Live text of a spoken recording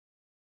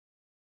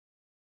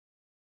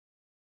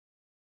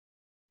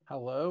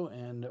Hello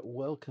and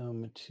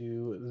welcome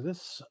to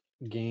this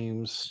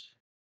game's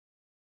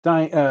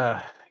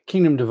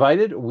Kingdom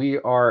Divided. We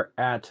are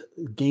at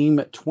game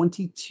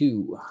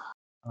 22.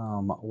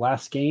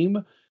 Last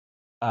game,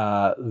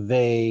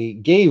 they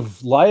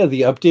gave Lyla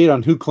the update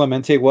on who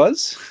Cléménte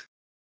was.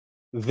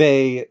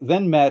 They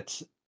then met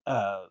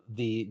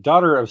the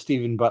daughter of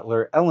Stephen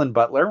Butler, Ellen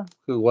Butler,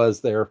 who was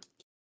the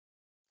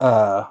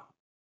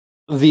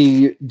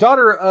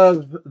daughter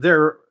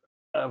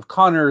of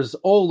Connor's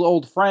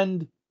old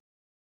friend.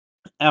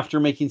 After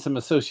making some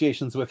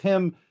associations with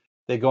him,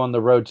 they go on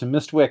the road to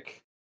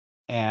Mistwick.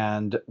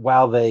 And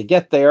while they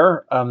get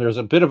there, there's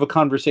a bit of a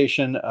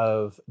conversation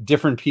of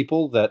different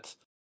people that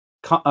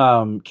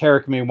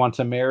Carrick may want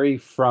to marry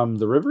from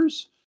the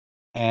rivers.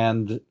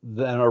 And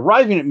then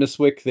arriving at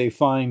Mistwick, they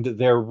find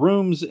their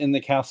rooms in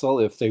the castle,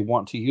 if they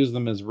want to use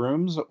them as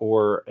rooms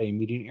or a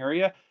meeting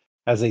area,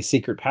 as a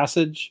secret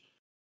passage.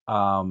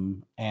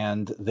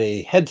 And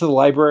they head to the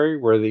library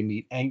where they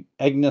meet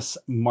Agnes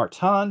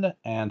Martin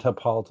and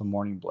Hippolyta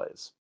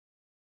Morningblaze.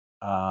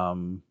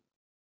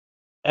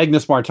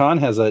 Agnes Martin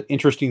has an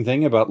interesting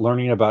thing about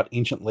learning about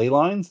ancient ley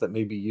lines that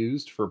may be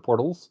used for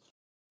portals,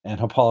 and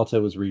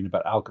Hippolyta was reading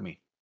about alchemy.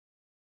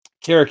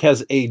 Carrick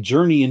has a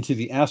journey into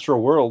the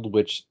astral world,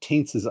 which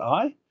taints his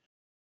eye.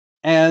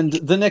 And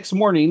the next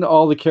morning,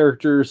 all the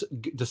characters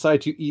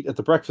decide to eat at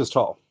the breakfast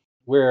hall,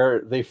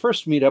 where they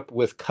first meet up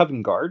with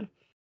Covengard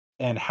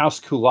and House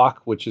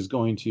Kulak, which is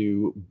going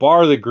to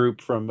bar the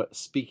group from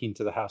speaking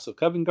to the House of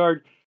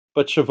Covengard.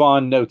 But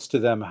Shivon notes to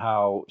them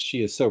how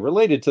she is so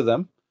related to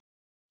them.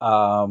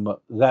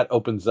 That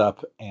opens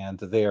up, and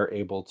they are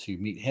able to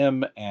meet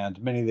him, and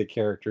many of the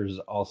characters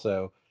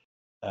also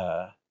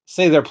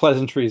say their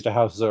pleasantries to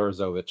House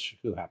Zorozovich,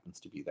 who happens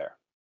to be there.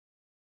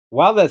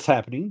 While that's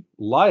happening,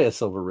 Lyla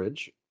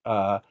Silverridge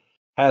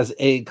has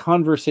a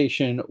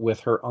conversation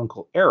with her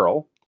uncle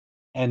Errol,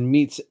 and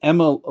meets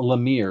Emma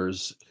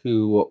Lemires,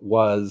 who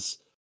was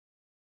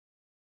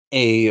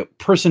a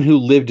person who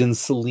lived in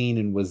Seleń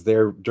and was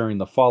there during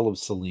the fall of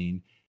Seleń,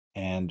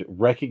 and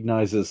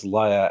recognizes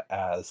Lyla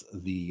as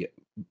the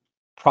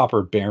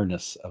proper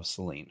Baroness of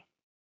Seleń.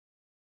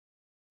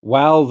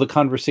 While the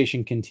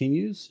conversation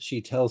continues,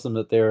 she tells them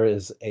that there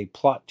is a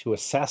plot to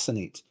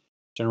assassinate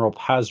General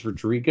Paz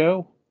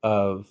Rodrego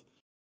of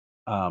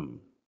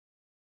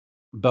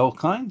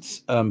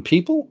Belkine's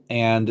people,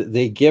 and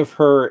they give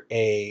her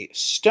a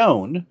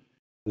stone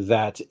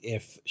that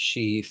if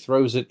she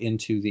throws it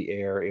into the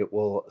air, it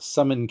will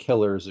summon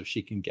killers if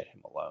she can get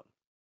him alone.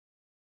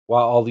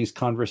 While all these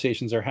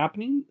conversations are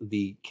happening,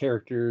 the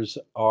characters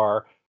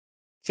are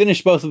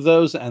finished both of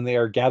those, and they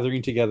are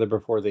gathering together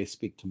before they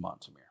speak to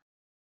Montmier.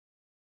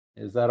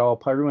 Is that all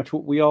pretty much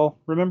what we all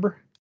remember?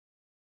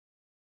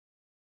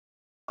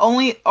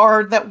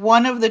 Or that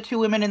one of the two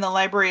women in the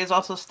library is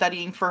also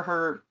studying for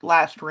her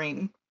last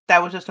ring.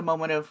 That was just a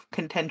moment of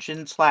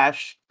contention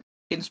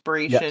 /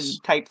 inspiration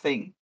type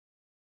thing.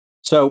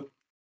 So,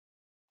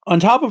 on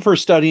top of her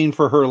studying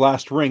for her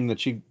last ring, that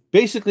she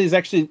basically is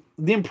actually,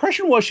 the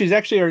impression was she's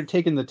actually already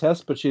taken the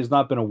test, but she has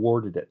not been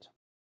awarded it.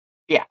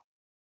 Yeah.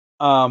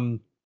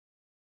 And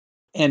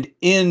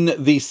in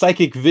the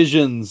psychic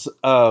visions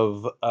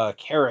of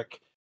Carrick,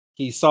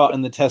 he saw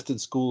in the tested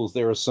schools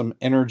there was some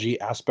energy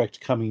aspect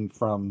coming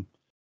from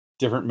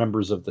different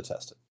members of the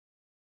tested.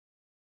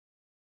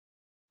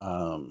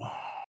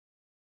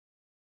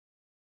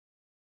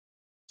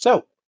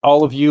 So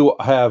all of you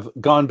have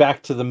gone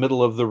back to the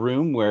middle of the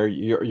room where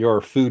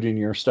your food and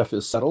your stuff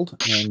is settled,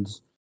 and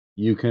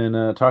you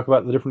can talk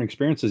about the different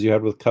experiences you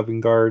had with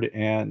Covengard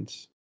and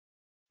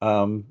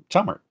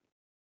Talmart.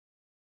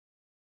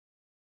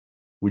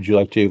 Would you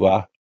like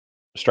to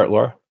start,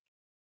 Laura?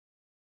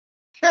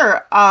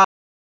 Sure.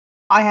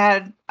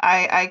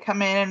 I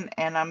come in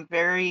and I'm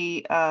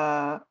very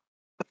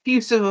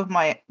effusive of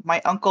my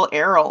uncle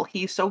Errol.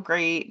 He's so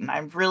great, and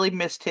I've really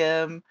missed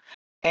him.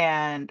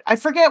 And I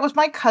forget, was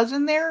my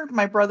cousin there?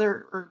 My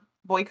brother or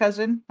boy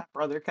cousin? My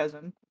brother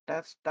cousin.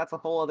 That's a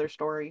whole other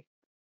story.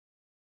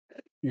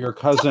 Your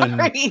cousin.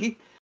 Sorry.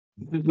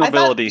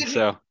 Nobility,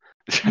 so.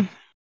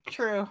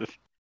 True.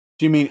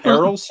 Do you mean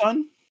Errol's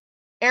son?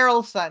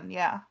 Errol's son,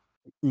 yeah.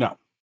 No.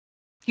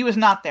 He was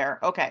not there.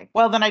 Okay.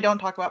 Well, then I don't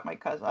talk about my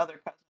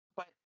other cousin.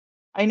 But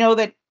I know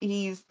that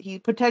he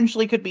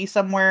potentially could be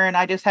somewhere, and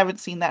I just haven't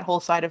seen that whole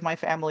side of my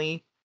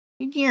family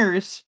in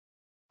years.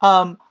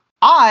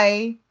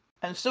 I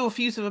am so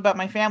effusive about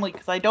my family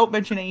because I don't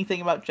mention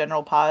anything about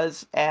General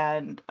Paz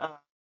and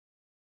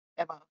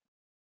Emma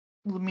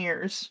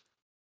Lemires.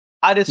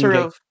 I just sort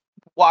of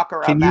walk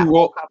around that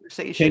whole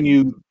conversation. Can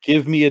you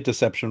give me a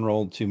deception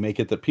roll to make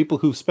it that people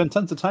who've spent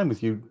tons of time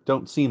with you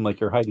don't seem like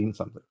you're hiding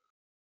something?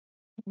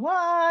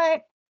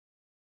 What?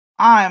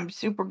 I'm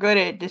super good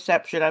at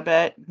deception, I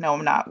bet. No,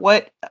 I'm not.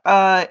 What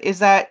is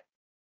that?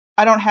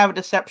 I don't have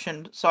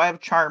deception, so I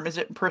have charm. Is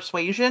it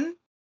persuasion?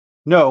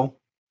 No,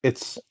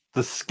 it's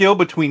the skill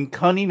between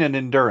cunning and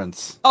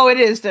endurance. Oh, it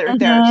is there.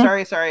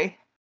 Sorry.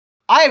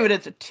 I have it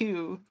as a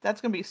 2. That's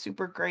going to be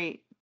super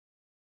great.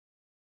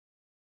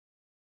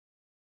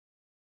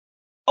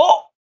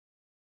 Oh!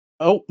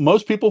 Oh,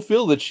 most people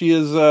feel that she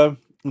is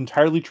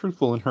entirely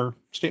truthful in her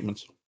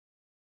statements.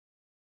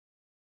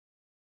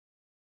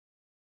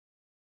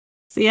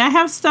 See, I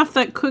have stuff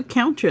that could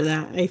counter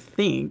that, I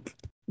think,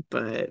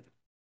 but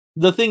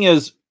the thing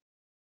is,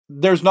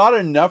 there's not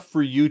enough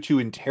for you to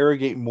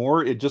interrogate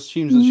more. It just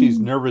seems that she's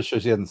nervous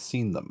because she hasn't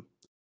seen them.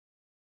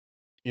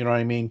 You know what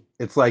I mean?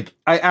 It's like,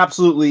 I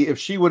absolutely, if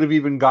she would have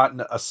even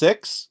gotten a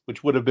 6,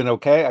 which would have been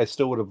okay, I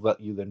still would have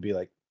let you then be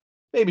like,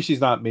 maybe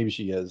she's not, maybe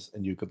she is,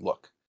 and you could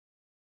look.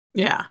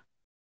 Yeah.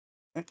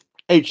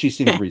 8, she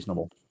seems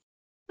reasonable.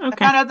 Okay. I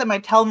found out that my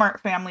Talmart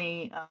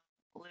family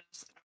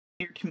lives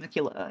near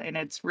Temecula, and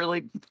it's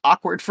really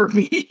awkward for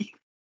me.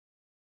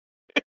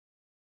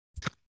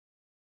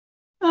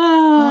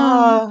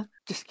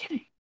 Just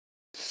kidding.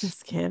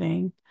 Just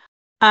kidding.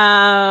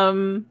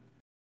 I'm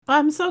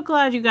so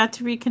glad you got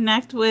to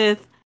reconnect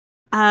with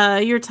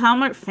your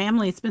Talmart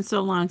family. It's been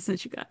so long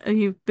since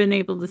you've been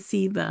able to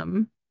see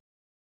them.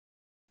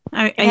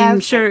 I'm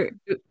sure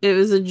it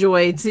was a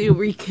joy to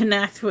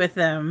reconnect with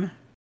them.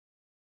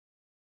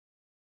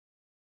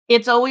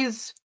 It's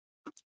always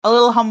a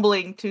little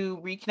humbling to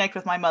reconnect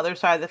with my mother's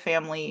side of the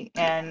family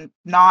and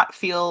not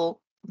feel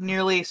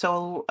nearly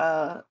so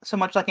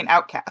much like an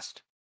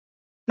outcast.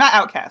 Not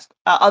outcast.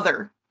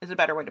 Other is a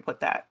better way to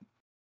put that.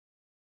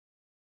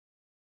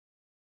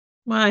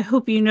 Well, I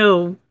hope you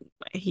know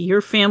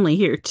your family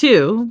here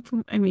too.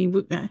 I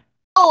mean,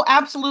 oh,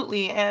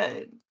 absolutely.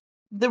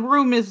 The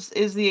room is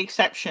the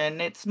exception.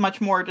 It's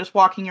much more just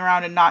walking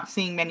around and not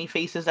seeing many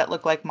faces that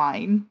look like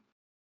mine.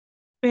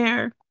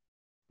 Fair.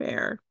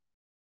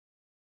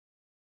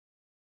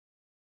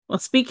 Well,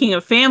 speaking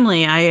of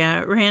family,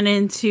 I ran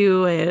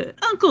into an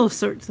uncle of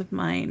sorts of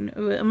mine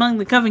among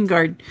the Covent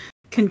Guard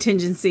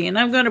contingency, and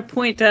I'm going to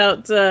point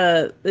out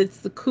it's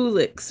the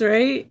Kuliks,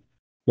 right?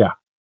 Yeah.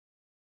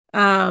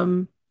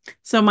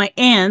 So my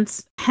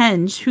aunt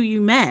Henge, who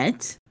you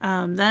met,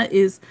 that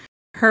is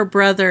her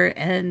brother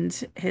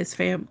and his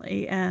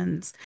family,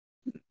 and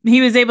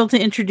he was able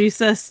to introduce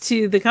us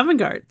to the Covent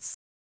Guards.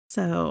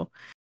 So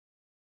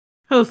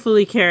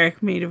hopefully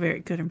Carrick made a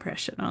very good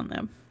impression on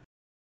them.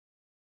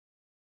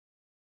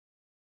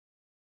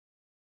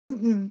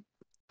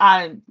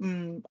 I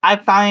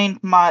find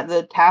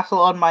the tassel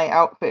on my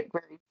outfit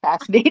very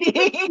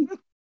fascinating.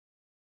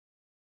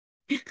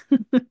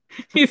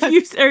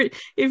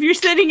 if you're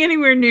sitting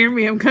anywhere near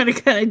me, I'm gonna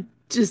kind of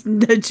just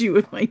nudge you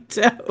with my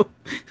toe.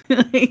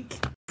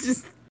 It's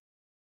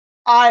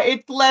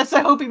less.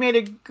 I hope he made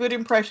a good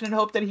impression and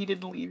hope that he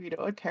didn't leave,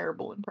 a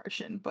terrible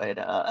impression. But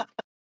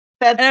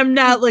I'm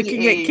not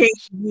looking at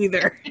Kate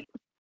either.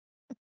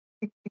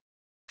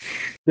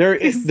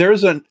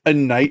 There's a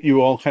knight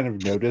you all kind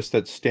of notice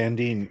that's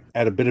standing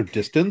at a bit of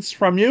distance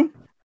from you.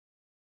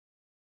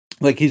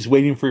 Like he's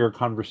waiting for your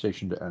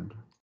conversation to end.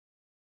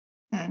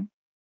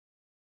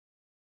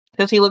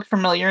 Does he look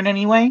familiar in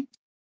any way?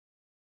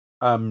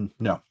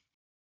 No.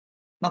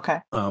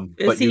 Okay.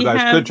 But you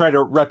guys could try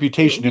to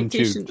reputation him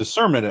to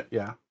discern it,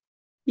 yeah.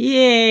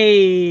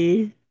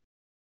 Yay.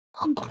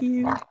 Thank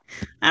you.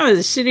 That was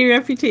a shitty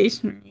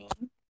reputation.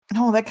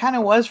 No, that kind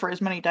of was for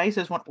as many dice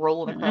as went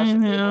rolling across the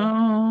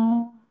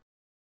table.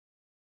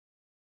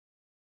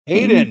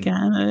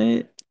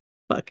 Caden.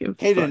 Fucking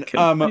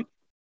Caden,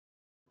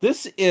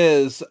 this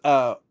is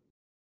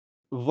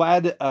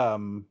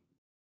Vlad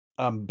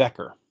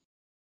Becker.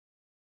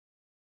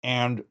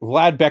 And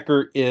Vlad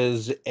Becker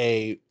is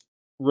a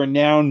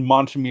renowned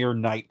Montmier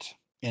knight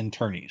in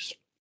tourneys.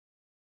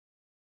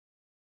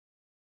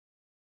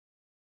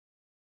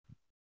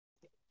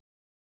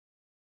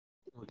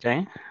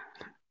 Okay.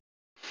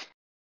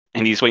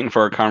 And he's waiting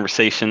for our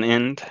conversation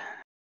end?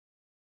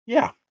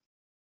 Yeah.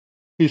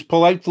 He's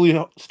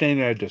politely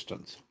standing at a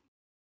distance.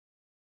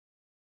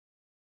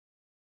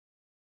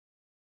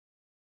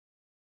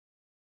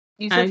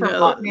 You said from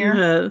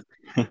Montmier?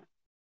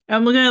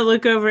 I'm going to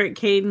look over at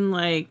Caden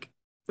like,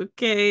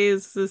 okay,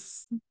 is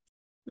this...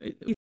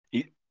 Did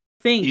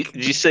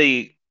you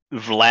say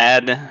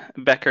Vlad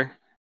Becker?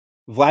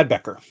 Vlad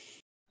Becker.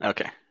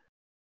 Okay.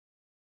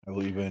 I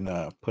will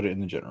even put it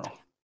in the general.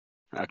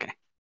 Okay.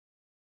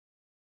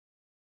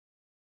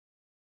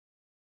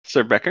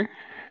 Sir Becker?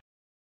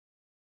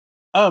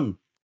 I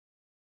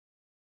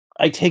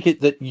take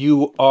it that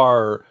you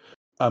are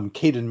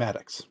Caden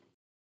Mattix.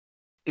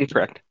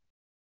 Correct.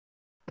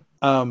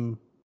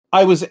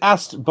 I was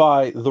asked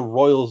by the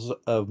Royals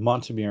of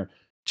Montmier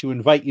to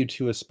invite you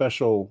to a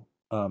special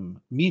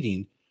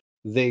meeting.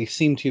 They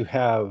seem to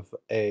have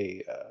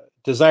a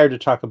desire to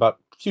talk about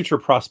future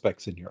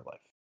prospects in your life.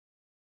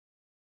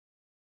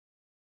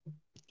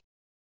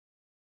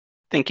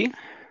 Thank you.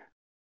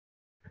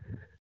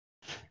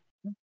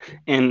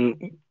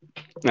 And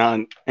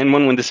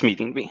when would this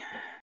meeting be?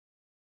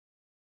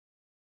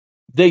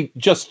 They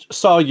just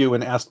saw you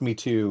and asked me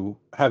to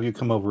have you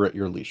come over at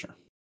your leisure.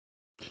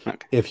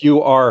 Okay. If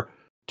you are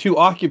too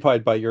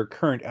occupied by your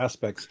current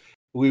aspects,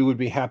 we would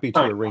be happy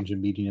to arrange a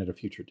meeting at a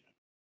future day.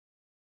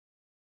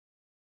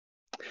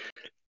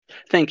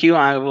 Thank you.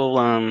 I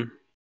will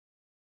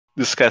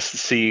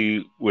discuss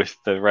with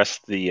the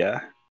rest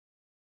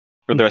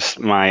of for the rest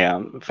of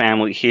my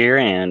family here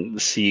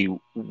and see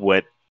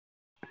when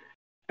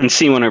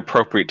an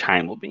appropriate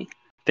time will be.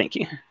 Thank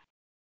you.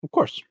 Of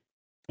course.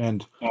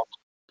 And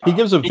he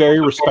gives a very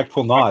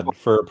respectful nod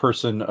for a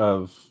person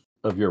of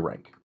your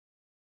rank.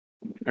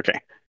 Okay.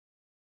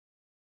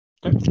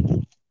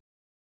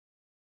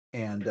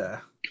 And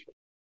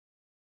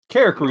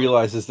Carrick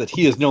realizes that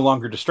he is no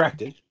longer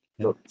distracted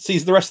and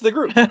sees the rest of the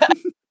group.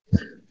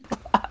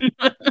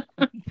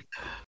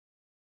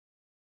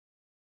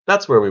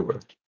 That's where we were.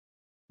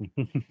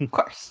 Of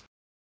course.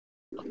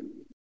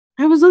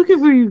 I was looking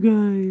for you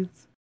guys.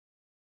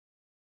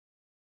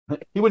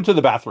 He went to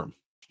the bathroom.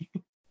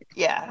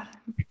 Yeah.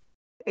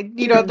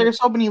 You know, there's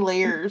so many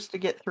layers to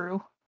get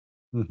through.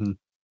 Mm-hmm.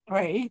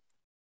 Right.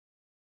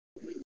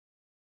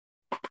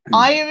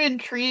 I am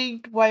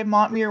intrigued why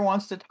Montmier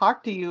wants to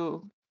talk to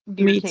you.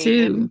 Dear Me Caden.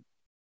 too.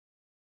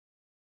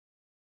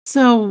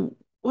 So,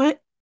 what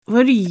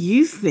do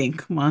you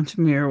think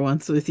Montmier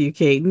wants with you,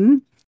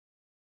 Caden?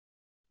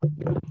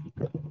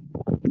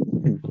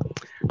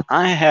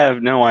 I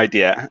have no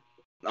idea.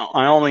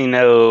 I only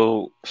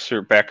know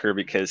Sir Becker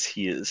because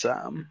he is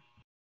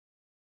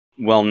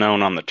well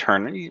known on the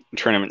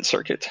tournament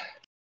circuit.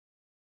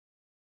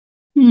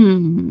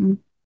 Hmm.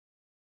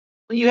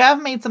 You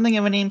have made something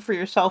of a name for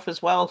yourself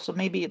as well, so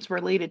maybe it's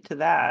related to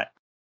that.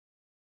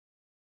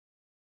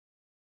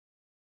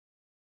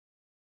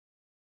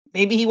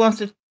 Maybe he wants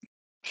to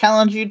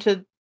challenge you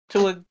to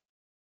a.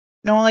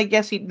 No, I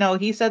guess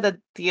he said that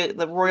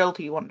the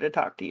royalty wanted to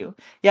talk to you.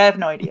 Yeah, I have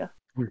no idea.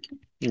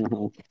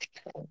 Mm-hmm.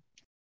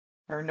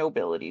 Or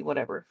nobility,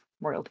 whatever.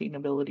 Royalty,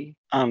 nobility.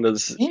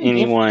 Does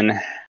anyone?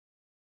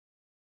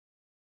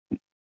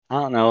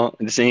 I don't know.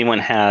 Does anyone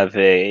have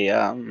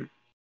a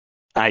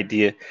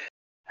idea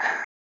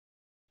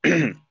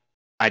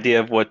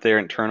of what their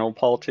internal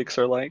politics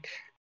are like,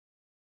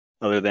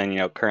 other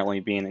than currently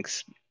being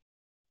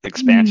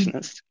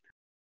expansionist?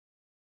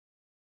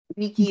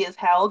 Sneaky as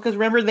hell, because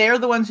remember they're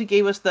the ones who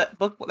gave us the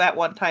book that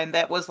one time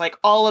that was like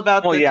all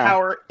about the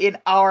tower in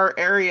our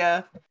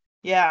area.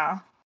 Yeah.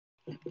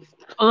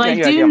 Well, I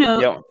do know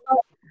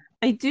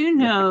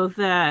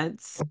that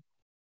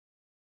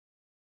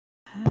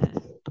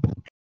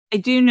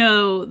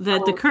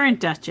the current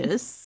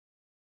Duchess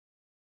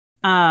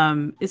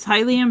is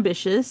highly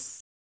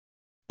ambitious,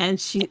 and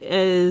she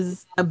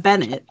is a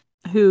Bennet,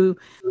 who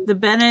the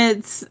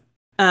Bennets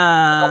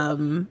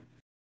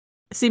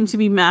seem to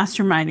be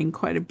masterminding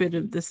quite a bit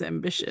of this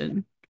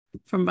ambition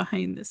from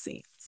behind the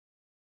scenes.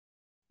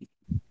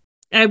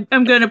 I'm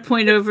going to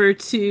point over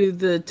to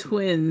the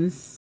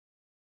twins,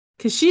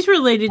 because she's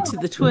related to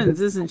the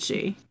twins, isn't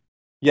she?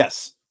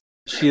 Yes,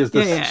 she is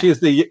she is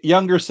the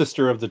younger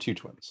sister of the two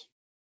twins.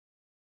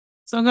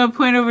 So I'm going to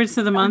point over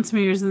to the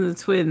Montmiers and the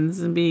twins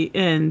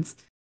and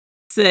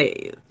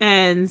say,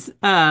 because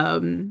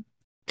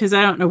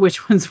I don't know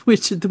which one's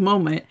which at the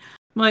moment.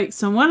 I'm like,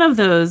 so one of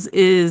those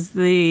is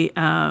the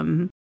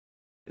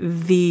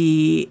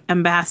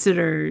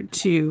ambassador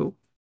to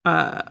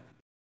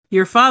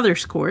your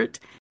father's court,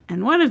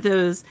 and one of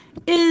those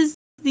is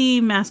the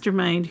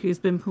mastermind who's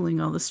been pulling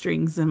all the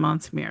strings in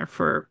Montmier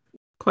for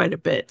quite a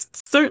bit.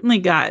 Certainly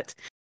got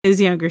his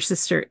younger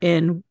sister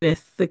in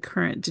with the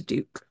current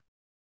Duke.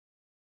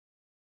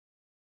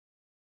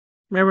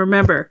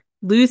 Remember,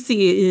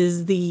 Lucy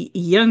is the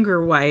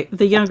younger wife,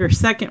 the younger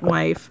second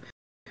wife,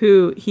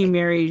 who he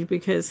married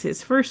because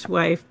his first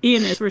wife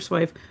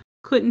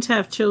couldn't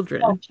have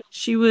children.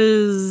 She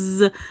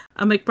was a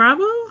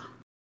McBravo?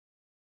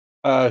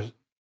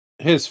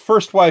 His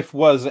first wife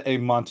was a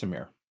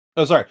Montmier.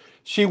 Oh, sorry.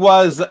 She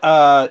was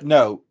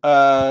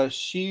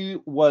she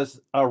was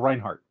a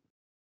Reinhardt.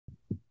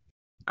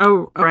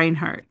 Oh,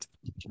 Reinhardt.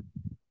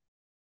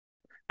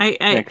 I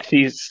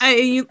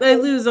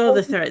lose all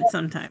the threads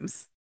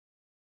sometimes.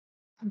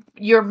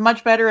 You're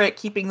much better at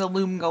keeping the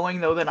loom going,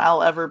 though, than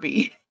I'll ever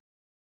be.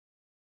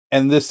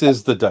 And this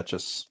is the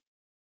Duchess.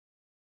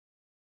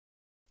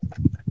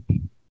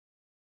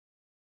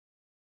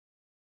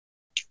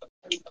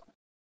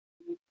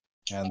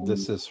 And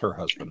this is her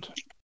husband.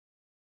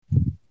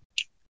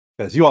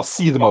 Because you all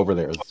see them over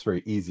there. It's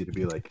very easy to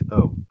be like,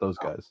 oh, those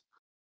guys.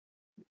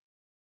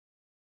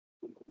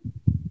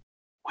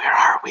 Where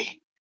are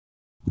we?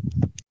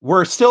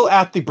 We're still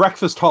at the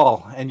breakfast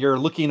hall, and you're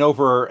looking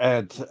over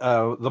at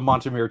the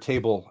Montmier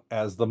table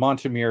as the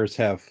Montmiers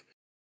have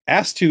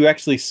asked to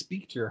actually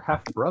speak to your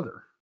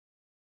half-brother.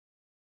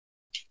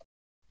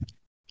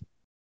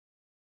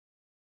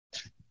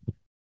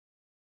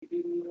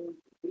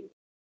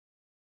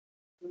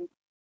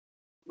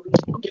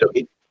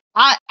 Okay.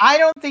 I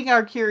don't think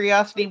our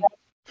curiosity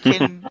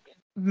can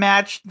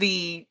match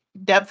the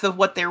depth of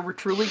what they're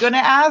truly going to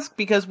ask,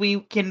 because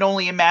we can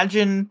only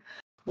imagine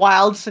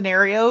wild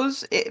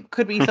scenarios. It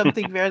could be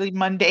something very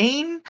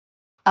mundane.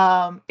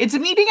 It's a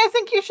meeting I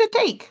think you should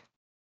take.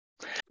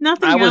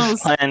 Nothing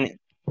else.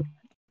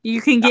 You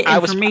can get information. I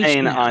was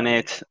planning on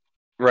it.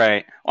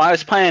 Right. Well, I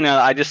was planning on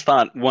I just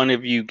thought one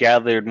of you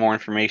gathered more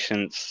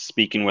information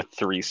speaking with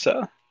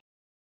Teresa.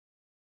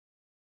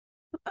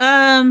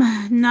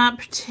 Not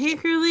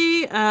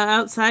particularly.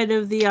 Outside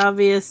of the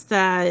obvious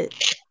that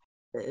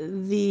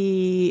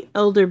the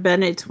elder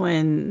Bennet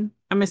twin,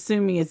 I'm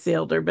assuming it's the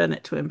elder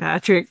Bennet twin,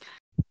 Patrick.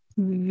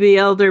 The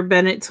elder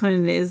Bennet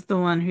twin is the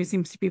one who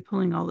seems to be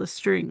pulling all the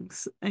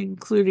strings,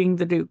 including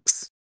the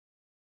Dukes.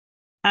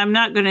 I'm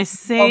not going to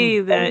say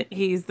that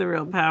he's the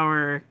real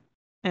power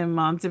in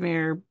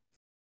Montmier,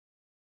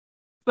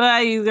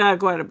 but he's got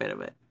quite a bit of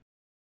it.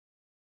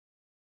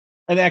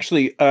 And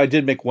actually, I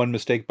did make one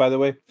mistake, by the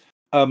way.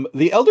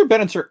 The elder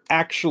Bennets are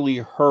actually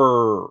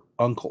her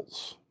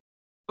uncles.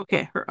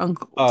 Okay, her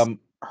uncles.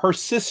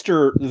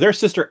 Their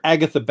sister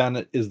Agatha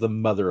Bennet is the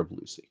mother of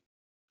Lucy,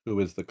 who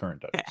is the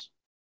current Duchess. Okay.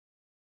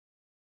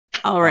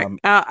 All right,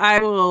 I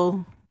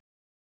will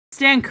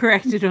stand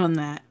corrected on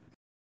that.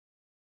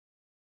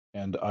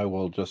 And I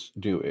will just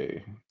do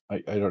I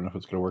don't know if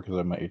it's going to work because I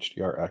have my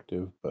HDR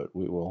active, but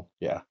we will,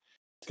 yeah.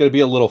 It's going to be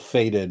a little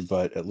faded,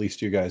 but at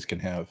least you guys can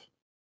have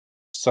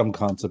some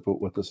concept of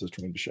what this is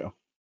trying to show.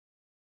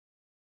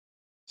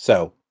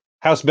 So,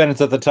 House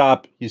Bennett's at the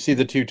top. You see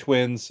the two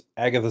twins.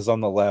 Agatha's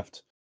on the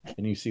left,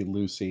 and you see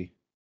Lucy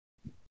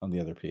on the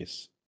other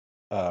piece.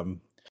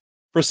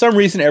 For some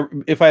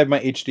reason, if I have my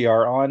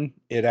HDR on,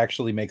 it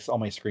actually makes all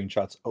my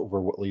screenshots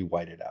overly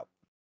whited out.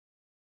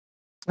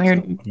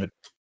 Weird. So,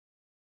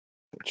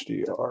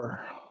 HDR.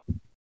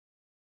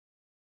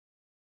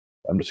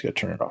 I'm just going to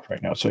turn it off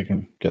right now so I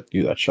can get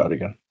you that shot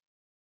again.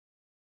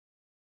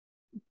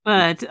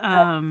 But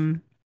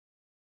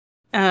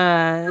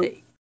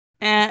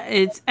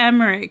it's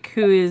Emmerich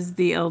who is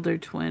the elder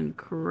twin,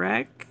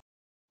 correct?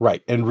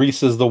 Right, and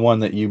Reese is the one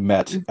that you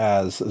met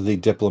as the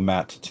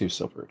diplomat to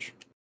Silverridge.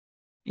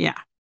 Yeah.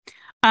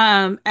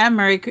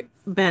 Emmerich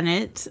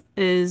Bennet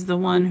is the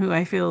one who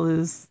I feel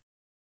is,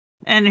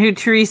 and who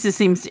Teresa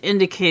seems to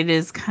indicate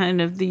is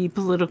kind of the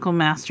political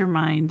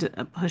mastermind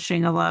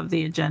pushing a lot of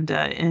the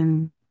agenda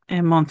in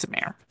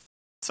Montmier.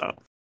 So.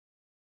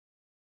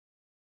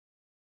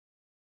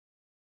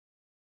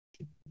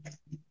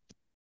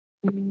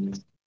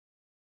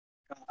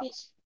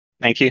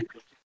 Thank you.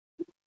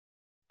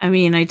 I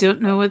mean, I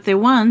don't know what they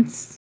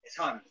want,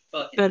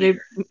 but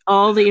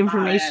all the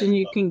information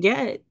you can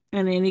get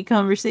and any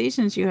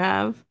conversations you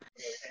have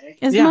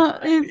is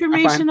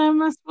information I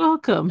must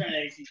welcome.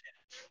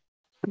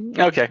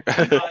 Okay.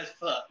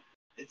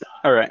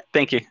 All right.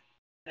 Thank you.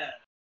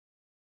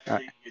 All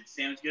right.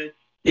 Sounds good.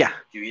 Yeah.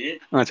 You eat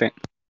it? That's right.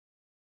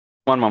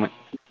 One moment.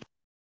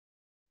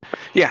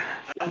 Yeah.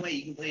 Oh, wait,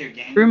 you can play your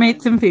game.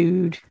 Roommates and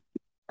food.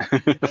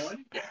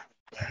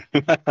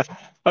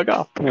 Fuck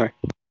off. Anyway.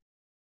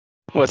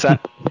 What's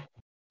that?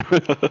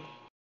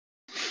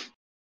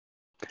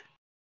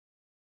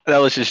 That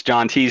was just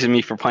John teasing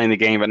me for playing the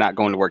game but not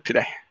going to work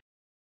today.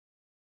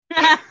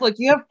 Look,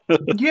 you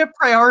have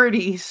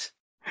priorities.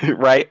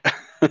 Right?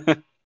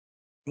 Can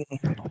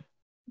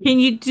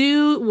you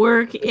do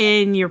work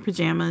in your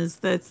pajamas?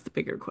 That's the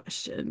bigger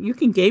question. You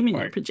can game in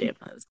your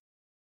pajamas.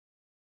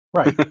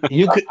 Right.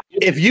 You could,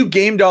 if you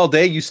gamed all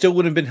day, you still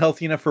wouldn't have been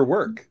healthy enough for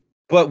work.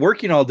 But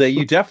working all day,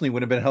 you definitely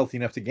wouldn't have been healthy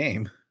enough to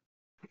game.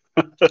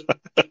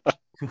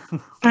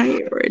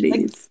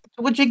 Priorities.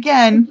 Which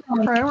again,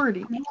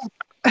 priorities.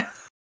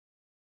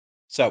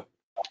 So,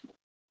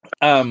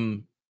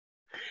 and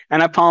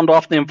I pawned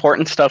off the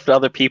important stuff to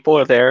other people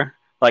if they're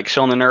like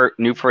showing the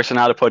new person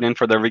how to put in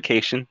for their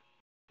vacation.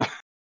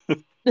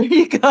 There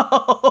you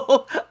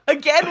go.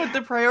 Again with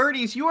the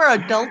priorities. You are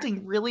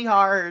adulting really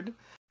hard.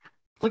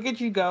 Look at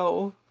you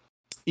go.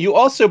 You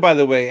also, by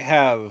the way,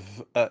 have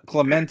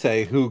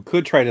Cléménte, who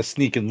could try to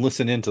sneak and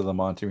listen into the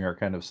Montmier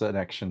kind of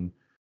section.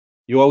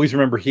 You always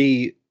remember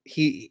he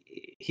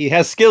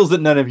has skills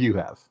that none of you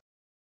have.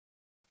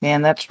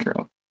 Man, that's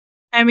true.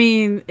 I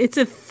mean, it's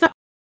a thought,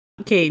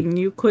 Caden.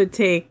 You could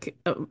take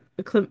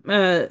cousin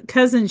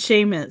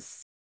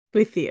Seamus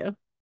with you.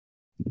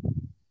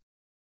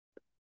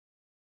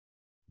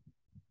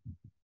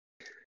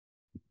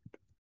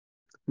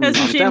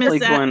 Cousin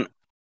Seamus,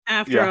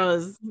 after I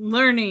was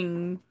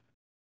learning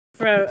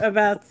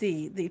about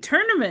the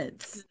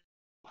tournaments,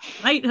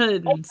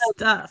 knighthood and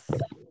stuff.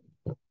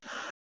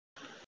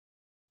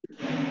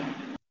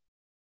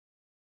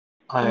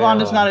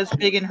 Yvonne's not as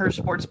big in her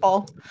sports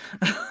ball.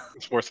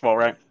 Sports ball,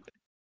 right?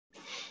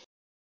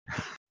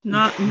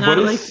 Not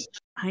like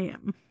I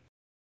am.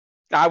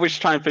 I was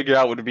trying to figure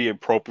out would it be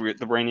appropriate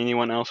to bring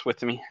anyone else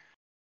with me.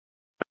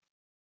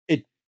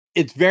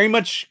 It's very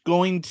much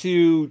going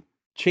to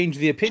change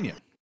the opinion.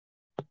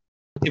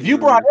 If you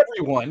brought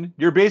everyone,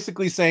 you're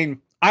basically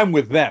saying, I'm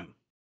with them.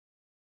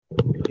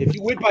 If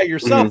you went by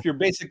yourself, you're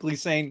basically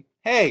saying,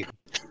 hey,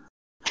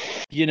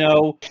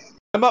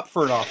 I'm up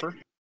for an offer.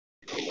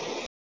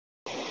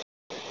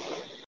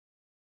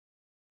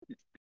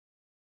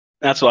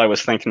 That's what I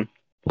was thinking.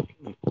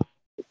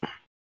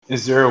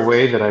 Is there a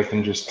way that I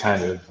can just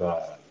kind of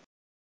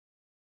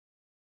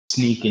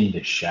sneak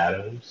into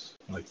shadows,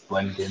 like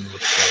blend in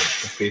with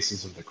the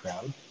faces of the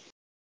crowd?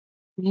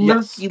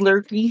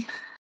 Lurky.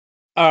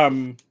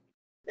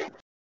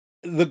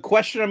 The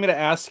question I'm going to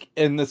ask,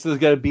 and this is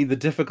going to be the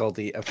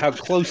difficulty of how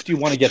close do you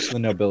want to get to the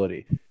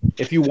nobility?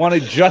 If you want to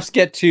just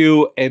get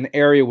to an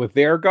area with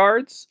their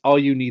guards, all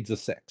you need is a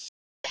 6.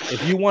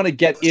 If you want to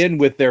get in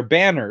with their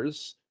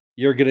banners,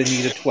 you're going to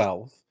need a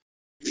 12.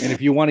 And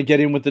if you want to get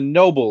in with the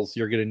nobles,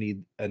 you're going to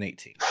need an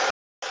 18.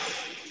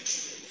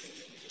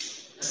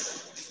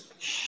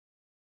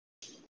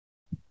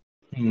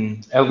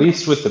 At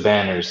least with the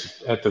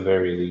banners, at the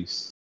very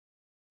least.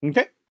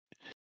 Okay.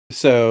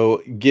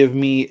 So give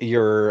me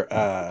your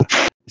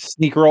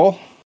sneak roll.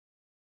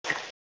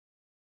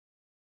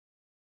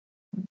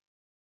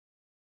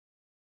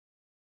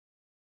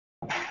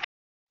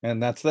 And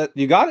that's that.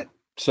 You got it.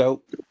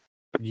 So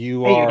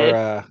you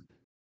are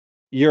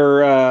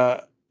you're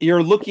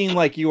looking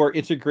like you are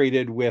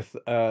integrated with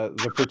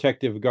the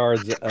protective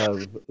guards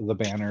of the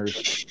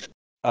banners.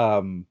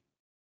 Now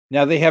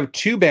they have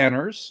 2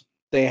 banners.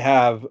 They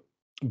have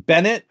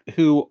Bennet,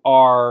 who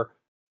are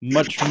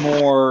much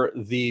more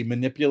the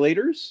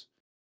manipulators,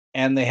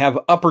 and they have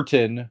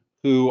Upperton,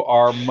 who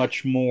are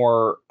much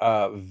more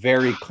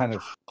very kind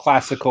of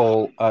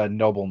classical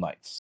noble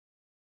knights.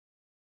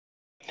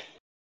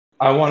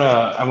 I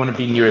wanna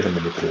be near the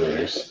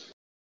manipulators.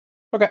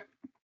 Okay.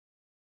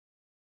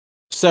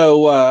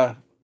 So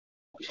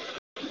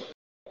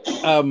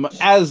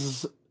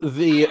as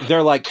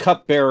their like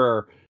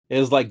cupbearer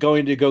is like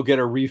going to go get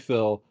a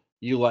refill,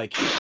 you like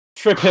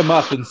trip him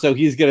up, and so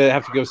he's gonna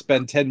have to go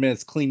spend 10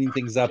 minutes cleaning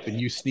things up,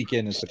 and you sneak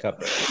in as the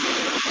cupbearer.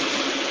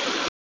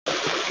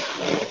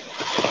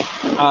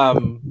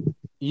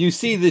 You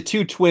see the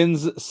 2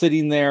 twins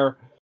sitting there,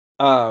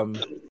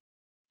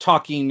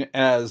 talking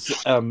as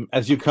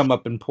you come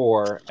up and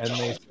pour, and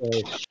they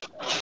say,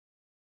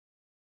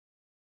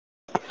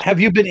 "Have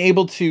you been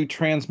able to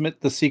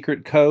transmit the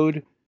secret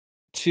code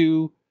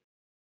to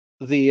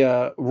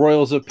the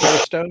Royals of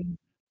Pearstone?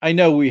 I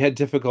know we had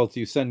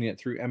difficulty sending it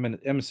through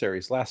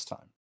emissaries last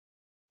time."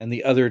 And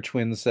the other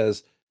twin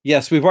says,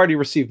 "Yes, we've already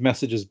received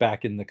messages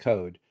back in the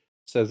code,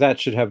 so that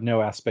should have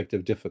no aspect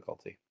of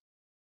difficulty."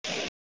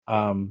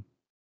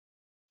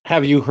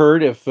 Have you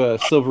heard if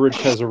Silverridge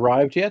has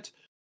arrived yet?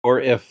 Or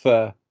if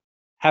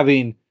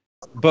having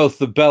both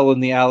the bell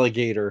and the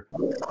alligator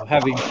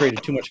having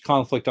created too much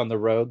conflict on the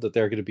road that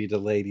they're going to be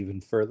delayed even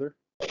further?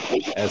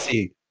 As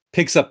he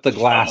picks up the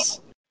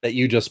glass that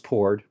you just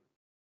poured.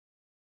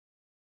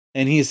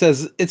 And he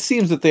says, "It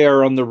seems that they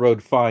are on the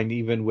road fine,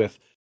 even with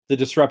the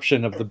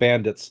disruption of the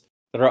bandits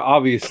that are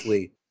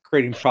obviously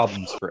creating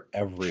problems for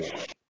everyone."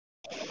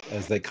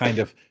 As they kind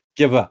of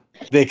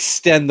they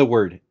extend the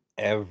word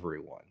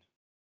everyone.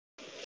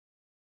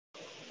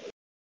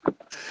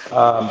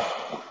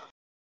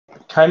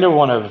 Kind of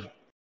want to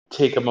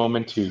take a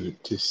moment to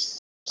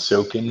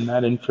soak in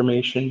that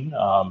information,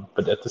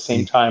 but at the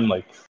same time,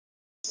 like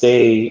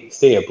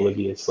stay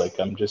oblivious. Like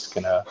I'm just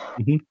gonna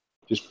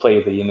just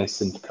play the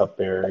innocent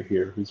cupbearer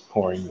here, who's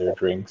pouring their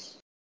drinks.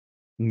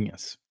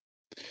 Yes.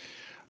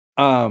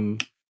 And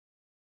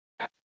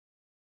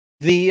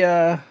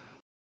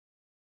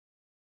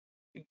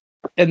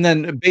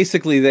then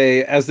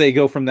basically as they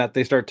go from that,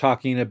 they start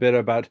talking a bit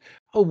about,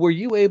 "Oh, were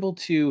you able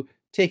to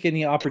take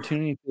any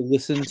opportunity to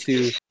listen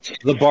to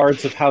the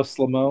bards of House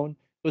Lamone?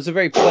 It was a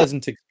very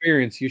pleasant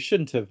experience. You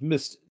shouldn't have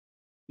missed,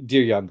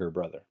 dear younger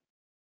brother."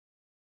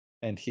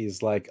 And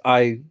he's like,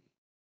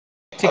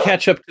 to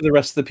catch up to the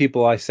rest of the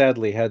people, I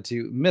sadly had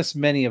to miss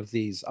many of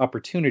these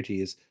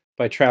opportunities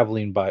by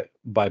traveling by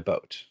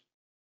boat.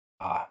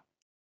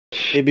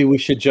 Maybe we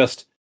should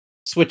just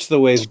switch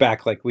the ways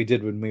back like we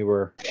did when we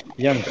were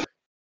younger."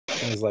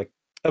 And he's like,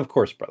 "Of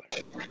course, brother."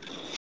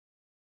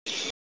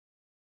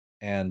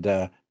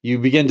 And you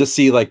begin to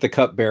see like the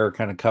cupbearer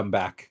kind of come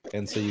back,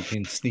 and so you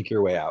can sneak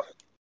your way out.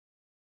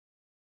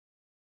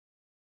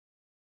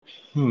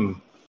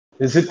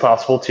 Is it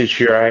possible to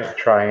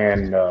try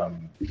and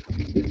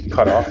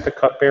cut off the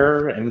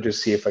cupbearer and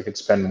just see if I could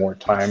spend more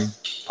time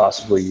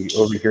possibly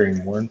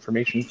overhearing more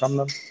information from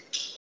them?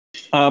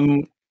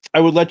 I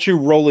would let you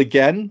roll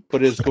again,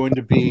 but it's going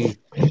to be,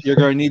 you're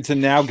going to need to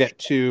now get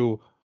to,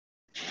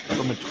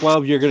 from a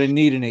 12, you're going to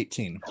need an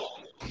 18.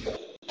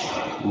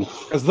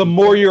 Because the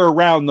more you're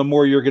around, the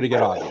more you're going to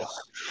get obvious.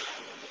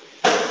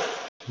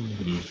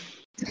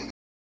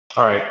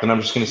 All right, then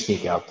I'm just going to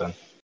sneak out then.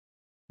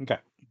 Okay.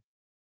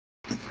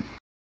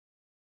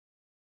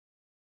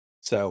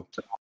 So,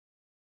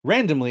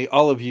 randomly,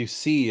 all of you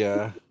see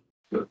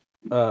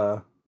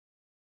Uncle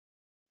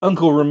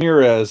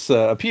Ramirez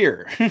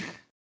appear.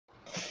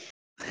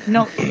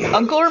 No,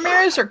 Uncle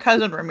Ramirez or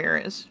Cousin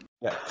Ramirez?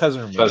 Yeah,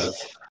 Cousin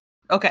Ramirez.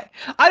 Okay.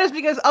 Just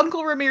because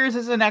Uncle Ramirez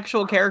is an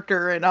actual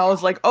character, and I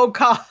was like, oh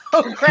crap,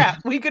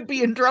 we could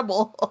be in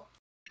trouble.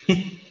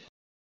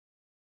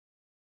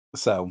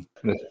 So,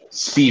 I'm going to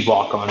speed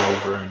walk on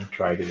over and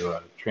try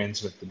to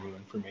transmit the new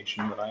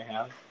information that I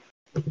have.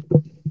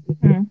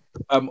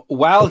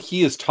 While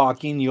he is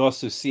talking, you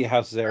also see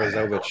House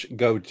Zarazovich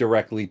go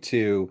directly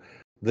to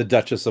the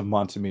Duchess of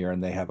Montmier,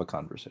 and they have a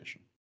conversation.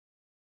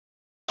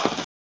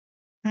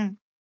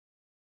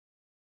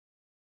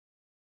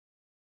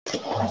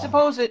 I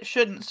suppose it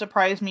shouldn't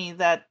surprise me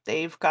that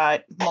they've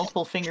got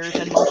multiple fingers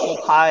and multiple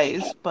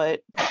pies,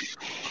 but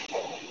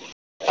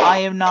I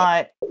am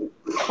not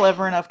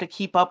clever enough to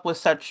keep up with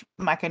such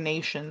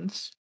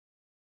machinations.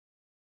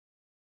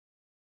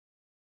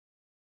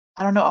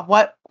 I don't know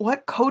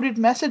what coded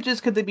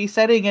messages could they be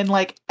setting, and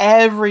like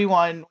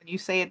everyone, when you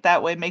say it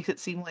that way, makes it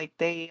seem like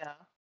they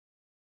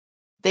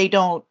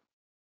don't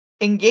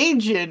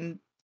engage in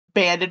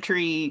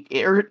banditry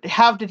or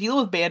have to deal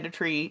with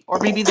banditry, or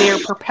maybe they are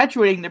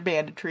perpetuating their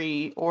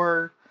banditry,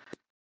 or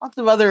lots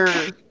of other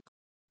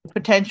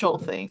potential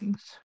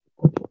things.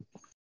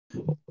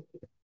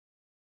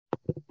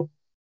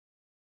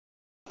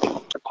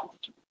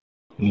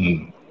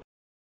 Hmm.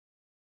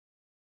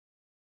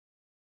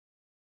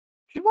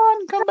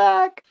 Shivon, come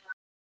back.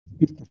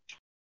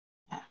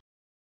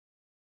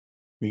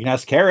 We can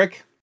ask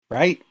Carrick,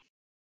 right?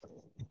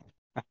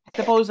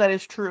 Suppose that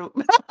is true.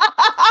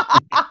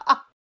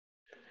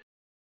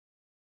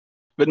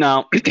 But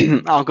no,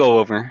 I'll go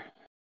over.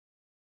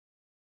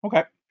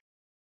 Okay.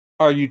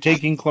 Are you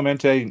taking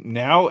Cléménte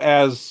now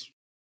as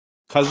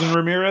cousin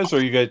Ramirez, or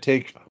are you going to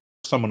take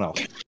someone else?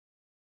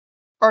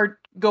 Or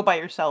go by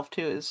yourself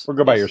too is Or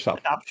go by is yourself.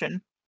 an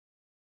option.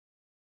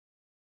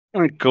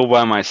 I'm gonna go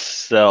by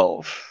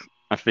myself.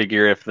 I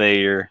figure if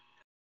they're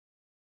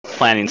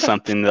planning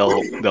something,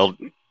 they'll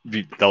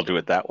do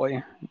it that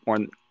way, more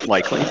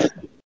likely.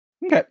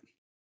 Okay.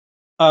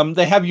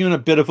 They have you in a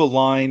bit of a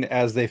line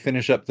as they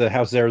finish up the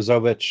House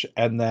Zarazovich,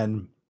 and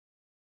then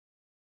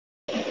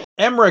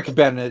Emmerich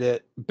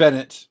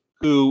Bennett,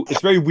 who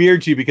it's very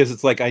weird to you because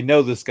it's like, I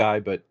know this guy,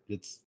 but he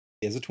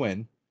is a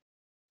twin.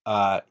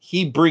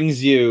 He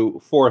brings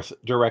you forth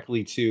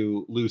directly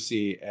to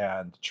Lucy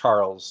and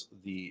Charles,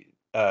 the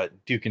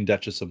Duke and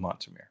Duchess of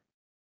Montmier.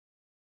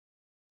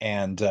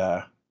 And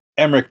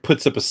Emmerich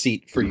puts up a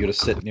seat for you to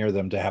sit near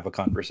them to have a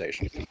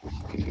conversation.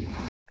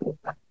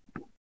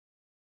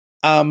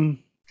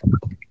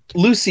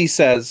 Lucy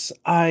says,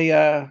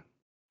 I'm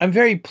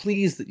very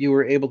pleased that you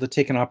were able to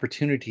take an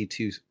opportunity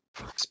to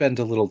spend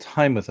a little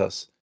time with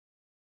us,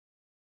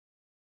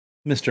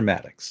 Mr.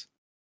 Mattix.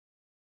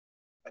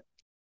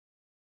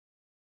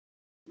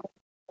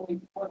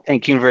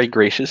 Thank you, very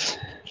gracious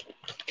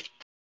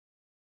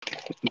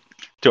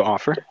to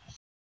offer.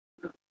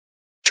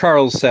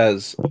 Charles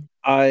says,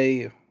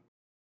 I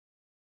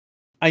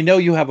know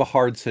you have a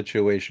hard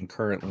situation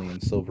currently in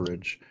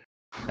Silverridge,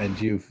 and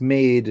you've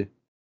made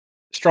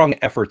strong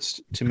efforts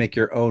to make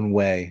your own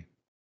way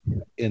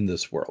in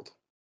this world.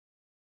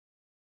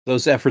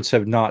 Those efforts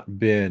have not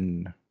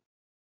been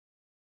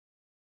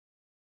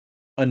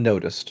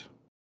unnoticed.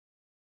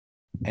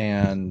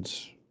 And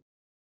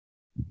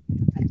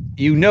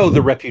you know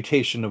the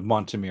reputation of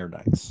Montmier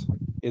Knights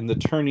in the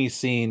tourney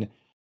scene,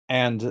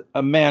 and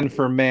a man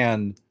for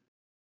man,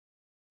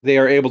 they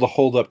are able to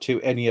hold up to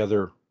any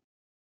other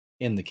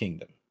in the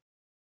kingdom.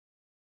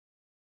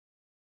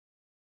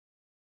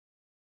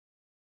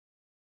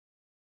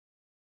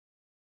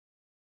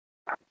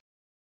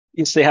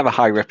 Yes, they have a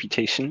high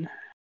reputation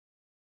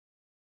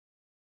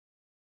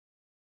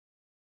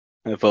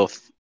of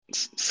both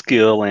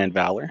skill and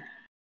valor.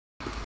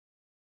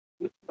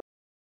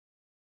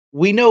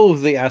 We know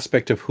the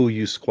aspect of who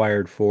you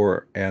squired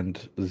for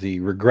and the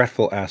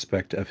regretful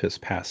aspect of his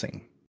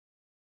passing.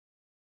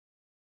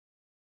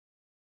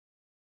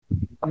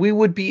 We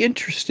would be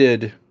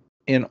interested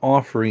in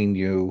offering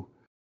you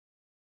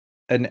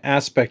an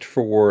aspect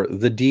for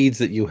the deeds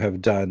that you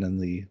have done and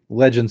the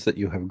legends that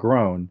you have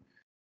grown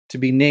to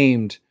be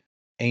named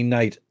a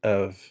Knight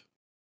of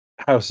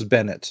House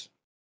Bennet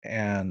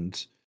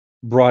and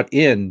brought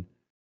in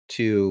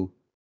to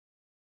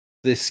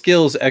the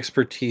skills,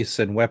 expertise,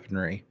 and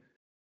weaponry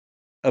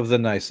of the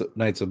Knights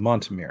of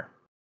Montmier,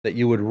 that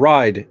you would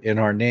ride in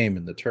our name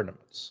in the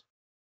tournaments.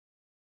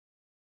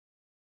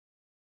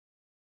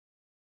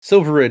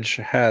 Silverridge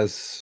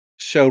has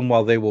shown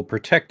while they will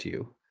protect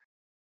you,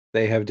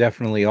 they have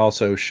definitely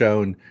also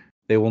shown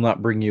they will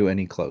not bring you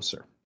any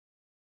closer.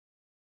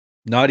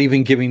 Not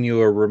even giving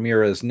you a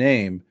Ramirez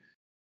name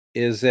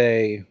is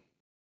a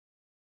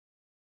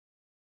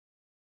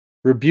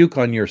rebuke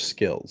on your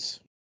skills.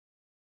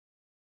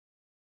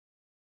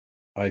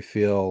 I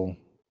feel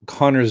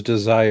Connor's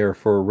desire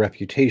for a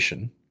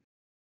reputation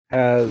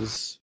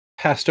has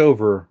passed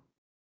over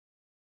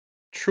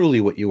truly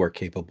what you are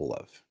capable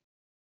of.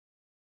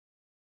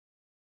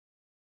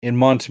 In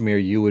Montmier,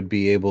 you would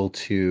be able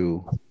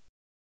to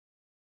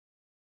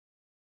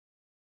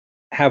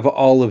have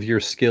all of your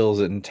skills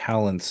and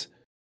talents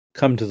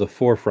come to the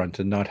forefront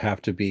and not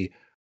have to be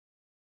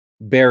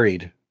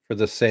buried for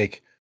the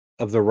sake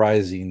of the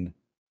rising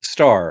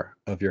star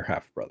of your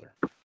half-brother.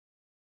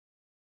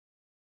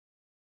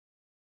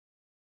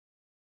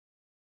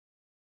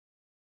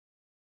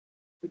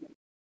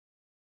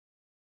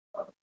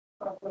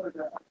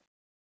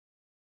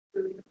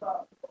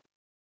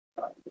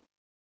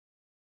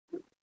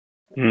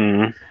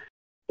 Hmm.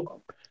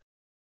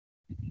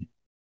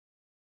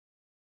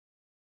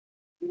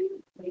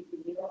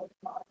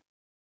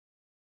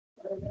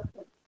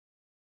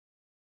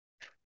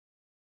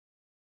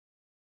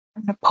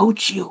 I'm gonna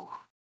poach you.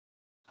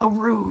 How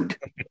rude.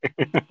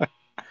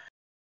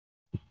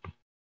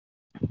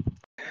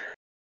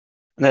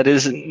 That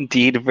is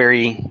indeed a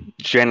very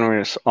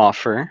generous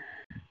offer.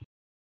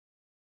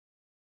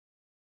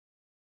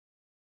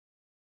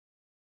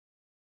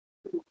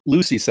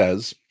 Lucy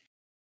says,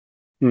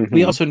 Mhm.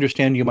 we also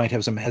understand you might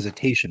have some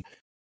hesitation,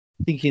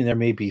 thinking there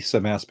may be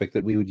some aspect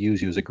that we would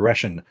use you as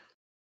aggression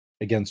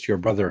against your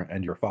brother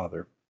and your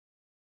father.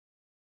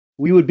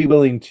 We would be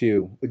willing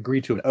to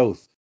agree to an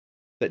oath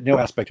that no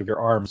aspect of your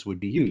arms would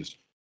be used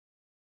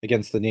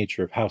against the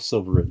nature of House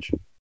Silverridge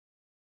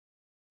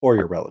or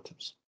your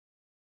relatives.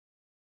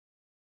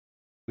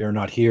 We are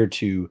not here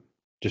to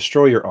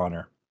destroy your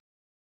honor,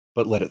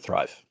 but let it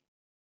thrive.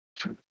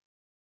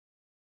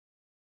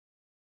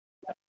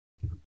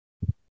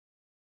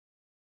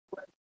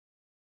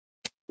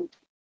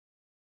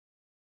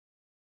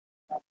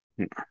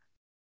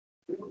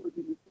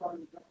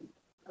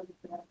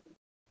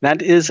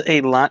 That is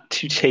a lot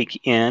to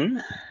take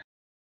in.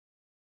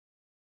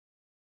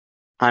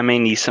 I may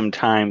need some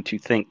time to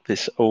think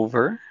this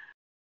over.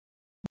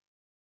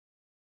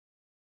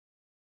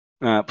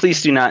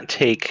 Please do not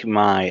take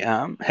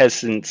my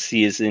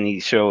hesitancy as any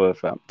show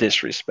of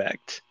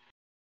disrespect.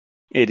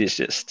 It is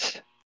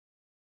just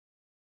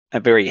a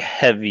very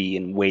heavy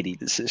and weighty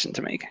decision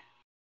to make.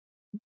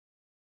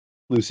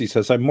 Lucy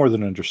says, I more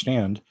than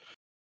understand.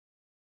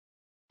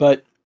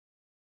 But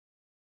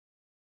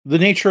the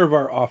nature of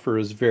our offer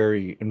is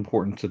very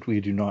important that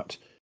we do not,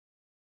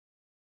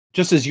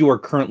 just as you are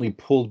currently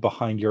pulled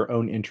behind your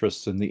own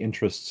interests and the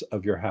interests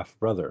of your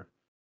half-brother,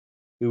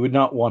 we would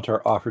not want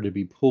our offer to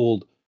be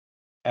pulled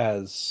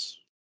as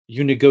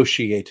you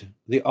negotiate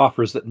the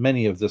offers that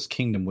many of this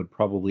kingdom would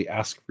probably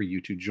ask for you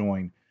to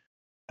join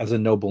as a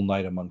noble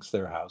knight amongst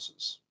their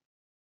houses.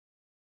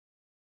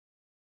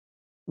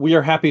 We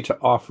are happy to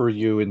offer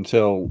you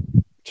until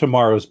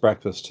tomorrow's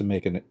breakfast to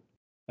make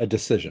a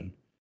decision.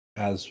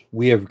 As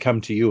we have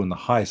come to you in the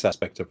highest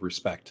aspect of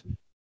respect,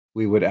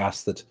 we would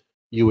ask that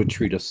you would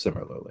treat us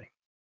similarly.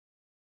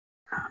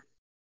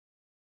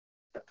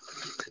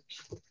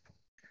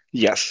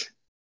 Yes.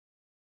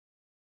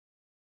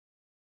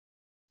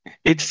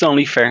 It's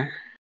only fair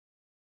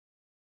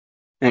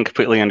and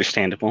completely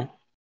understandable.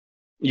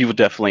 You will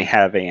definitely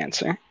have an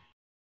answer,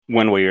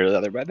 one way or the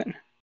other by then.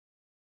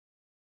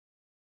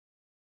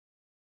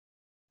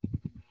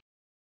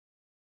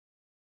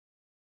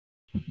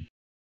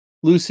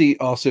 Lucy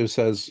also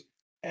says,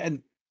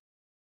 and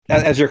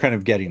as you're kind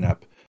of getting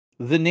up,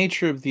 the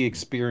nature of the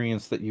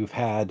experience that you've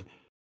had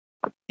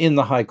in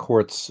the high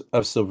courts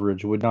of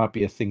Silverridge would not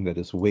be a thing that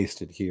is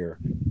wasted here.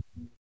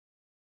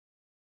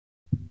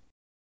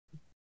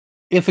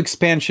 If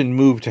expansion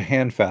moved to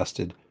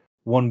Handfasted,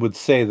 one would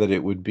say that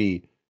it would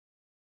be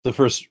the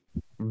first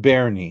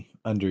barony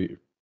under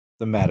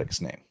the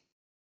Mattix name.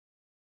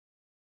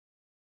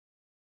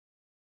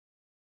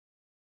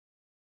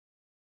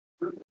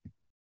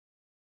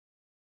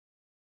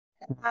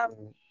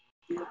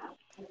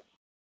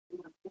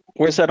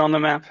 Where's that on the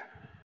map?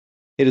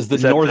 It is the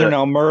Is that northern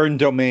Almirn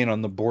domain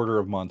on the border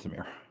of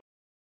Montmier.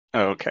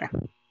 Oh, okay.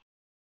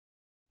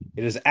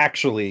 It is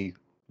actually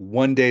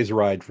 1 day's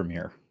ride from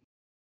here.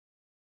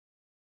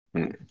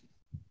 Hmm.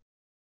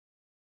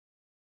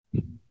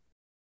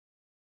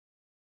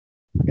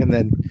 And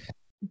then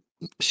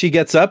she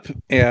gets up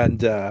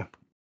and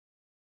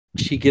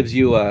she gives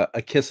you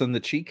a kiss on the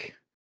cheek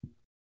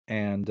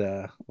and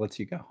lets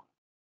you go.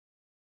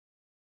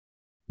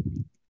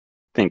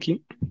 Thank you.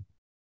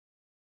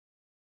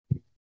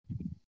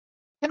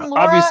 Can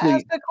Laura Obviously-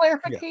 ask a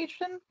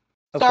clarification?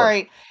 Of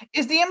Sorry.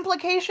 Is the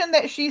implication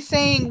that she's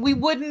saying we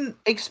wouldn't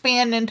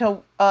expand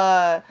into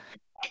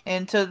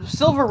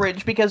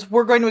Silverridge because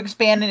we're going to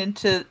expand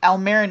into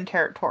Almirn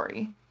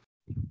territory?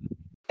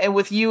 And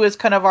with you as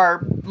kind of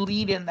our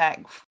lead in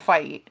that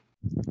fight.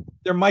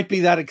 There might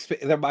be that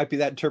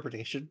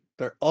interpretation.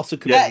 There also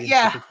could Yeah, be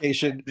yeah.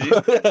 interpretation.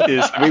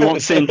 Is we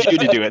won't send you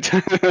to do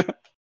it.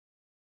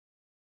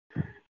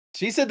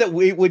 She said that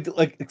we would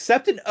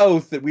accept an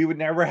oath that we would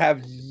never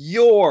have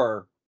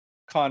your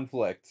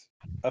conflict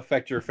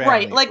affect your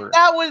family. Right,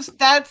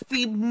 that's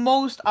the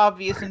most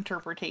obvious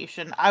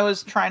interpretation. I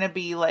was trying to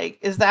be like,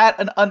 is that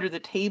an under the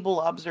table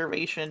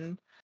observation?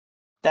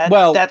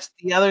 That's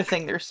the other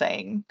thing they're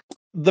saying.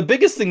 The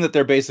biggest thing that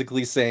they're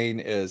basically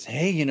saying is,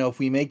 hey, if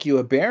we make you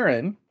a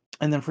baron,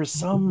 and then for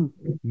some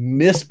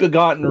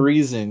misbegotten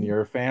reason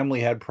your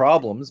family had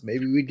problems,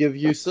 maybe we give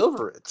you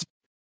Silverridge.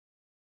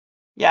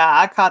 Yeah,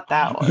 I caught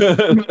that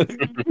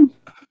one.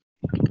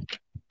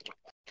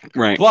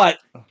 Right. But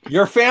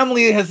your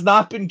family has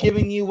not been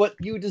giving you what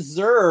you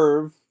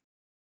deserve.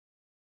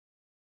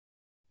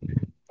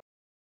 Didn't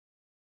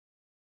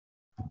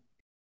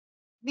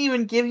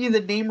even give you the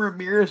name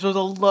Ramirez was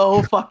a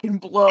low fucking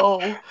blow.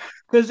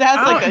 Because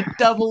that's like a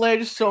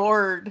double-edged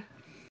sword.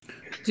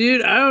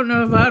 Dude, I don't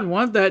know if I'd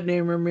want that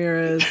name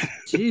Ramirez.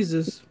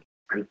 Jesus.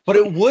 But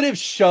it would have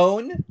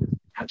shown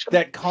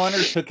that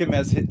Connor took him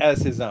as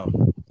his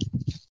own.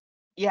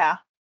 Yeah.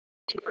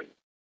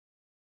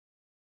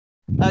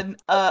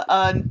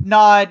 A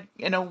nod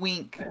and a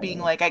wink, being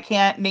like, I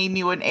can't name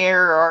you an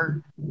heir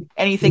or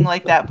anything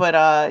like that,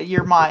 but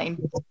you're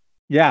mine.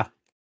 Yeah.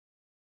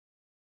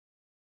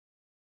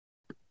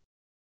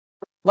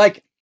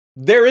 Like,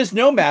 there is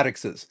no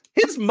Mattixes.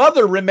 His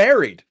mother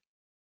remarried.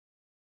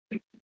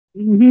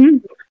 Mm-hmm.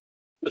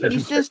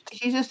 He's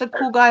just a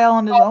cool guy all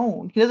on his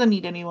own. He doesn't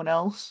need anyone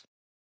else.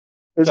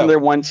 Isn't So- there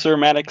one Sir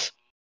Mattix?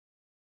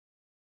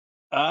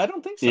 I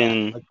don't think so.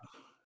 In- Like,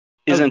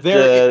 Isn't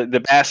there the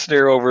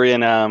ambassador over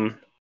in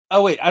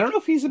oh wait, I don't know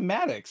if he's a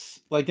Mattix.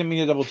 Like, let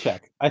me double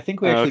check. I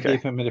think we actually Okay.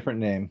 gave him a different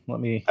name. Let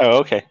me Oh,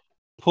 okay.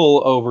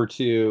 pull over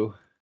to.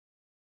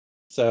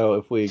 So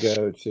if we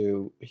go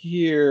to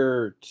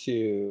here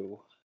to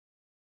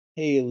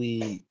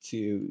Haley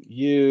to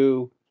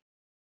you.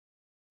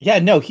 Yeah,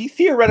 no, he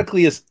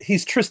theoretically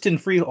he's Tristan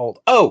Freehold.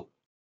 Oh,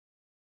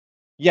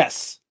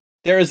 yes.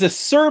 There is a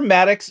Sir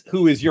Mattix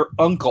who is your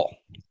uncle.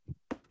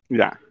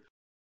 Yeah.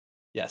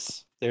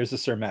 Yes, there's a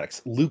Sir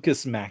Mattix.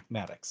 Lucas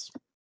Mattix.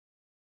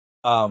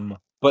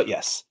 But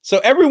yes. So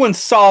everyone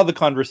saw the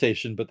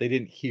conversation, but they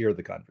didn't hear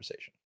the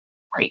conversation.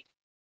 Right.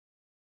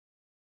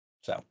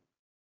 So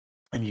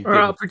and you We're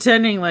all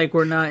pretending like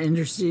we're not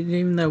interested,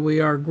 even though we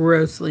are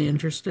grossly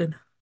interested.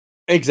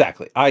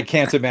 exactly. I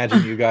can't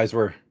imagine you guys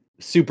were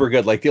super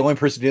good. Like the only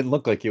person who didn't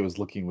look like he was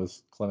looking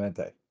was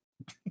Cléménte.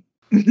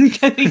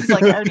 He's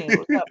like, I already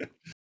know what's up.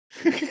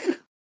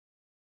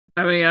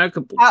 I mean, I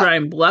could try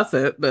and bluff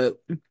it,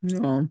 but you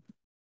know.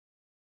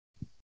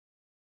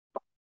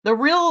 The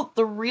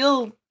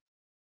real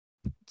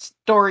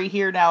story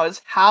here now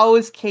is, how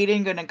is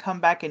Caden going to come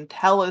back and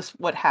tell us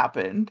what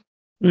happened?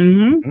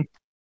 Mm-hmm.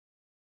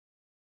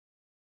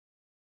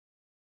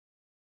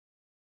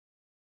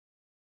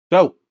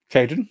 So,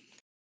 Caden.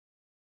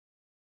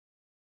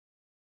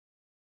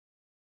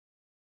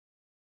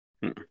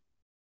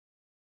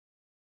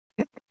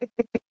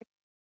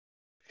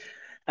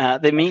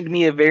 They made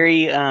me a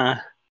very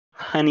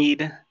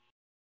honeyed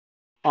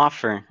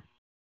offer.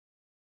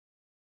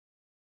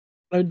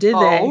 Oh, did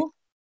Oh,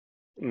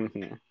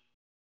 Mm-hmm.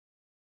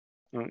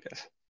 I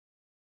guess.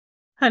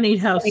 they? Honey,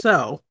 how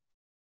so?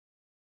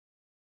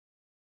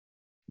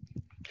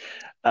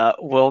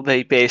 Well,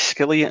 they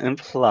basically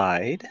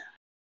implied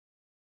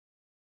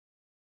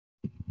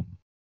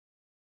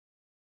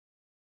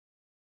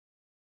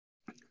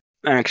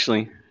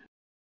actually,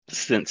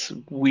 since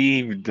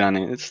we've done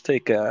it, let's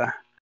take a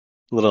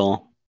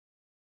little.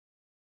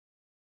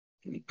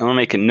 I'm gonna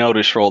make a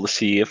notice roll to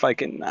see if I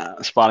can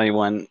spot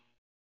anyone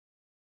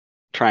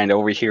trying to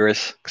overhear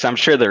us, because I'm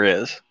sure there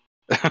is.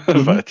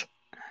 But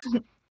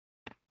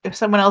if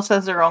someone else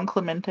has their own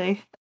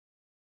Cléménte.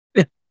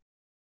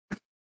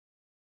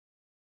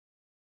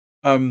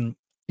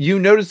 You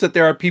notice that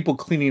there are people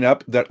cleaning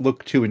up that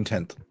look too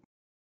intent.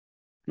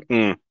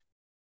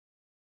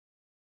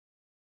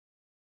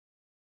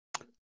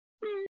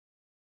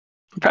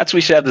 Perhaps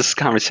we should have this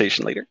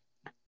conversation later.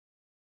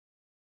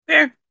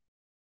 Fair.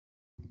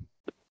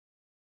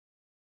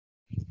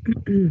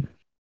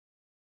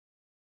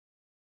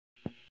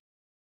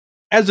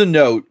 As a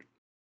note,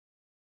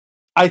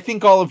 I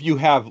think all of you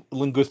have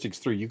linguistics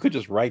 3. You could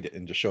just write it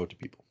and just show it to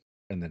people,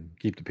 and then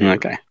keep the paper.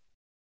 Okay.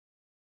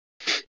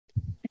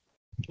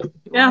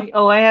 Yeah.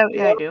 Oh, I have.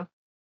 Yeah, I do.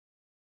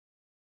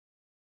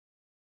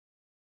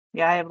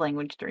 Yeah, I have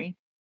language 3.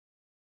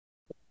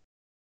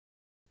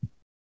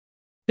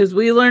 Because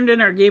we learned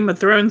in our Game of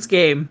Thrones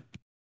game,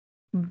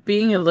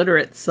 being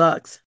illiterate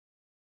sucks.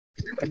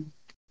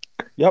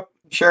 Yep.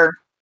 Sure.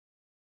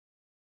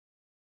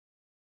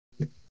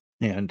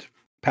 And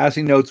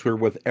passing notes were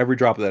with every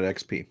drop of that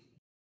XP.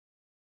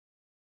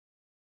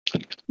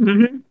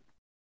 Mm-hmm.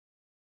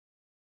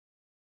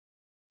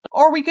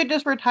 Or we could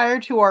just retire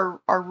to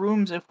our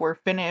rooms if we're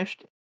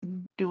finished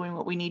doing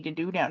what we need to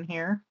do down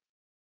here.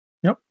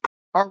 Yep.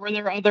 Or were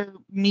there other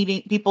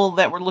people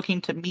that were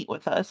looking to meet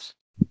with us?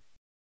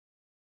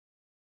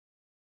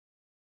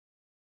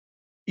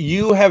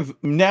 You have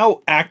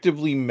now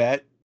actively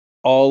met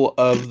all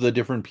of the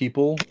different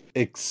people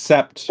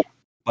except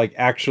like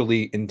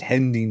actually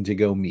intending to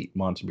go meet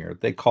Montmier.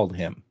 They called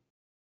him.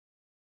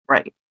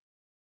 Right.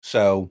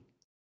 So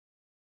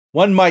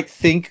one might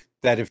think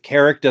that if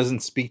Carrick doesn't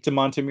speak to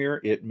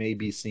Montmier, it may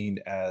be seen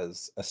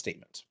as a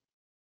statement.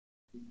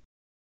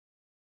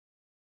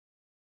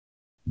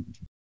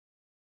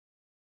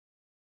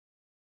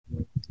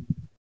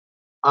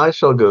 I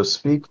shall go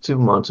speak to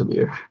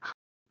Montmier.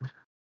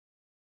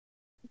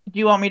 Do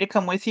you want me to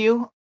come with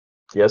you?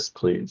 Yes,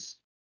 please.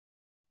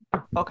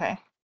 Okay.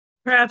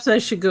 Perhaps I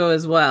should go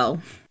as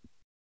well.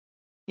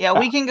 Yeah,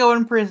 we can go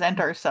and present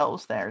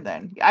ourselves there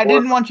then. I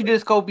didn't want you to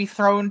just go be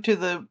thrown to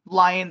the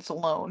lions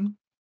alone.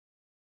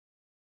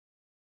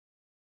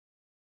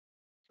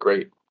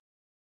 Great.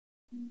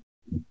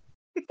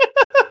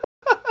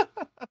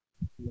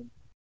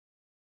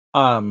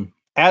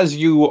 As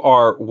you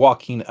are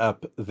walking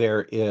up,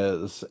 there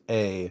is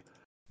a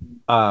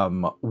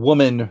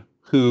woman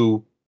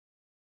who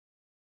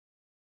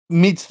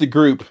meets the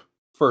group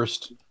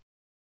first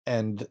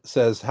and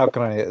says, "How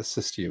can I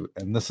assist you?"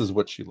 And this is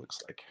what she looks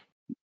like.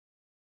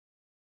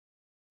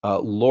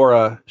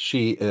 Laura,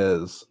 she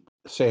has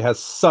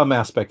some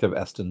aspect of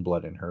Eston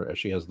blood in her, as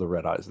she has the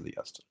red eyes of the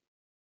Eston.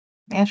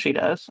 Yeah, she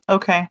does.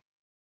 Okay.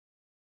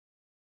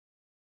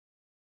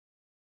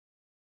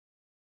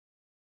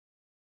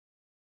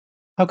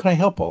 How can I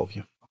help all of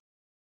you?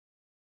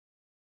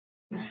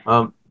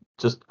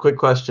 Just quick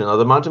question: are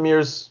the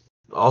Montmiers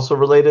also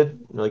related?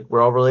 Like we're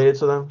all related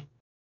to them?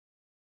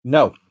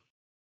 No,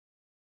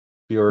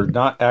 you're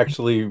not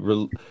actually.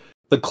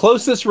 The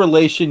closest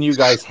relation you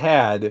guys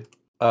had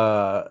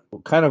kind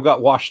of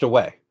got washed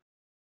away.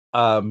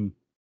 You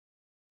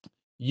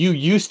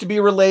used to be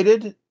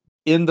related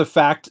in the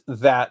fact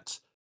that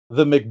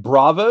the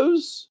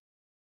McBravos.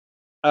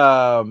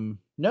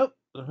 Nope,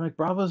 the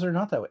McBravos are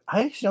not that way.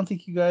 I actually don't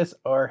think you guys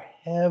are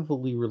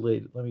heavily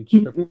related. Let me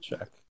triple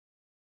check.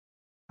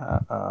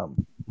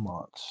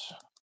 Mont.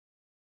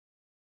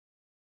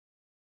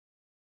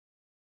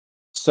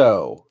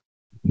 So,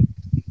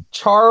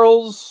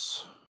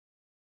 Charles.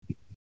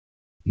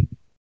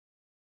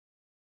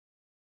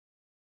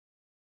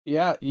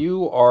 Yeah,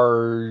 you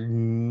are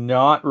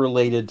not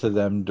related to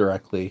them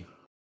directly,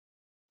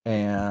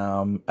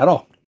 at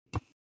all.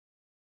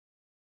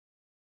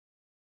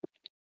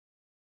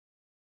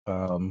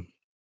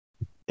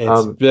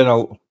 It's been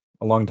a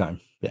long time.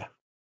 Yeah.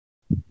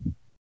 And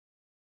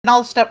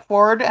I'll step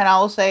forward and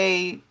I'll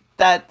say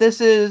that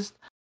this is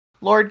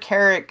Lord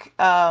Carrick,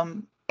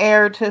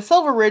 heir to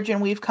Silverridge,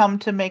 and we've come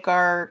to make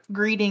our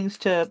greetings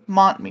to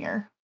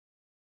Montmier.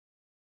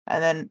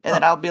 And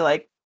then I'll be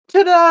like,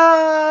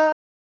 ta-da!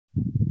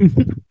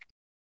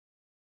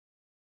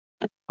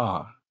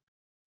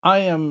 I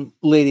am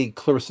Lady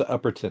Clarissa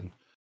Upperton,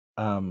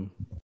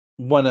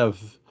 one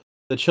of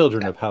the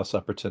children of House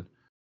Upperton.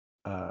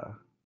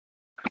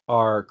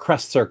 Our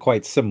crests are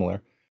quite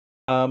similar.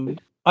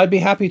 I'd be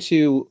happy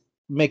to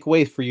make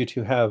way for you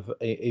to have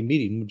a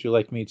meeting. Would you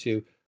like me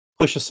to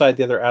push aside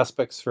the other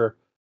aspects for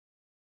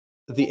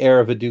the heir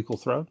of a ducal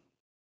throne?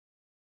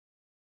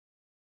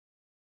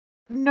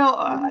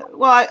 No,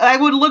 well, I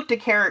would look to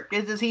Carrick.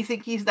 Does he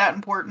think he's that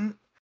important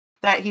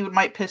that he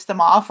might piss them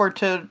off, or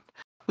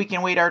we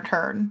can wait our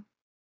turn?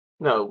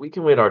 No, we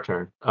can wait our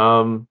turn.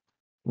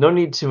 No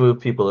need to move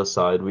people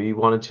aside. We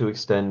wanted to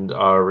extend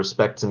our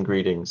respects and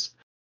greetings.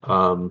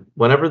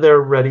 Whenever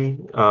they're ready,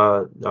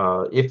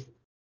 if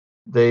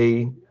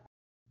they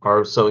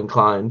are so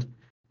inclined,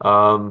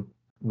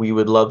 we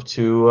would love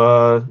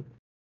to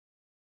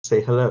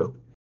say hello.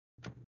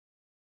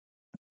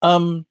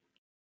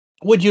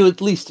 Would you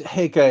at least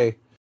take a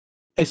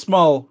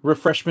small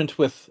refreshment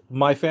with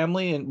my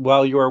family and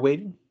while you are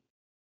waiting?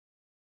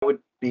 That would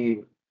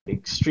be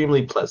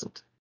extremely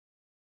pleasant.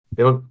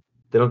 They don't,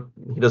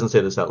 he doesn't say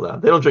this out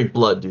loud. They don't drink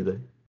blood, do they?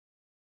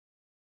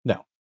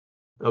 No.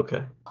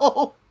 Okay.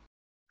 Oh.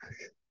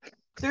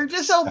 They're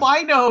just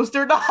albinos.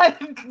 They're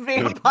not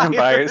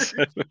vampires.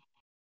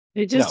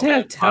 They just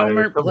have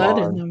Talmart blood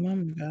in them. Oh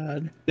my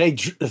god.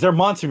 They're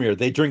Montmier.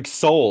 They drink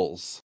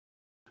souls.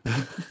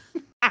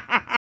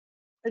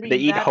 They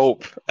eat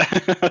hope.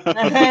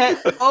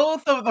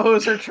 Both of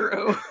those are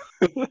true.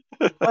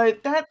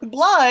 But that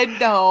blood,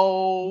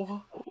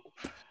 no.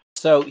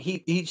 So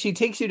she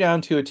takes you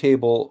down to a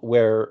table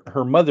where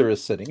her mother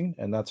is sitting,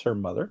 and that's her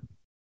mother.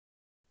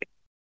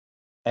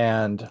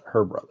 And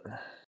her brother.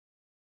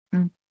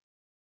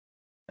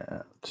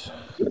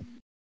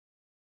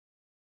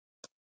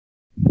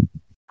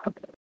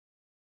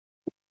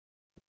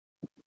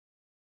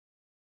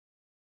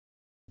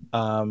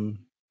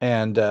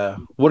 And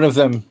one of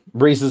them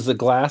raises a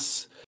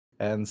glass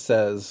and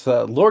says,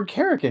 Lord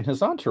Carrick and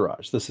his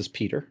entourage. This is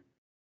Peter,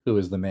 who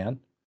is the man.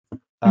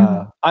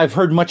 I've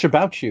heard much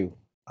about you.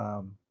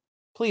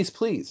 Please,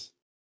 please.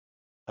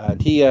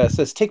 And he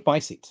says, take my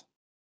seat.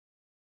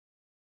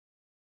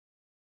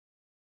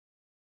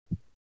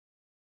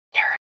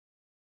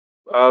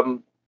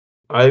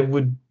 I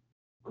would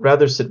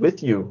rather sit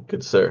with you,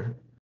 good sir,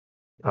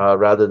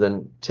 rather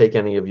than take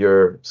any of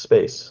your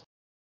space.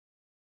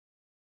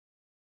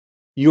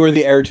 You are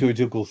the heir to a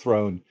ducal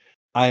throne.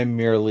 I am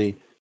merely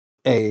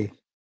a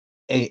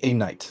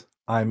knight.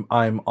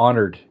 I'm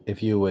honored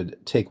if you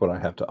would take what I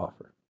have to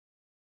offer.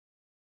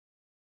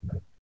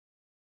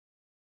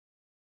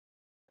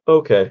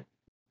 Okay.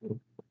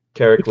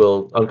 Carrick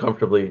will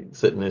uncomfortably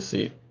sit in his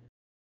seat.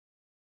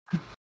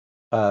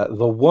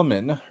 The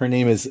woman, her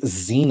name is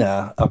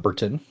Xena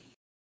Upperton.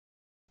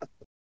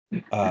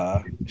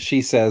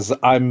 She says,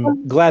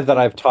 I'm glad that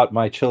I've taught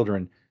my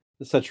children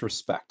such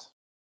respect.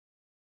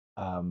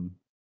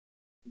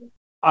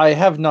 I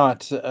have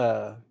not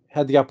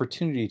had the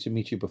opportunity to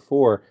meet you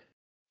before,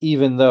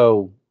 even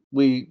though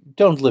we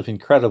don't live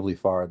incredibly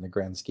far in the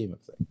grand scheme of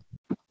things.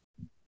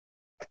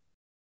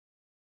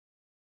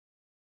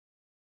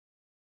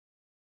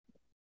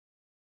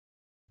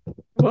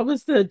 What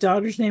was the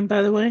daughter's name,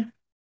 by the way?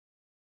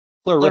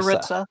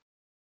 Clarissa.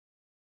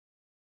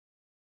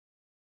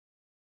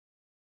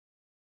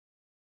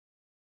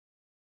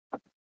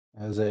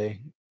 As a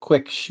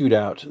quick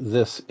shootout,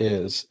 this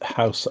is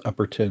House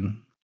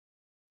Upperton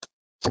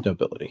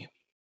nobility.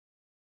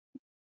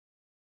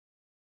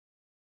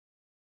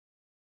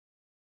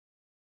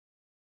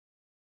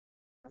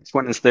 Which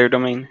one is their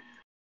domain?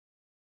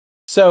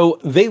 So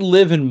they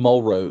live in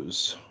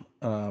Mulrose,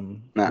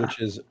 which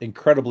is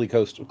incredibly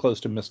close to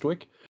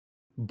Mistwick.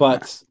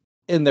 But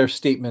in their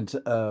statement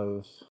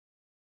of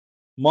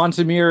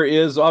Montmier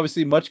is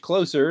obviously much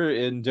closer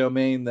in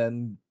domain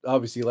than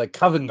obviously like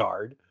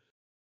Covengard.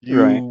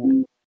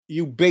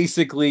 You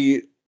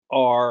basically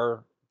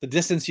are the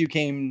distance you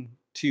came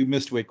to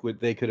Mistwick.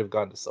 They could have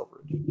gone to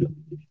Silverridge.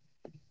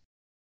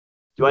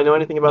 Do I know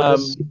anything about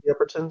this, the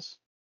Uppertons?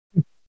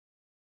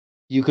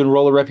 You can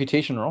roll a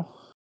reputation roll.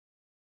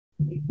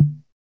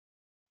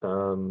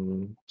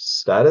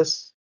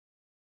 Status?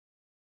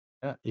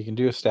 Yeah, you can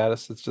do a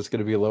status. It's just going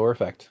to be a lower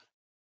effect.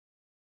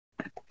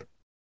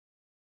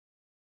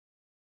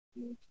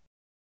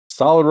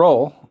 Solid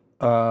roll.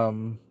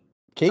 Caden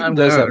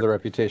does have the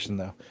reputation,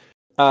 though.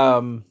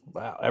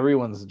 Wow,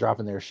 everyone's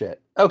dropping their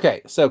shit.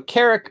 Okay, so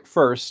Carrick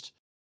first.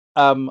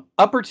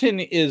 Upperton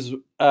is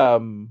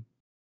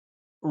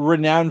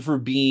renowned for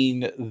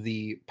being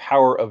the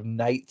power of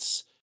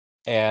knights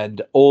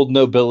and old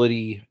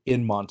nobility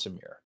in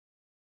Montmier.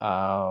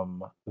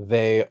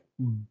 They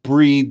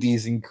breed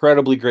these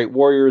incredibly great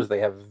warriors. They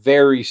have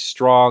very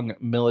strong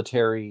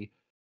military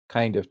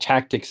kind of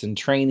tactics and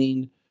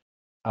training.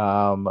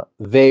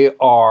 They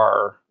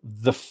are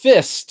the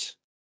fist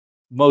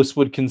most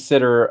would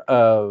consider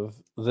of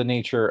the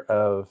nature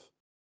of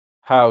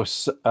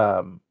House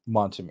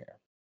Montmier.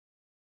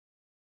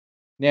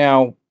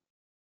 Now,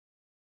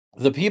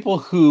 the people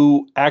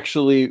who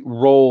actually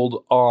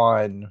rolled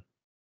on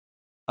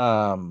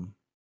the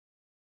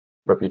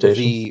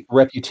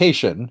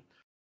reputation,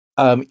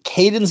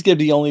 Caden's gonna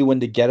be the only one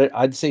to get it.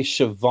 I'd say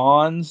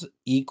Shivon's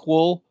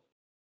equal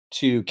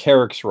to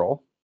Carrick's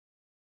roll,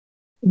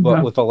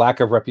 but with a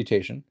lack of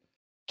reputation.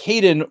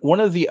 Caden, one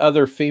of the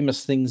other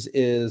famous things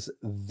is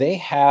they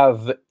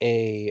have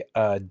a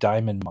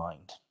diamond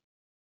mine.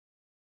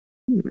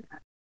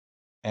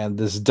 And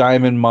this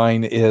diamond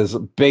mine is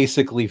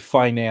basically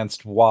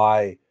financed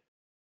why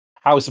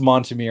House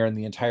Montmier and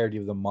the entirety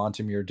of the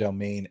Montmier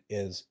domain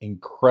is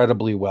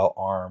incredibly well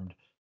armed,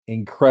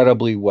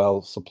 incredibly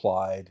well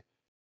supplied.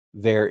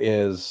 There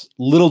is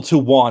little to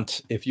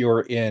want if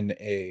you're in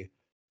a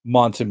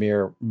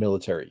Montmier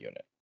military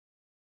unit.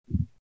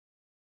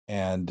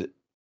 And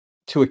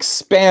to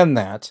expand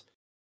that,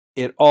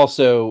 it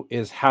also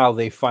is how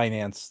they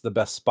finance the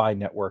best spy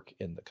network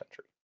in the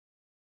country.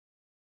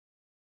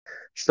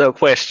 So,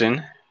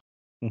 question.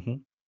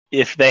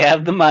 If they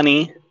have the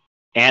money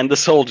and the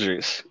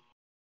soldiers,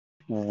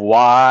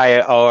 why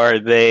are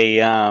they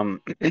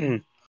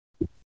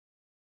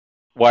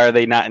why are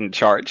they not in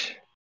charge?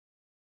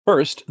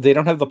 First, they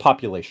don't have the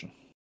population.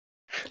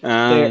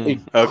 They're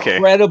Okay.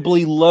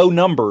 incredibly low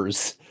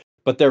numbers,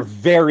 but they're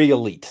very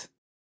elite.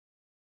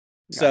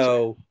 Gotcha.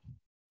 So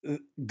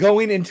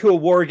going into a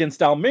war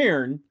against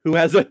Almirn, who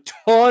has a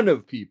ton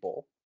of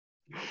people,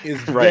 is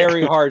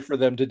very hard for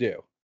them to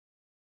do.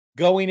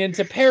 Going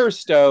into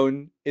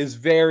Pearstone is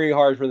very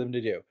hard for them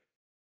to do.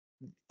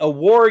 A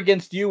war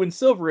against you and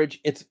Silverridge,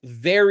 it's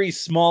very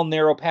small,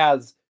 narrow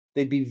paths.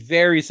 They'd be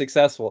very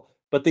successful,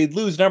 but they'd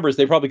lose numbers.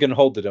 They probably couldn't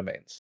hold the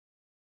domains.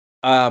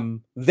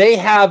 They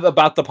have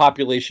about the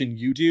population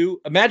you do.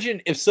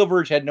 Imagine if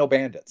Silverridge had no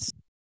bandits.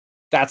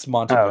 That's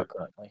Montmier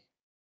currently.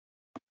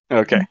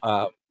 Okay.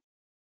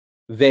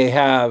 They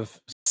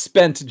have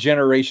spent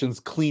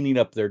generations cleaning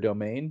up their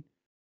domain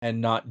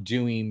and not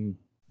doing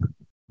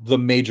the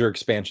major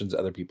expansions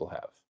other people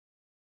have.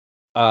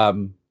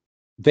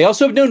 They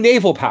also have no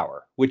naval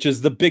power, which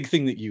is the big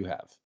thing that you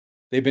have.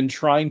 They've been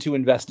trying to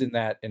invest in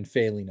that and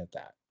failing at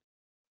that.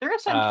 They're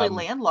essentially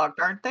landlocked,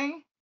 aren't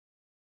they?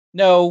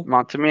 No,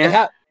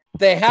 Montmier.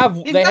 They have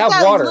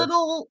water.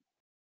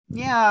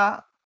 Yeah.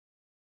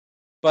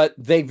 But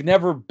they've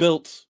never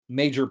built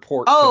major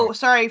port.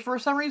 Sorry. For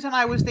some reason,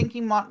 I was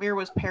thinking Montmier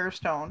was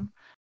Pearstone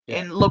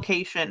in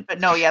location, but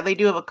no, they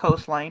do have a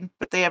coastline,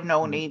 but they have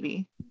no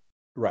navy.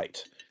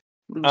 Right.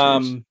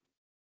 Losers.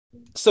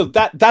 So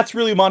that's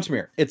really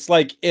Montmier. It's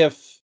like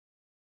if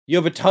you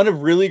have a ton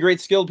of really great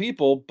skilled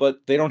people, but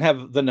they don't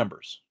have the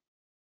numbers.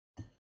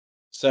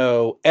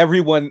 So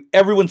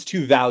everyone's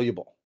too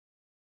valuable.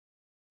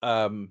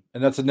 And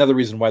that's another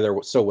reason why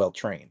they're so well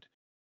trained.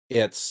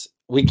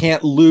 We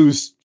can't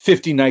lose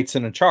 50 knights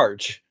in a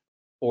charge,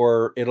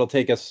 or it'll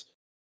take us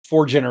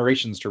 4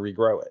 generations to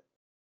regrow it.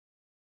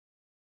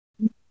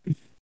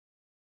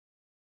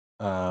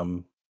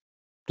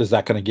 Does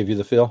that kind of give you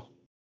the feel?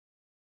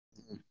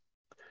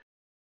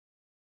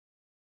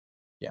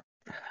 Yeah.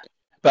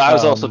 But I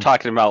was also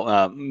talking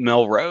about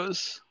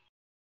Melrose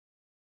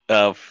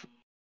of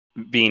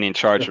being in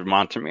charge of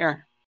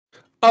Montmier.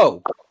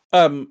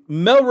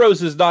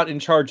 Melrose is not in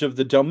charge of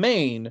the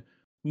domain,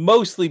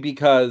 mostly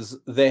because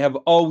they have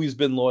always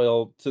been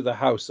loyal to the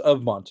House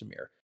of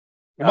Montmier.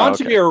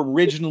 Montmier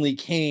originally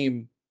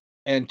came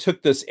and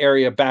took this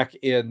area back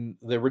in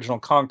the original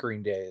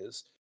conquering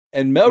days,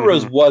 and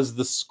Melrose was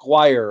the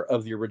squire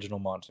of the original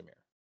Montmier.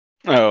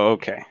 Oh,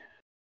 okay.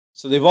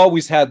 So they've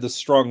always had this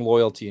strong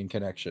loyalty and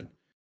connection.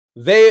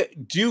 They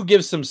do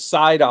give some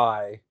side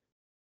eye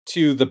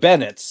to the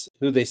Bennets,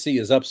 who they see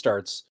as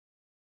upstarts,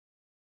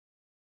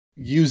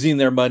 using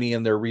their money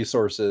and their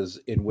resources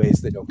in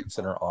ways they don't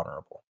consider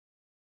honorable.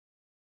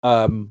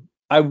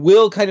 I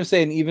will kind of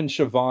say, and even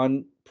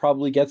Shivon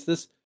probably gets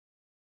this,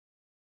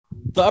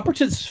 the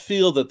Uppertons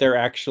feel that they're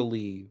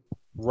actually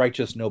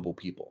righteous, noble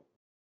people.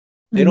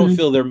 They don't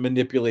feel they're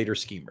manipulator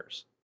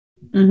schemers.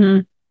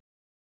 Mm-hmm.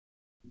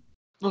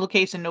 Little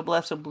case of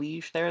noblesse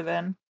oblige there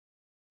then.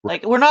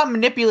 Like, we're not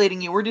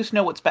manipulating you, we're just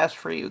know what's best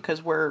for you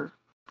because we're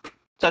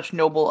such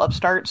noble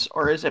upstarts,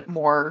 or is it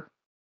more...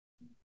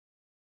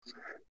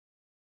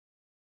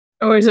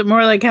 Or is it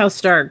more like House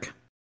Stark?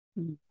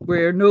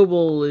 We're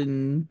noble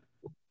and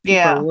keep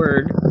our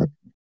word.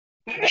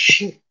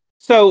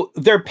 So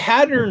they're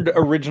patterned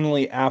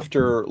originally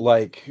after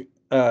like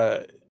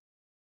French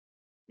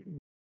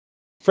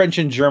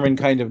and German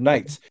kind of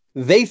knights.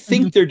 They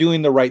think they're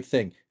doing the right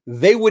thing.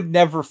 They would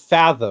never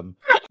fathom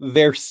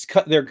their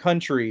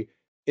country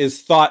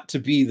is thought to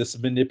be this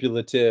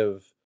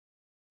manipulative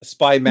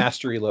spy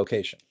mastery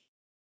location.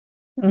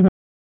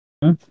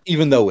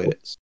 Even though it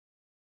is.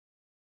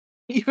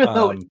 Even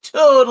though it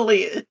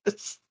totally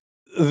is.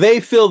 They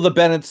feel the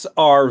Bennets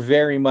are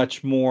very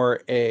much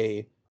more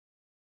a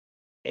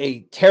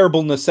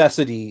terrible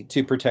necessity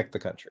to protect the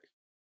country.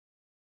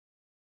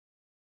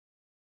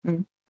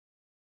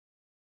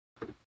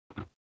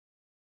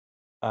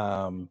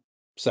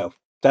 So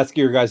that's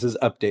your guys'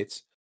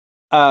 updates.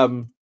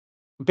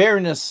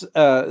 Baroness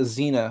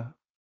Xena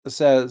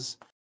says,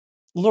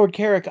 Lord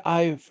Carrick,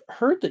 I've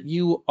heard that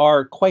you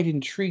are quite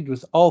intrigued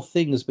with all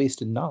things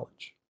based in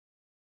knowledge.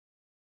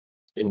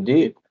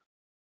 Indeed.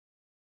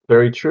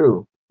 Very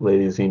true,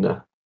 Lady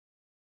Xena.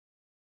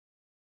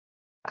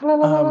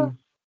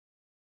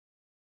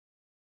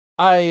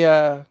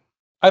 I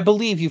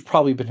believe you've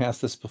probably been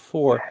asked this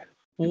before.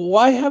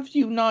 Why have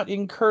you not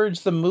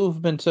encouraged the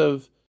movement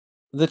of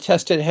the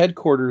tested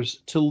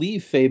headquarters to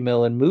leave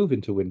Faymill and move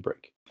into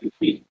Windbreak?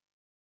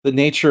 The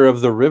nature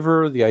of the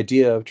river, the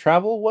idea of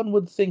travel, one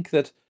would think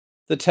that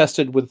the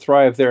tested would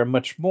thrive there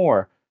much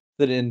more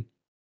than in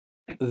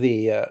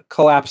the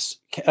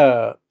collapsed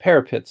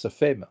parapets of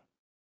Faymill.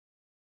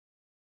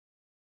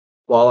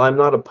 While I'm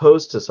not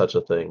opposed to such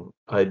a thing,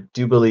 I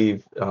do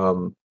believe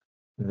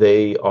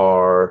they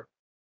are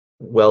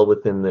well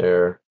within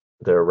their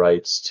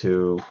rights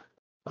to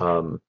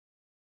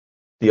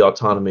the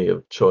autonomy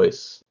of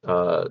choice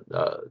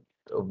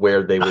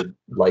where they would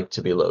like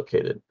to be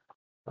located.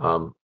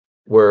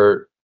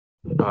 Where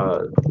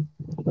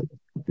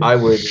I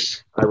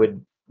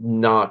would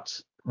not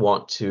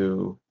want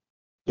to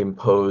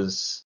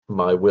impose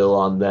my will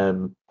on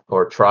them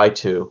or try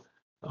to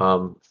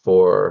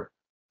for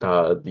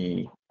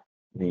the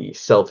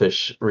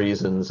selfish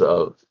reasons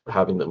of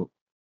having them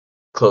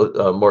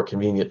more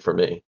convenient for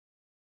me.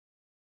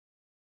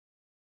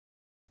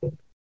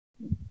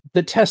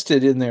 The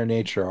tested in their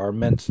nature are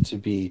meant to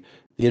be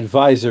the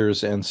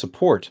advisors and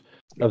support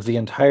of the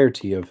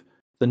entirety of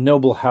the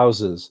noble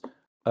houses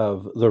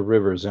of the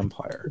River's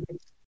empire.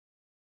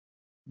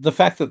 The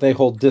fact that they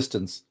hold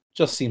distance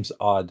just seems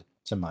odd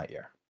to my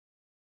ear.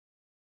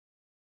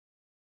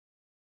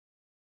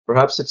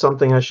 Perhaps it's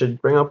something I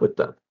should bring up with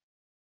them.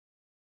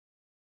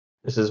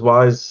 This is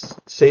wise,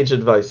 sage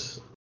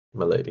advice,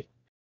 my lady.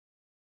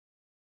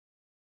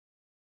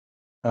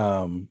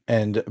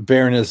 And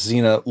Baroness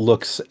Xena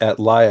looks at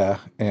Lyla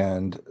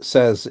and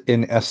says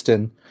in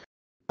Eston,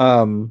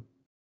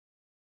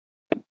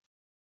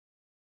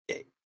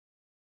 it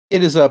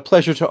is a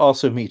pleasure to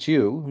also meet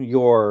you.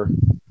 Your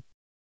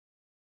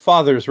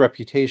father's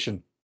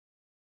reputation,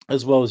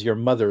 as well as your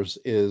mother's,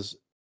 is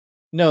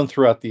known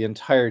throughout the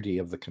entirety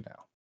of the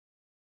canal.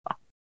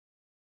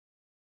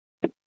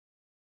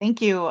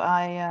 Thank you.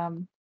 I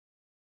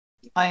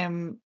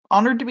am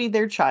honored to be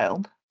their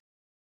child.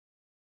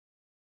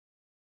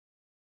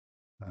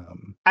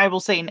 I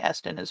will say in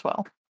Eston as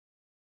well.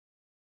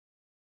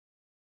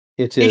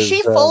 Is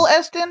she full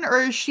Eston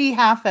or is she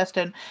half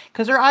Eston?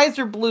 Because her eyes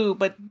are blue,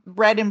 but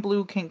red and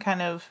blue can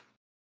kind of...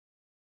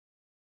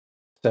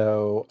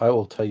 So I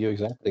will tell you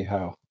exactly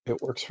how it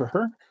works for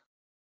her.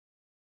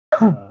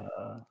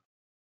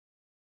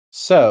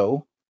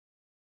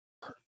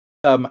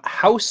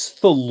 House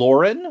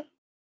Thalorin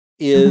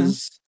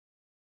is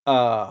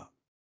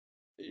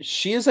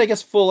she is, I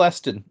guess, full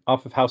Eston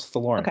off of House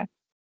Thalorin. Okay.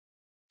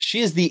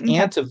 She is the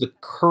aunt of the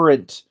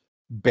current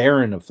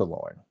Baron of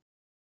Thalorin.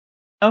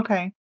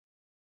 Okay.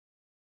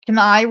 Can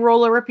I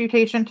roll a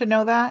reputation to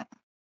know that?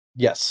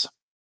 Yes.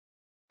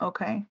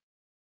 Okay.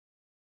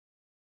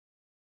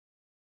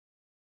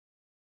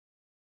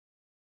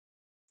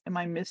 Am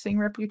I missing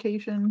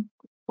reputation?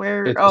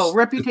 Where?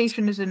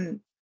 Reputation is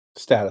in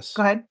status.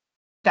 Go ahead.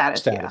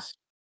 Status.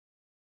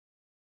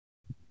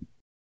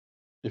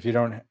 If you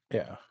don't,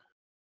 yeah.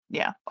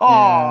 Yeah.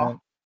 Oh.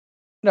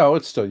 No,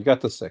 it's still, you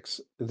got the 6.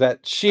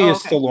 That she is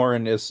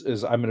Thalorin is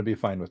I'm going to be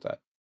fine with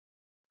that.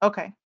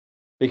 Okay.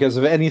 Because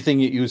of anything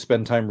you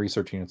spend time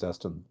researching, it's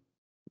Eston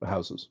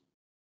houses.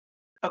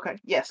 Okay.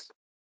 Yes.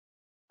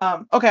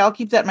 Okay, I'll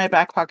keep that in my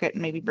back pocket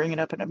and maybe bring it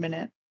up in a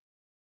minute.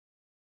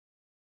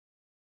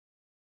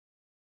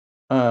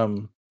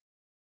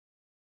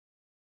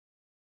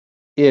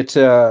 It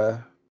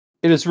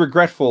is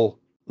regretful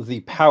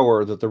the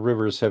power that the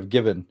rivers have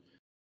given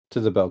to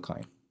the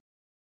Belkine.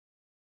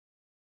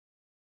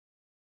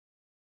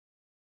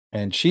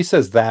 And she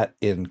says that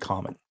in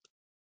common.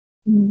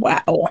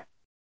 Wow.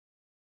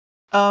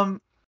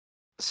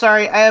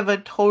 Sorry, I have a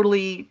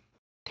totally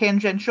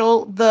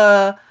tangential.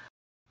 The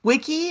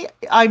wiki,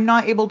 I'm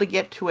not able to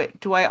get to it.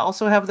 Do I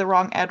also have the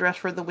wrong address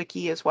for the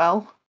wiki as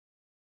well?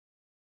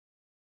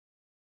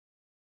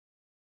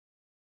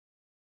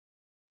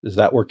 Is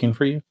that working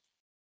for you?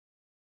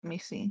 Let me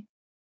see.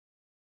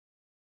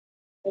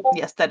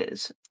 Yes, that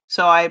is.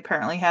 So I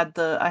apparently have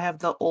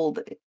the old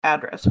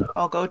address.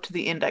 I'll go to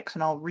the index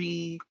and I'll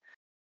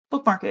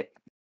bookmark it.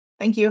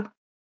 Thank you.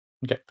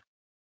 Okay.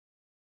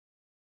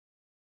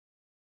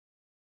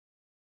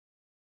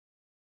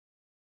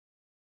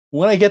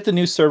 When I get the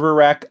new server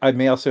rack, I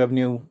may also have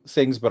new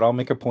things, but I'll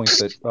make a point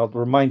that I'll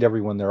remind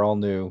everyone they're all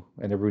new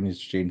and everyone needs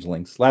to change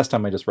links. Last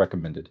time I just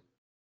recommended.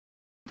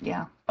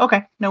 Yeah.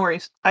 Okay, no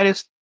worries. I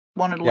just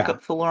wanted to look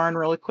up Thalorin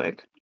really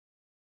quick.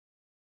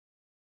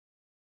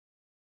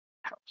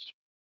 House.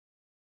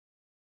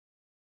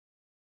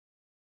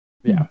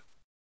 Yeah.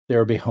 There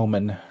will be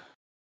Homan.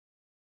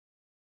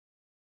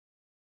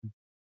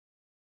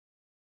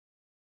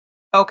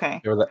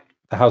 Okay. Or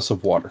the House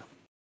of Water.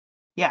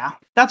 Yeah.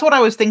 That's what I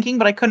was thinking,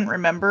 but I couldn't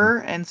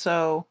remember, and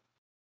so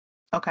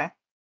okay.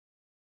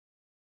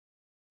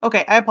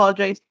 Okay, I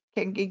apologize.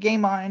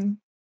 Game on.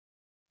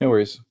 No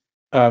worries.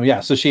 Yeah,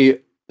 so she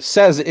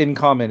says in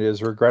comment, it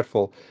is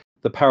regretful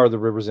the power the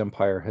Rivers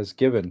Empire has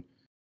given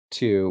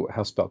to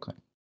House Belknap.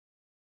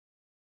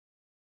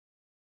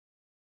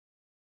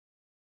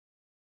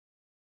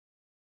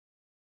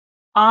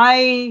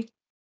 I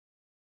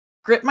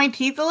grit my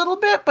teeth a little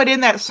bit, but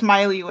in that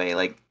smiley way,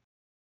 like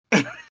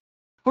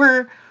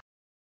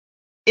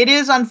it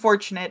is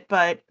unfortunate,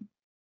 but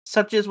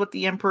such is what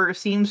the Emperor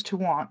seems to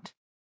want.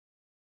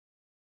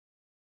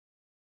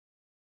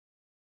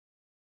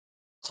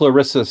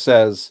 Clarissa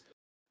says,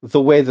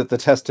 the way that the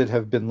tested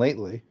have been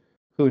lately,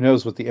 who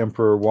knows what the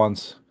Emperor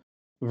wants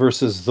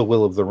versus the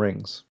will of the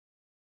rings.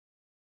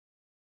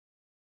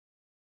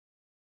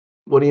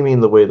 What do you mean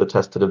the way the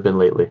tested have been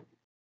lately?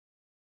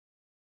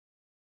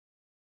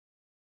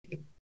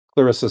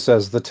 Clarissa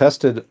says, the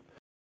tested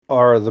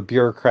are the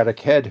bureaucratic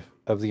head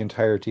of the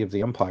entirety of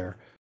the empire.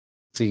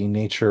 The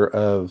nature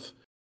of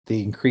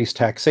the increased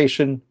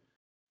taxation,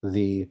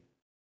 the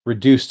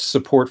reduced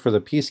support for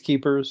the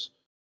peacekeepers,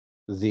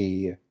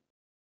 the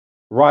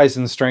rise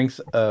in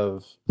strength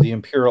of the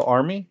imperial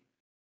army.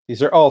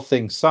 These are all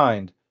things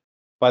signed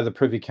by the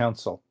Privy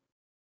Council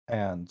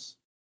and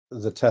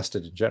the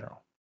tested in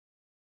general.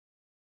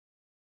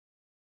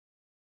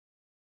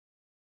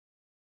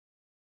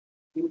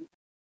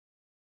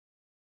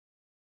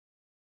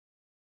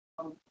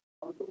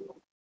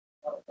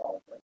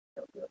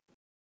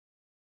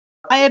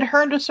 I had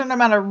heard a certain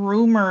amount of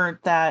rumor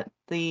that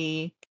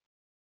the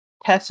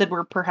tested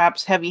were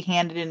perhaps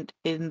heavy-handed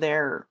in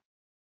their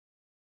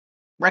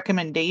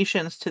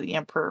recommendations to the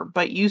Emperor,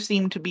 but you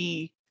seem to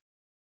be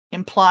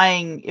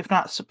implying, if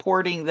not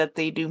supporting, that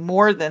they do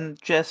more than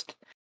just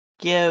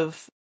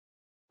give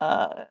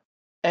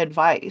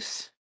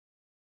advice.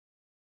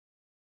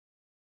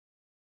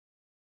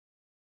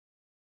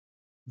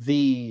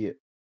 The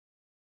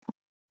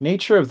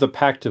nature of the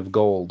Pact of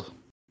Gold,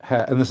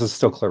 and this is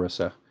still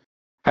Clarissa,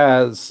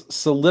 has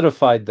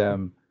solidified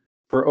them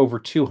for over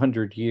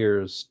 200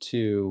 years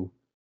to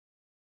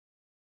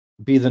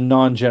be the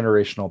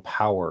non-generational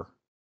power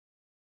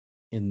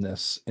in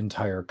this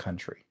entire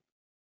country.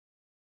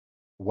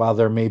 While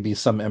there may be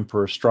some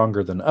emperors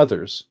stronger than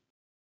others,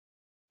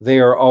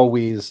 they are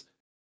always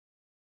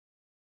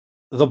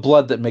the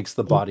blood that makes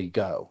the body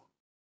go.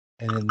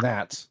 And in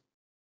that,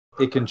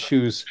 it can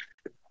choose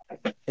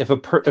if a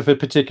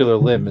particular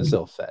limb is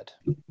ill-fed.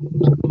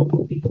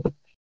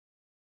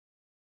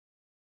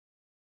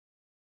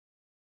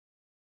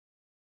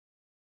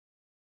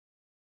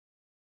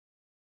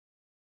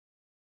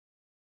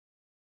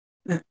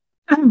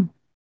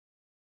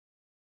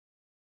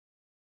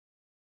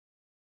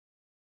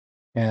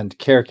 And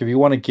Carrick, if you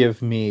want to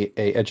give me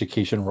a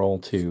education roll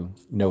to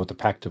know what the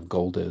Pact of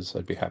Gold is,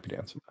 I'd be happy to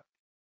answer that.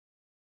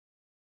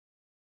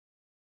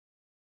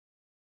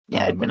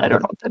 Yeah, I mean, I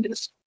don't know what that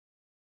is.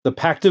 The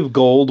Pact of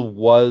Gold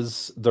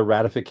was the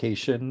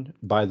ratification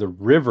by the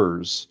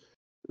Rivers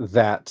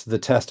that the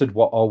tested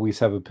will always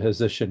have a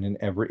position in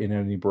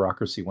any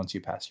bureaucracy once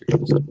you pass your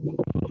test.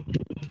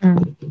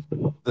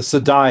 The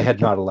Sedai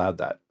had not allowed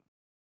that.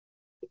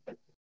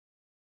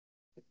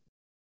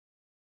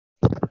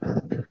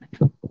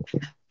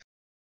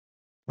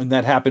 And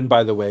that happened,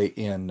 by the way,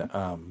 in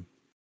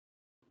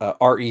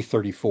RE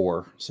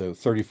 34, so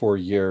 34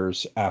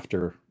 years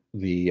after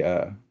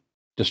the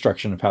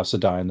destruction of House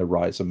Sedai and the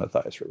rise of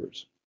Matthias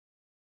Rivers.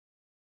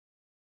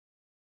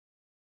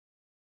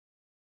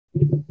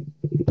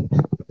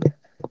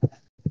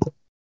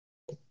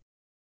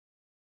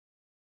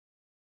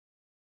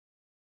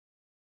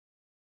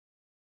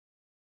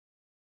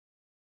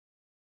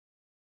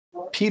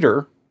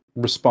 Peter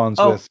responds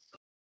with,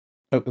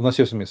 unless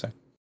you have something to say.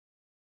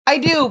 I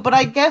do, but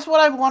I guess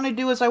what I want to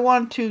do is I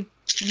want to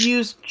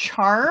use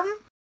charm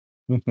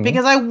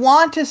because I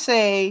want to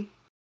say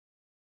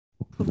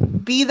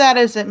be that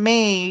as it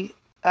may,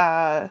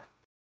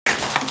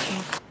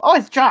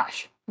 it's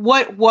Josh.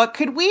 What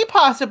could we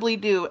possibly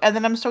do? And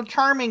then I'm so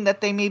charming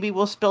that they maybe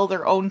will spill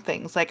their own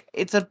things. Like,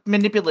 it's a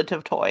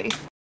manipulative toy.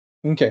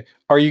 Okay.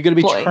 Are you going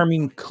to be Ploy.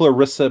 charming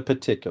Clarissa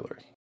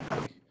particularly?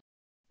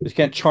 You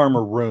can't charm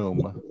a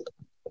room.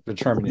 But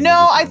charming an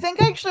No, I individual.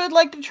 think I actually would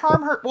like to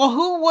charm her. Well,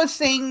 who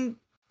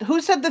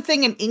said the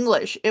thing in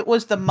English? It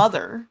was the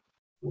mother,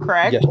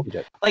 correct? Yes, you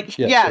did. Like,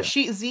 Yes,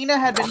 Xena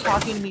had been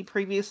talking to me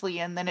previously,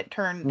 and then it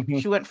turned,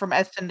 Mhm. she went from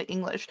Eston to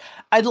English.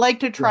 I'd like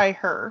to try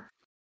her.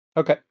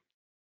 Okay.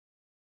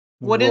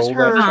 What is Roll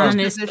her that charm.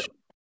 disposition?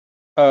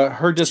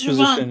 Her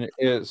disposition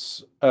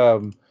is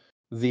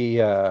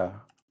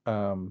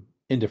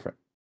indifferent.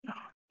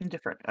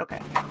 Indifferent, okay.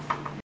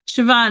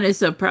 Shivon is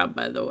so proud,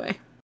 by the way.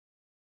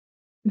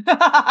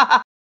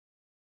 That's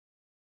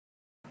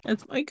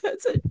my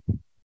cousin.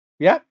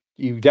 Yeah,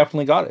 you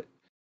definitely got it.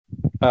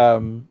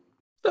 So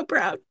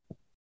proud.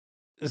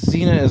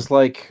 Xena is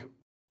like,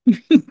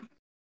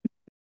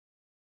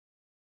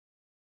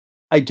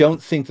 I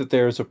don't think that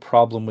there is a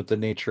problem with the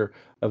nature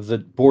of the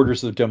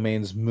borders of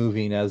domains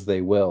moving as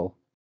they will.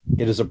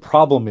 It is a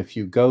problem if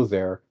you go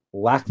there,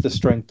 lack the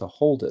strength to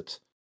hold it,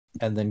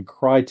 and then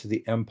cry to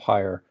the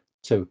Empire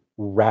to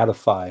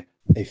ratify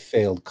a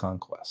failed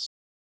conquest.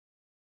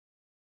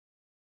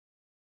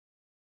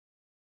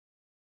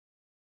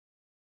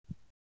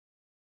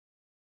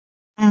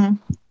 Mm.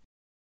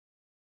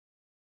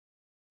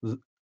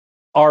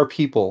 Our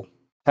people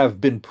have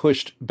been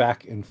pushed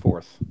back and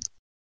forth.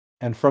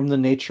 And from the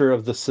nature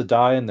of the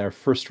Sedai and their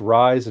first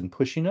rise and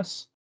pushing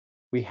us,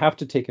 we have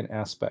to take an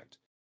aspect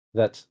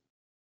that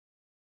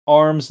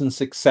arms and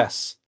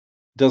success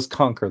does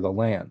conquer the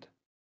land.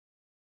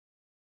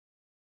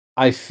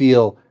 I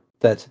feel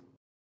that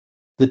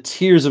the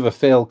tears of a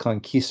failed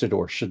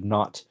conquistador should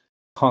not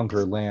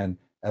conquer land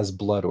as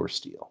blood or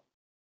steel.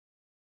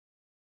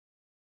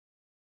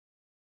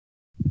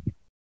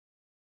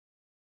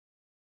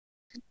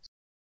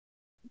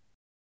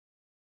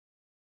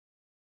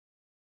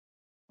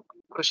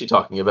 What is she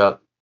talking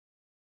about?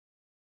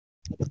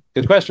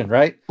 Good question,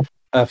 right?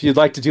 If you'd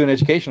like to do an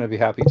education, I'd be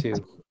happy to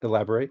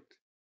elaborate.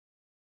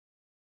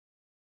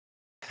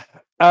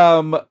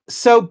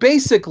 So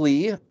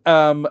basically,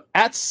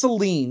 at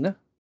Selene,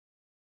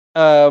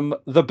 the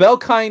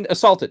Belkind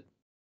assaulted,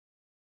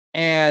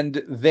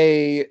 and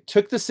they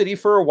took the city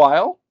for a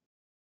while,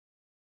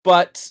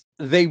 but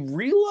they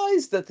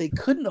realized that they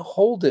couldn't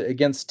hold it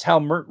against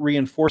Talmert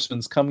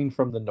reinforcements coming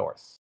from the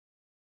north.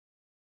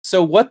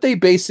 So what they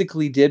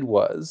basically did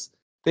was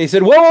they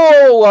said,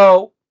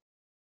 whoa,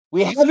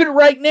 we have it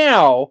right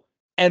now,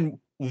 and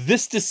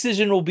this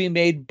decision will be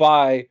made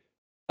by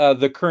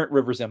the current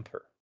Rivers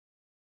Emperor.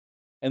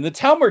 And the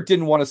Talmert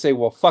didn't want to say,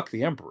 well, fuck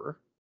the Emperor.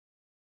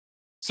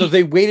 So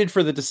they waited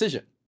for the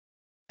decision.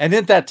 And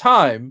at that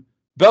time,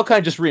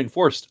 Belkind just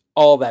reinforced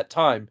all that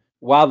time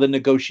while the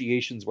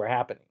negotiations were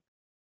happening.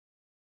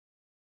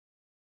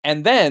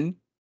 And then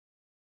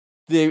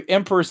the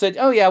Emperor said,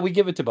 oh yeah, we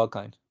give it to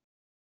Belkind.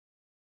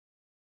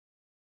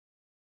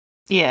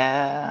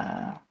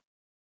 Yeah.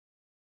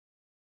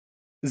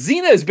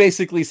 Xena is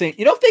basically saying,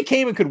 if they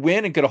came and could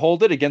win and could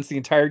hold it against the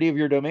entirety of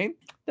your domain,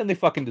 then they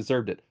fucking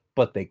deserved it.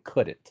 But they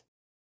couldn't.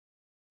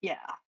 Yeah.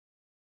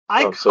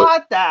 I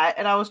caught that,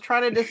 and I was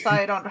trying to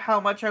decide on how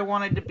much I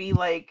wanted to be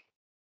like,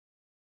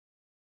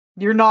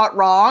 you're not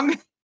wrong,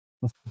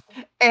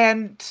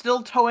 and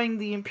still towing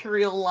the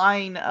Imperial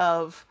line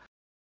of,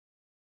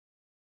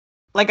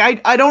 like,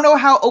 I don't know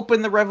how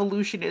open the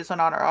revolution is on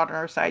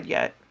our side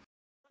yet.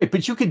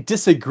 But you could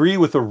disagree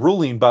with a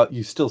ruling, but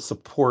you still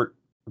support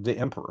the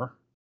Emperor.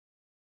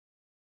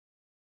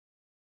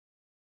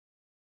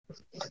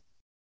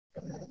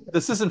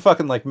 This isn't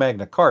fucking like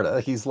Magna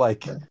Carta. He's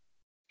like,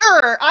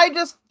 sure,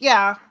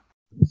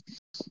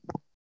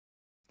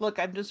 look,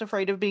 I'm just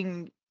afraid of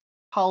being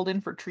called in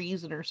for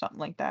treason or something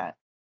like that.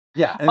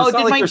 Yeah, and it's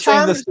not like you're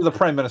saying this to the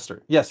Prime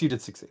Minister. Yes, you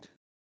did succeed.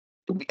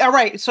 All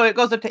right, so it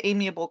goes up to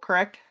amiable,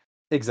 correct?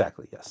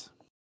 Exactly, yes.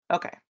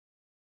 Okay.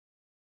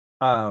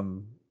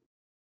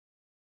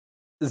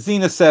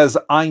 Xena says,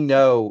 I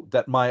know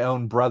that my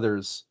own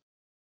brothers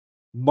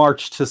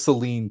marched to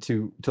Selene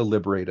to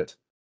liberate it,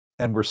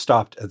 and were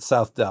stopped at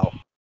South Dal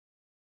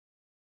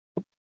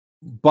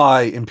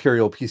by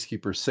Imperial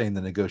peacekeepers saying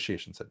the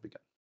negotiations had begun.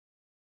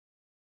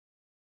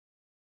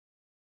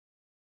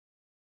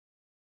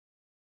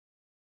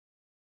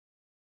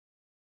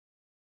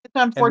 It's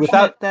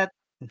unfortunate that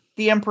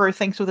the Emperor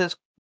thinks with his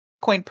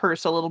coin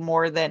purse a little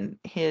more than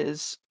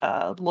his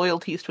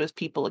loyalties to his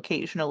people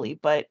occasionally,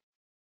 but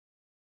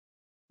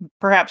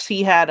perhaps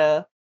he had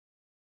a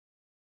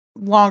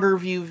longer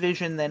view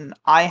vision than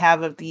I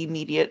have of the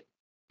immediate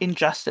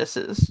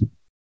injustices.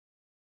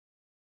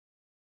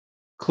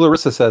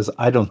 Clarissa says,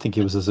 I don't think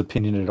it was his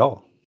opinion at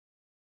all.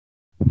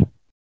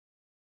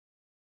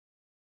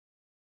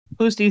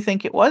 Whose do you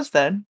think it was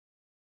then?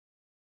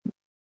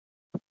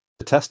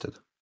 Detested.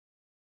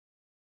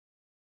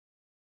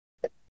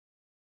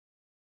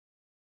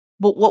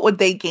 But what would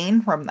they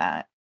gain from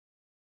that?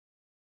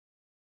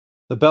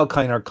 The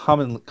Belkine are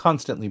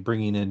constantly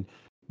bringing in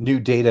new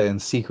data and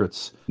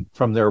secrets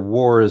from their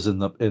wars in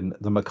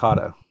the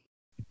Mikado.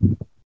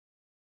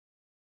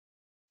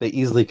 They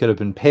easily could have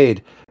been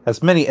paid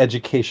as many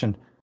education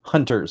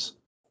hunters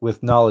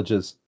with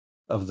knowledges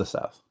of the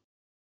South.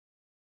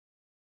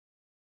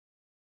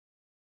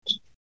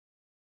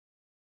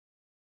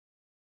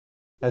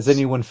 Has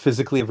anyone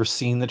physically ever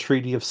seen the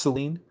Treaty of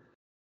Selīnē?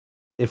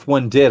 If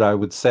one did, I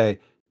would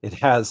say it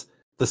has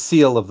the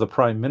seal of the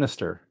Prime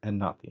Minister and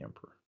not the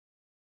Emperor.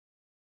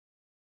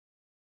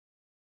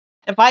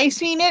 Have I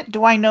seen it?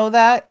 Do I know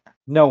that?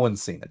 No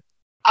one's seen it.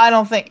 I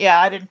don't think.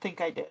 Yeah, I didn't think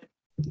I did.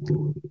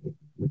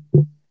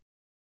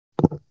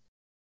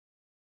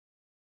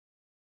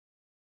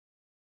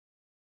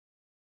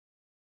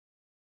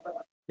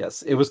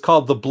 Yes, it was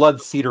called the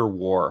Blood Cedar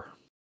War.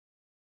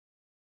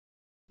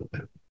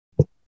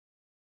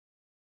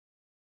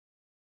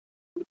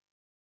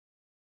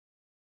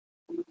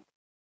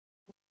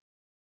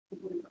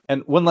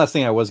 And one last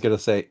thing I was going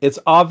to say. It's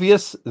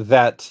obvious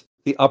that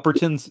the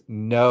Uppertons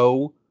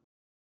know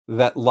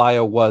that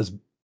Lyla was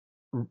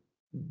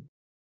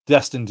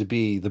destined to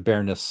be the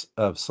Baroness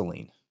of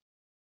Selīnē.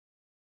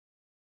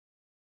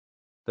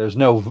 There's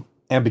no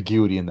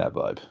ambiguity in that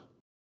vibe.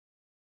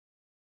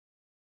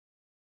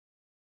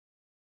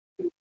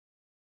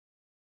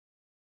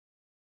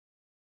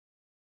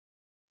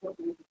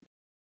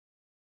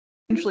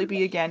 Eventually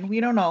be again. We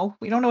don't know.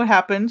 We don't know what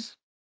happens.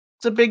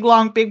 It's a big,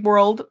 long, big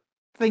world.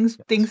 Things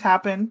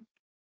happen.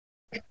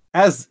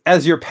 As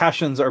your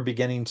passions are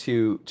beginning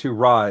to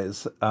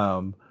rise,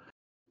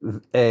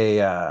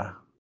 a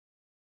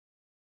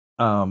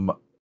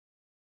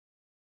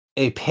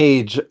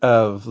page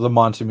of the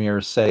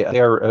Montmiers say they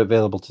are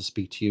available to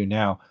speak to you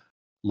now,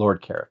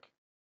 Lord Carrick.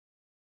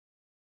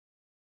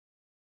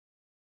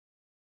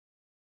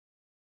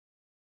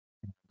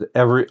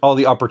 All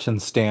the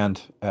Uppertons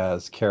stand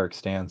as Carrick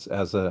stands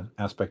as an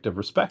aspect of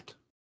respect.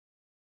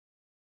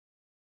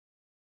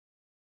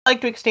 I'd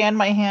like to extend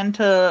my hand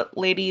to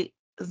Lady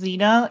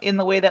Xena in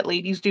the way that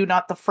ladies do,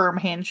 not the firm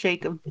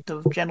handshake of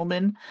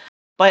gentlemen,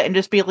 and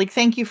just be like,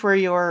 thank you for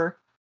your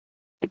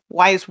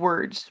wise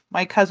words.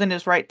 My cousin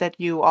is right that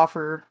you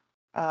offer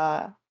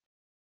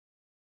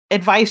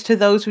advice to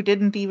those who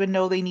didn't even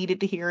know they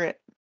needed to hear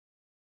it.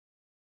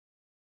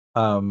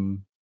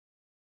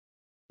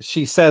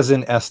 She says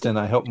in Eston,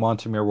 I hope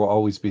Montmier will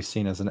always be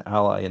seen as an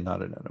ally and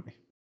not an enemy.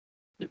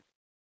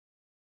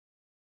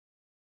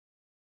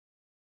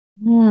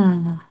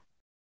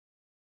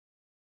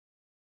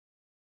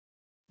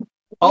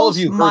 All of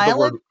you heard the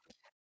word.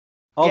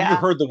 All of you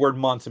heard the word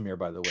Montmier,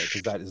 by the way,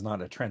 because that is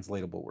not a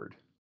translatable word.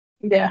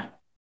 Yeah.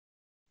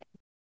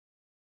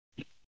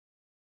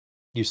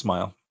 You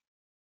smile.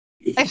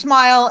 I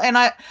smile, and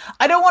I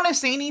don't want to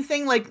say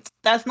anything like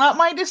that's not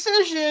my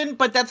decision,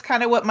 but that's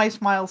kind of what my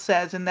smile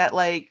says, and that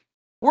like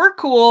we're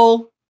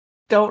cool.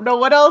 Don't know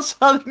what else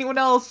anyone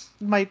else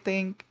might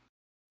think.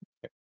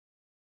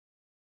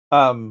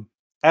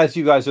 As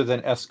you guys are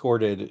then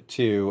escorted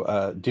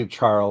to Duke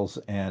Charles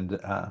and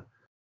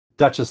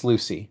Duchess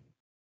Lucy.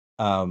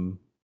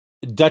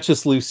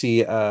 Duchess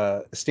Lucy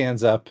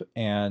stands up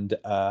and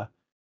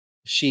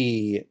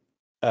she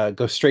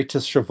goes straight to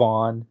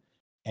Shivon,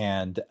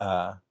 and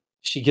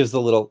she gives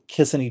the little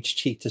kiss on each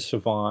cheek to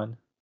Shivon.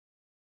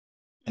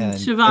 And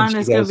Shivon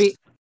is going to be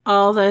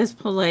all that is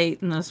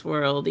polite in this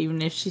world,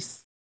 even if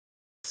she's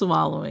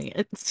swallowing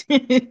it.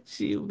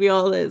 She'll be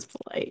all that is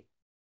polite.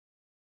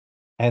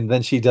 And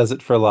then she does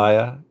it for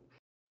Lyla.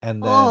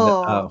 And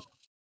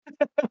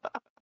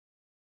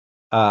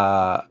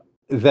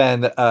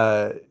then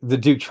the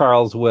Duke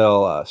Charles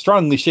will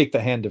strongly shake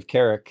the hand of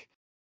Carrick.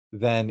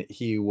 Then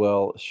he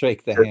will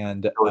shake the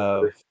hand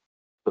of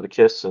for the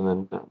kiss, and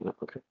then no,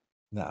 okay.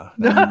 No.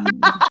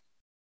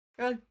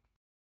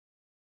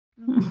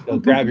 He'll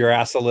grab your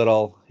ass a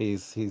little.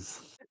 He's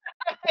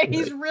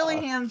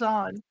really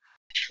hands-on.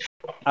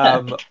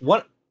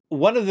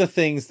 One of the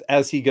things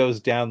as he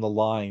goes down the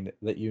line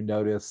that you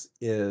notice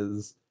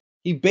is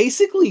he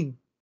basically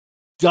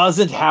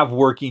doesn't have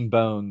working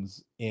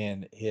bones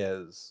in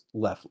his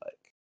left leg,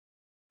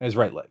 his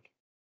right leg.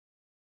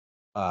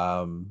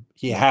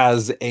 He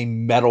has a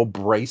metal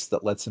brace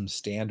that lets him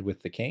stand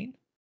with the cane,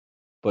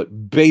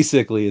 but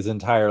basically his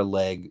entire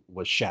leg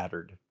was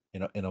shattered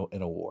in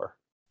a war.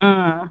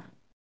 And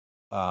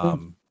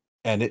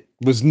it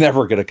was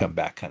never going to come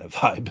back, kind of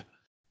vibe.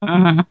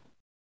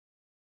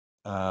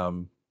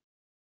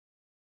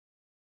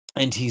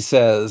 And he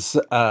says,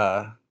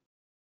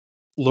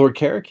 Lord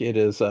Carrick, it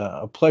is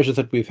a pleasure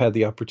that we've had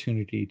the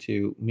opportunity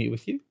to meet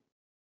with you.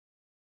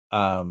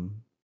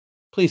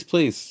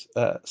 Please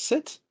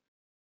sit.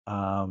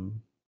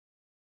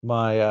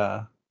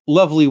 My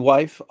lovely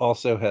wife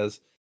also has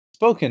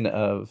spoken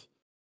of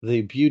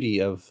the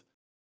beauty of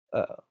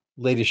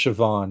Lady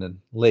Shivon and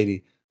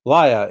Lady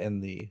Lyla in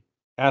the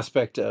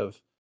aspect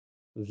of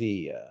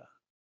the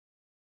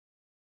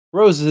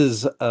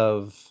roses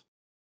of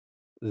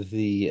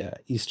the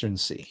Eastern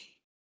Sea.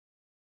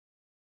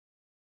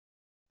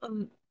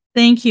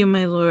 Thank you,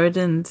 my lord,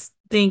 and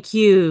thank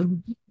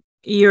you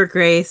Your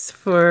Grace,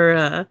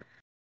 for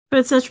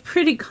such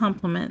pretty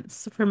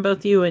compliments from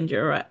both you and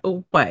your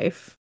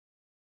wife.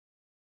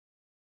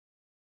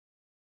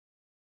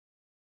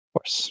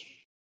 Of course.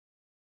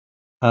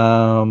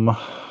 Um.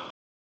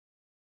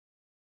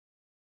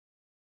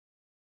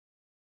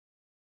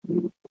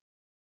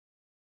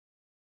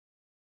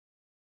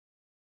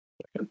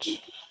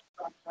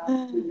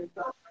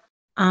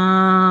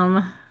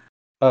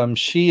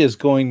 She is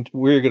going.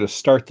 We're going to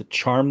start the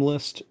charm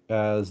list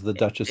as the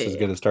Duchess is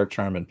going to start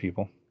charming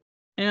people.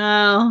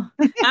 Well,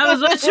 that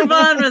was what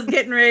Shivon was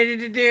getting ready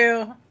to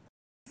do.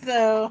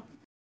 So.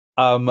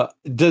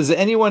 Does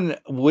anyone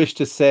wish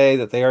to say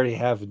that they already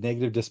have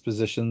negative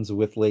dispositions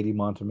with Lady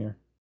Montmier?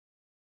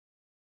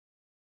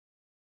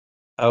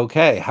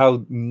 Okay,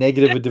 how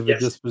negative a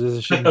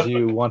disposition do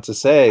you want to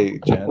say,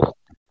 Jen?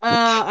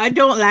 I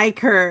don't like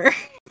her.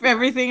 For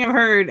everything I've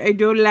heard, I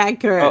don't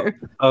like her.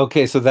 Oh,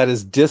 okay, so that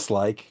is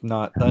dislike,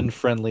 not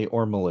unfriendly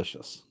or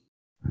malicious.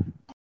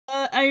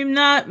 I'm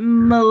not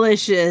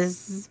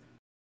malicious.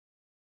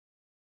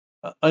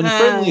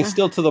 Unfriendly is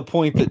still to the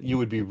point that you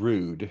would be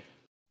rude.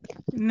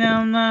 No,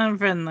 I'm not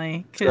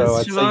unfriendly. So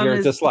I'd say you're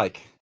a dislike.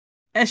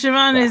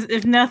 Shivon is,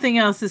 if nothing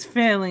else, is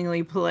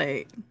failingly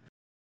polite.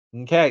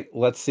 Okay,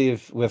 let's see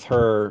if with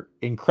her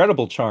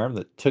incredible charm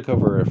that took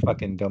over a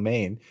fucking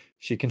domain,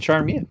 she can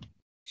charm you.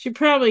 She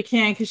probably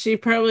can, because she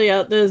probably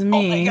outdoes me.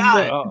 Oh my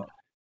God. But...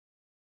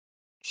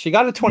 She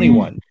got a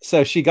 21,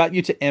 so she got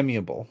you to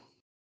amiable.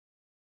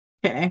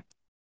 Okay.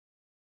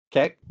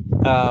 Okay.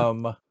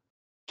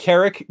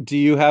 Carrick, do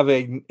you have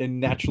a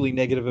naturally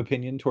negative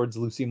opinion towards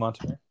Lucy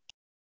Montmier?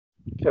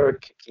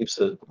 Carrick keeps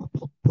a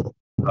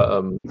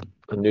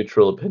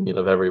neutral opinion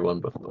of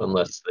everyone, but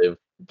unless they've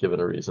given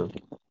a reason.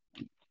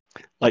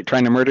 Like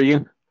trying to murder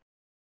you?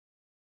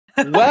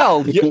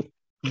 Well,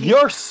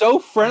 you're so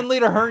friendly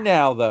to her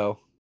now, though.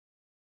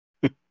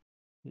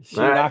 She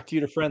knocked you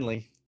to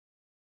friendly.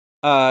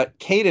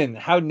 Caden,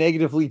 how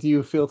negatively do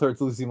you feel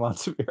towards Lucy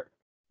Montmier?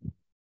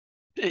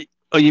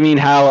 Oh, you mean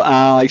how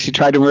like she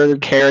tried to murder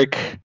Carrick,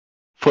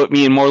 put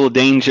me in mortal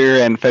danger,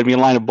 and fed me a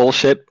line of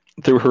bullshit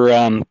through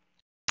her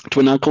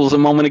twin uncles a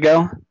moment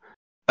ago?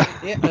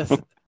 Yeah.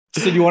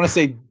 So do you want to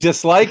say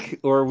dislike,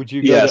 or would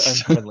you go to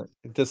unfriendly?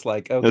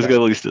 Dislike. Okay. Let's go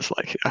at least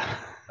dislike. Yeah.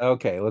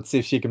 Okay, let's see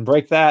if she can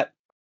break that.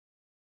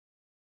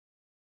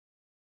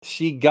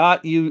 She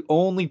got you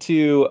only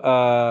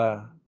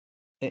to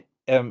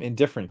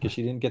indifferent because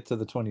she didn't get to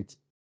the 20.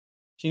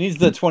 She needs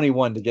the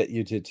 21 to get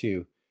you to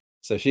 2.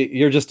 So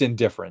you're just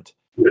indifferent.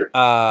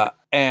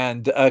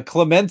 And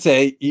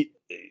Cléménte,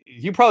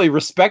 you probably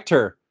respect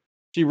her.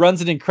 She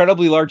runs an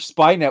incredibly large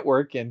spy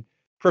network and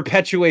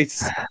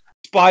perpetuates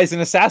spies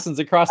and assassins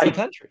across the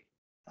country.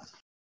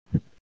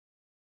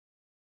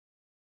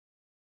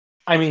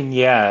 I mean,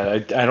 yeah,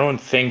 I don't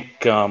think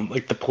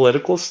like the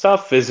political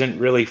stuff isn't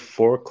really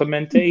for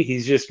Cléménte.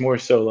 He's just more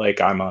so like,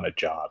 I'm on a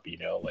job,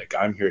 like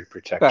I'm here to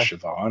protect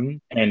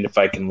Shivon, and if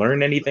I can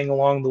learn anything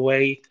along the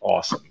way,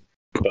 awesome.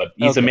 But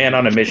he's a man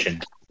on a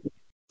mission.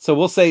 So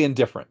we'll say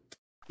indifferent.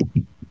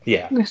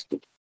 Yeah.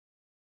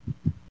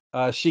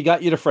 She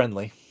got you to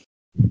friendly.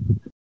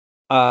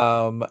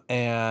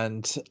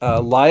 And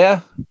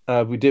Lyla,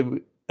 we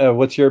did.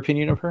 What's your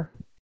opinion of her?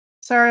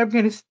 Sorry, I'm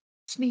gonna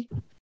sneak.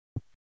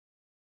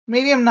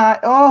 Maybe I'm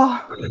not.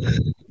 Oh,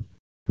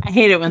 I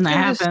hate it when that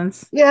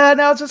happens. Yeah,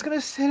 now it's just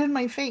gonna sit in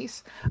my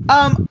face.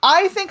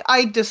 I think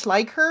I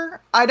dislike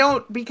her. I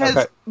don't,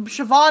 because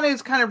Shivon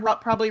is kind of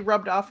probably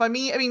rubbed off on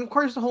me. I mean, of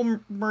course, the whole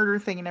murder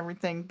thing and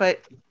everything,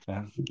 but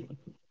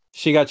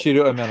she got you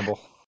to amenable.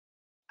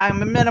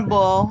 I'm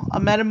amenable.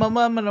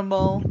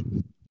 Amenable.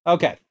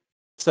 Okay,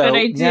 so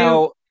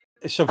now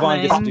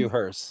Shivon gets to do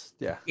hers.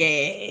 Yeah.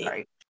 Yay!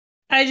 Right.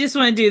 I just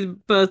want to do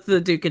both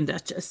the Duke and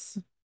Duchess.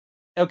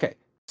 Okay.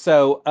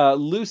 So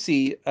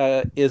Lucy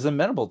is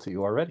amenable to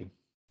you already.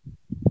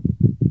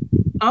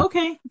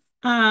 Okay.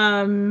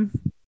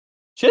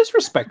 She has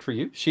respect for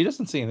you. She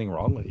doesn't see anything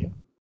wrong with you.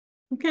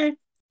 Okay.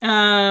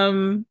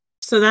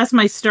 So that's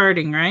my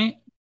starting, right?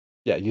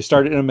 Yeah, you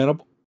start in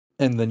amenable,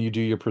 and then you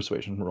do your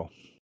persuasion roll.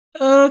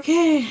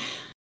 Okay.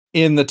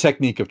 In the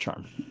technique of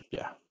charm.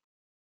 Yeah.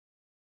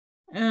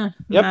 Yep.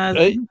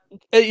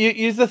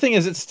 The thing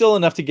is, it's still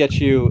enough to get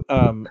you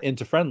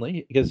into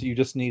friendly, because you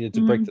just needed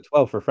to break the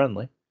 12 for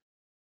friendly.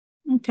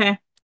 Okay.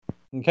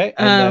 Okay.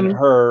 And then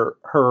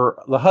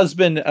the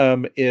husband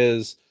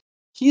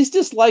he's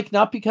disliked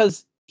not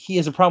because he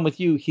has a problem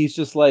with you. He's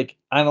just like,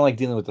 I don't like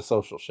dealing with the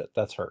social shit.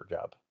 That's her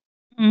job.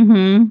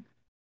 Mm-hmm.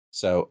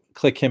 So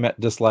click him at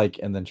dislike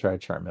and then try to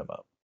charm him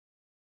up.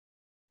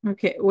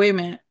 Okay, wait a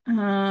minute.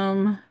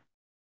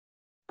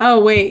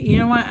 Oh wait, you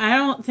know what? I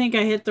don't think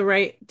I hit the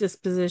right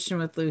disposition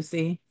with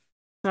Lucy.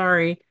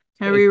 Sorry.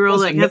 Can I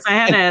re-roll it? Because I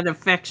had it at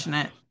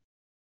affectionate.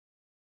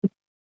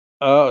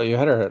 Oh, you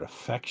had her at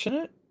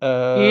affectionate?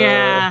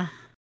 Yeah.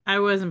 I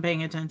wasn't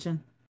paying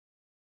attention.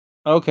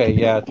 Okay,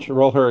 yeah.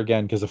 Roll her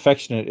again, because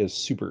affectionate is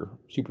super,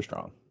 super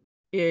strong.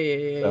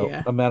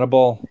 Yeah.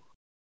 Amenable.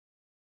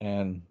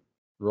 And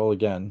roll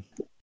again.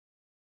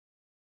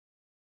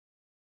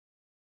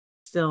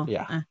 Still.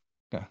 Yeah.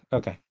 Yeah.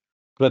 Okay.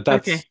 But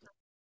that's Okay.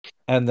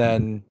 and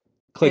then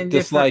click And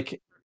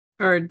dislike.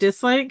 or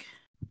dislike.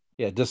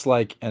 Yeah,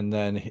 dislike, and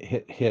then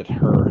hit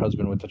her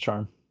husband with the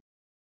charm.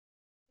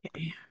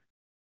 Okay.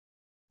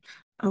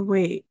 Oh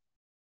wait.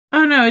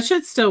 Oh no, it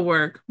should still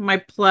work. My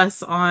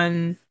plus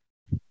on.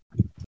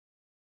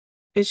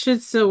 It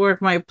should still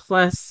work. My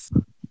plus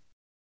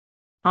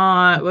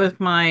on with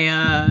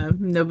my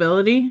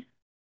nobility.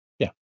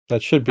 Yeah,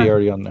 that should be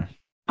already on there.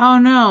 Oh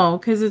no,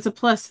 because it's a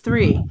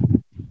 +3,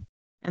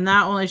 and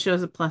that only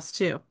shows a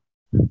 +2.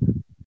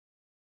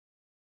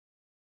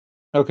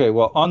 Okay,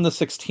 well, on the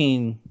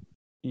 16,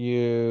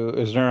 they're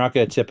not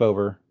going to tip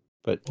over,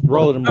 but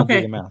roll it and we'll do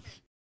Okay. the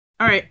math.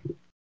 All right.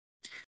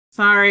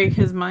 Sorry,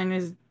 because mine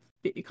is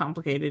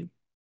complicated.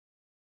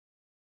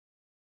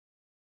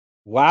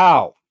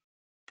 Wow.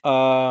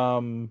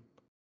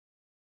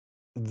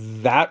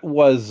 That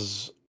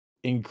was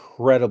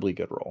incredibly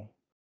good roll.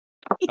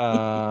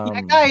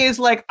 That guy is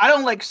like, I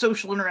don't like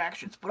social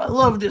interactions, but I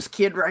love this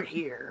kid right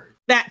here.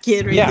 That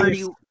kid right Yeah.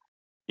 here.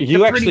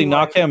 You actually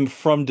knock him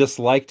from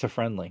dislike to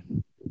friendly.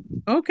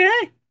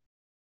 Okay.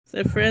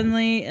 So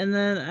friendly, and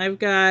then I've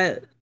got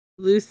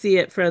Lucy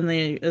at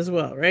friendly as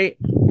well, right?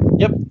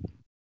 Yep.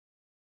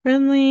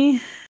 Friendly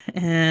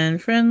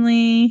and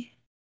friendly.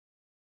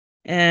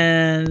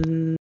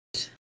 And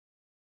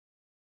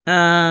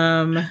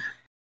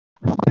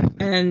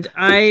and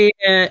I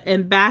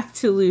am back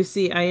to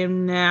Lucy. I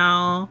am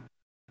now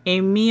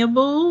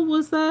amiable.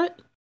 Was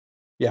that?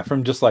 Yeah,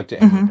 from dislike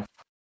to amiable.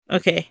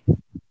 Okay.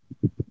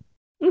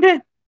 Okay.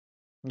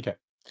 Okay.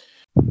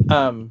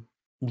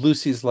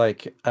 Lucy's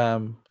like,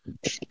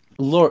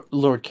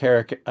 Lord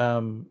Carrick,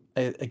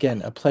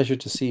 again, a pleasure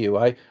to see you.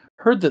 I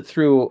heard that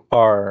through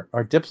our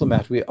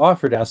diplomat, we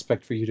offered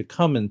aspect for you to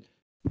come and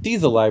see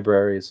the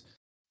libraries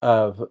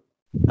of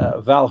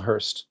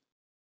Valhurst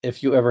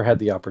if you ever had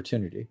the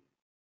opportunity.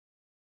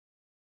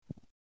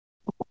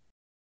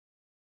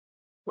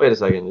 Wait a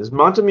second. Is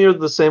Montmier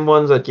the same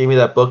ones that gave me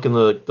that book in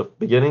the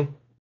beginning?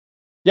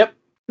 Yep.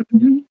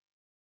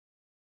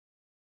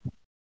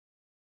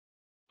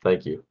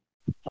 Thank you.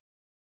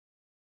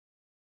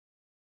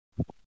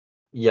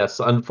 Yes,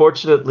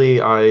 unfortunately,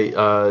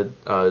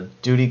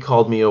 duty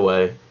called me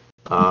away,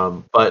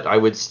 but I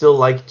would still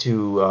like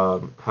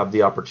to have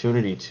the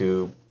opportunity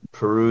to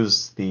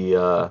peruse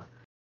the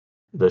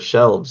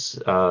shelves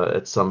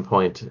at some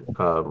point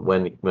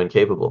when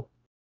capable.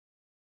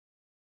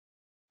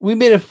 We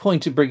made a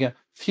point to bring a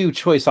few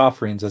choice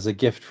offerings as a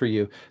gift for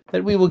you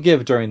that we will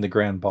give during the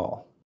grand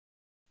ball.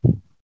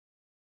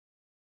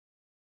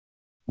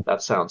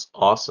 That sounds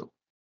awesome.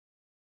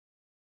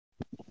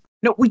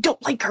 No, we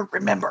don't like her,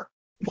 remember.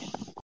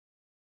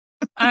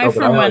 I'm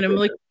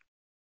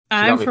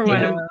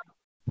me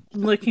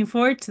looking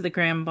forward to the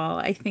grand ball.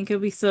 I think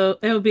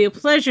it'll be a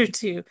pleasure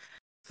to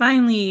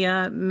finally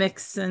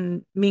mix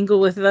and mingle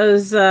with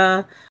those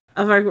of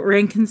our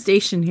rank and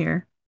station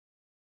here.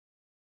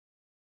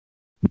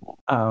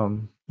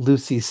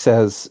 Lucy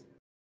says,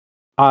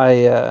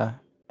 I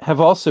have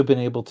also been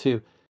able to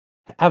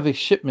have a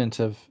shipment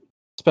of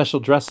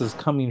special dresses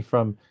coming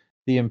from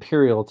the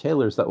Imperial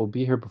tailors that will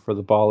be here before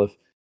the ball if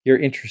you're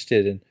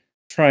interested in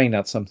trying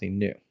out something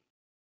new.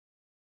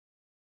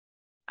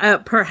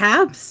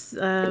 Perhaps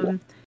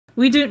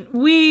we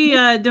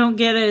don't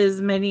get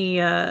as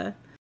many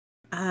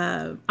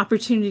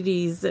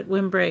opportunities at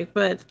Windbreak,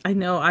 but I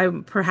know I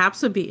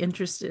perhaps would be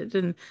interested.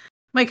 And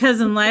my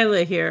cousin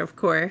Lyla here, of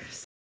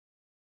course.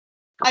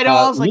 I know.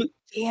 I was like,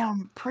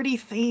 damn, pretty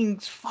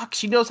things. Fuck,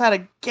 she knows how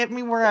to get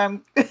me where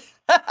I'm.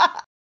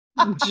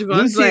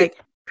 Shivon's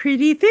like,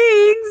 pretty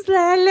things,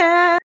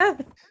 Lyla.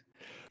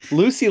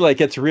 Lucy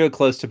gets real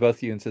close to both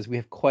of you and says, we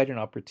have quite an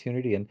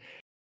opportunity. And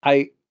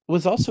I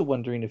was also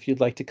wondering if you'd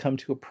like to come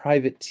to a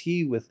private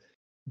tea with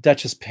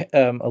Duchess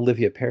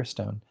Oliva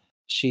Pearlstone.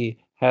 She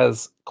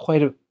has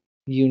quite a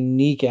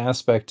unique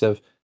aspect of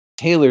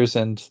tailors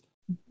and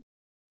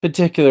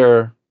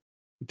particular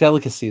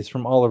delicacies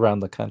from all around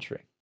the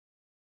country.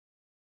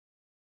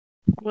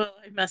 Well,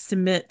 I must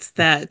admit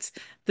that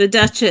the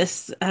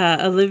Duchess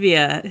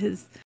Olivia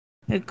is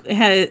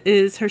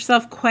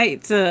herself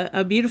quite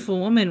a beautiful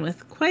woman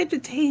with quite a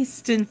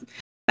taste and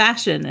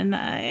fashion, and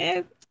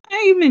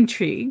I'm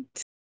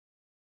intrigued.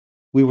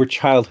 We were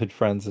childhood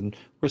friends, and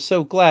we're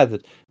so glad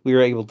that we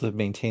were able to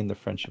maintain the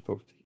friendship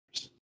over the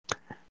years.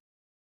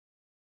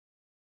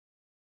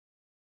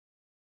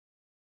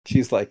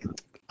 She's like,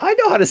 I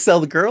know how to sell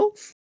the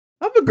girls.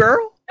 I'm a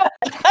girl.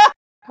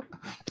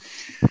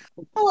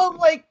 Well, I'm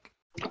like,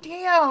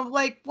 damn,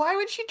 why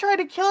would she try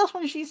to kill us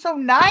when she's so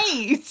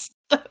nice?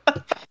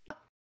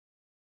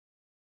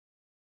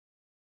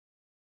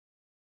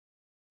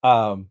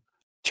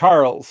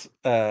 Charles,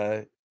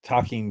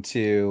 talking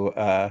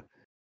to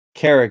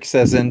Carrick,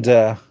 says, and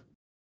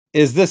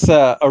is this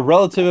a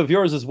relative of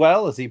yours as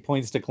well? As he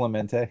points to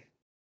Cléménte.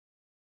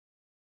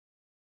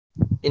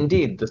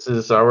 Indeed, this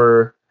is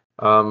our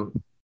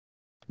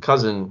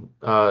cousin,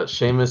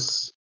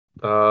 Seamus.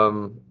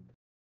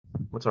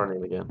 What's our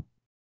name again?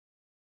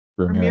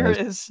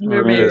 Ramirez.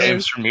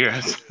 James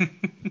Ramirez.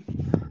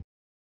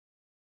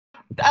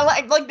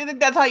 I think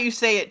that's how you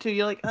say it too.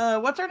 You're like,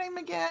 what's her name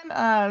again?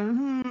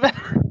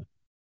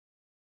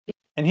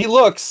 And he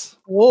looks,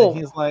 Whoa. and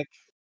he's like,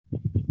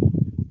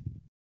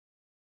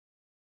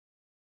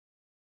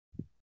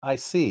 I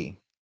see,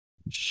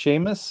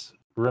 Seamus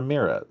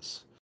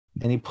Ramirez,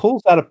 and he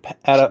pulls out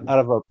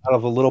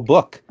of a little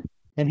book,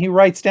 and he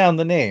writes down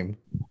the name,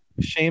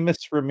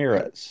 Seamus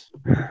Ramirez.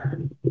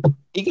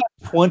 He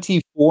got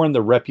 24 in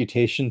the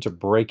reputation to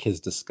break his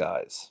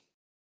disguise.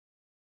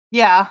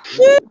 Yeah.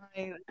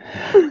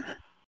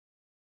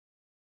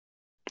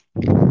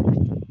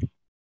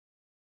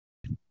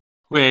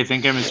 Wait, I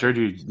think I misheard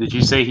you. Did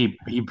you say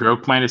he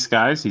broke my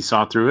disguise? He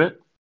saw through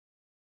it?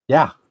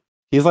 Yeah.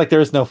 He's like,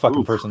 there's no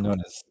fucking Oof. person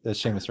known as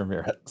Seamus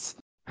Ramirez.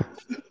 But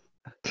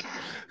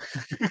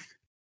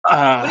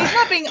he's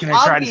not being Can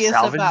I try to obvious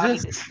salvage about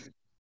this? it.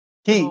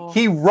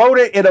 He wrote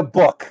it in a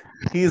book.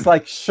 He's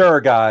like, sure,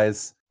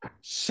 guys,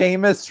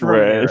 Seamus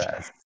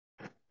Ramirez.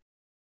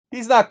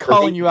 He's not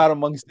calling you out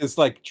amongst his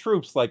like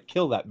troops, like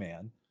kill that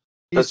man.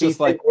 He's Does he just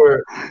like,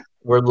 think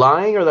we're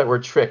lying or that we're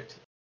tricked?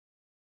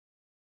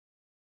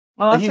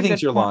 Well, that's he a thinks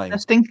good you're point. lying.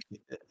 Testing.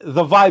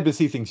 The vibe is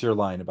he thinks you're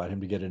lying about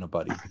him to get in a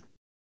buddy.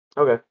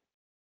 Okay.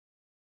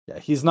 Yeah,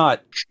 he's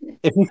not.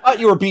 If he thought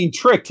you were being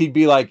tricked, he'd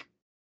be like,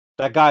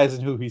 that guy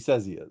isn't who he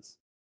says he is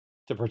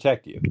to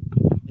protect you.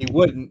 He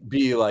wouldn't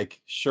be like,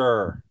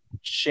 sure,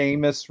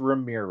 Seamus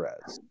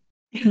Ramirez.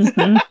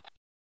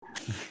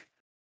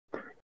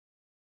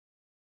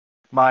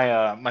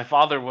 My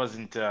father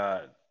wasn't.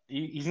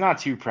 He's not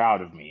too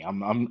proud of me.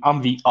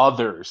 I'm the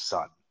other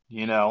son,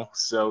 you know.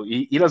 So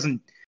he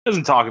doesn't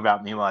talk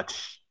about me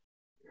much.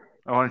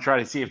 I want to try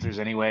to see if there's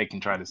any way I can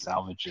try to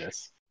salvage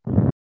this.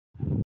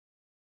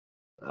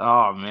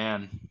 Oh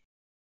man.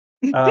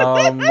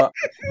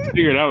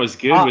 Figured I was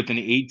good with an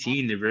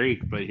 18 to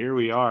break, but here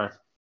we are.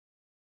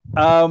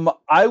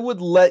 I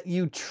would let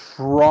you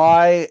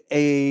try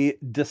a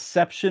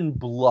deception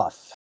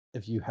bluff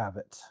if you have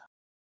it.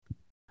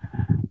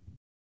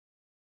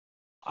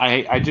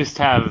 I just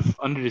have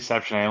under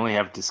deception. I only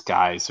have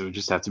disguise, so it would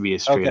just have to be a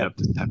straight up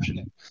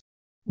deception.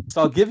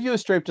 So I'll give you a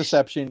straight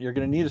deception. You're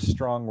going to need a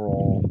strong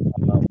roll.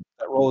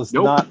 That roll is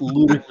not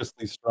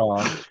ludicrously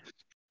strong.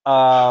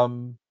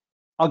 I'll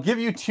give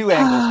you two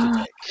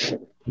angles to take.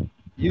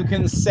 You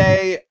can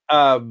say,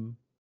 I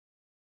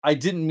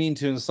didn't mean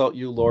to insult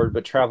you, Lord,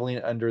 but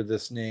traveling under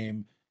this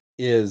name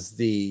is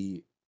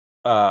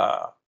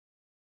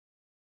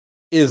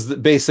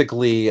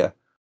basically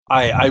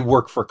I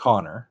work for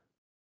Connor,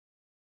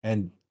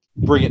 and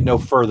bring it no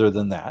further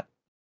than that.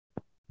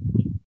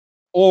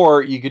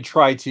 Or you could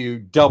try to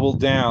double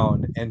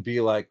down and be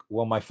like,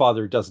 well, my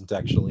father doesn't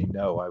actually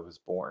know I was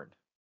born.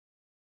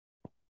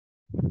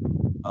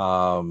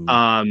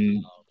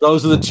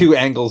 Those are the two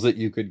angles that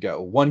you could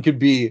go. One could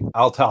be,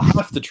 I'll tell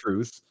half the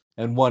truth,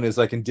 and one is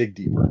I can dig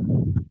deeper.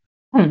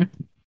 I'm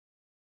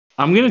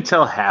going to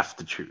tell half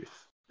the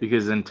truth,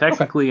 because then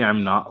technically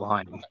I'm not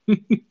lying.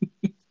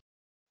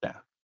 Yeah.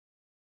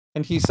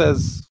 And he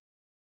says,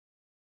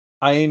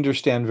 I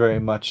understand very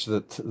much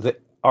that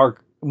our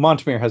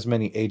Montmier has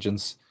many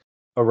agents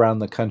around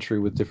the country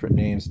with different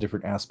names,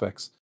 different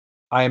aspects.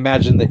 I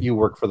imagine that you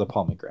work for the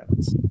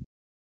Pomegranates.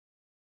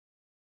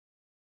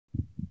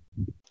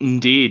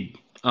 Indeed.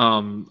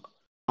 I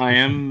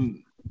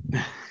am...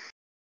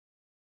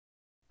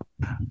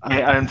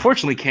 I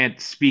unfortunately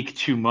can't speak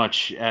too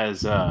much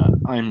as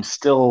I'm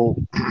still,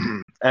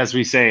 as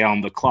we say,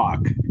 on the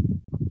clock.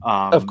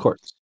 Of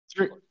course.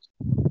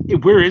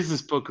 Where is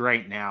this book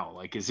right now?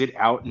 Like, is it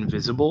out and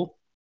visible?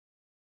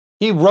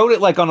 He wrote it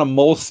like on a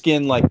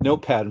moleskin like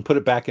notepad and put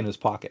it back in his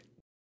pocket.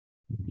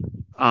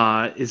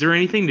 Is there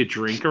anything to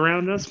drink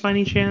around us by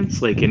any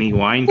chance? Like any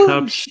wine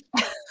cups?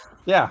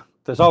 Yeah,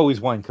 there's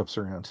always wine cups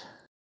around.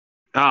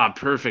 Ah,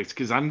 perfect.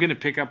 Because I'm gonna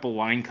pick up a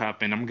wine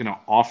cup and I'm gonna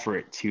offer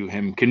it to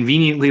him,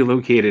 conveniently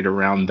located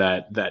around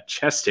that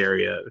chest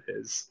area of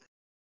his.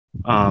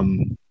 I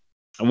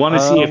want to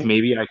see if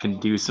maybe I can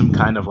do some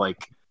kind of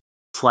like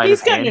sleight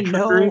of hand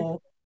trickery.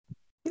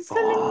 He's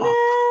gonna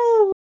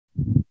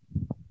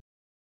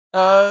know.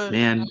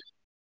 Man,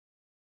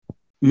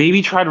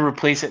 maybe try to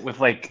replace it with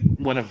like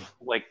one of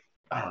like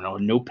I don't know, a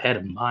notepad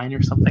of mine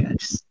or something. I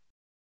just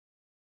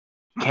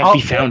can't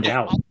be found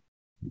out.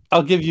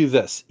 I'll give you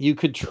this. You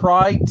could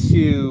try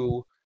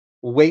to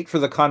wait for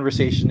the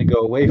conversation to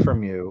go away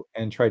from you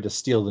and try to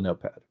steal the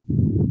notepad.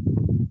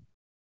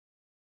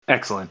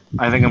 Excellent.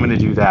 I think I'm going to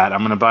do that. I'm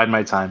going to bide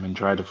my time and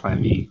try to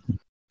find the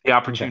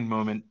opportune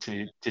moment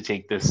to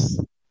take this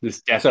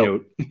death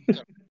note.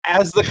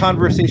 As the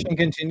conversation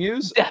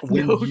continues,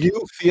 when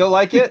you feel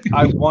like it,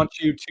 I want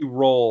you to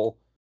roll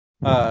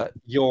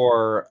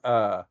your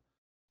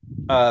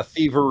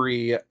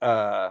thievery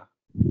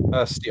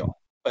steal.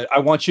 But I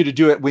want you to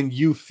do it when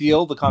you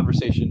feel the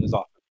conversation is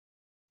off.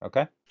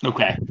 Okay?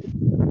 Okay.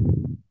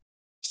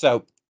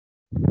 So,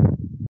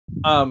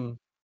 and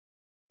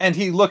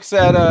he looks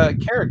at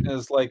Carrick and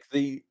is like,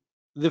 the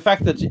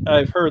fact that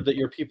I've heard that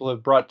your people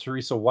have brought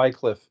Teresa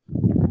Wycliffe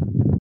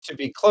to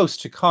be close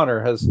to Connor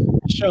has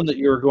shown that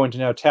you are going to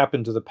now tap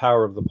into the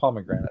power of the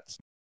pomegranates.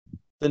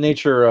 the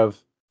nature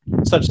of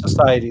such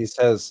societies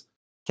has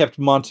kept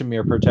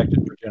Montmier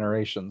protected for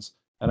generations,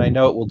 and I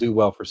know it will do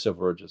well for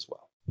Silverridge as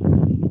well.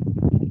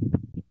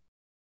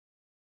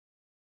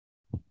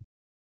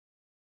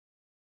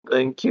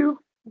 Thank you.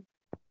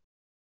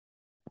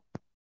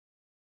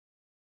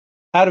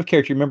 Out of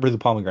character, you remember who the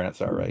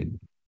pomegranates are, right?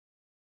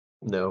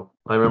 No,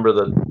 I remember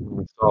that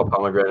we saw a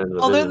pomegranate in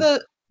the Oh, they're vision.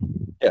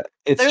 Yeah,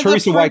 it's They're the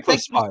Teresa fruit Whitecliffe's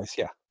that spies.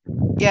 Yeah,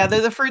 yeah,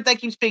 they're the fruit that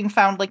keeps being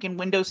found like in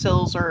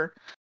windowsills or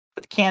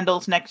with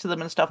candles next to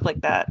them and stuff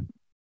like that.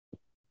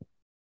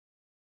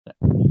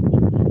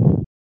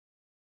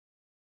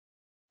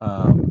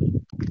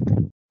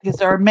 Because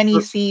there are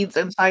many seeds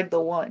inside the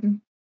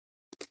one.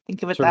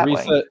 Think of it that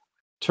way.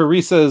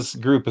 Teresa's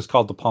group is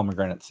called the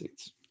Pomegranate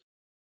Seeds,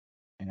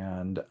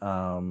 and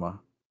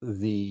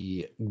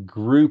the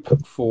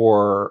group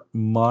for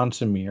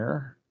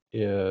Montmier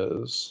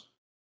is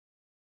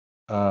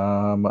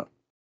called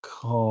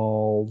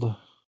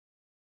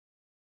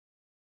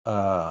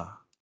the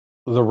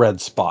Red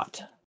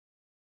Spot.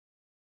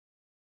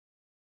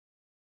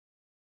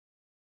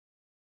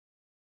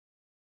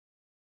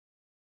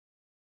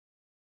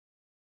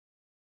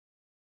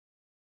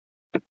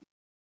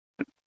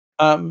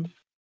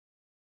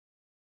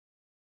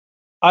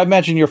 I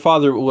imagine your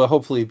father will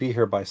hopefully be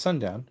here by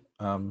sundown.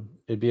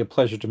 It'd be a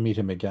pleasure to meet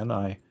him again.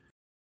 I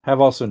have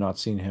also not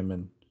seen him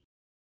in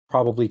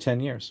probably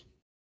 10 years.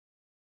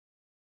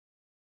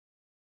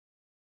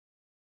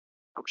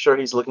 I'm sure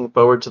he's looking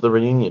forward to the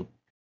reunion.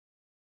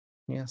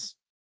 Yes.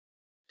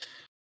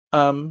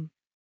 As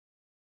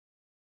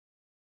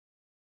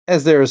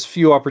there's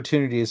few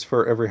opportunities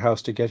for every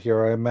house to get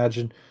here, I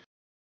imagine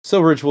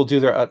Silverridge will do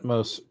their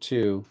utmost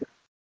to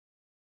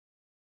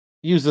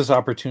use this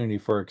opportunity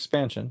for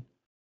expansion.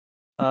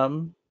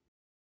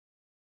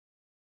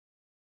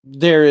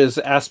 There is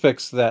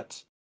aspects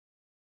that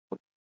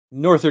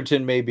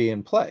Northton may be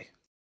in play.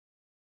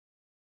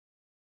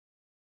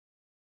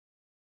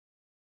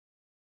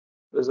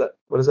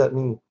 What does that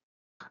mean?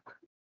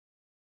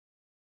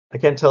 I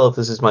can't tell if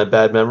this is my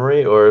bad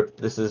memory or if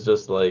this is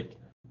just like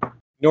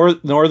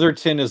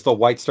Northton is the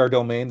White Star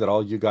domain that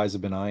all you guys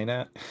have been eyeing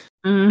at.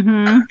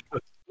 Mm-hmm.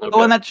 The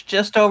one that's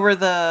just over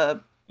the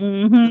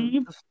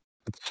Mm-hmm.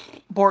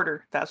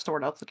 border. That's the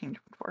word I was looking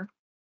for.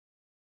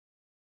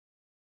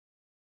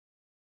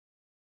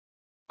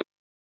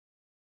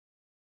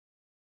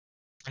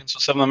 And so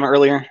some of them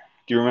earlier.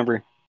 Do you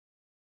remember?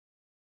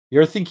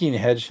 You're thinking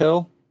Hedge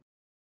Hill.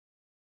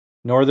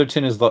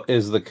 Northton is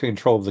the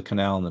control of the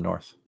canal in the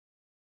north.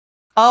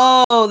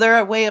 Oh,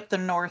 they're way up the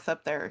north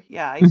up there.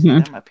 Yeah, I see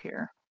them up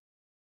here.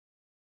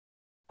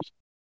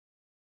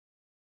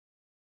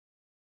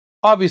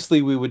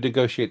 Obviously, we would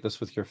negotiate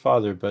this with your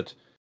father, but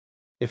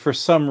if for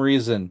some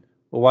reason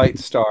White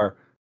Star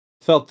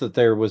felt that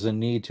there was a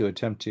need to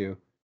attempt to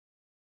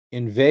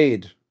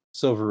invade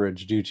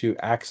Silverridge due to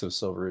acts of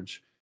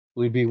Silverridge,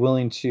 we'd be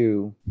willing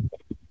to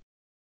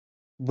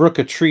brook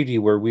a treaty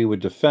where we would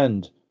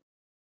defend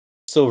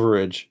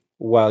Silverridge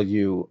while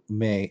you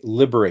may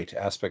liberate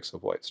aspects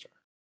of White Star.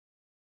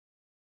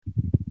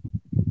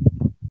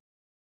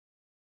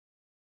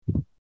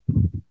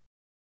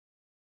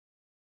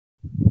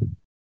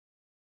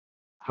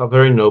 how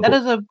very noble. That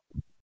is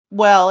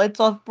it's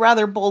a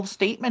rather bold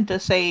statement to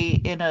say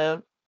in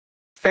a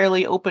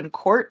fairly open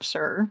court,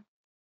 sir.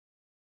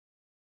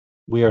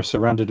 We are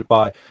surrounded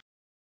by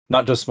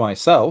not just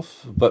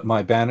myself, but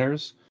my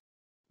banners,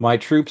 my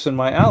troops, and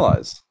my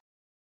allies.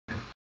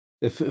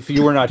 If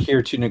you were not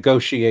here to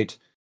negotiate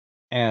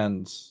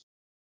and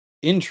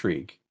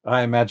intrigue,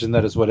 I imagine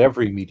that is what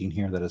every meeting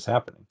here that is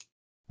happening.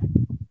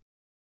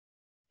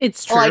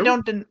 It's true. Well,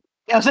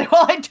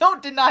 I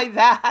don't deny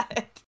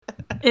that.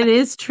 It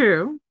is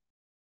true.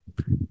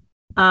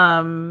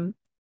 And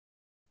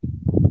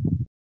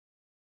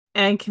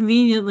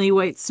conveniently,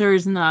 White Star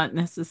is not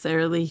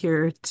necessarily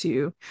here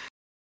to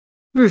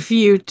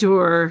refute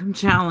or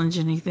challenge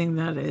anything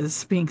that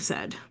is being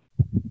said.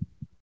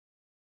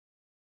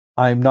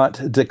 I'm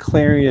not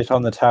declaring it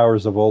on the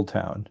towers of Old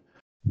Town.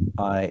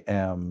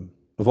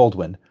 Of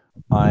Oldwyn.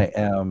 I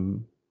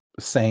am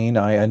saying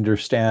I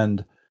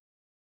understand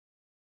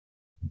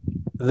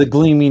the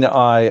gleaming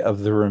eye of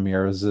the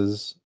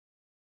Ramirez's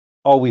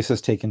always has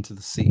taken to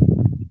the sea,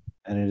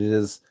 and it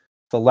is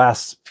the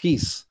last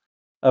piece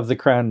of the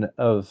crown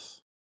of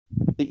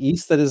the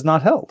East that is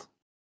not held.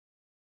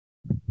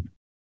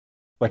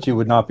 But you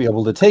would not be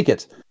able to take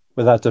it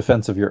without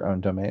defense of your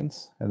own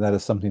domains, and that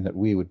is something that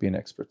we would be an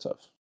experts of.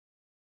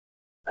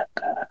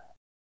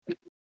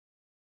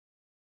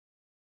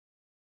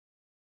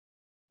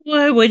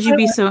 Why would you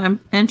be so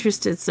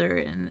interested, sir,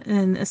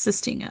 in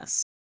assisting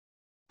us?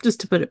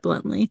 Just to put it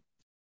bluntly.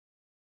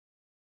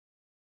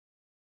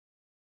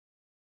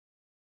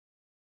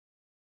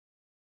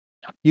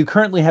 You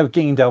currently have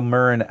gained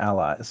Almirn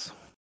allies.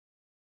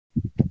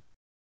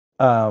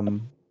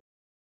 And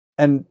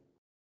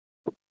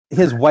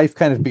his wife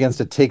kind of begins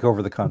to take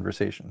over the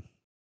conversation.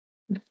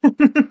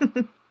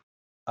 Your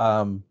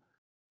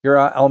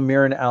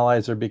Almirn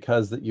allies are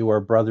because that you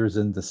are brothers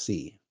in the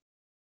sea.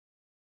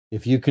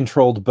 If you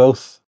controlled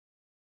both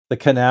the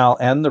canal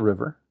and the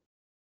river.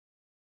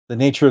 The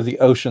nature of the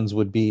oceans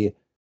would be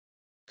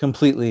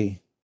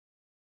completely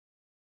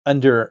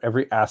under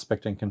every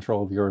aspect and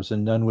control of yours,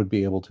 and none would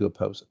be able to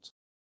oppose it.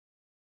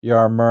 Your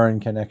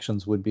Almirn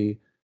connections would be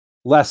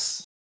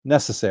less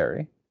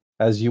necessary,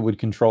 as you would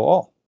control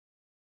all.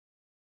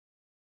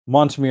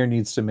 Montmier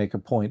needs to make a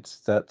point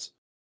that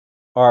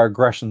our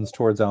aggressions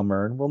towards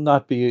Almirn will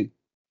not be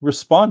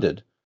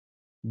responded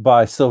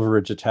by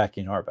Silverridge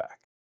attacking our back.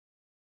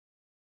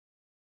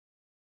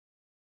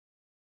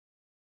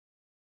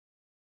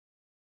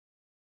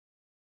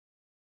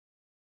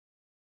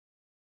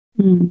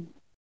 Hmm.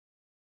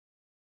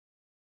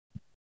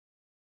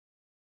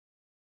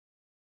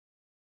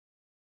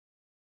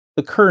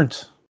 The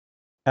current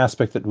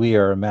aspect that we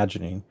are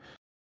imagining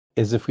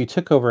is if we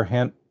took over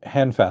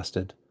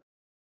Handfasted,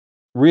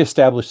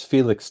 reestablished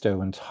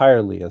Felixstowe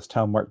entirely as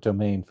Talmart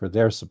domain for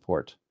their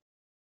support.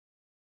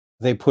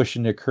 They push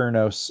into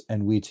Kurnos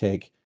and we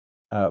take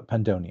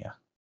Pandonia.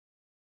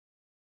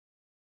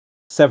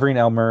 Severing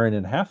Almirn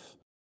in half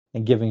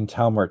and giving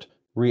Talmart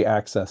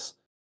re-access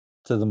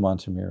to the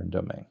Montmier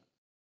domain.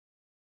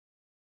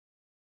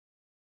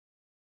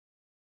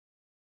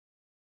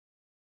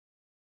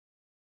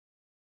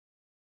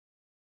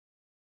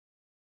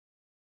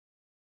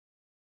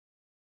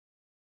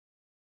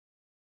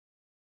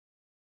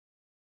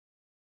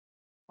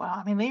 Wow,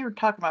 I mean, they were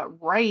talking about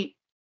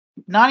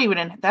not even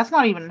in, that's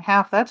not even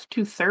half, that's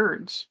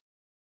 2/3.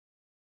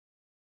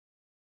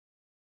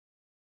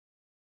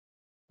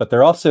 But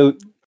they're also,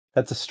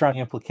 that's a strong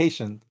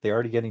implication, they're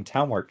already getting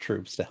Talmart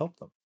troops to help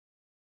them.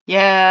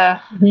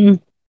 Yeah.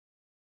 Mhm.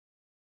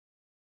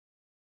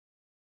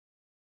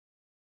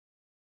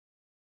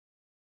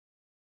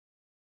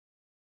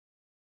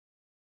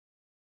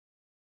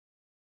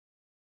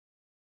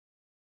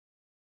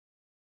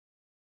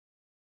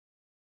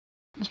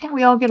 Can't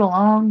we all get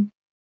along?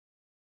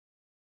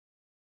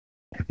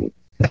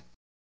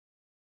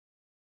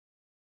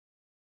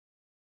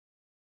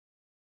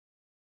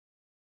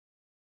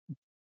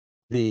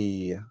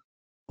 The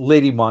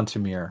Lady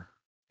Montmier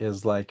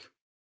is like,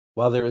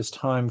 while there is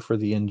time for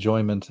the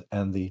enjoyment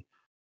and the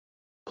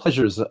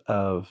pleasures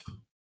of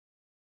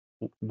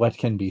what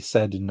can be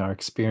said in our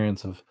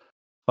experience of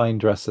fine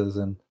dresses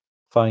and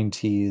fine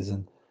teas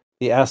and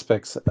the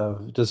aspects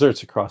of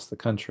desserts across the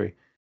country,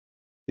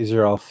 these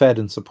are all fed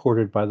and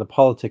supported by the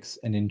politics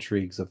and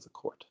intrigues of the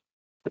court.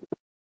 Of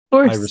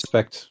course. I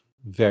respect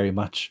very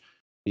much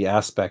the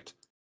aspect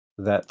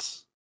that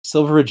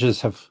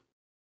Silverridges have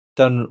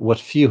done what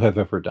few have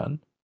ever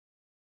done.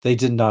 They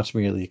did not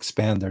merely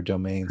expand their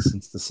domain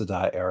since the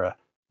Sedai era,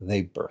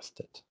 they birthed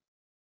it.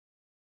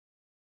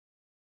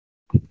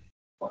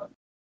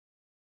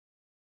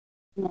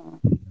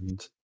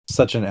 And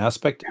such an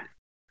aspect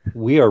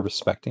we are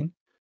respecting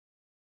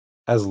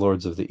as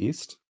Lords of the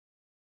East.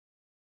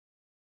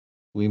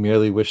 We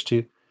merely wish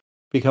to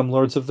become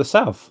Lords of the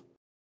South.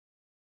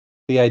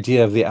 The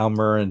idea of the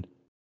Almirn,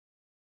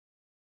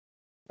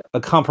 a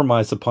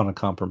compromise upon a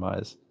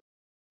compromise.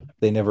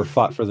 They never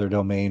fought for their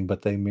domain,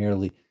 but they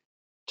merely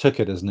took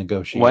it as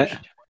negotiation. What?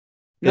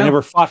 They No.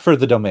 never fought for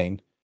the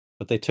domain,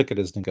 but they took it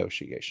as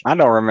negotiation. I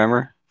don't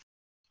remember.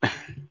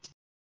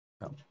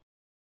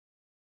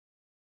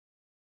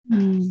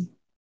 Hmm.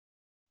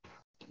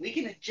 We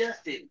can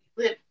adjust it.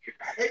 Live your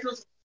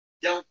schedules.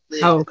 Don't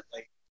live. Oh.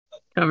 Like,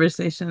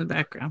 Conversation in the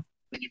background.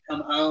 when you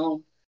come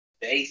home,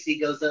 the AC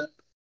goes up.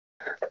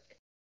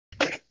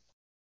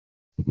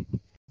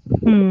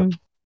 Hmm.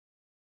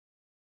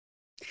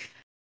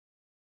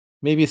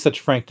 Maybe such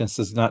frankness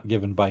is not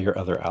given by your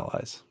other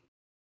allies.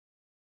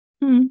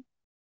 Hmm.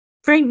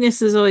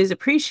 Frankness is always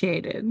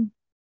appreciated.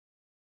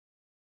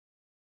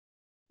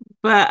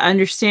 But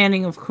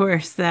understanding, of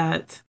course,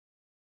 that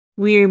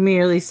we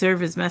merely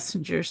serve as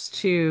messengers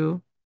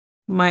to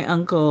my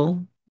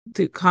uncle,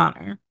 Duke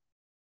Connor.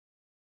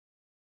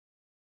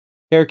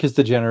 Eric is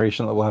the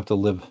generation that will have to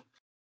live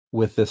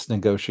with this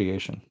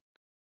negotiation.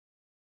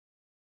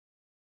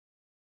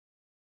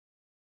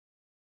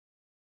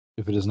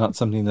 If it is not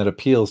something that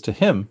appeals to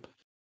him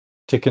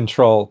to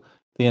control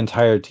the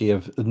entirety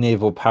of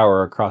naval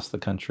power across the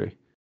country,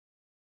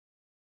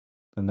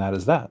 then that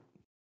is that.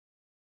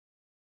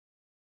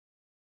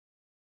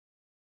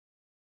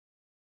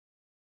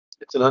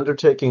 It's an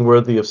undertaking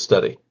worthy of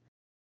study.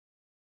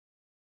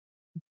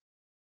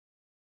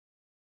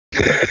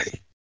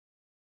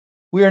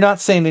 We are not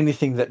saying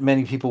anything that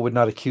many people would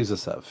not accuse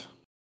us of.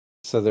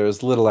 So there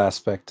is little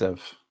aspect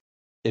of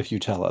if you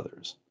tell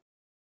others.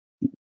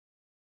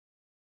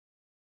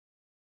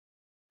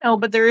 No,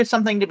 but there is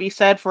something to be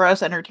said for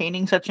us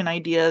entertaining such an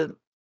idea.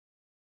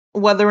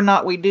 Whether or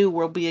not we do,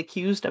 we'll be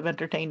accused of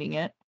entertaining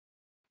it.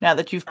 Now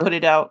that you've put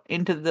it out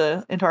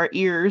into our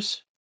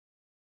ears.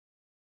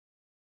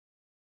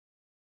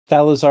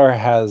 Thalazar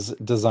has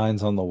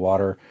designs on the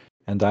water,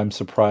 and I'm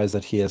surprised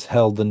that he has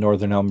held the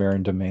Northern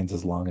Almirn domains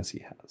as long as he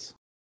has.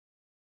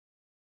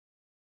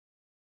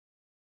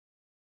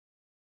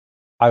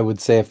 I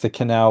would say if the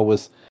canal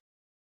was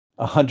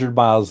 100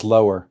 miles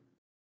lower,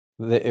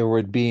 it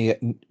would be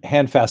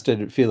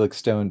Handfasted,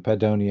 Felixstone,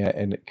 Padonia,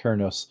 and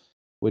Kernos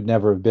would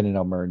never have been in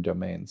Almirn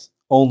domains,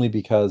 only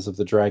because of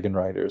the Dragon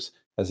Riders,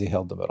 as he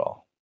held them at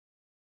all.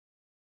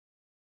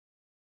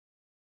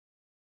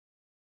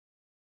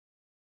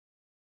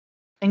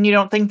 And you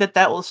don't think that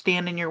that will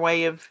stand in your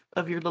way of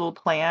your little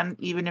plan,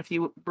 even if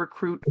you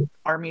recruit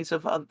armies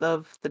of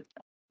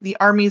the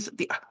armies,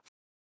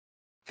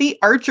 the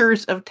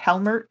archers of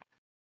Talmert?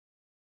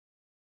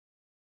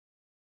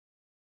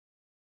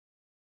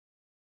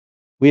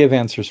 We have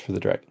answers for the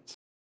dragons.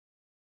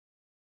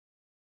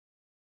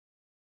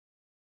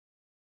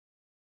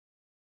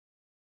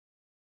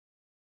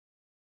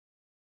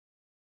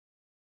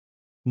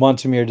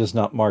 Montmier does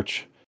not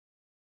march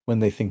when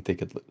they think they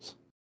could lose.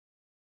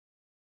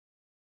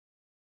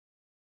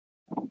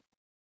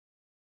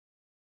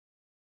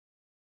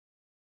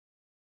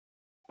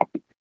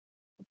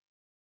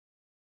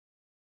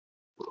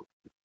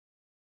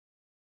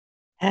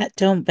 Hat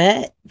don't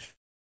bet.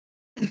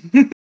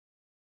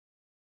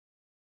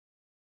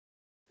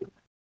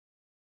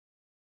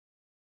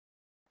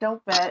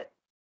 Don't bet.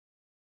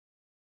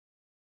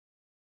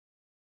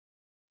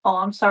 Oh,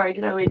 I'm sorry.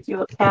 Did I wake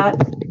you up, Cat?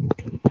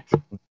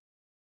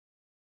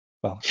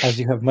 Well, as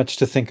you have much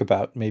to think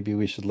about, maybe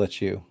we should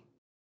let you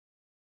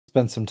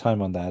spend some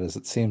time on that, as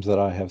it seems that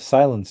I have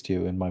silenced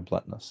you in my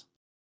bluntness.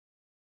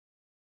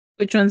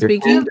 Which one's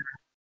speaking?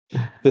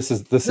 This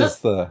is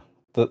the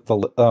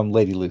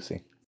Lady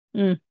Lucy.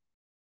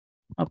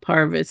 A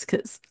part of it's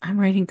because I'm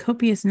writing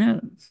copious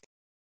notes.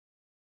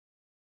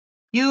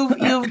 You've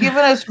given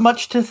us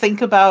much to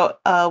think about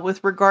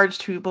with regards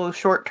to both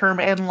short-term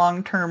and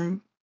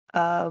long-term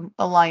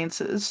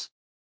alliances.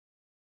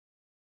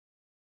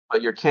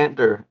 But your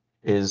candor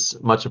is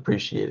much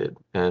appreciated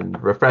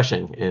and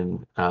refreshing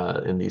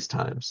in these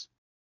times.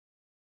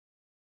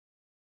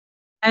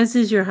 As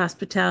is your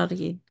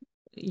hospitality,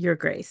 your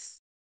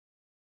grace.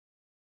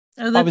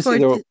 I look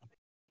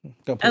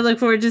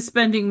forward to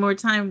spending more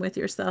time with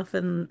yourself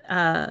and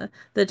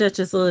the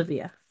Duchess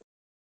Olivia.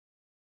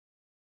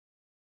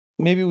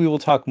 Maybe we will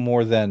talk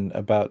more then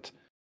about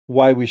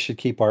why we should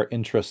keep our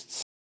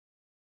interests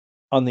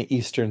on the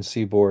eastern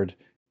seaboard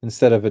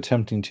instead of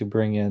attempting to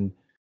bring in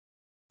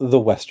the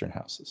western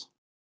houses.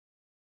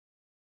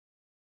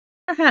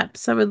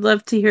 Perhaps. I would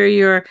love to hear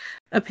your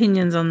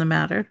opinions on the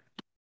matter. Of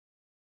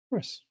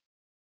course.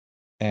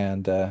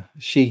 And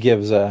she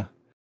gives the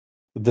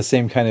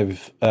same kind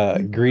of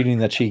greeting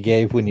that she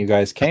gave when you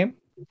guys came.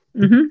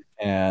 Mm-hmm.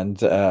 And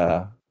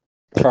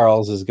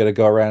Charles is going to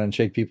go around and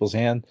shake people's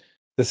hand.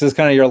 This is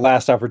kind of your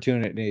last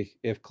opportunity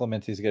if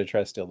Cléménte's going to try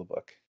to steal the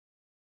book.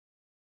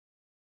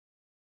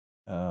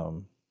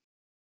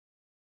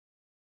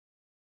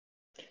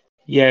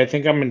 Yeah, I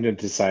think I'm going to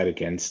decide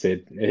against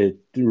it.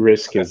 The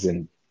risk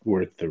isn't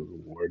worth the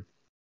reward.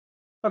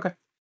 Okay.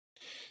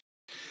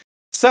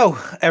 So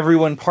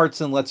everyone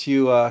parts and lets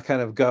you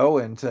kind of go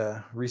and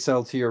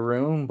resettle to your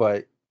room,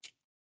 but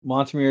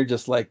Montmier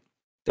just like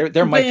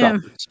they're mic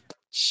drop.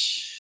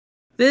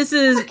 This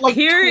is like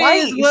here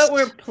twice. is what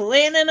we're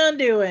planning on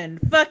doing.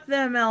 Fuck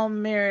them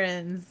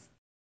Almirans.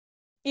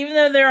 Even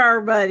though they're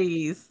our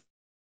buddies.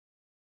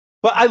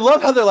 But I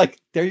love how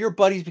they're your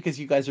buddies because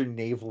you guys are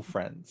naval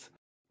friends.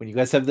 When you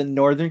guys have the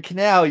Northern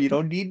Canal, you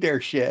don't need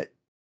their shit.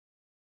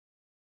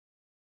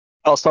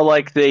 Also,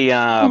 like the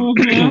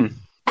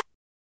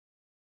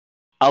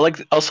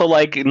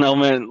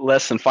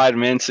less than 5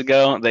 minutes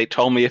ago, they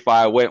told me if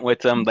I went with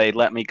them, they'd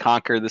let me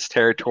conquer this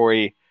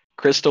territory,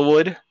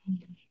 Crystalwood.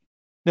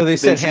 No, they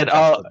said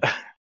Handfasted.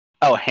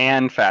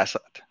 Handfasted.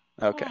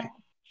 Okay.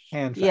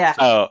 Handfasted. Yeah.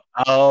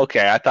 Oh,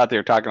 okay. I thought they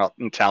were talking about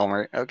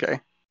Talmart. Okay.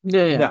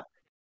 Yeah. No.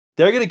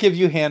 They're going to give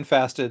you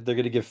Handfasted. They're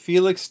going to give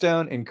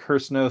Felixstone and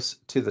Kernos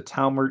to the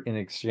Talmart in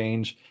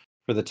exchange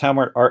for the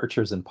Talmart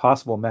archers and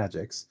possible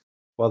magics,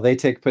 while they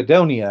take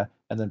Padonia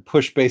and then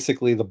push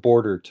basically the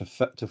border to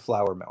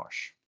Flower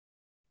Marsh.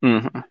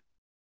 Mm-hmm.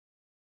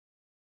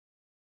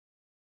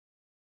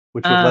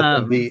 Which would let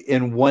them be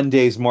in 1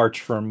 day's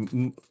march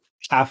from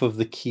half of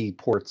the key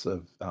ports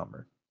of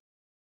Almirn.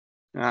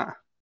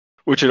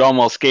 Which would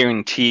almost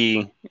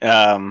guarantee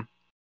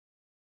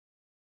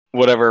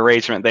whatever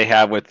arrangement they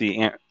have with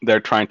they're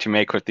trying to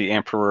make with the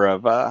Emperor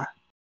of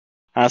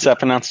how's that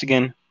pronounced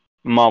again?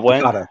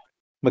 Makata.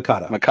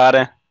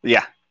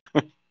 Yeah.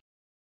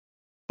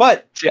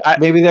 But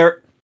maybe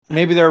they're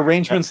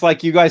arrangements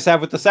like you guys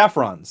have with the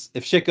Saffrons.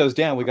 If shit goes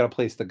down, we got a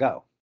place to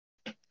go.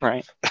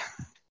 Right.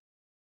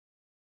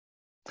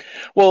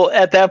 Well,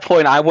 at that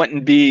point, I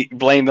wouldn't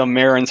blame the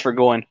Marins for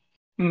going,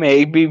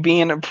 maybe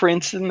being a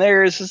prince in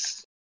there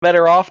is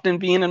better off than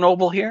being a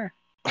noble here.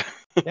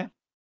 Yeah.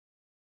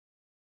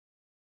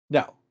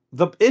 No.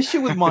 The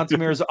issue with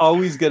Montmier is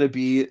always going to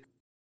be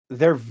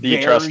they're very...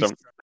 You trust them?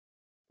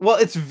 Well,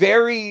 it's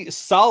very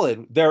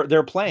solid,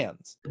 their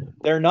plans.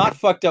 They're not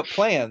fucked up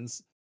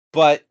plans,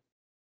 but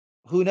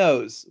who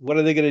knows? What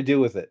are they going to do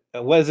with it?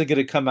 What is it going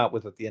to come out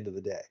with at the end of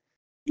the day?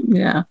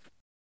 Yeah.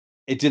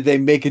 Did they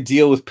make a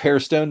deal with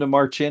Pearstone to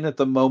march in at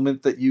the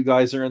moment that you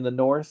guys are in the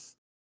north?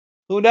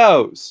 Who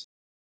knows?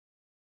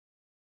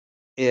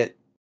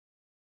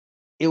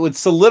 it would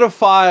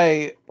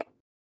solidify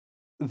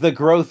the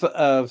growth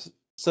of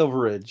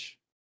Silverridge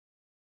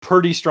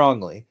pretty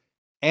strongly,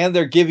 and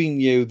they're giving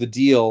you the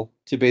deal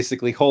to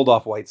basically hold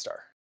off White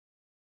Star.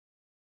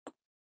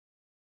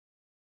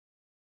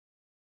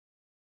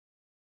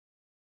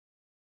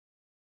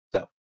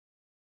 So,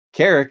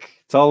 Carrick,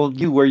 it's all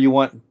you where you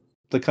want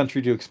the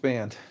country to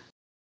expand.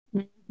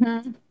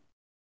 Mm-hmm.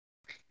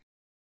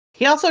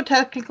 He also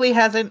technically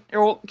hasn't,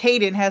 or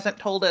Caden hasn't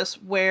told us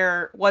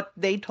what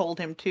they told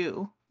him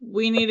to.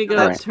 We need to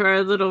go Right. to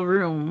our little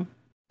room.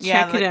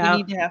 Check it We out.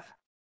 need to have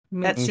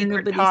Make that sure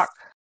secret nobody's talk.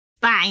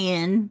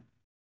 spying.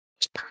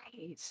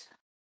 Spies.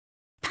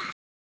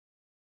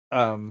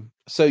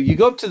 So you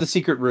go up to the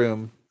secret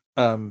room.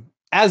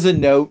 As a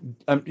note,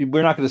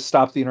 we're not going to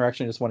stop the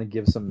interaction. I just want to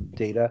give some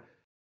data.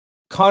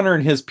 Connor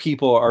and his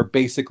people are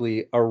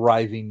basically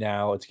arriving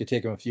now. It's going to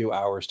take them a few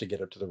hours to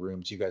get up to the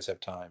rooms. You guys have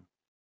time.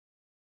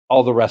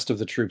 All the rest of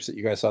the troops that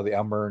you guys saw, the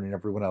Almirn and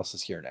everyone else,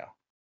 is here now.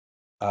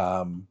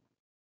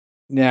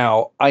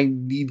 Now I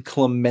need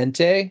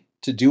Cléménte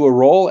to do a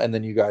roll, and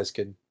then you guys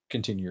can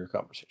continue your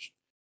conversation.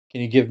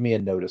 Can you give me a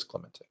notice,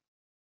 Cléménte?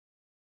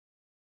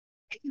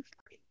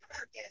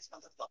 Yes,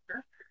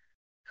 motherfucker.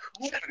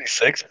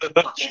 76.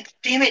 Fucking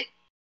damn it!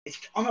 It's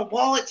on the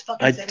wall. It's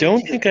fucking. I don't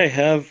 72. think I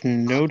have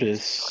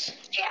notice.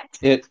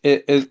 The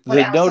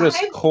Outside? notice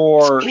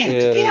core Be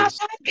is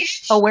outside,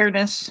 bitch.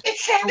 Awareness.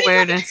 It's 70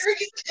 Awareness.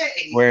 degrees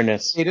today.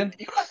 Awareness.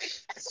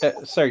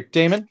 Aiden. Sorry,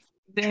 Damon.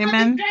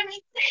 Damon.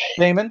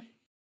 Damon,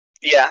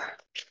 Yeah.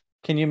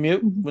 can you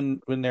mute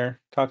when they're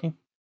talking?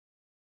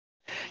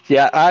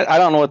 Yeah, I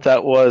don't know what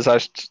that was.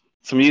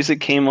 Some music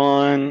came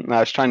on, and I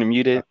was trying to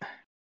mute it.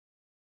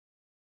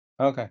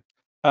 Okay.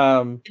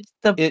 It's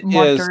the It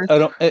markers.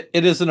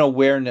 is an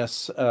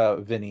awareness,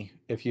 Vinny,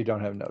 if you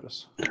don't have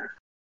notice.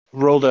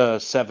 Rolled a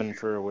 7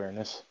 for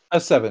awareness. A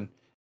 7.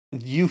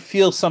 You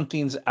feel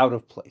something's out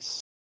of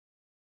place.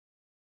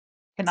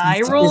 Can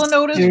I roll a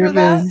notice for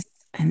that?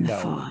 In the No.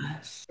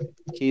 forest.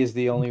 He is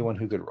the only one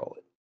who could roll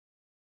it.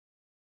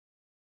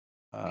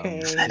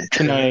 Okay.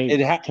 Can I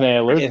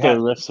alert the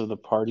rest of the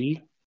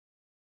party?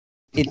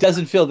 It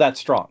doesn't feel that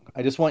strong.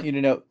 I just want you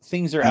to know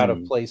things are out of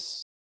Hmm.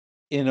 place.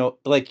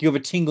 Like you have a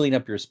tingling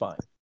up your spine.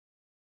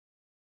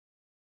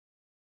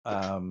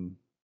 I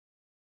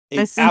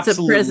sense a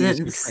presence.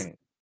 Betraying.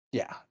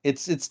 Yeah,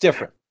 it's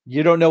different.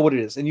 You don't know what it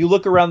is, and you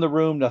look around the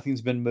room.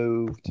 Nothing's been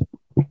moved.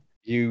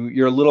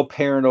 You're a little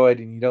paranoid,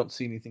 and you don't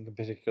see anything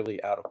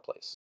particularly out of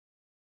place.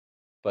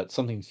 But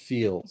something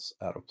feels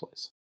out of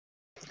place.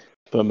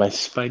 But my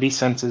spidey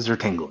senses are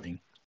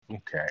tingling.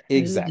 Okay.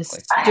 There's a Exactly.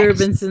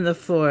 disturbance in the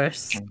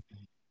forest.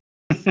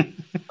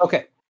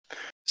 Okay.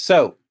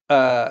 So,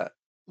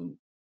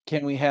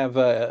 can we have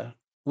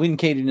when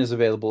Caden is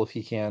available, if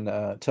he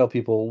can tell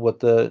people what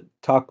the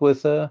talk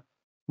with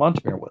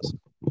Montmier was?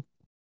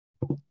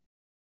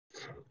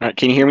 All right,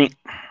 can you hear me?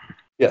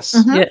 Yes.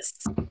 Mhm. Yes.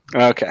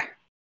 Okay.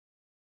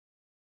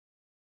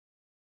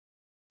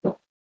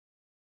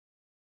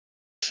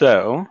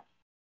 So,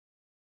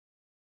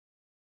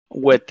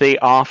 what they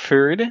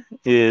offered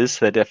is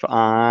that if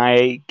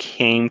I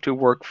came to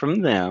work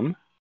from them,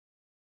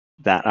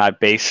 that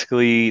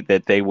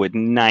they would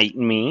knight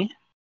me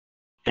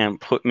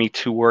and put me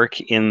to work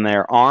in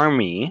their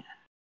army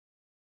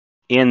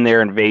in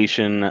their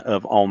invasion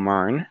of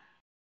Almirn.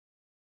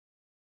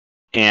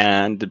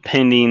 And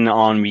depending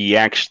on me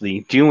actually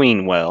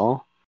doing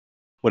well,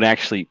 would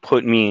actually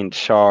put me in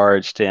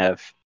charge to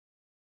have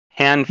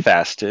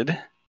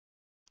handfasted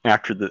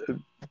after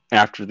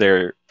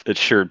their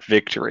assured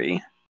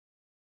victory,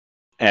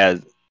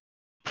 as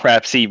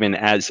perhaps even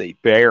as a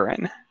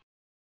baron.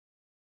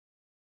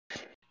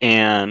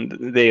 And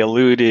they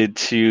alluded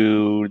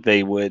to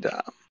they would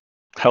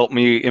help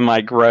me in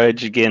my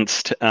grudge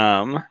against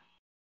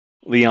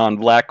Leon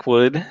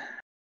Blackwood,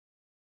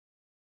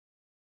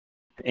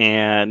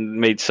 and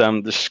made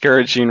some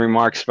discouraging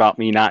remarks about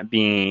me not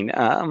being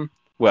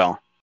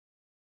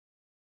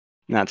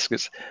not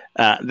because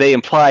they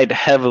implied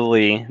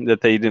heavily that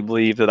they didn't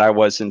believe that I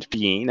wasn't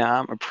being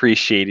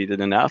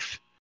appreciated enough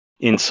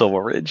in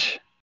Silverridge,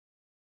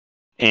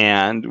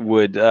 and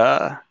would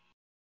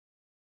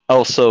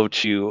also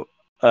to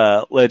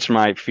allege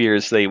my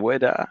fears, they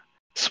would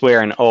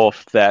swear an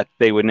oath that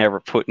they would never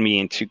put me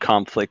into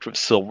conflict with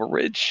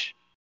Silverridge.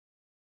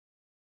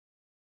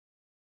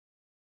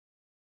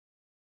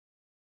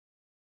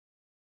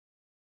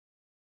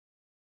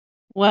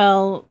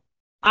 Well,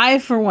 I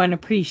for one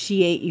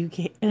appreciate you,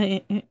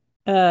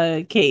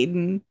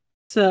 Caden.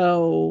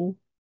 So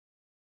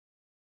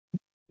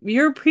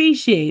you're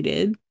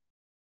appreciated,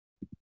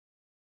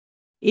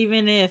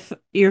 even if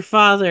your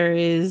father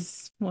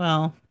is,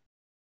 well,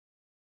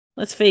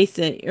 let's face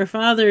it, your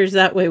father is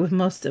that way with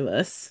most of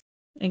us,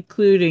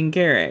 including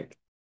Carrick.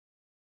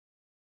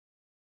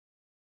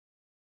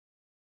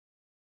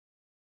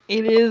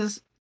 It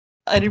is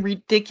a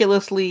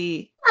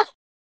ridiculously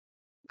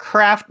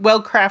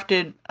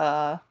well-crafted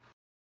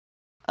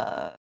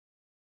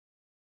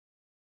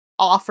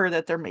offer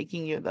that they're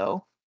making you,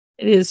 though.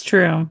 It is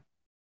true.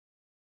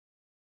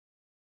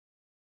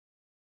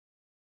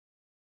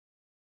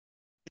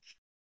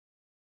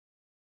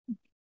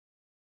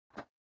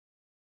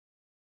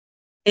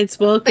 It's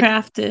well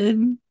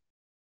crafted,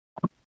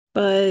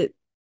 but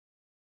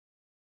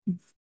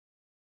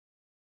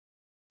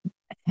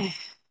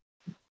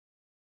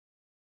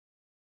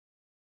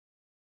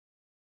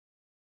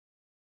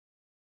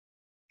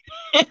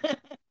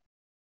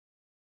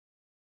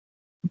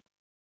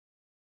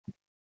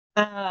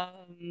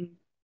um,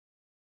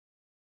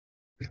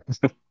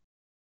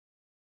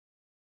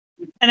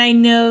 and I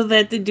know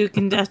that the Duke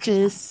and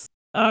Duchess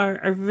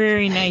are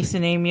very nice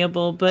and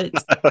amiable, but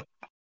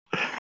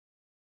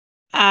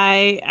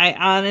I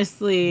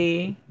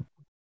honestly,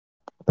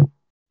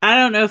 I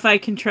don't know if I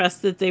can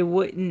trust that they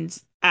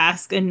wouldn't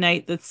ask a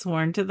knight that's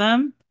sworn to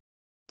them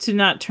to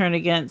not turn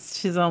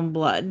against his own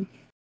blood.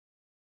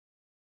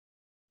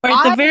 Or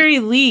at the very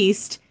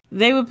least,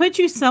 they would put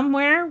you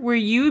somewhere where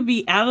you would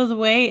be out of the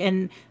way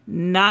and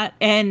not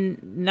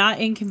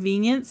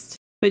inconvenienced,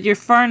 but you're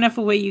far enough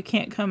away you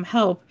can't come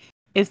help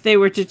if they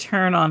were to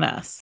turn on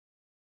us.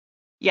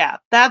 Yeah,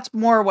 that's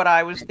more what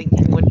I was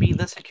thinking would be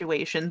the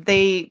situation.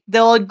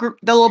 They'll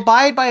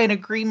abide by an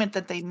agreement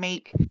that they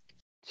make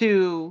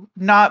to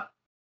not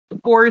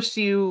force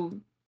your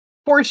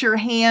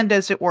hand,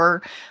 as it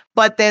were,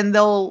 but then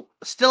they'll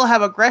still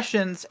have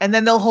aggressions, and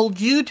then they'll hold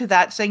you to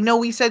that, saying, no,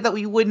 we said that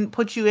we wouldn't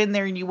put you in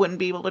there and you wouldn't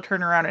be able to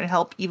turn around and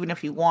help even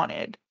if you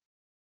wanted.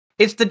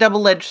 It's the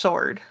double-edged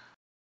sword.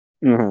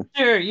 Mm-hmm.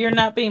 Sure, you're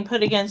not being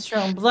put against your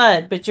own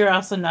blood, but you're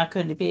also not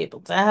going to be able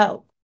to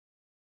help.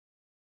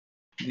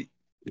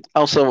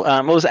 Also,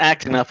 I was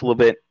acting up a little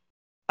bit.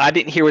 I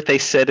didn't hear what they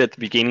said at the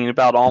beginning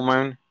about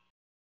Almirn.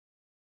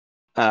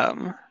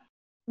 Well,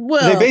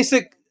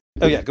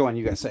 oh yeah, go on.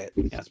 You guys say it.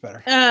 Yeah, it's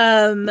better.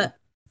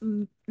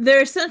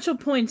 Their essential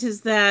point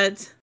is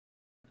that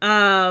the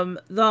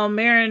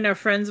Almirn are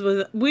friends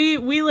with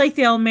we like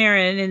the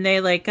Almirn and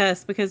they like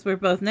us because we're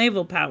both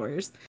naval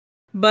powers.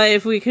 But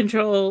if we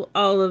control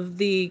all of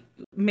the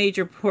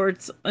major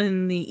ports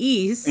in the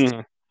east,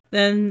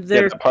 then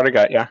they're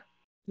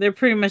they're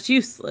pretty much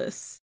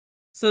useless.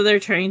 So they're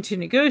trying to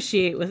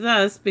negotiate with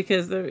us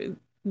because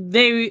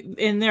they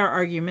in their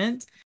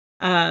argument,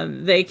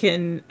 they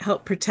can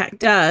help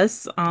protect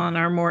us on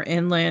our more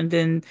inland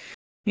and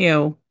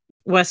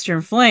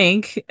western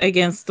flank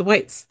against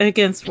White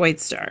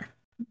Star.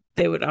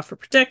 They would offer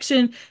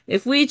protection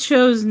if we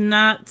chose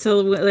not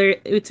to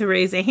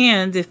raise a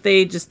hand. If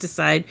they just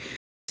decide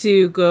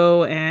to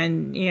go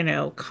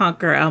and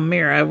conquer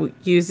Almira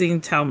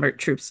using Talmert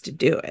troops to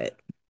do it.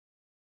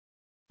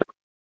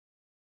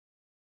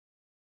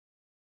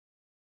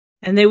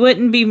 And they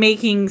wouldn't be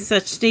making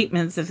such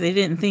statements if they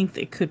didn't think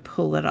they could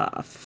pull it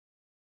off.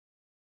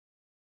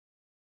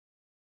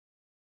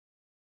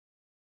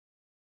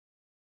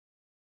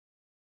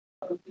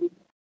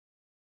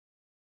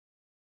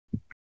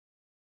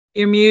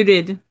 You're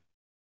muted.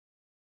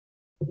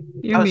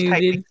 You're muted.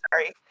 Typing,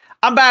 sorry.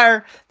 I'm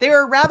better. They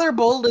were rather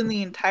bold in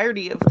the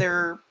entirety of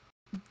their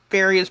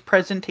various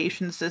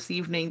presentations this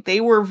evening.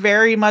 They were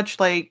very much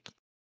like,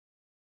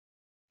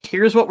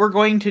 here's what we're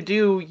going to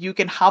do. You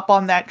can hop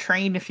on that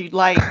train if you'd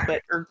like,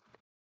 but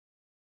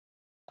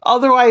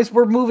otherwise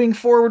we're moving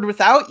forward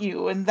without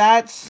you. And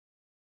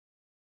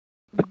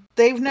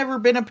they've never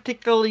been a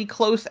particularly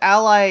close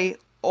ally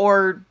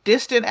or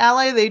distant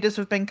ally. They just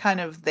have been kind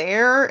of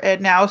there.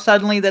 And now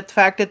suddenly the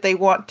fact that they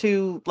want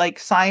to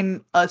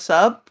sign us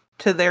up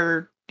to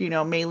their,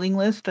 mailing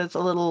list is a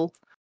little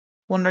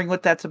wondering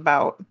what that's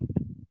about.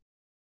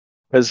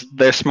 Because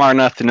they're smart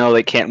enough to know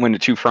they can't win a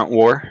two-front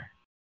war.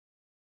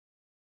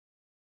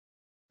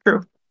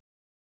 True.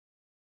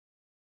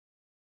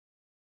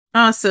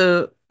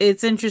 Also,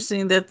 it's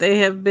interesting that they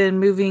have been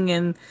moving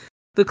in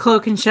the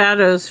cloak and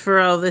shadows for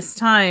all this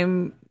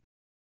time,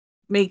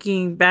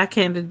 making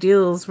backhanded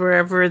deals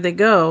wherever they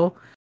go.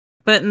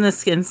 But in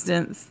this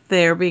instance,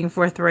 they're being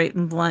forthright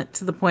and blunt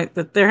to the point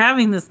that they're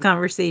having this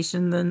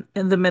conversation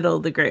in the middle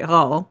of the Great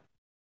Hall.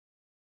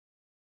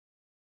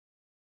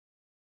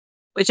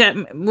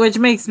 Which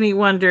makes me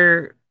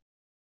wonder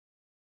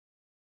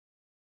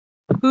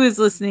who is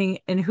listening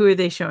and who are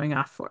they showing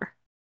off for?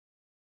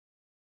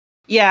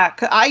 Yeah,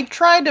 I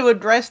tried to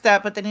address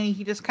that, but then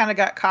he just kind of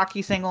got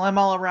cocky saying, well, I'm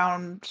all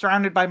around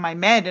surrounded by my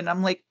men. And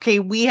I'm like, okay,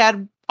 we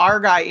had our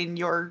guy in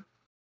your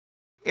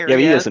area.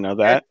 Yeah, he doesn't know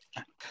that.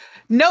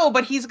 No,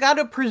 but he's got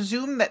to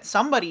presume that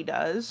somebody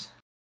does.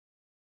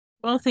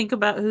 Well, think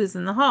about who's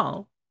in the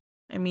hall.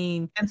 I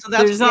mean, and so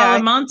there's all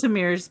of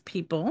Montmier's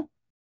people.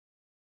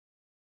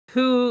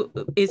 Who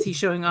is he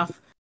showing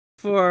off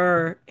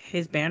for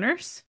his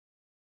banners?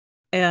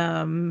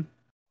 Covent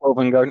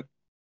Garden.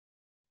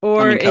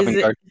 Or is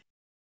it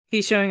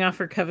he's showing off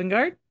for Covent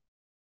Garden?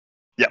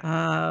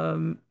 Yeah.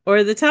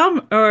 Or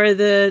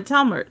the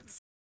Talmerts,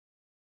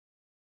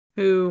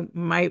 who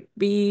might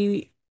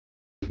be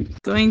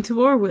going to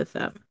war with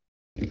them.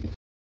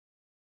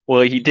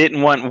 Well, he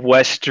didn't want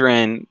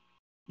Western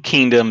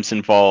kingdoms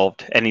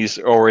involved, and he's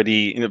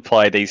already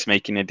implied that he's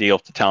making a deal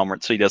with the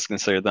Talmert, so he does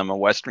consider them a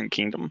Western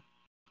kingdom,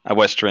 a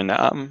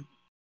Western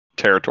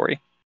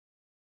territory.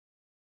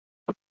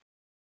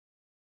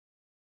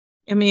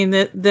 I mean,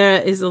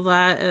 there is a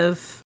lot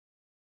of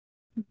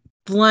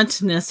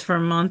bluntness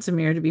from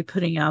Montmier to be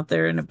putting out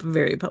there in a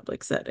very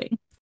public setting.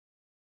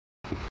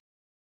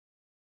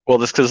 Well,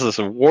 that's because there's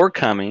a war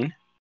coming,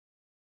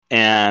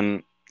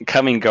 and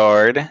coming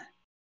guard.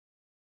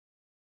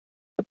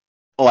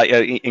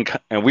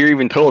 And we were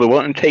even told it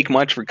wouldn't take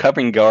much for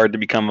Covering Guard to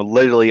become a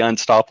literally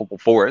unstoppable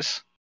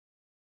force.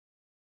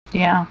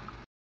 Yeah.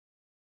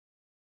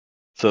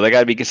 So they got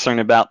to be concerned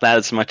about that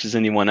as much as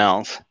anyone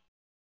else.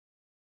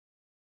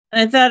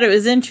 I thought it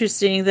was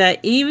interesting that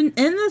even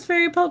in this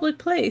very public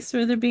place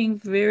where they're being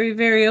very,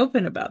 very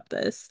open about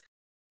this,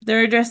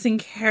 they're addressing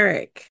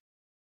Carrick.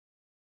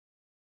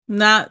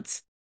 Not,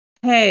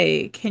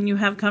 hey, can you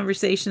have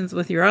conversations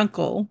with your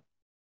uncle?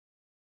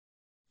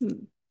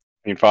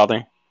 Your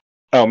father?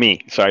 Oh,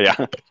 me. Sorry,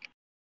 yeah.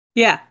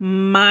 Yeah,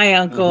 my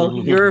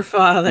uncle, your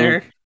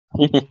father,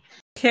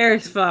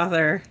 Carrick's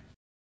father.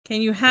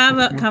 Can you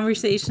have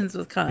conversations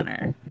with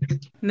Connor?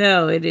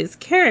 No, it is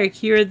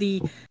Carrick. You're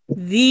the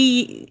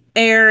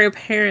heir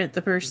apparent,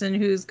 the person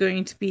who's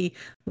going to be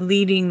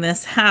leading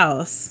this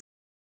house.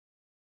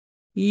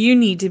 You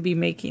need to be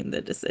making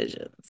the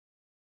decisions.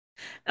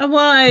 And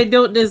while I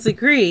don't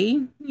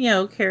disagree,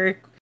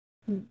 Carrick,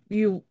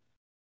 you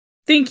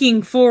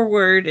thinking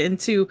forward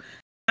into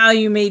how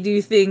you may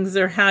do things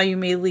or how you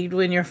may lead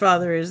when your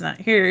father is not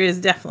here is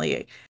definitely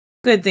a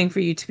good thing for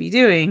you to be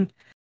doing.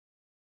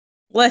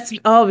 Let's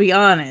all be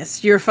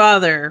honest. Your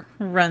father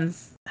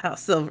runs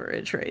House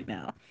Silverridge right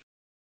now.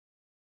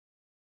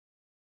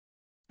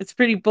 It's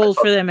pretty bold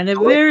for them in a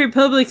very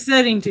public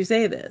setting to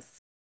say this.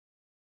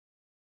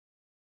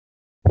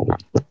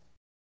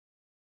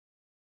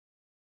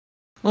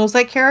 What was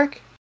that,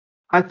 Carrick?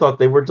 I thought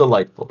they were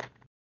delightful.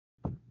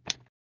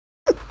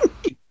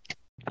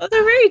 Oh,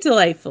 they're very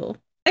delightful.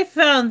 I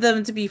found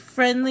them to be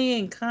friendly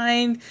and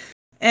kind,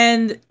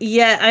 and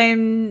yet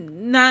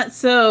I'm not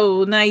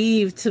so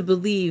naive to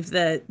believe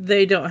that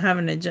they don't have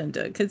an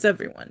agenda, because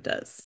everyone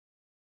does.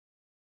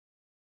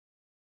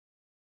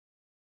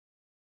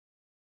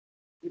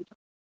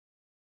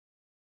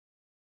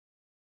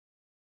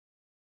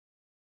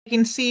 You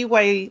can see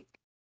why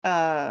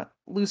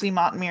Lucy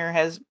Montmier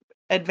has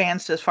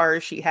advanced as far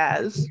as she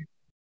has.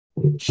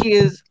 She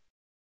is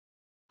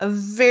a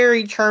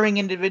very charming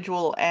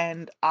individual,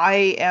 and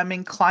I am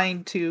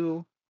inclined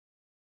to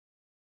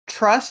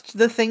trust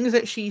the things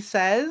that she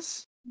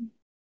says,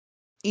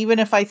 even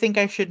if I think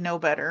I should know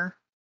better.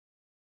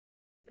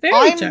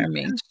 Very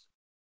charming.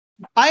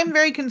 I'm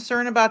very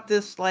concerned about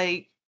this,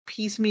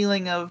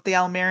 piecemealing of the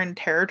Almirn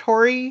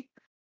territory,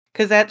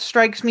 because that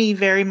strikes me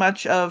very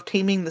much of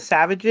Taming the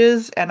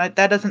Savages, and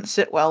that doesn't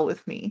sit well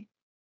with me.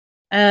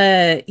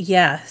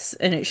 Yes,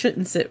 and it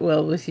shouldn't sit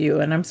well with you,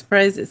 and I'm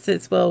surprised it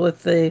sits well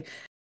with the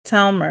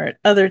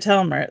other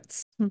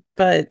Talmarts,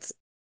 but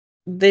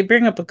they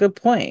bring up a good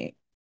point.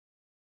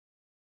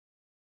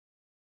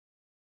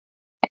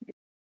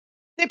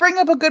 They bring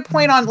up a good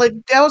point on,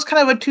 that was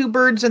kind of a two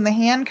birds in the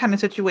hand kind of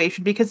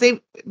situation, because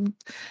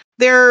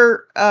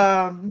their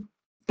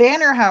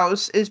banner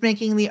house is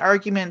making the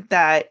argument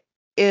that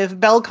if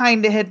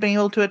Belkind had been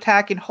able to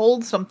attack and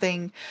hold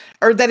something,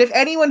 or that if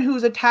anyone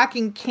who's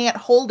attacking can't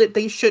hold it,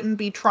 they shouldn't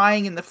be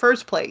trying in the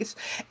first place.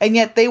 And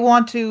yet they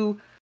want to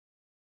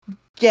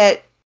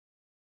get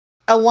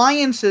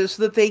alliances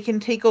so that they can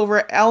take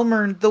over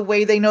Almirn the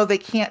way they know they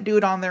can't do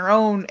it on their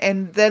own,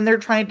 and then they're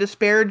trying to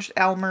disparage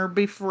Almirn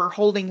before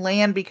holding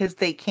land because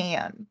they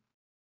can.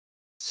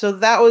 So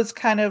that was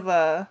kind of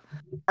a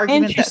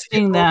argument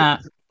interesting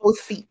that both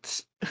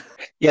feet.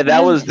 Yeah,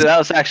 that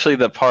was actually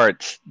the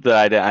part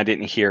that I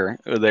didn't hear.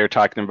 They were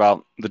talking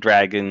about the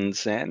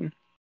dragons and.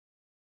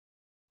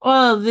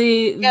 Well,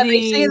 they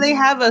say they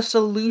have a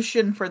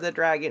solution for the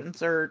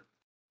dragons or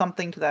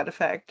something to that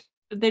effect.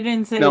 But they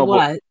didn't say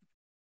what.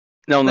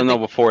 No,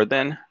 before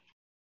then,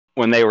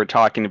 when they were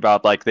talking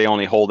about they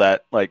only hold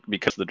that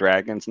because of the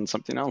dragons and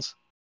something else,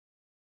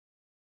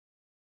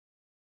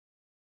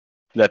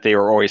 that they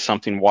were always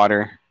something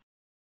water.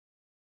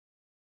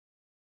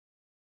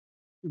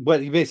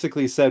 What he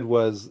basically said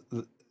was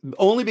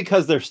only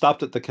because they're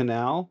stopped at the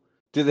canal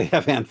do they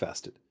have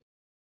handfasted.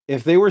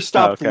 If they were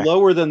stopped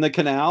lower than the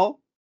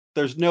canal,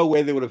 there's no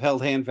way they would have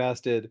held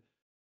handfasted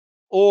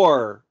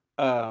or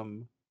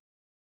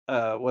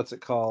what's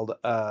it called?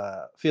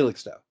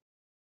 Felixstowe.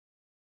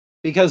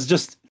 Because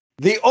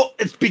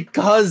it's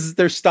because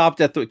they're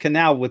stopped at the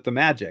canal with the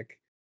magic.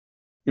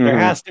 Mm-hmm. There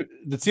has to.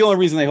 That's the only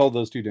reason they hold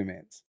those two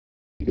domains.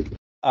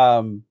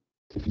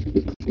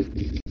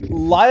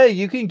 Lyla,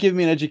 you can give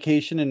me an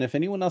education, and if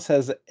anyone else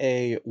has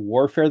a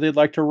warfare they'd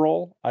like to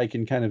roll, I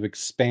can kind of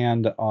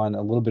expand on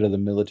a little bit of the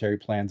military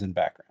plans and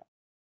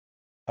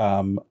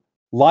background.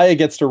 Lyla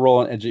gets to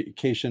roll an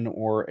education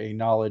or a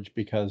knowledge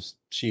because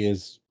she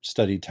has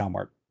studied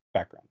Talmart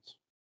backgrounds.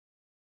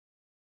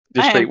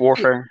 Just straight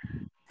warfare.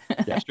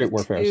 Yeah, straight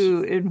warfare.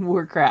 In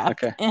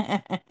Warcraft.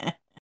 Okay.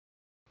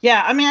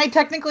 Yeah, I mean, I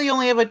technically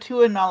only have a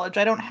 2 in knowledge.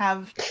 I don't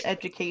have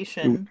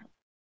education.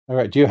 All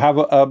right. Do you have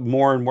a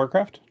more in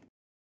Warcraft?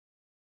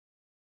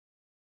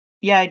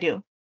 Yeah, I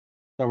do.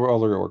 No, we're all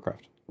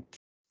Warcraft.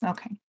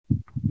 Okay.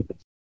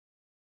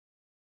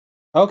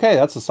 Okay,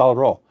 that's a solid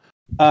roll.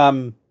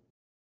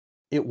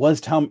 It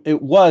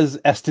was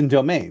Eston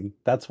Domain.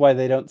 That's why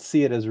they don't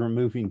see it as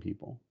removing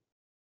people.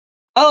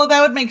 Oh,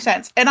 that would make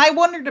sense. And I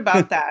wondered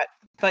about that.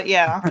 But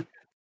yeah.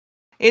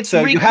 It's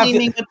So you have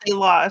reclaiming what they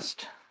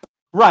lost.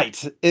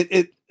 Right.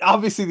 It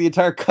obviously the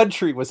entire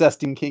country was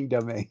Eston King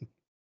Domain.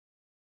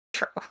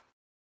 True.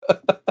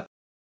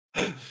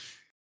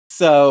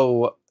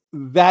 So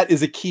that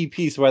is a key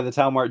piece why the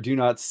Talmart do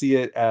not see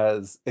it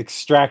as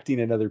extracting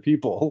another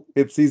people.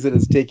 It sees it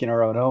as taking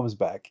our own homes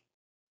back.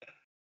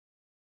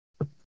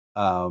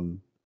 How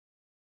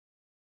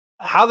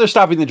they're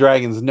stopping the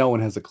dragons, no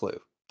one has a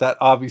clue. That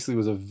obviously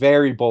was a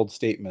very bold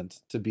statement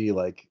to be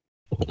like,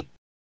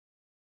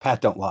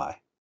 Pat don't lie.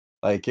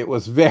 Like, it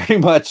was very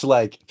much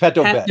like, Pat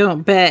don't bet.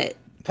 Don't bet.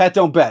 Pat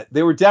don't bet.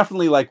 They were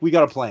definitely like, we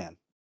got a plan.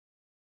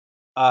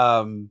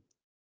 But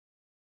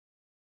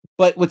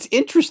what's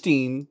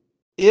interesting,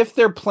 if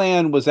their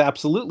plan was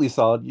absolutely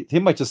solid, they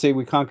might just say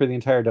we conquer the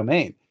entire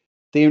domain.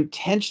 They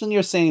intentionally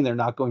are saying they're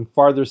not going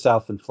farther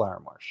south than Flower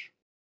Marsh.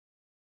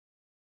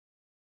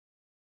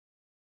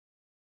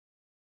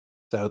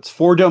 So it's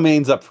 4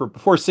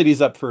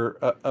 cities up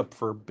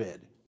for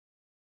bid.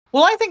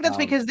 Well, I think that's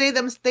because they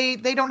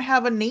don't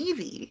have a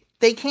navy.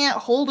 They can't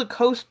hold a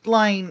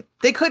coastline.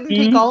 They couldn't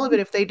take all of it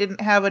if they didn't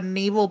have a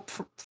naval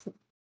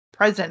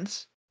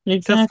presence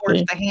to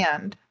force the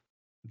hand.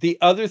 The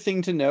other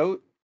thing to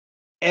note,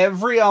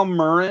 every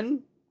Almirn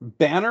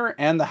banner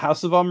and the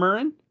House of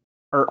Almirn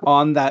are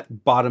on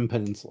that bottom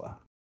peninsula.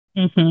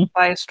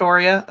 By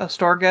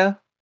Astorga.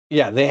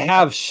 Yeah, they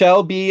have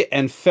Shelby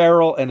and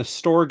Farrell and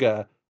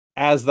Astorga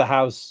as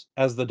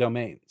the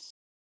domains.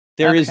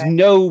 There is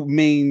no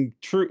main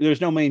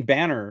there's no main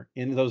banner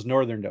in those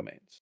northern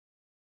domains.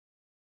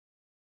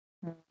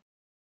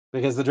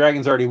 Because the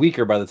dragon's already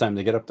weaker by the time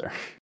they get up there.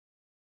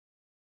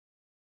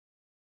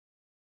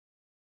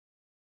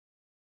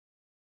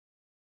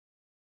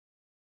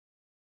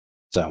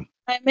 So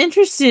I'm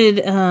interested.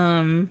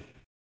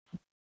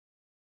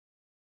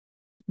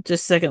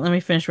 Just a second, let me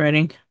finish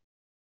writing.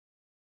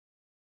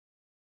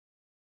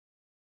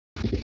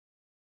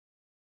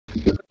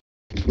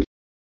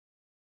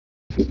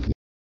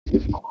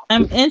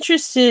 I'm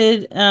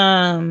interested.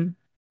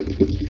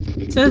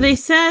 So they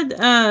said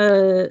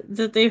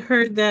that they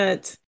heard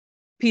that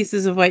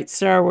pieces of White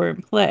Star were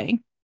in play.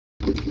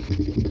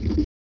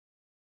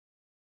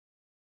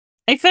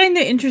 I find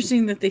it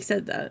interesting that they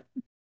said that.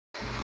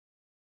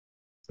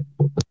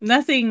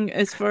 Nothing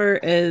as far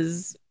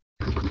as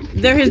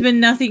there has been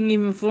nothing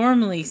even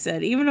formally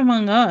said, even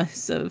among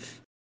us, of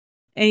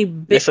any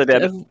bit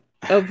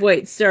of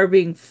White Star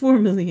being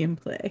formally in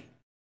play.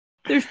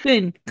 There's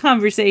been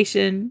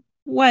conversation,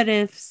 what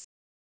ifs.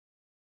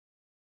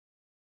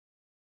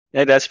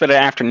 Yeah, I spent an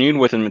afternoon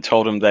with him and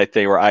told him that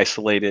they were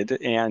isolated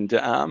and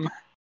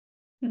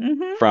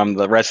from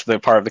the rest of the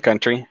part of the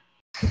country.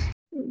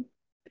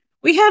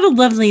 We had a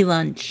lovely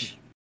lunch.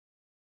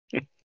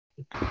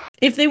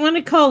 If they want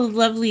to call a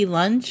lovely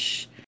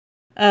lunch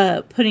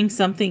putting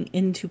something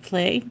into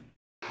play,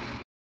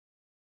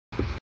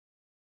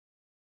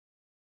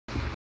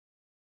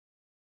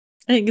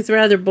 I think it's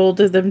rather bold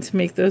of them to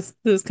make those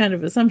kind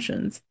of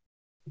assumptions.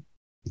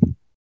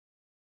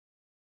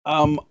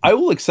 I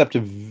will accept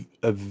a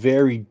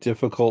very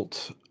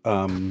difficult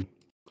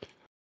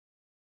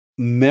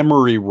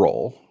memory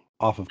roll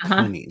off of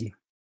cunning.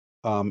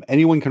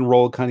 Anyone can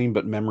roll cunning,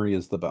 but memory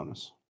is the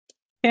bonus.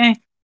 Okay.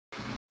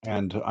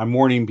 And I'm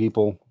warning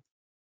people,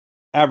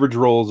 average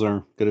rolls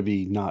are going to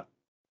be not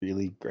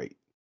really great.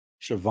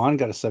 Shivon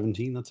got a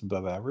 17. That's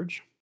above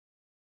average.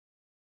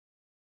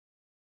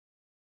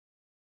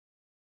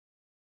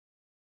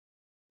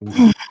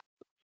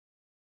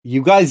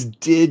 You guys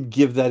did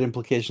give that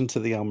implication to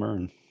the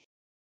Almirn.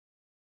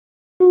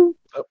 Oh,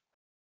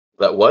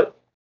 that what?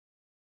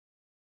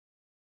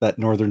 That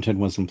Northernton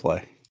was in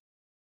play.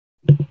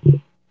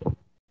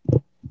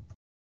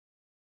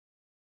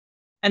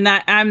 And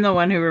that I'm the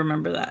one who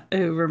remembers that,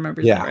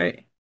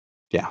 right?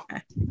 Yeah.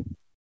 Okay.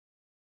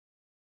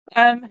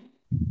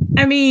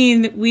 I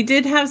mean, we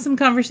did have some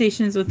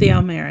conversations with the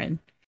Almirn,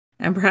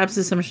 and perhaps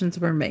assumptions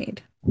were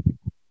made.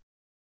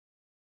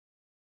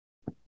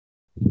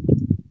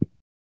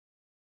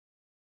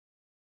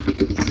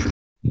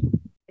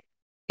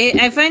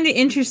 I find it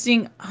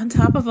interesting, on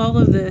top of all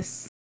of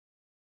this,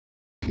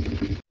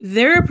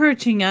 they're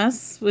approaching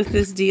us with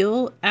this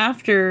deal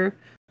after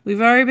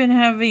we've already been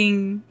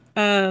having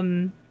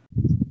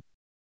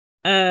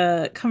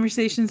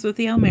conversations with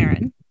the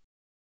Almirn.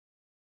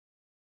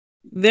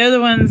 They're the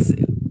ones,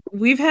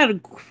 we've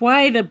had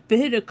quite a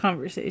bit of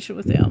conversation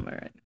with the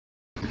Almirn.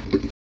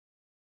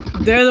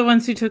 They're the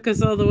ones who took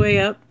us all the way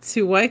up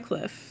to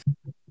Wycliffe.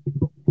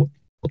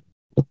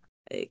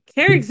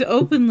 Carrick's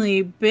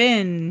openly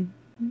been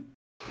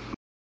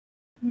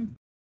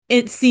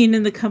seen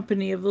in the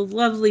company of a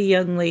lovely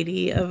young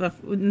lady of a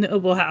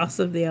noble house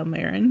of the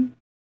Almirn.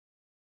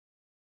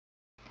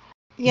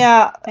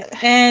 Yeah,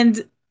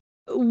 and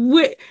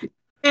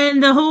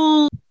the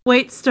whole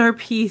White Star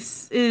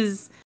piece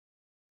is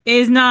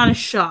not a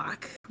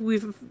shock.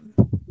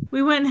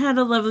 We went and had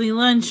a lovely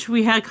lunch.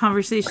 We had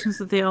conversations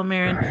with the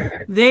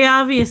Almirn. They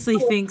obviously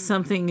think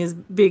something as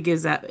big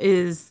as that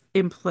is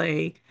in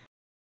play.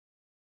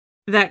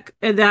 That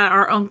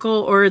our uncle,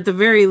 or at the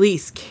very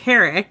least,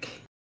 Carrick,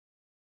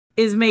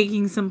 is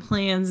making some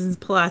plans and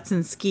plots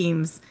and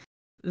schemes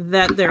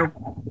that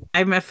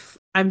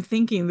I'm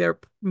thinking they're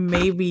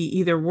maybe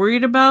either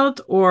worried about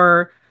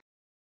or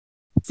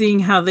seeing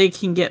how they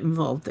can get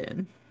involved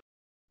in.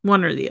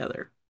 One or the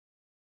other.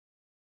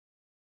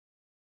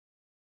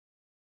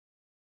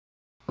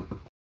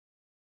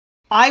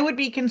 I would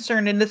be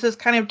concerned, and this is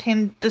kind of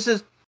this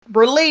is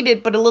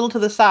related, but a little to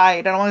the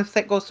side. I don't want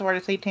to go so far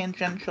to say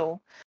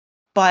tangential,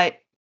 but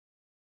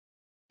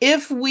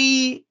if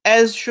we,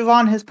 as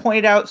Shivon has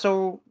pointed out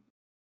so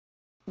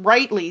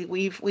rightly,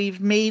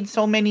 we've made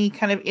so many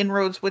kind of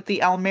inroads with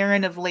the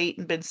Almirn of late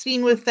and been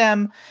seen with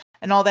them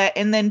and all that,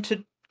 and then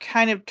to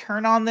kind of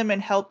turn on them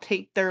and help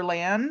take their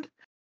land,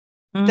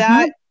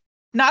 that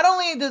not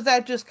only does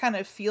that just kind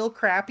of feel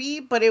crappy,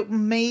 but it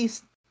may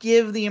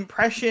give the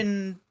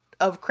impression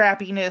of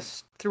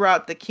crappiness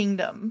throughout the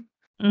kingdom,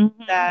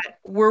 that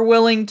we're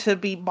willing to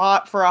be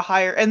bought for a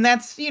higher, and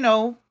that's,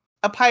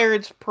 a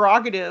pirate's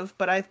prerogative,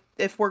 but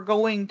if we're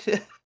going to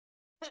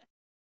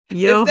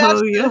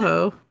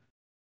yo-ho,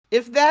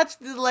 if that's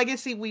the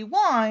legacy we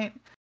want,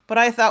 but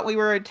I thought we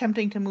were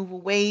attempting to move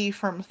away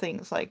from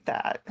things like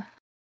that.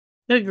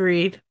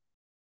 Agreed.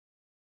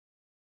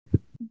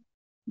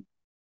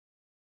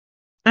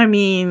 I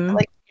mean,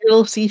 like your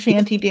little sea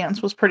shanty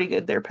dance was pretty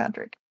good there,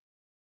 Patrick.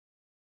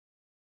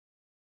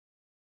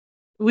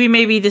 We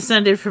may be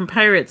descended from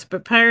pirates,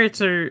 but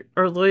pirates are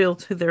loyal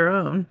to their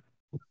own.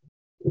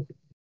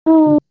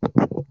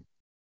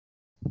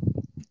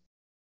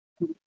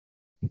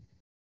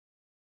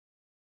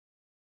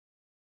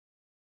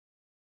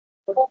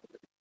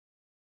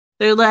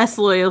 They're less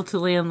loyal to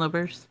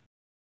landlubbers.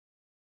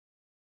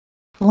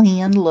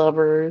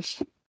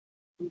 Landlubbers.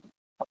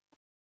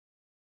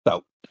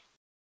 So,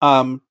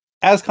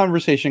 as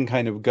conversation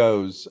kind of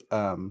goes,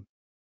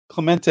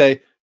 Cléménte,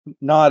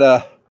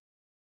 not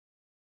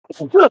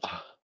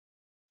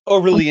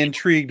overly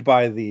intrigued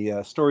by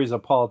the stories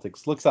of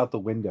politics, looks out the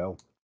window,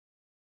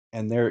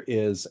 and there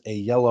is a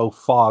yellow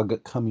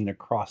fog coming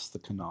across the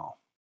canal.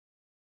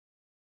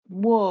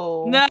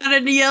 Whoa. Not a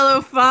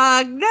yellow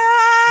fog,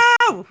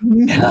 no!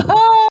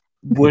 No!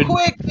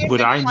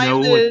 Would I know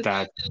what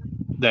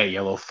that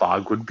yellow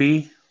fog would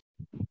be?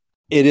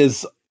 It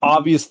is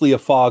obviously a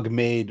fog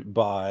made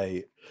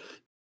by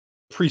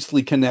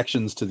priestly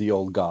connections to the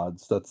old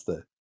gods. That's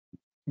the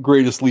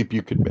greatest leap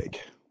you could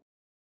make.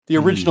 The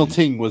original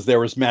thing was there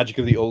was magic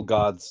of the old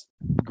gods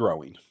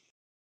growing.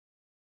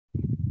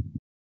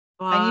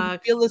 I need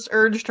to feel this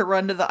urge to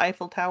run to the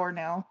Eiffel Tower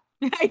now.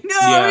 I know.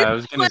 Yeah, I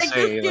was gonna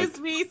say, this gives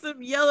me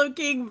some Yellow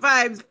King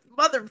vibes,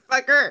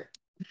 motherfucker.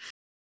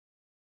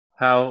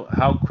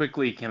 How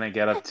quickly can I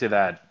get up to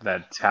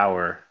that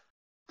tower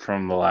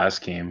from the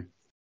last game?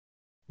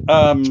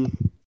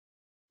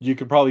 You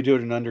could probably do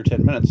it in under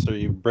 10 minutes. Are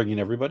you bringing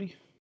everybody?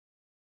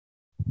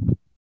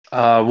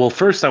 Well,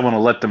 first I want to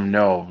let them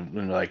know,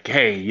 like,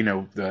 hey,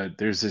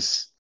 there's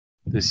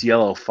this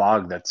yellow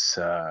fog that's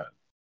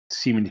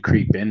seeming to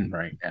creep in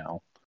right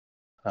now.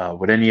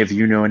 Would any of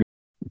you know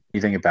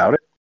anything about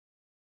it?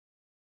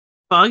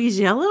 Fog is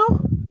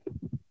yellow?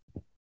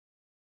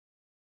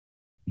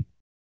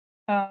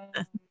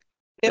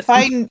 If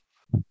I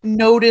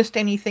noticed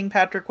anything,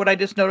 Patrick, would I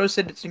just notice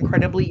that it's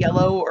incredibly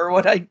yellow, or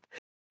would I,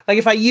 like,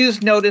 if I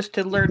used notice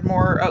to learn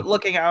more,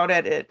 looking out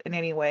at it in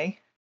any way?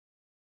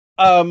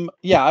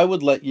 Yeah, I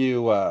would let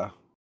you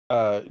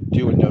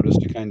do a notice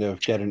to kind of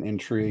get an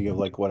intrigue of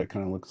like what it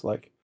kind of looks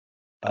like.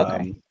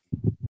 Okay.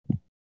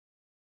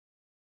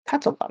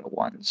 That's a lot of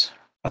ones.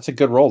 That's a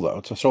good roll though.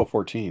 It's a still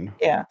 14.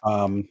 Yeah.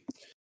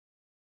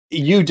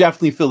 You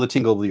definitely feel the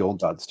tingle of the old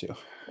gods too.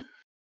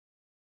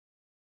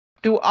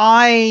 Do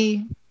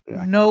I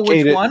know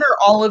which one, or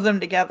all of them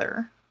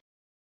together?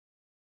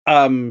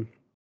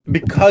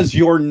 Because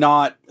you're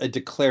not a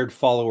declared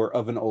follower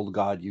of an old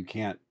god, you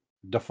can't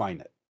define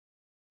it.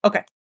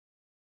 Okay.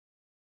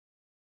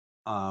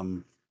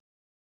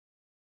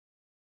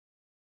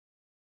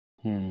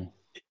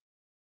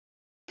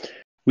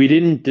 We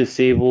didn't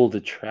disable the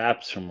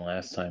traps from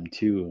last time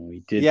too, and we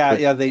did. You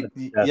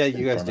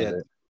guys did.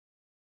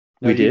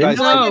 We did?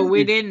 No,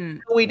 we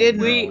didn't. We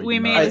didn't. We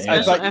made a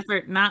special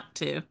effort not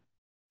to.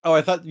 Oh,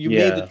 I thought you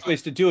made the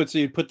choice to do it, so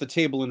you'd put the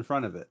table in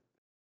front of it.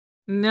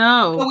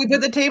 No. Well, we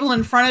put the table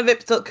in front of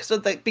it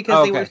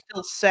because they were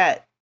still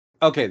set.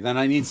 Okay, then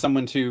I need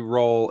someone to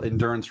roll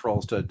endurance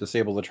rolls to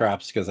disable the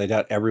traps, because I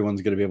doubt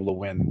everyone's going to be able to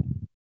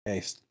win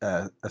a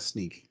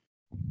sneak.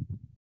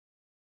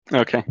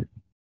 Okay.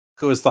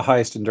 Who is the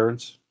highest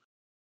endurance?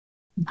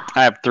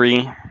 I have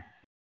 3.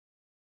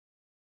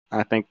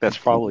 I think that's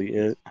probably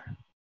it.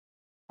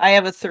 I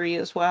have a 3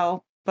 as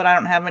well, but I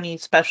don't have any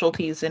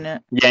specialties in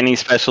it. Yeah, any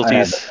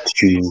specialties?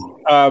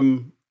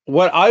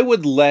 What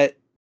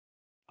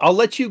I'll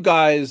let you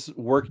guys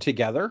work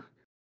together,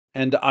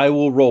 and I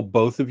will roll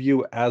both of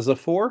you as a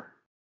 4.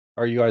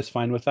 Are you guys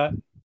fine with that?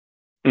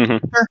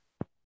 Mm-hmm. Sure.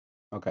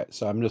 Okay,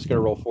 so I'm just going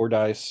to roll 4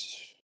 dice.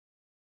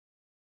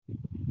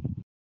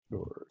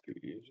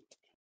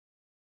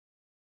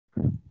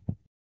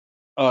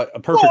 A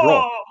perfect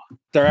roll.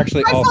 They're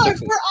actually all High five,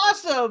 sixes. we're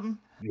awesome.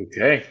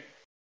 Okay.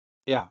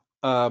 Yeah.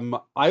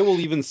 I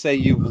will even say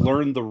you've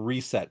learned the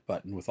reset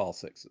button with all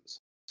 6s.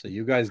 So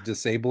you guys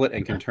disable it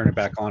and can turn it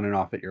back on and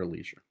off at your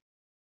leisure.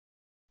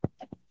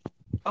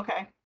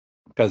 Okay.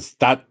 Because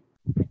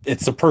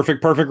it's a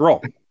perfect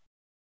roll.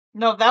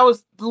 No, that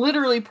was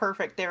literally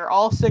perfect. They were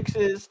all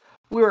 6s.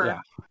 We were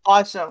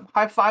awesome.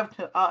 High five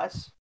to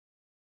us.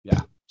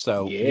 Yeah.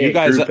 So Yeah, you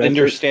guys group effort.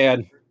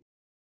 understand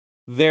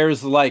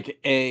there's like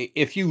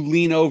if you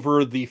lean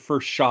over the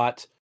first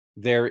shot,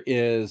 there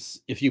is,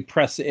 if you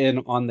press in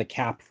on the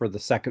cap for the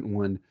second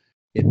one,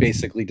 it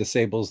basically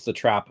disables the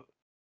trap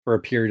for a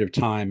period of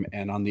time.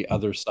 And on the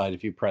other side,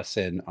 if you press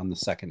in on the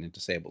second, it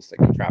disables the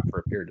trap for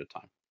a period of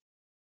time.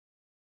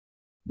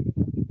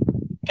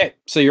 Okay,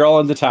 so you're all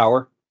in the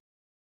tower.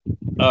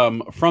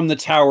 From the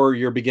tower,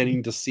 you're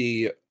beginning to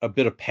see a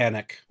bit of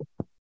panic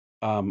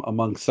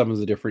among some of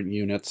the different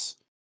units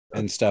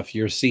and stuff.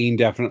 You're seeing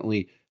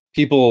definitely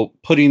people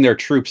putting their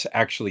troops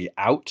actually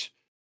out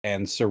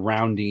and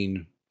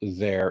surrounding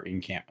their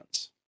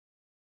encampments.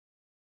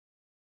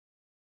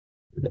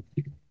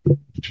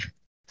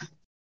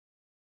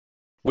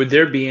 Would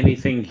there be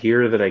anything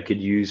here that I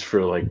could use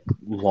for like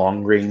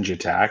long range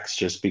attacks?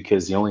 Just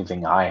because the only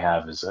thing I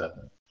have is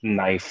a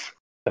knife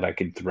that I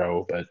could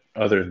throw, but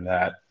other than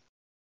that,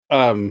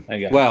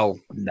 well,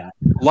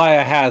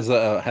 Lyla has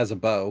a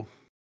bow,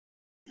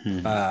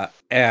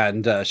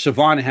 and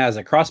Shivon has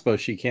a crossbow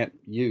she can't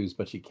use,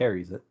 but she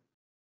carries it.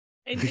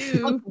 I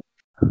do.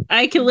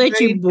 I can let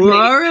you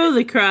borrow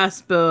the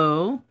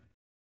crossbow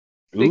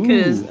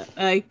because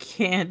I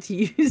can't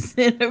use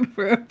it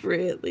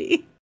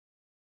appropriately.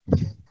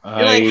 You're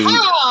like,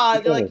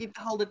 ha! They're like, you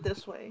hold it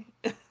this way.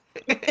 I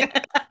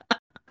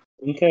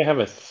think I have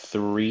a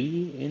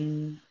 3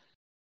 in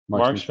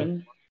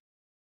marksman.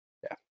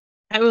 Yeah.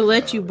 I will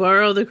let you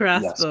borrow the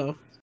crossbow.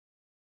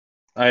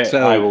 Yes.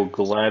 I will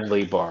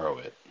gladly borrow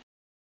it.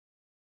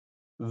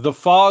 The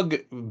fog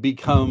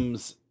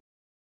becomes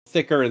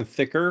thicker and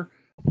thicker.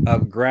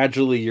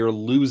 Gradually, you're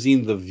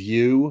losing the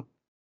view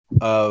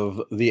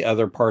of the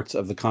other parts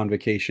of the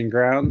convocation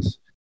grounds.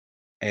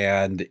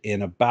 And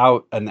in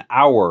about an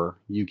hour,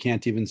 you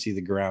can't even see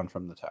the ground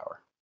from the tower.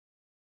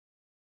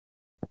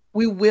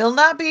 We will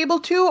not be able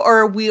to,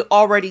 or we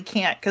already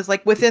can't? Because,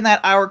 like, within that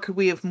hour, could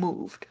we have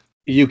moved?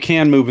 You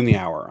can move in the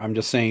hour. I'm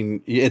just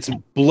saying it's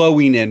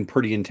blowing in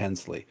pretty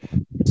intensely.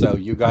 So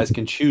you guys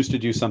can choose to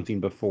do something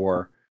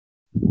before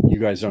you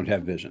guys don't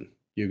have vision.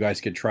 You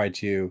guys could try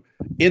to,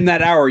 in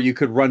that hour, you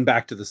could run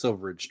back to the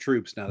Silverridge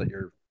troops now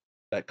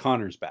that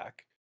Connor's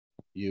back.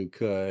 You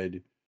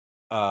could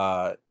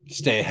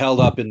stay held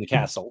up in the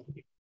castle.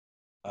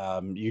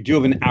 You do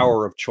have an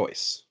hour of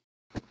choice.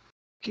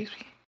 Excuse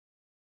me.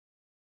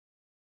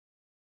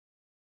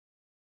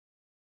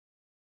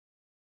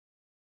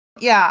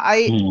 Yeah,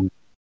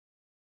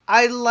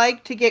 I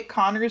like to get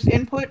Connor's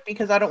input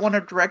because I don't want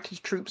to direct his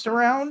troops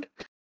around.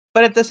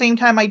 But at the same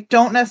time, I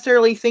don't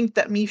necessarily think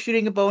that me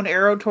shooting a bow and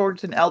arrow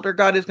towards an elder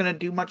god is going to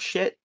do much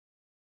shit.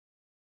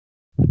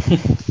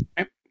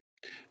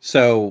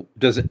 So,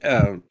 does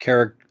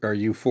Carrick, are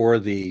you for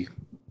the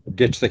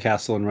ditch the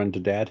castle and run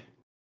to Dad?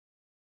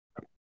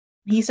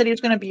 He said he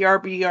was going to BR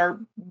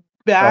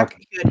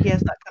back, but he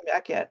has not come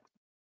back yet.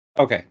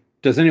 Okay.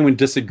 Does anyone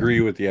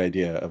disagree with the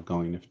idea of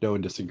going? If no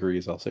one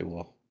disagrees, I'll say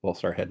we'll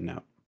start heading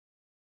out.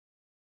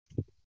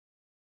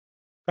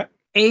 Okay.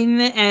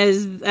 And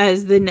as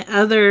the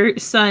other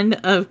son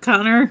of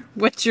Connor,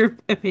 what's your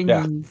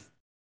opinions?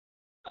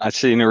 I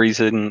see no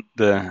reason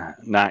to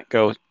not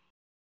go.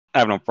 I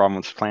have no problem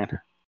with this plan.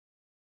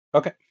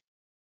 Okay.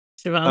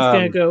 Siobhan's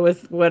gonna go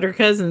with what her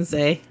cousins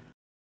say.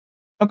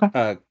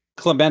 Okay.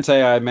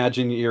 Cléménte, I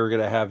imagine you're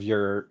gonna have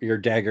your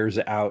daggers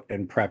out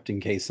and prepped in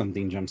case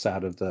something jumps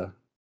out of the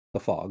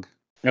fog.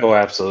 Oh,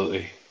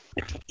 absolutely.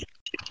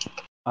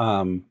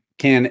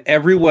 Can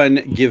everyone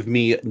give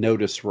me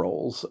notice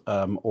rolls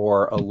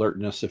or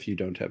alertness if you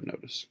don't have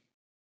notice?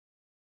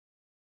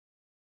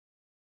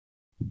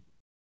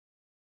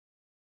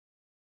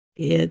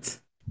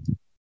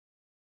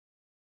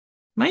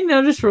 My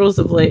notice rolls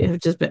of late have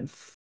just been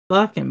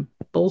fucking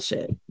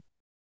bullshit.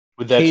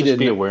 Would that just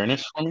be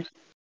awareness for me?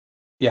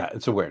 Yeah,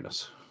 it's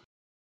awareness.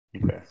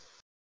 Okay.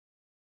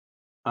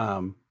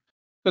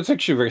 That's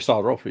actually a very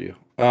solid roll for you.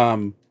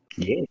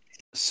 Yeah.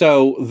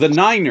 So the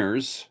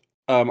Niners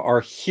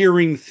are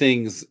hearing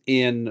things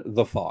in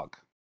the fog.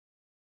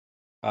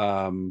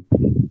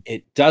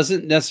 It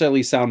doesn't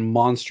necessarily sound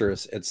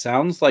monstrous. It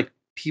sounds like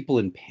people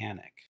in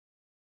panic.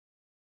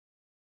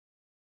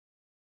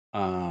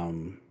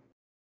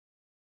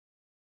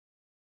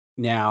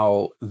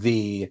 Now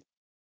the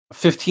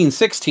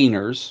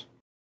 15-16ers,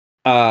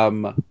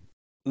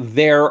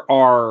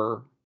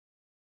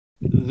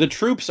 the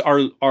troops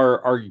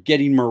are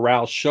getting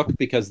morale shook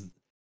because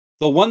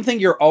the one thing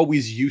you're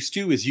always used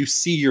to is you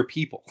see your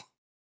people.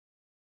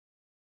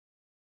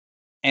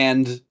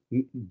 And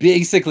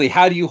Basically,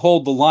 how do you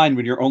hold the line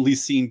when you're only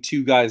seeing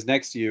two guys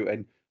next to you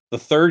and the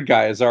third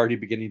guy is already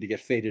beginning to get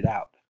faded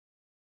out?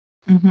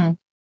 Mm-hmm.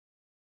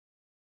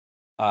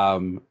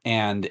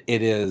 And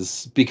it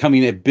is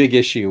becoming a big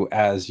issue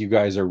as you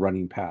guys are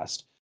running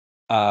past.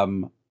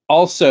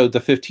 Also, the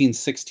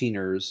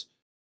 15-16ers,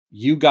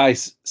 you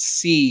guys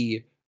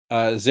see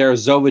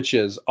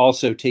Zarazovich's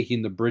also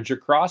taking the bridge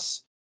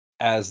across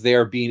as they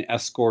are being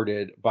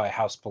escorted by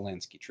House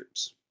Polanski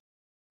troops.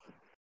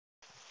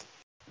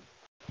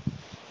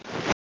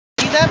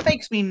 See, that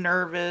makes me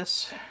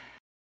nervous.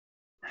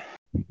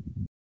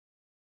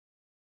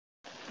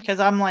 Because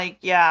I'm like,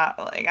 yeah,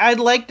 like I'd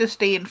like to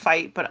stay and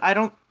fight, but I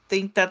don't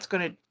think that's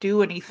going to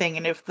do anything.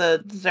 And if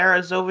the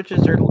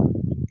Zarazoviches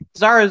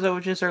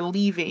are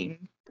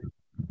leaving,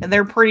 and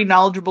they're pretty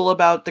knowledgeable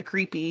about the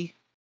creepy,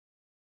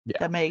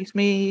 that makes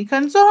me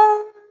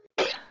concerned.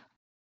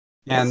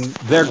 And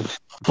they're,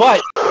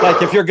 but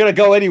like, if you're going to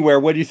go anywhere,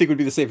 what do you think would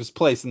be the safest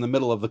place in the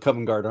middle of the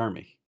Covent Guard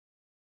army?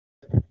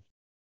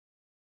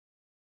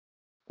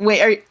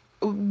 Wait,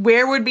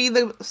 where would be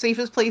the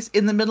safest place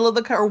in the middle of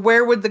the or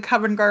where would the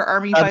Covent Guard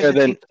army find the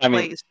safest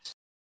place?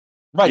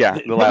 Right, yeah,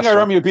 the Covent Guard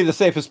army would be the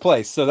safest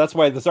place, so that's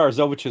why the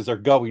Zarazoviches are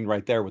going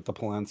right there with the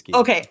Polanski.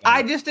 Okay,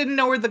 I just didn't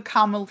know where the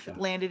comma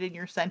landed in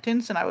your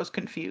sentence, and I was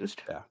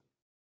confused. Yeah.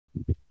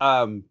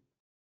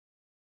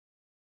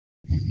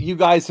 You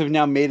guys have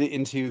now made it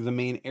into the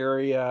main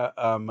area.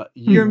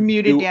 You're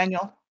muted,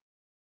 Daniel.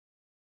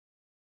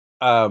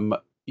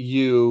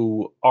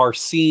 You are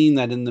seeing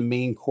that in the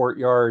main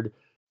courtyard.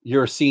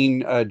 You're seeing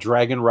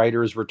dragon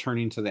riders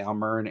returning to the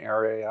Almirn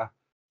area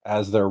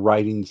as they're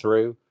riding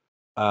through.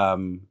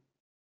 The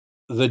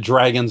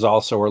dragons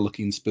also are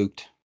looking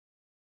spooked.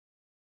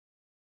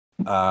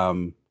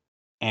 And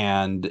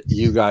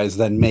you guys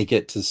then make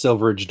it to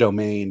Silverridge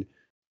Domain.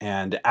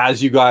 And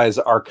as you guys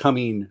are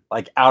coming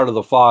like out of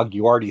the fog,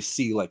 you already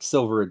see like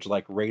Silverridge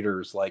like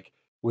raiders like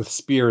with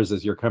spears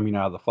as you're coming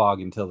out of the fog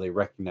until they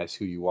recognize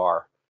who you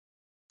are.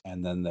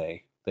 And then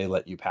they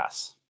let you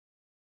pass.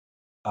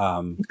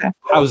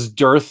 House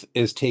Dearth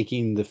is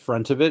taking the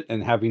front of it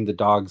and having the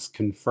dogs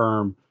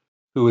confirm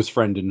who is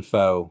friend and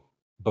foe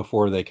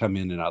before they come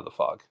in and out of the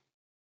fog.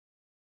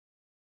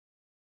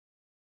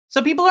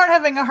 So people aren't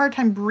having a hard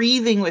time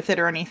breathing with it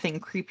or anything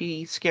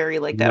creepy, scary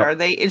like that, are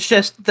they? It's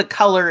just the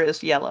color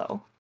is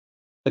yellow.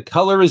 The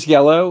color is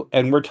yellow,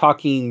 and we're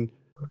talking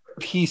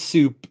pea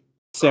soup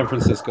San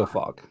Francisco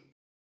fog.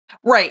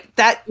 Right.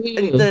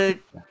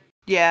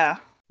 Yeah.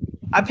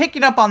 I'm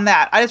picking up on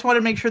that. I just want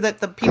to make sure that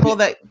the people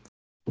that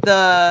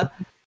the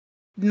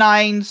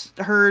nines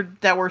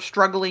heard that were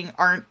struggling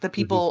aren't the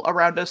people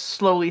around us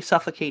slowly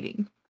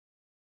suffocating.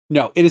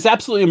 No, it is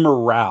absolutely a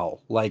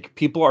morale. Like,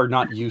 people are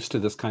not used to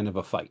this kind of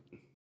a fight.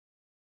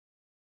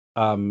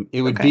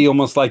 It would be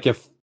almost like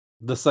if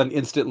the sun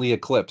instantly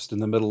eclipsed in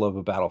the middle of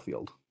a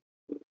battlefield.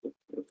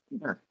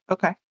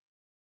 Okay.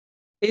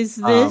 Is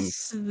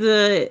this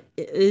the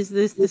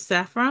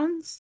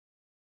saffrons?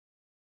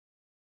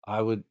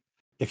 I would,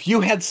 if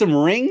you had some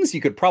rings,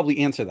 you could probably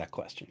answer that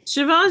question.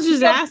 Siobhan's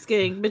just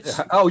asking,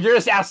 but oh, you're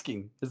just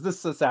asking. Is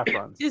this the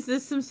saffrons? Is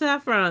this some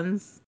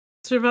saffrons?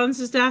 Siobhan's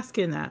just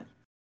asking that.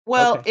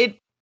 Well,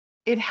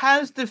 it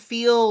has the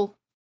feel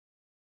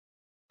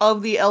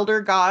of the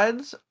elder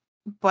gods,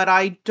 but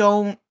I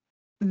don't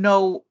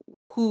know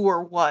who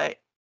or what.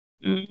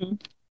 Mm-hmm.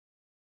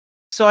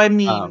 So I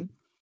mean,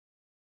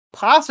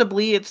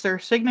 possibly it's their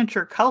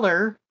signature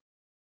color.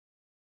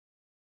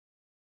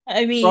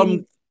 I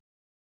mean,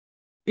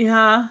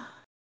 yeah.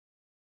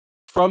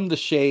 From the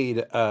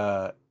shade,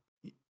 Lyla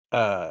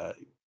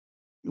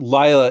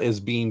is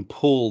being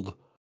pulled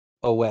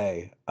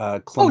away.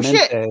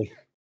 Cléménte,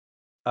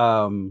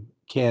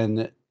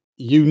 can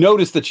you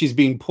notice that she's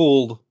being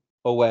pulled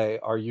away?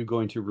 Are you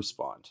going to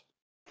respond?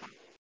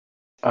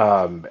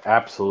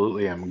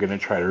 Absolutely. I'm going to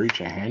try to reach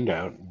a hand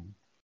out.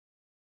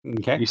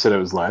 Okay. You said it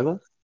was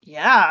Lyla?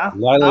 Yeah.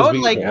 Lyla's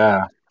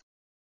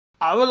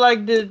I would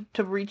like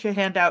to reach a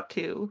hand out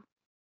too.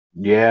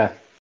 Yeah.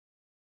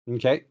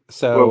 Okay.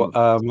 So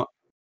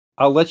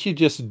I'll let you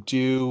just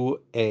do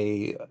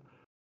a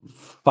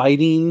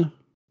fighting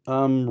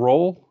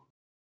roll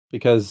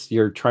because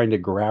you're trying to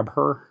grab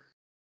her.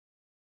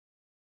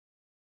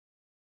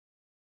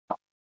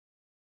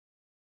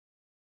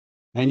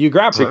 And you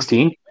grab her.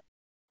 16.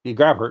 You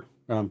grab her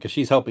because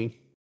she's helping.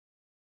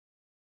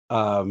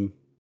 And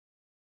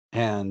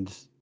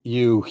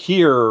you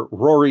hear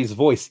Rory's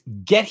voice.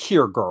 Get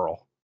here,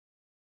 girl.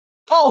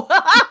 Oh.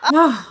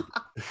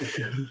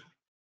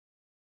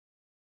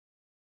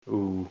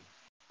 Ooh.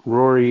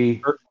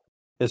 Rory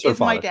is her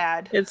father. My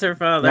dad. It's her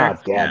father.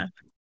 Not dad.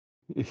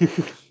 Yeah.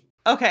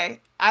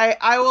 Okay.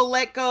 I will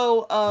let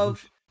go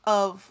of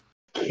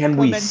Can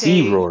we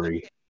see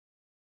Rory?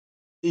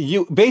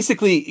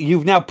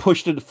 You've now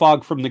pushed the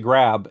fog from the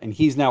grab, and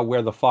he's now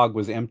where the fog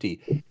was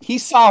empty. He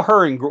saw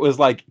her and was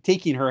like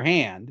taking her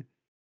hand,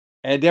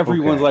 and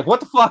everyone's like, "What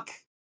the fuck?"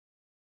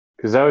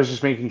 Because I was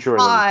just making sure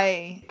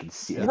that we could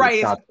see. Right,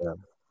 it's not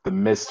the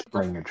mist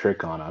playing a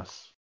trick on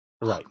us.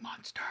 Right,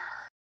 monster.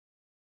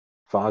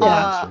 Fog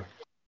monster.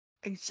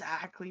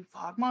 Exactly,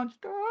 fog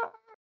monster.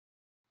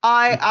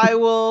 I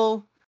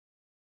will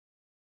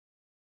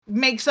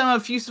make some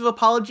effusive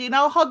apology and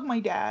I'll hug my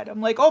dad. I'm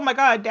like, oh my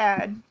god,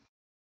 Dad.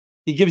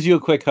 He gives you a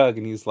quick hug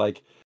and he's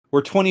like,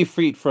 we're 20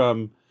 feet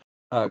from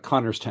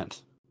Connor's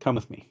tent. Come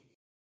with me.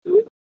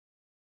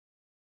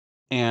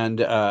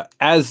 And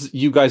as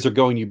you guys are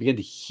going, you begin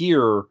to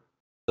hear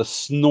the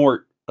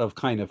snort of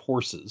kind of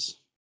horses.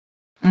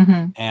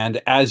 Mm-hmm.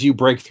 And as you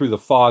break through the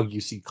fog,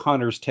 you see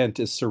Connor's tent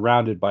is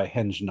surrounded by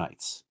henge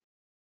knights.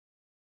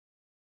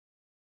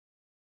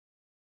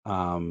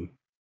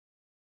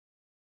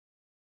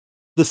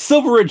 The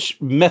Silverridge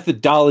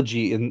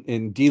methodology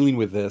in dealing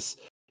with this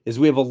is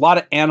we have a lot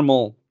of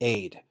animal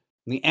aid.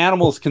 And the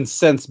animals can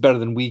sense better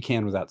than we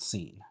can without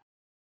seeing.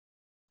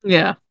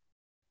 Yeah.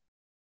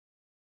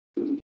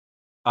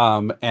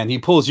 And he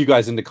pulls you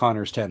guys into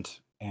Connor's tent.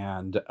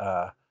 And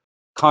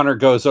Connor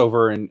goes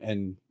over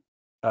and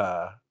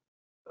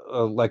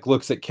like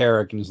looks at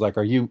Carrick and is like,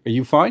 "Are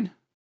you fine?"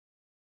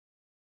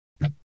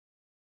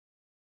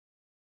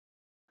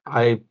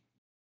 I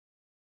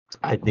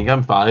think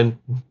I'm fine.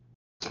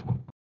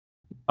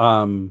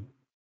 And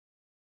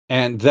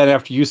then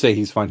after you say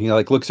he's fine, he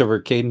like looks over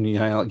at Caden and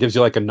he gives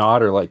you like a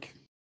nod or like,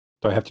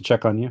 "Do I have to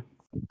check on you?"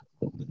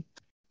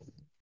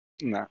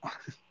 No.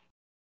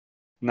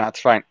 No, it's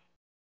fine.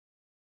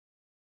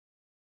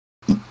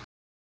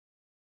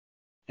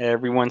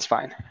 Everyone's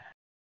fine.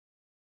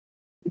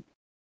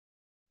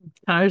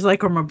 Connor's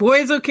like, "Are my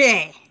boys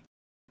okay?"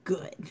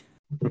 Good.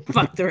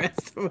 Fuck the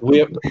rest of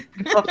them.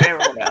 Fuck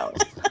everyone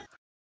else.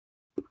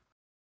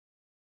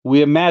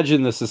 We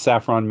imagine this is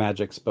saffron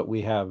magics, but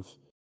we have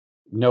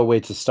no way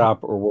to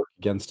stop or work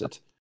against it.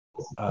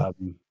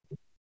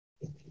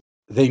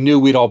 They knew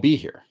we'd all be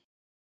here.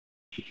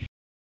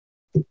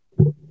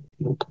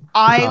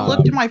 I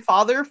looked at my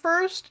father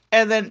first,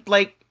 and then,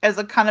 like, as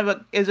a kind of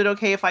a, is it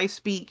okay if I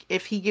speak?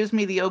 If he gives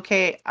me the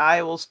okay,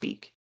 I will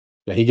speak.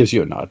 Yeah, he gives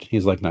you a nod.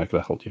 He's like, "Not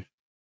gonna hold you."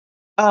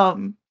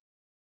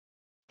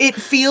 It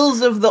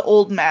feels of the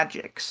old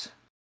magics.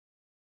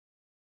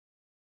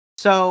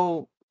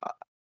 So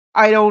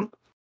I don't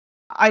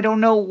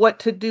know what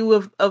to do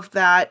of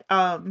that.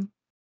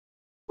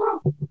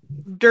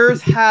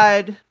 Dearth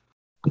had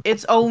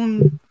its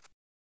own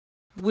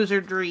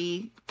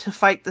wizardry to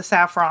fight the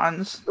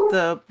saffrons,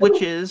 the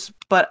witches,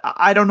 but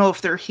I don't know if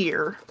they're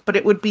here. But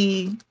it would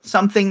be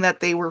something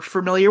that they were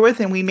familiar with,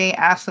 and we may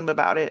ask them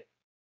about it.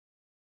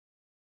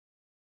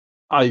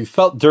 I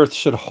felt Dearth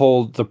should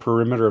hold the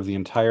perimeter of the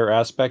entire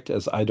aspect,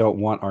 as I don't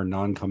want our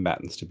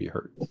non-combatants to be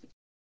hurt.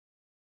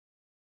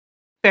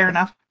 Fair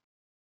enough.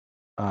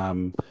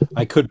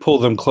 I could pull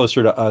them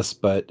closer to us,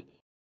 but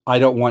I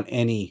don't want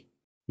any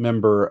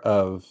member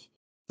of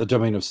the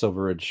domain of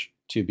Silverridge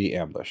to be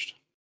ambushed.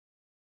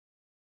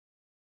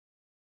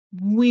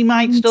 We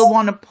might still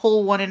want to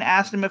pull one and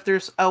ask them if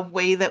there's a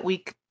way that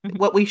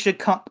what we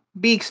should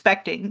be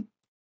expecting.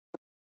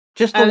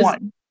 Just the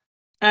one.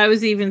 I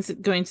was even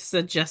going to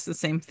suggest the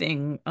same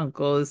thing,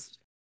 Uncle, is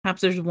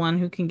perhaps there's one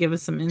who can give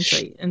us some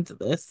insight into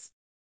this.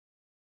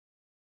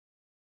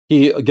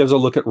 He gives a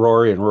look at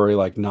Rory, and Rory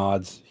like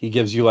nods. He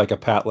gives you like a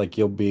pat, like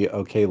you'll be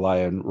okay,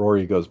 Lyla, and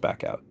Rory goes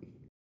back out.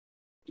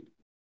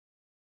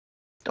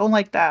 Don't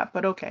like that,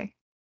 but okay.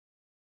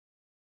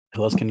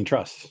 Who else can you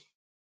trust?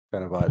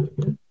 Kind of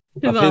vibe.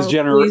 Of his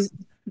generation.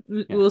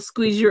 We'll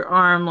squeeze your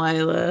arm,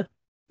 Lyla.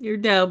 Your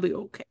dad will be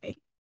okay.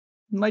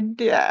 My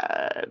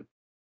dad.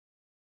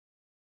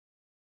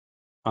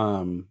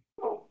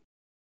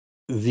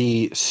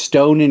 The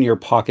stone in your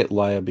pocket,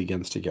 Lyla,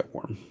 begins to get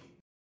warm.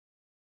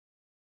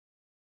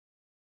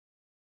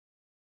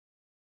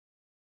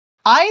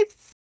 I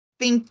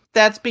think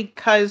that's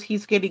because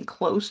he's getting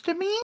close to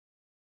me.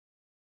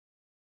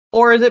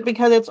 Or is it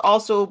because it's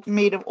also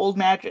made of old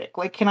magic?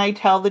 Like, can I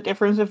tell the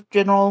difference if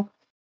General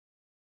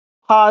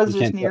Paz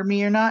is near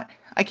me or not?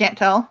 I can't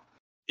tell.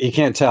 You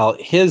can't tell.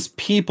 His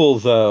people,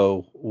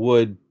 though,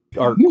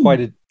 are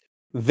quite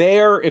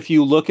there. If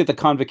you look at the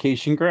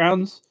convocation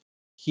grounds,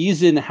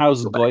 he's in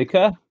House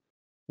Goika,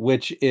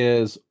 which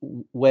is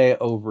way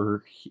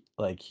over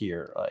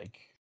here,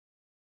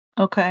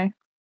 Okay.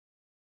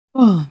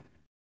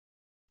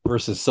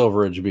 Versus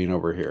Silverridge being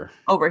over here.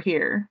 Over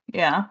here,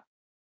 yeah.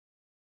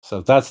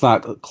 So that's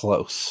not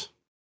close.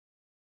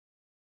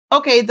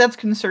 Okay, that's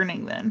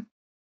concerning then.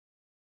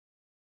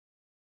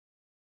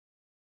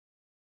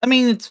 I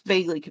mean, it's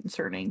vaguely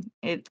concerning.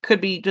 It could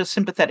be just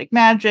sympathetic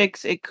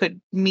magics. It could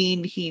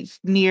mean he's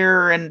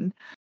near, and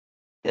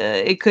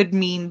it could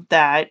mean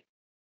that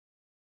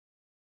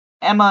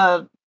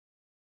Emma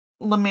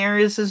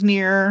Lemaris is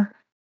near.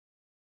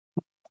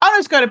 I'm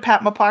just going to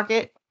pat my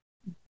pocket.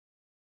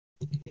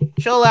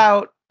 Chill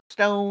out,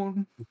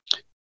 Stone.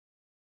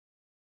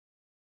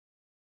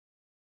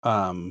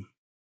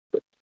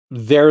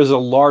 There is a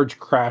large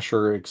crash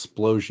or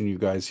explosion you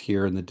guys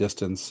hear in the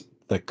distance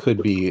that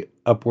could be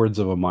upwards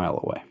of a mile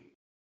away.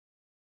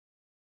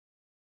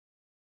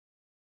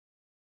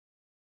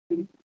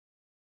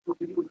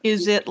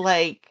 Is it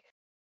like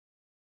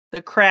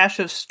the crash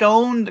of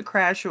stone, the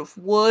crash of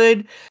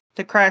wood,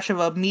 the crash of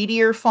a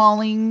meteor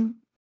falling?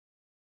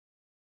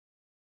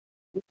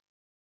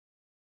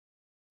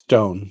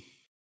 stone.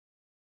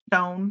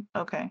 Stone.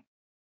 Okay.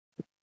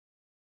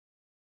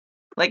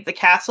 Like the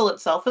castle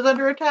itself is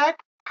under attack?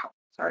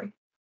 Sorry.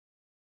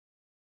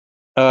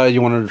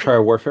 You wanted to try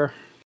a warfare?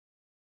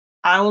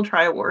 I will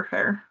try a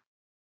warfare.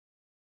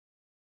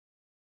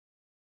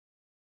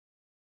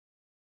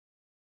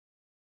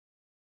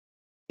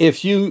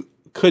 If you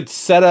could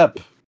set up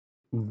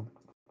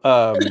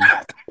wow,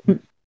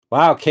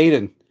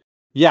 Caden.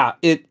 Yeah,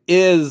 it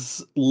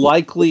is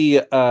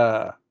likely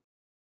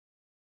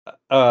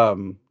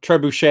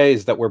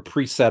trebuchets that were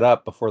pre-set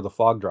up before the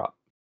fog drop.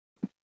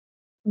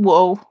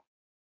 Whoa.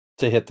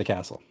 To hit the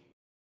castle.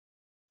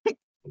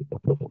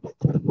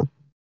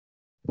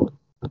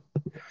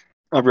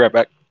 I'll be right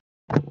back.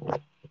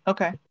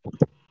 Okay.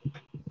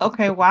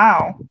 Okay,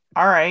 wow.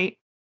 All right.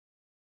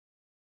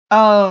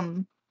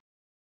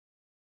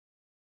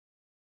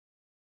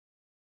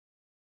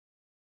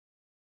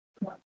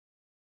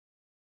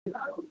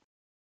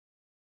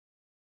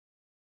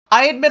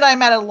 I admit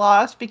I'm at a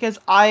loss because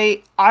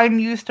I'm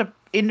used to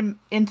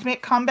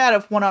intimate combat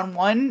of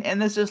one-on-one,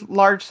 and this is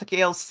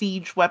large-scale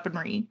siege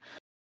weaponry.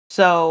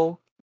 So,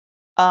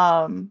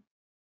 I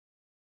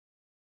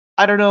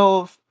don't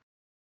know if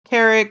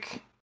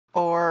Carrick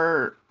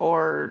or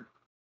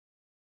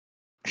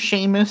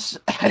Seamus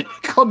and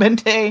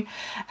Cléménte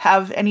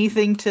have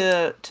anything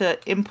to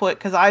input,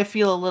 because I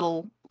feel a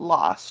little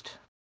lost.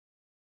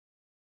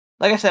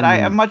 Like I said,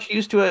 I'm much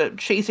used to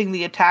chasing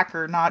the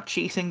attacker, not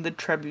chasing the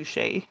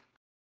trebuchet.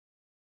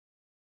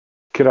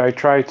 Could I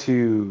try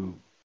to,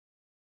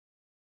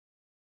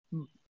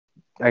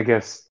 I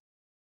guess,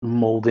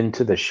 mold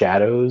into the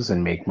shadows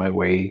and make my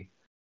way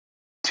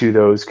to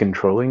those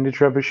controlling the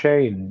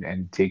trebuchet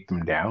and take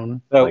them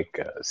down like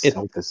a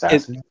stealth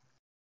assassin?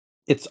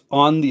 It's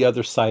on the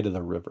other side of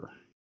the river.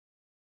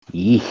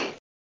 Eek.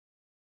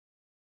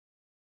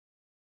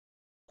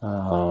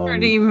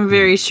 Aren't even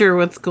very sure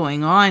what's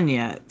going on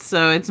yet,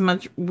 so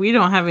we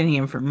don't have any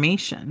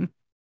information.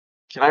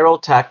 Can I roll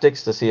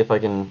tactics to see if I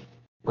can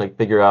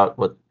figure out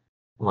what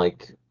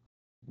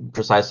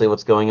precisely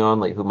what's going on,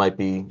 who might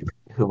be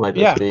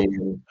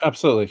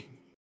absolutely.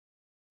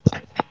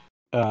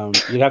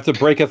 You'd have to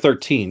break a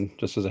 13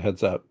 just as a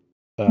heads up,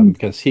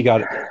 because he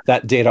got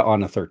that data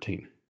on a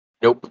 13.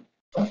 Nope.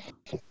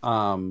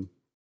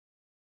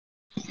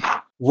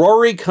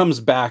 Rory comes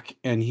back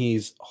and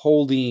he's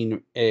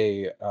holding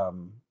an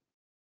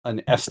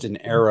Eston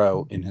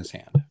arrow in his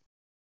hand.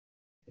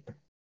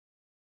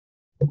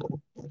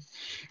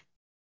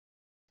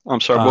 I'm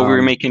sorry, what were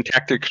we making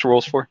tactics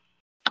rolls for?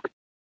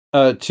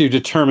 To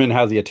determine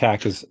how the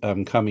attack is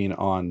coming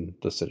on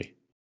the city.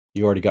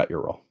 You already got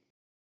your roll.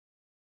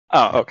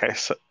 Oh, okay.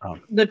 So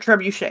the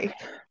trebuchet.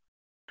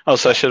 Oh,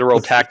 so I should have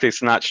rolled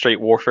tactics, not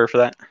straight warfare for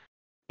that?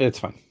 It's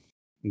fine.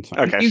 It's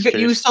fine. Okay.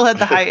 You still had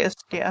the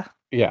highest, yeah.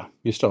 Yeah,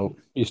 you still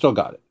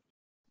got it.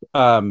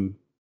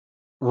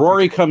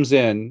 Rory comes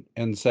in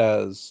and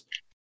says,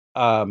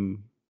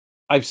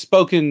 I've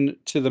spoken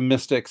to the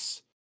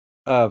mystics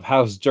of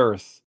House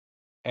Dearth,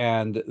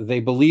 and they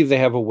believe they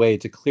have a way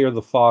to clear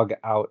the fog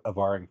out of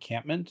our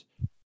encampment,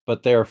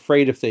 but they're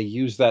afraid if they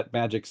use that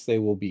magics, they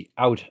will be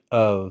out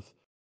of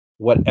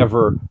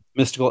whatever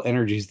mystical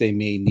energies they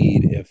may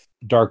need if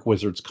dark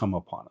wizards come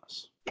upon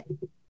us.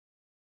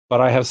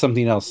 But I have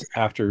something else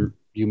after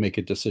you make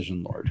a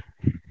decision, Lord.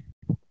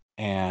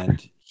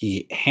 And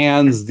he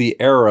hands the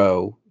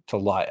arrow to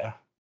Lyla,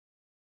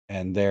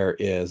 and there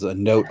is a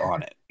note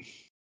on it.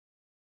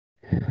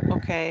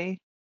 Okay.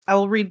 I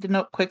will read the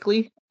note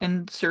quickly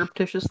and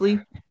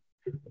surreptitiously.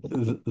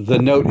 The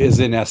note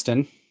is in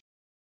Eston,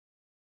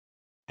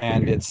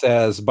 and it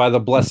says, by the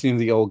blessing of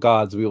the old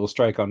gods, we will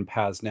strike on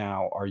Paz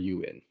now. Are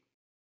you in?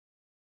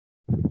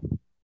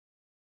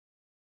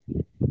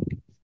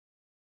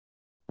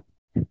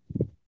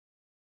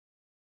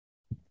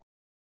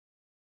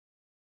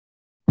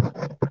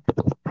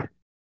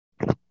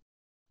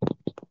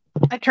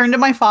 I turn to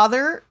my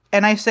father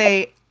and I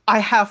say, I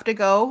have to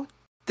go.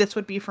 This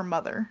would be for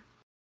Mother.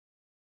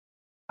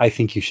 I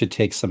think you should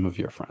take some of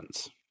your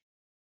friends.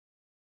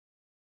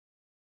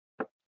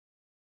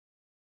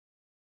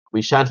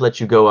 We shan't let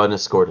you go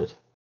unescorted.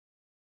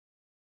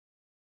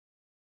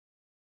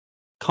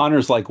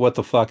 Connor's like, what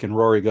the fuck? And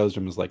Rory goes to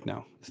him and is like,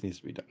 no, this needs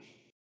to be done.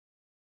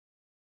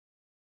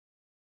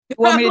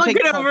 I'm looking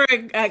over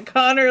at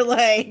Connor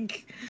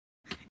like,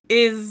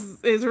 is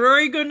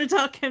Rory going to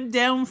talk him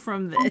down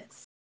from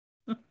this?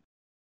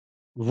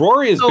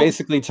 Rory is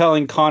basically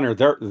telling Connor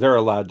they're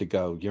allowed to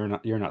go. You're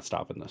not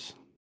stopping this.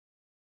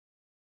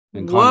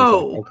 And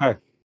Connor's like,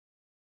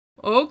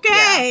 okay.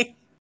 Yeah.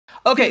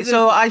 Okay,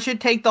 so I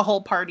should take the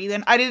whole party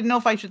then. I didn't know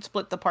if I should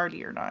split the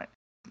party or not.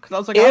 Because I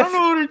was like, I don't know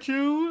how to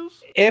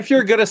choose. If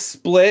you're going to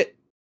split,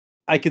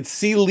 I could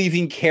see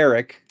leaving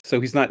Carrick so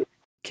he's not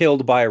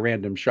killed by a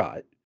random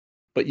shot.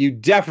 But you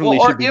definitely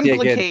should be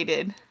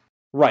implicated.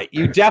 Right.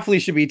 You definitely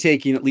should be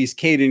taking at least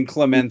Caden,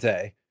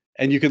 Cléménte,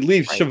 and you could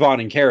leave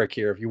Shivon and Carrick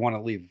here if you want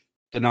to leave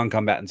the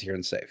non-combatants here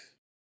and safe.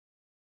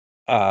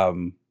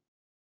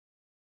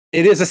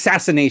 It is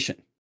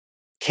assassination.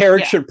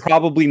 Carrick should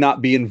probably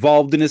not be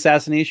involved in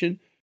assassination,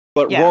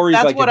 But Yeah, Rory's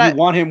that's like, what if I- you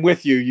want him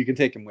with you, you can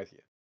take him with you.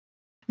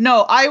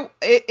 No,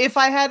 if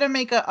I had to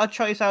make a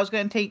choice, I was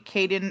going to take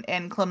Caden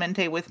and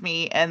Cléménte with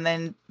me, and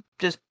then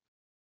just.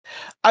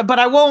 But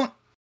I won't.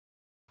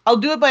 I'll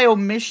do it by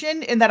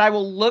omission, in that I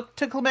will look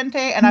to Cléménte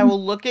and I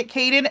will look at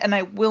Caden, and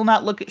I will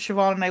not look at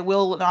Shivon, and I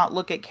will not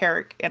look at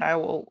Carrick, and I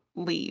will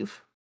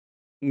leave.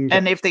 Okay.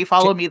 And if they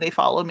follow me, they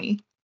follow me.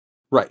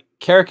 Right.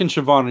 Carrick and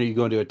Shivon, are you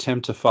going to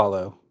attempt to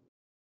follow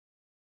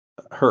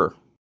her?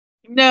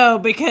 No,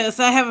 because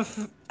I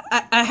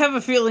have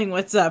a feeling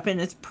what's up, and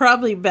it's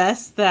probably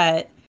best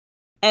that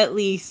at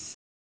least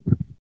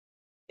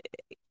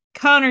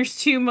Connor's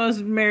two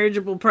most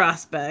marriageable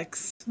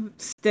prospects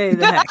stay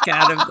the heck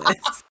out of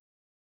this.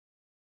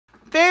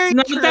 Very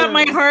Not true. that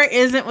my heart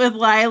isn't with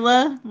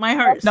Lyla. My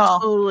heart's No.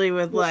 totally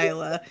with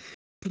Lyla.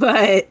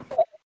 But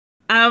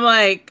I'm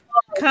like,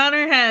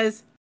 Connor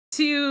has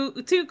two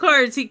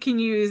cards he can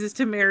use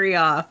to marry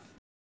off.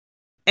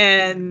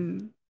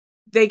 And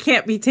they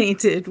can't be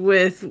tainted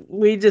with,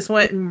 we just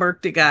went and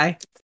murked a guy.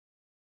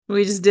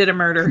 We just did a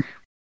murder.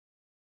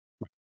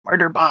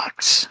 Murder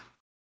box.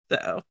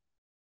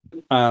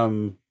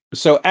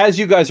 So as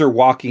you guys are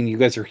walking, you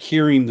guys are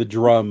hearing the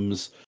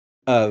drums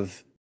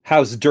of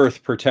House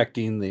Dearth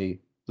protecting the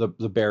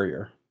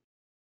barrier.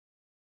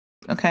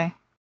 Okay.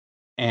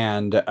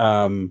 And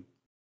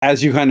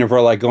as you kind of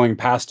are like going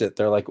past it,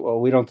 they're like, well,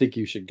 we don't think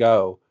you should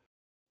go.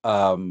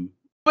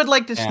 Would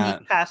like to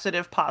sneak past it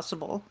if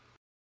possible.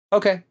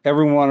 Okay.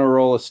 Everyone want to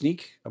roll a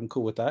sneak? I'm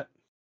cool with that.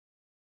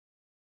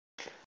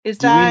 Is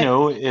Do that we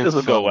know if This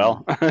will go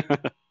well.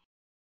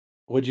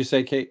 What'd you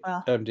say, Kate?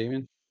 Well.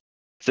 Damien?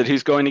 Said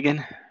who's going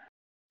again?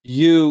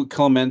 You,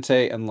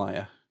 Cléménte, and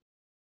Laya.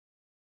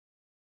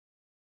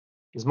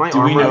 Is my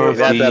Do we armor? know if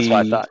That's what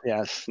I the- thought.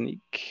 Yeah,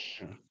 sneak.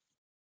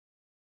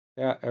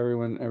 Yeah,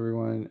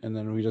 everyone, and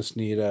then we just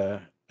need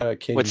a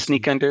Kate. What's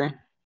sneak under?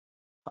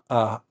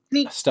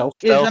 sneak Stealth.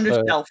 is under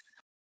stealth?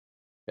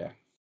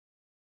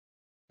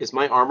 Is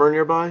my armor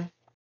nearby?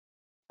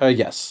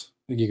 Yes,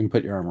 you can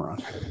put your armor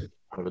on.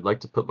 I would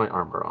like to put my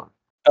armor on.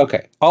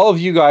 Okay, all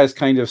of you guys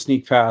kind of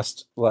sneak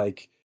past.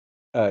 Like,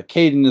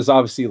 Caden is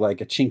obviously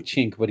like a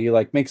chink, but he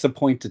like makes a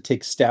point to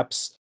take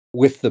steps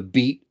with the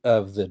beat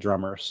of the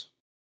drummers,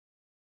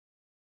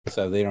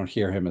 so they don't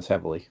hear him as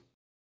heavily.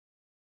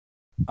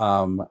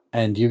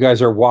 And you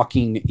guys are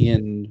walking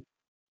in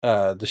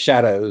the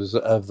shadows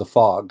of the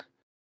fog,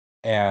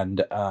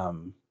 and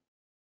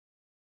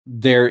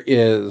there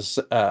is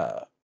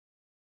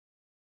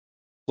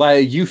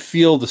you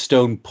feel the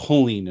stone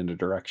pulling in a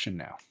direction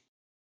now.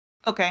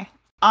 Okay.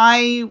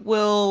 I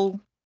will.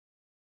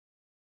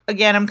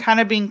 Again, I'm kind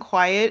of being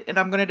quiet, and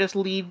I'm going to just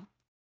lead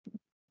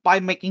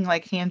by making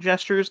like hand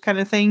gestures kind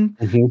of thing.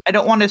 Mm-hmm. I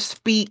don't want to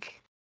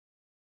speak.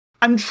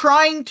 I'm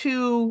trying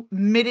to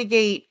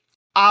mitigate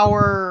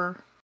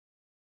our.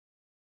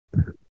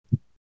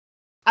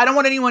 I don't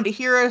want anyone to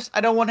hear us.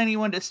 I don't want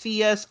anyone to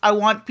see us. I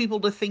want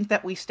people to think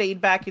that we stayed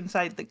back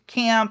inside the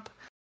camp.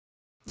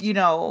 You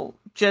know,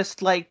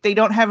 just like they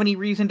don't have any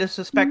reason to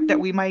suspect that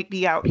we might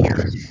be out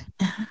here.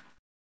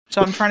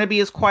 So I'm trying to be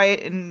as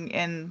quiet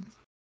and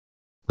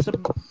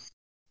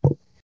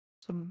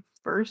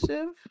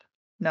subversive?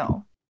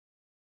 No.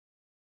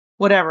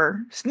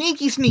 Whatever.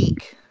 Sneaky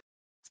sneak.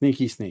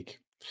 Sneak.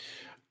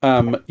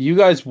 You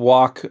guys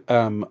walk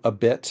a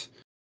bit,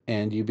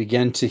 and you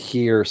begin to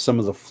hear some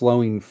of the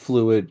flowing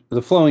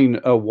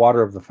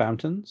water of the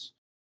fountains.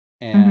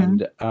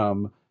 And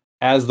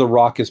as the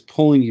rock is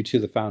pulling you to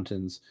the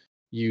fountains,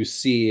 you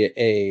see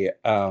a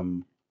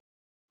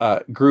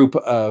group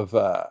of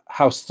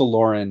House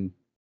Thalorin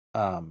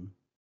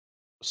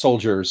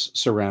soldiers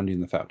surrounding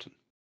the fountain.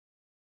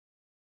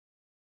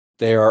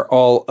 They are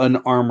all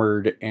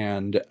unarmored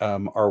and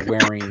are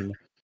wearing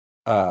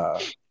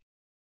cloth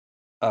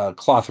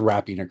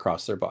wrapping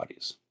across their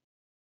bodies.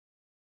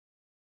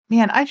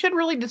 Man, I should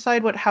really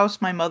decide what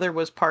house my mother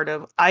was part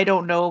of. I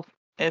don't know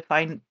if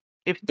have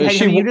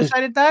you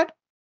decided that?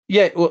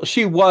 Yeah, well,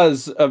 she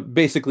was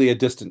basically a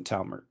distant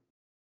Talmert.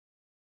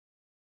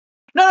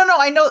 No.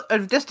 I know a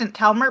distant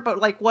Talmert, but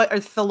like what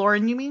is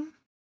Thalorin you mean?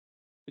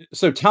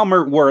 So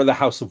Talmert were the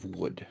House of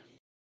Wood.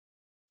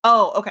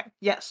 Oh, okay.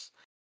 Yes.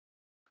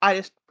 I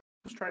just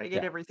was trying to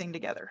get everything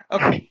together.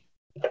 Okay.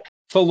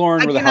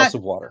 Thalorin were the House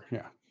of Water.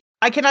 Yeah.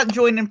 I cannot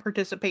join and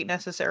participate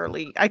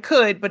necessarily. I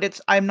could, but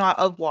I'm not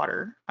of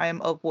water. I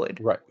am of wood.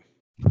 Right.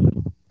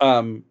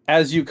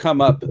 As you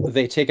come up,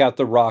 they take out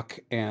the rock,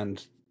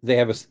 and they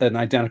have an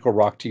identical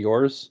rock to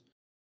yours.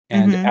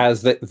 And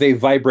as they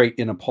vibrate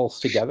in a pulse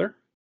together.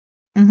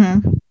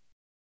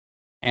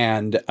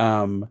 And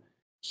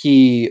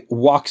he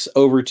walks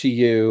over to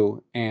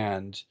you,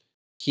 and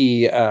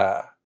he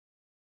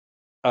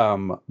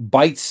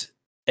bites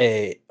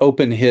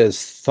open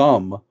his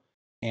thumb,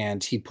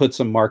 and he puts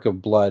a mark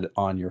of blood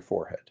on your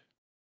forehead.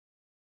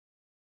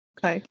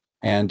 Okay.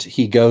 And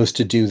he goes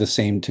to do the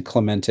same to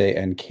Cléménte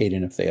and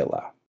Caden if they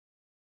allow.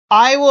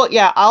 I will.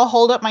 Yeah, I'll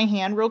hold up my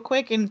hand real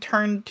quick and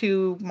turn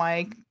to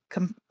my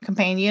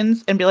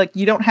companions and be like,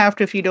 "You don't have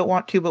to if you don't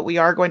want to, but we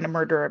are going to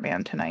murder a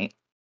man tonight."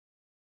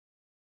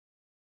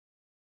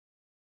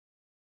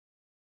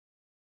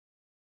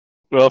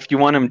 Well, if you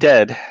want him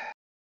dead,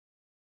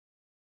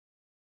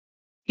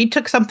 He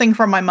took something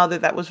from my mother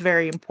that was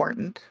very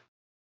important.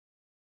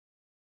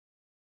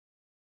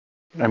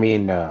 I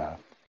mean,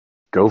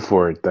 go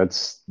for it.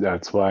 That's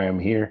why I'm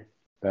here.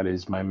 That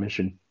is my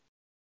mission.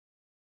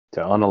 To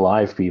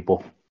unalive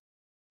people.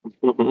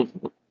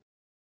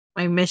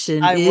 My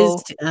mission I is will-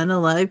 to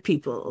unalive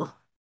people.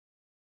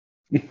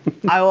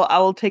 I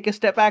will take a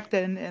step back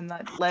then and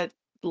let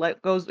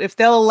goes. If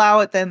they'll allow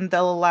it, then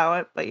they'll allow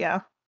it. But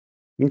yeah.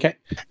 Okay.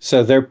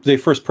 So they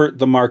first put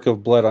the mark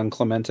of blood on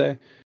Cléménte,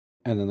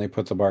 and then they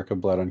put the mark of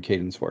blood on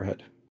Caden's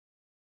forehead.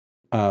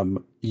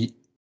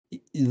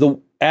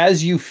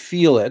 As you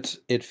feel it,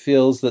 it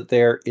feels that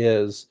there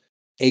is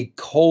a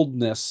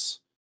coldness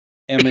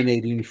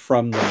emanating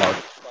from the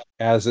mark,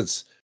 as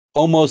it's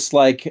almost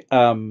like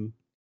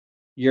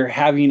you're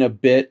having a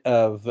bit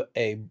of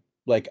a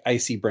like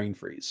icy brain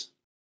freeze.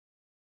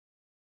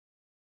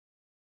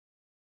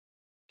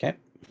 Okay.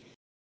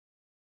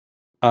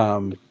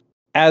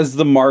 As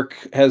the mark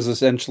has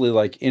essentially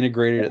like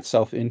integrated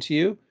itself into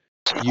you,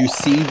 you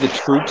see the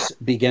troops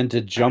begin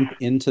to jump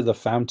into the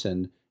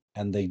fountain,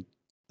 and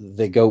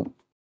they go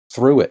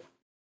through it.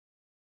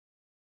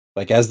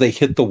 Like as they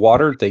hit the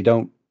water, they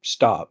don't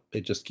stop.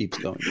 It just keeps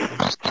going.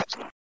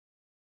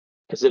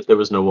 As if there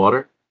was no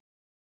water.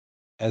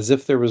 As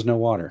if there was no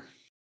water.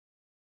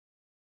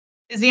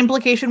 Is the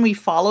implication we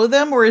follow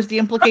them, or is the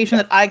implication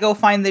that I go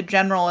find the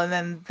general and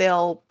then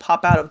they'll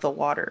pop out of the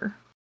water?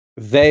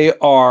 They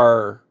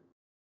are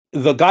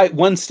the guy.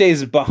 One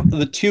stays behind.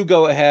 The two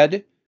go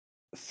ahead.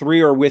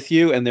 3 are with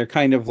you, and they're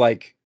kind of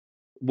like,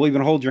 we'll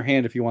even hold your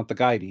hand if you want the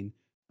guiding,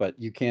 but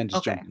you can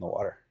just jump in the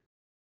water.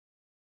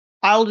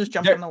 I'll just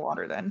jump in the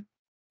water then.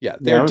 Yeah,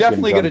 they're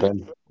definitely going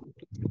to.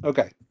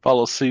 Okay.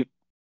 Follow suit.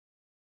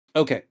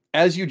 Okay.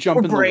 As you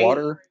jump in the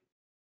water,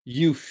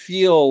 you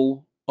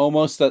feel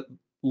almost that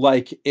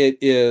like it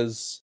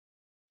is.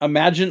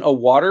 Imagine a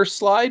water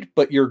slide,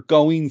 but you're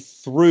going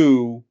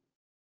through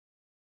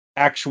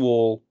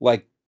actual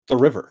like the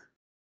river.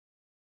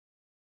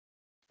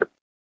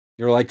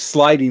 You're like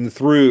sliding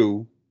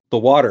through the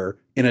water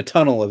in a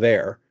tunnel of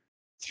air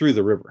through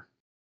the river.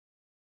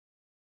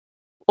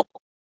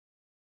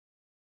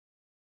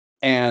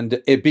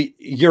 And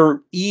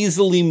you're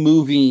easily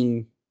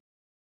moving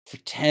for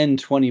 10,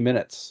 20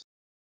 minutes.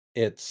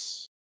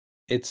 It's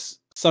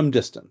some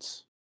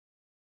distance.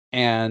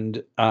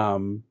 And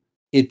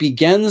it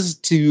begins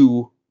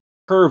to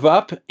curve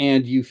up,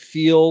 and you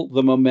feel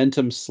the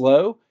momentum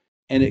slow,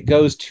 and it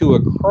goes to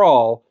a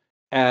crawl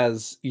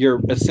as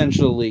you're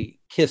essentially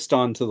kissed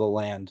onto the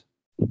land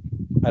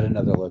at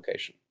another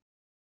location.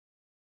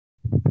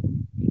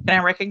 Can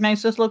I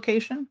recognize this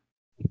location?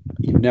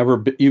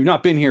 You've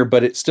not been here,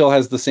 but it still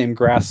has the same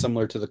grass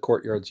similar to the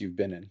courtyards you've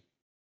been in.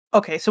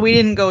 Okay, so we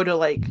didn't go to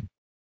like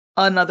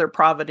another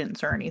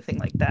Providence or anything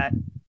like that.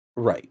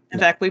 Right. In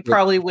fact, we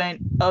probably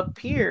went up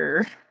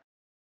here.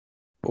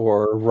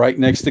 Or right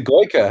next to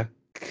Goika.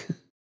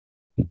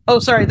 Oh,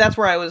 sorry, that's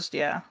where I was,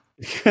 yeah.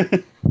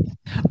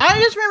 I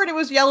just remembered it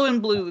was yellow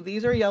and blue.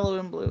 These are yellow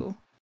and blue.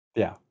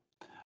 Yeah.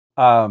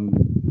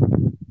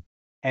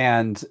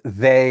 And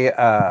they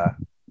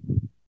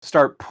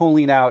start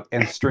pulling out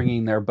and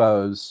stringing their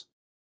bows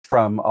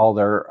from all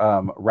their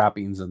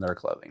wrappings in their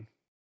clothing.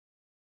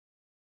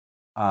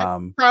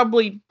 I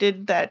probably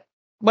did that.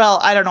 Well,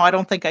 I don't know. I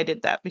don't think I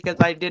did that because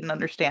I didn't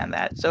understand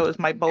that. So is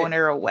my bow and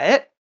arrow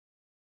wet?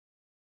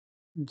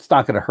 It's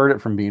not going to hurt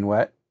it from being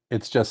wet.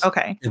 It's just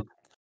okay.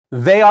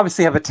 They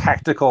obviously have a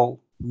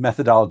tactical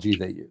methodology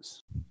they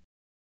use.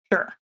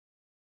 Sure.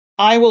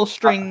 I will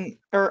string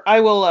or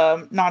I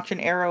will notch an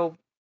arrow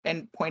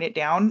and point it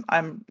down.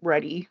 I'm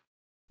ready.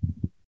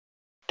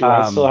 Do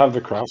I still have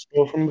the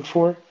crossbow from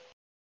before?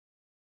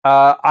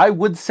 I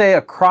would say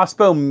a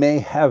crossbow may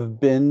have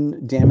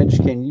been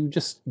damaged. Can you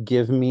just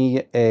give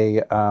me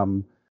a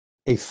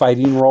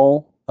fighting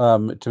roll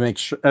to make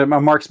sure a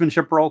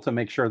marksmanship roll to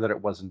make sure that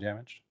it wasn't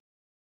damaged?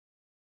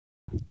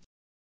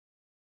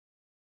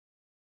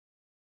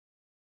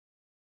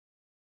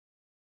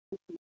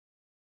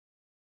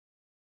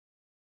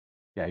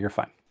 Yeah, you're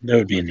fine. That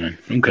would be a 9.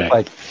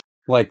 Okay.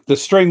 Like the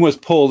string was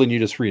pulled and you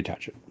just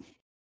reattach it.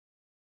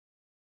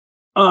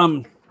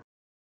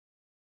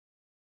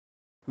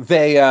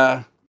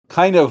 They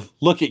kind of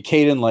look at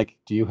Caden like,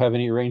 do you have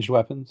any ranged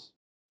weapons?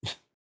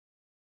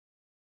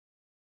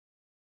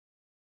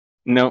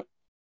 No.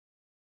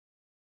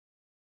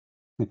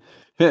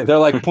 They're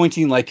like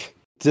pointing like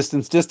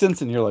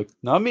distance, and you're like,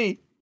 not me.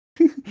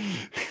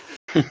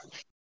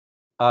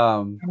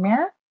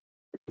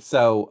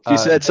 So she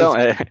said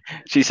so.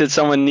 She said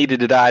someone needed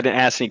to die. I didn't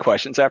ask any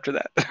questions after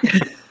that.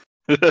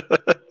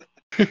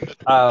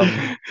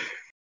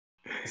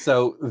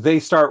 So they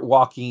start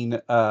walking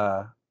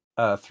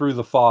through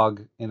the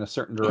fog in a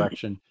certain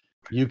direction.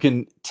 You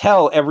can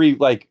tell every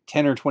like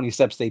 10 or 20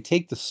 steps they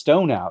take the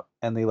stone out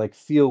and they like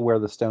feel where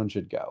the stone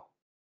should go.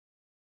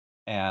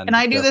 And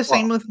I do the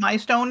same with my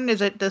stone?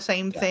 Is it the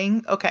same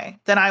thing? Okay,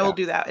 then I will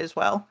do that as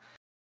well.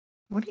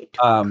 What are you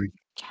doing?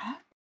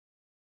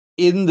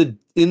 in the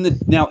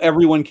now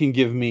everyone can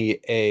give me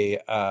a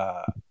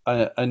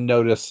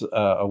notice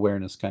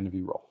awareness kind of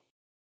roll.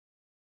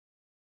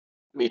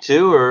 Me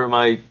too, or am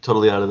I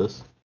totally out of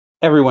this?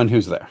 Everyone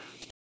who's there.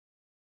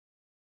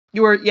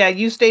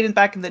 You stayed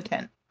back in the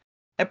tent.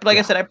 But like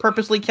I said, I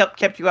purposely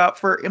kept you out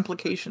for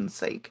implication's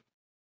sake.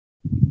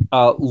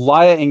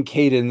 Lyla and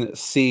Caden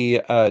see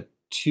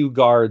 2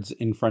 guards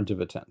in front of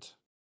a tent.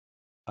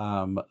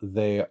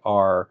 They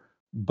are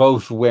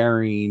both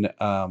wearing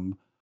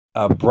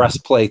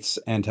breastplates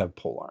and have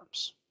pole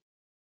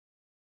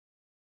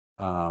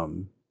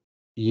arms.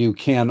 You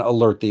can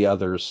alert the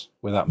others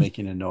without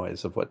making a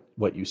noise of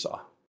what you saw.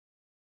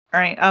 All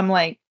right, I'm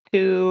like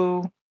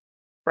 2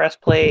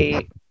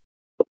 breastplate,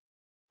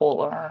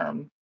 pole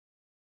arm.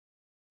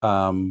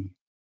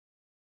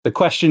 The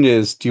question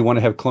is, do you want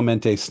to have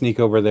Cléménte sneak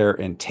over there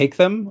and take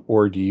them,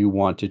 or do you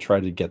want to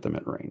try to get them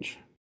at range?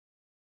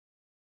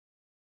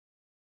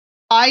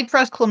 I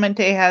trust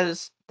Cléménte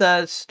has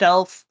the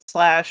stealth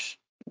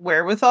 /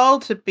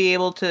 wherewithal to be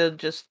able to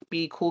just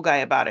be cool guy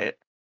about it.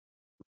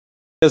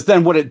 Because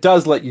then what it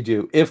does let you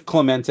do, if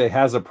Cléménte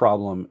has a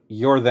problem,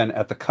 you're then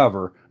at the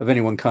cover. If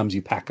anyone comes,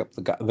 you pack up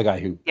the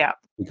guy who... Yeah.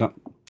 Okay.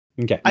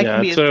 Yeah,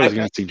 that's what I was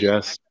going to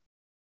suggest.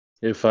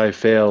 If I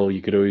fail,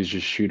 you could always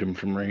just shoot him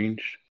from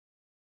range.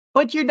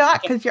 But you're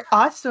not, because you're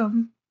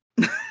awesome.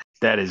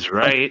 That is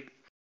right.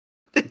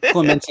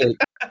 Cléménte,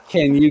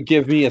 can you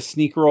give me a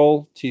sneak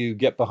roll to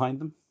get behind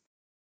them?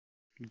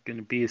 I'm going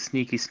to be a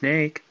sneaky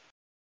snake.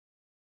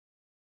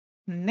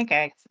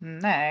 Snack.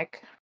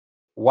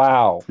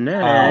 Wow.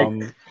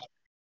 Snake.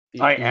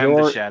 I am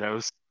the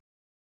shadows.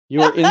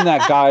 You're in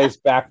that guy's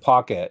back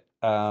pocket.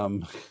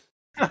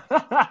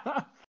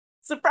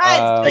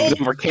 Surprise!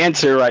 Taking for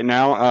cancer right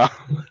now.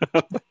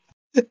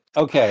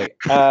 Okay.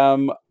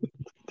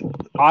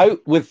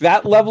 With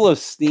that level of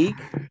sneak,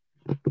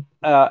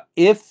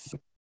 if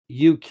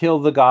you kill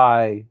the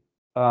guy,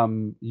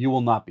 you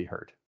will not be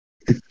hurt.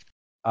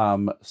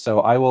 So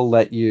I will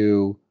let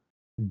you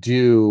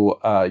do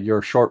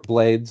your short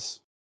blades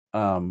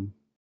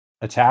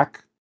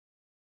attack.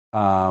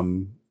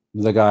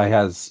 The guy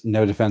has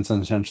no defense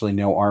and essentially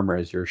no armor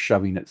as you're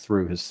shoving it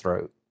through his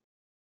throat.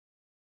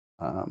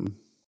 My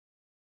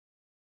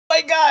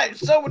gosh,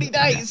 so many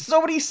dice,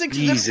 so many 6s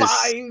Jesus.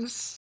 and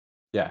 5s.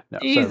 Yeah, no.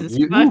 Jesus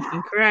So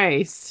fucking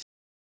Christ.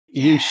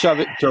 You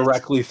shove it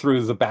directly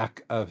through the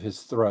back of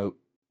his throat,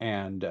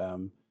 and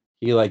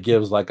he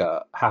gives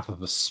a half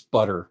of a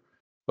sputter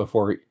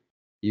before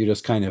you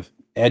just kind of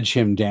edge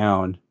him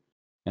down,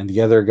 and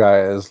the other guy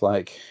is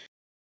like,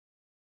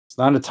 "It's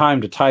not a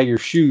time to tie your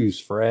shoes,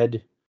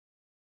 Fred."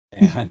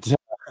 And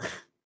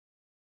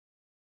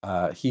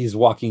he's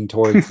walking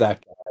towards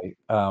that guy,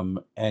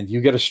 and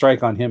you get a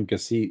strike on him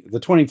because the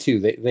 22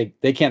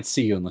 they can't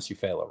see you unless you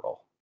fail a roll.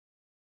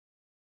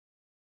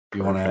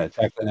 You want to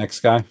attack the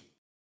next guy?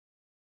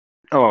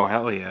 Oh,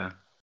 hell yeah.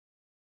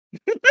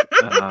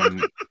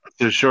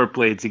 So short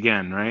blades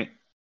again, right?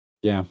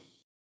 Yeah.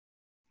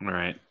 All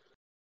right.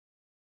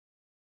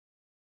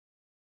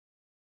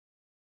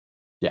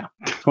 Yeah.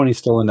 20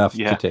 still enough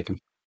to take him.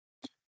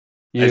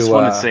 I just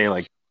want to say,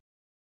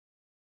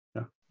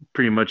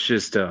 pretty much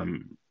just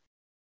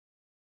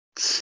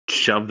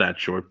shove that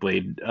short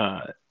blade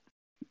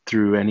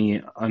through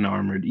any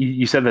unarmored.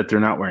 You said that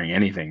they're not wearing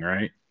anything,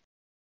 right?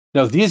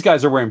 No, these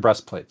guys are wearing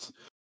breastplates.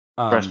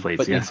 Breastplates,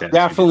 but yes. You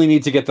definitely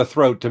need to get the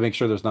throat to make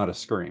sure there's not a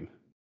scream.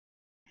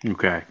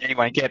 Okay.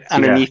 Anyone get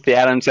underneath the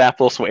Adam's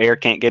apple so air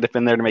can't get up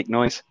in there to make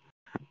noise?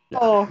 Yeah.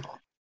 Oh,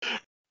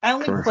 I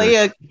only play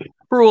a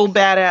cruel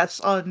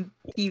badass on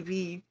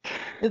TV.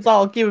 It's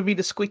all giving me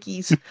the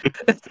squickies.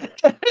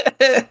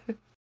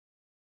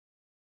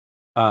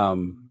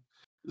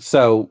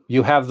 So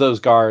you have those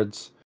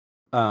guards.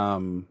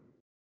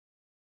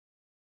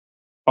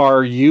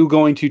 Are you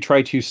going to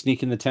try to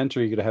sneak in the tent,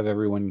 or are you going to have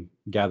everyone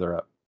gather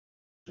up?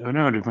 Oh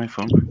no, did my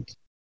phone?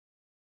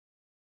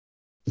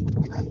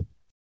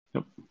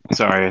 Nope.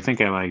 Sorry, I think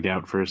I lagged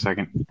out for a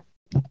second.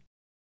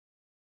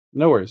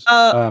 No worries.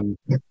 Who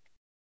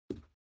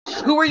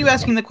were you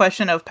asking the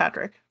question of,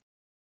 Patrick?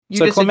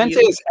 So Cléménte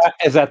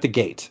is at the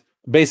gate,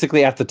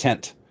 basically at the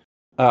tent.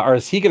 Or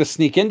is he going to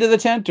sneak into the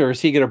tent, or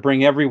is he going to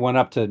bring everyone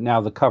up to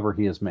now the cover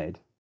he has made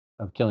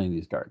of killing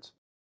these guards?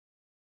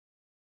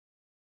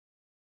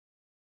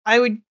 I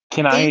would.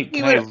 Can I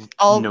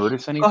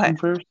notice anything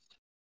first?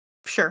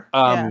 Sure.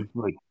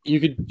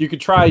 You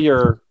could try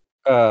your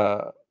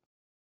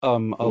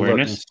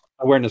awareness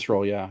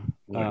roll. Yeah.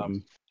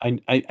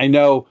 I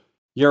know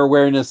your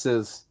awareness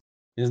is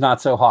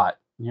not so hot.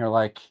 You're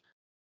like,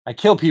 I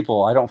kill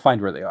people. I don't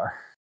find where they are.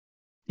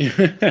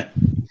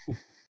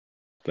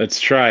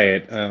 Let's try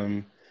it.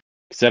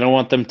 Because I don't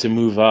want them to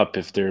move up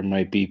if there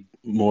might be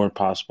more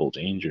possible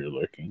danger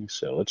lurking.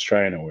 So let's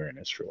try an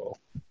awareness roll.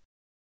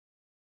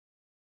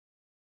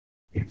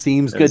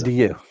 Seems good to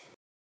you.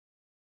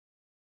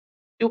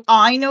 Do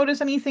I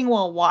notice anything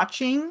while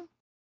watching?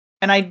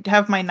 And I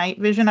have my night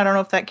vision. I don't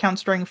know if that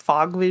counts during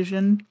fog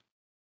vision.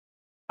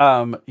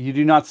 You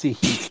do not see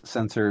heat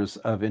sensors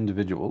of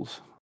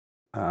individuals.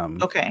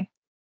 Okay.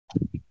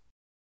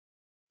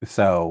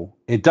 So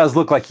it does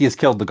look like he has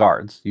killed the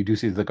guards. You do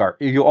see the guard.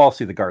 You all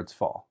see the guards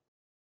fall.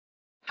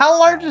 How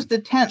large is the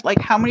tent? Like,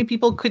 how many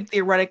people could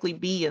theoretically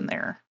be in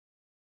there?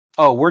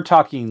 Oh, we're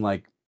talking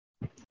like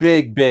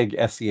big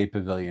SCA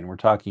pavilion. We're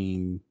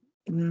talking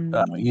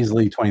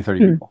easily 20,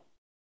 30 people.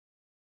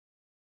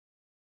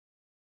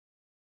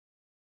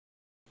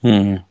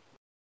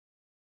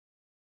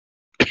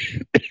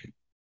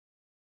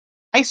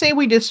 I say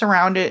we just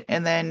surround it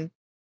and then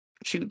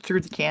shoot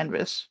through the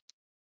canvas.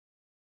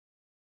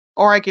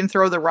 Or I can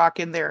throw the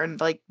rock in there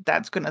and, like,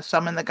 that's going to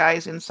summon the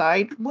guys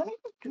inside. What are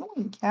you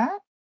doing,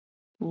 cat?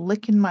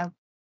 Licking my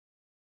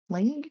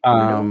leg?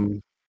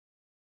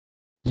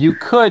 You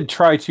could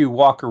try to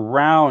walk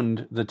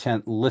around the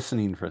tent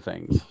listening for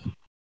things.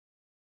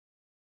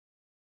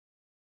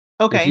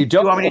 Okay. If you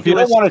don't want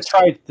to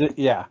try,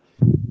 yeah.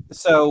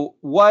 So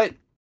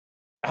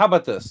how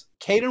about this?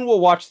 Caden will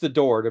watch the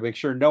door to make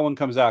sure no one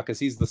comes out because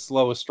he's the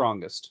slowest,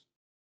 strongest.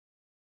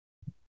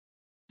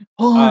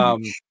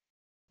 The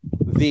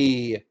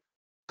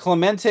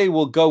Cléménte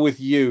will go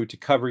with you to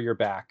cover your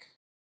back.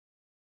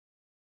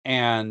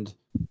 And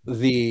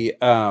the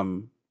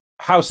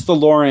House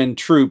Thalorin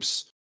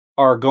troops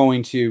are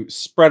going to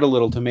spread a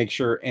little to make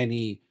sure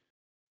any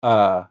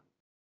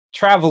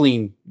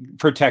traveling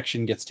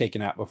protection gets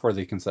taken out before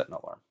they can set an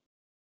alarm.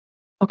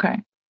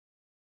 Okay.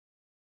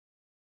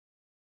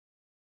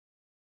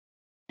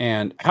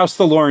 And House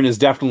Thalorin is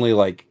definitely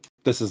like,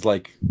 this is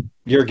like,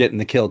 you're getting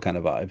the kill kind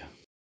of vibe.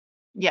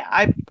 Yeah,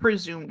 I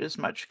presumed as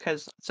much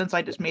since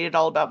I just made it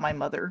all about my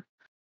mother.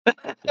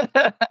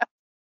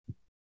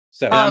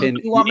 So,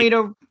 you want me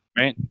to?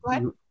 Right?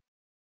 What?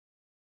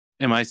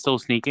 Am I still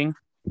sneaking?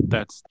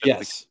 That's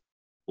yes.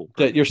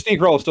 Your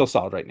sneak roll is still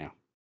solid right now.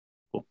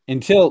 Cool.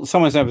 Until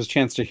someone has a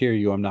chance to hear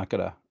you, I'm not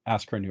gonna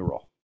ask for a new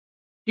roll.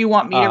 Do you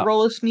want me to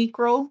roll a sneak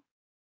roll?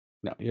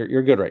 No,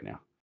 you're good right now.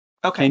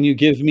 Okay. Can you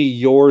give me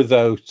your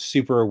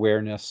super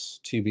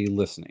awareness to be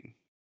listening?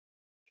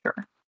 Sure.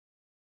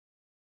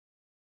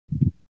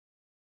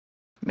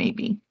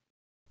 Maybe.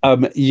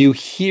 You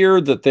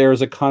hear that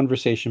there's a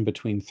conversation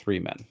between three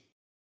men.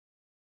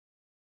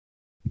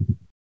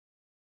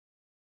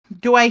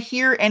 Do I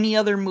hear any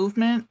other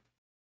movement?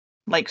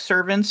 Like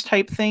servants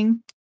type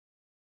thing?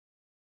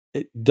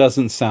 It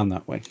doesn't sound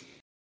that way.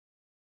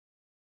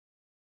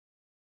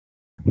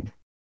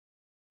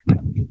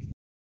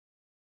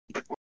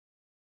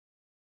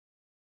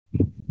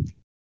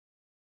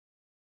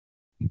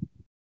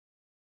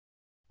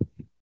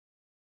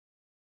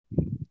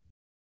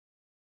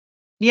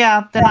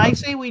 Yeah, then I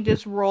say we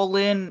just roll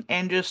in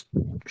and just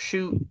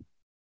shoot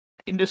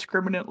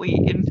indiscriminately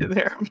into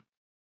there.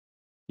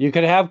 You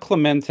could have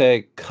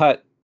Cléménte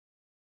cut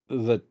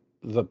the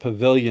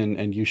pavilion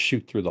and you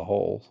shoot through the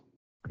hole.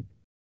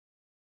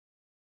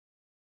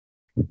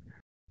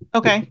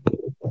 Okay.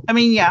 I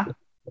mean, yeah.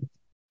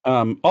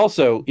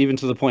 Also, even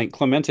to the point,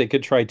 Cléménte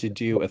could try to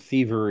do a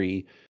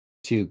thievery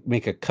to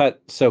make a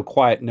cut so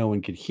quiet no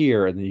one could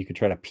hear, and then you could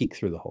try to peek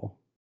through the hole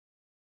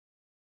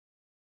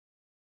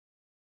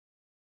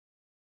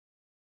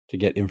to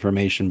get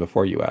information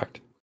before you act.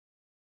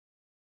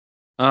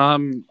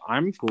 I'm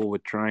cool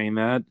with trying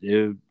that.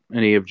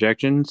 Any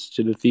objections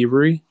to the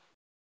thievery?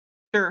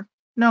 Sure.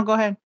 No, go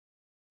ahead.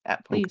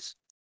 Please.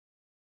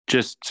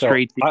 Just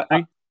straight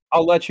thievery?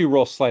 I'll let you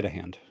roll sleight of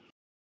hand.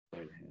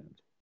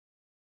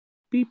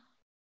 Beep.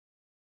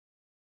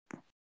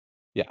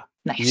 Yeah.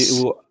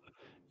 Nice.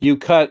 You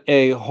cut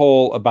a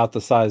hole about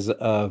the size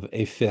of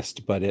a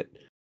fist, but it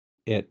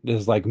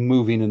is like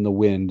moving in the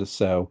wind,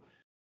 so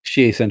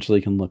she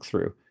essentially can look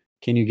through.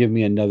 Can you give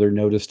me another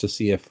notice to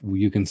see if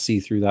you can see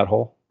through that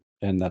hole?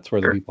 And that's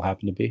where the people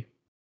happen to be.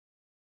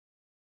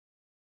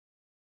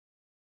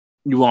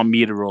 You want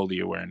me to roll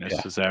the awareness?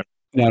 Yeah. Is that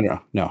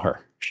No,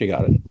 her. She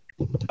got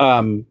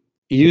it.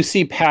 You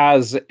see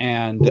Paz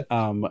and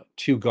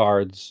two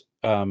guards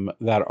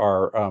that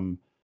are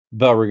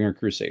Bellringer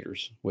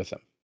Crusaders with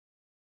him.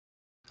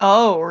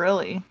 Oh,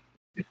 really?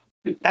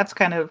 That's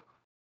kind of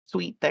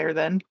sweet there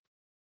then.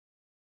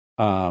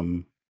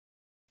 On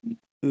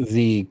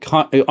the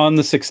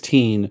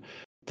 16,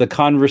 the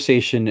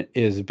conversation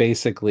is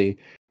basically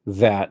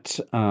that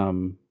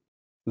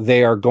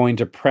they are going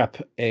to prep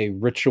a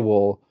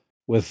ritual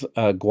with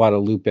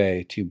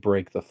Guadalupe to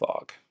break the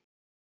fog.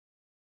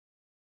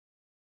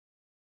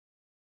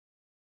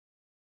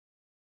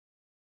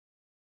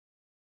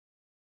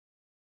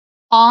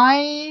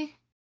 I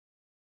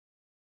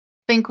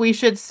think we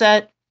should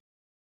set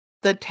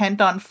the tent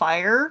on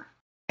fire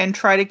and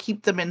try to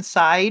keep them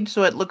inside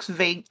so it looks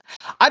vague.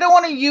 I don't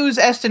want to use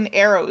Eston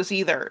arrows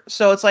either.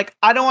 So it's like,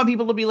 I don't want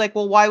people to be like,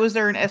 well, why was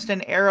there an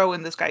Eston arrow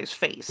in this guy's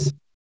face?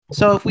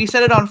 So if we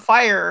set it on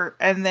fire,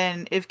 and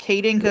then if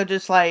Caden could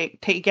just like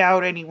take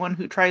out anyone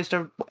who tries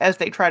to, as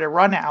they try to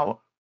run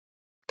out,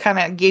 kind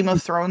of Game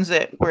of Thrones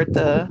it, where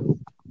the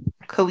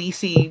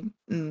Khaleesi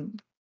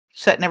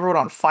setting everyone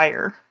on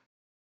fire.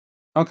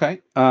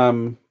 Okay.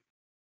 How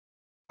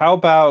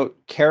about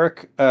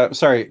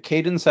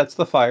Caden sets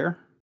the fire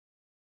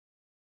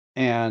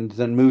and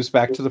then moves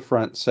back to the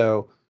front.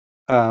 So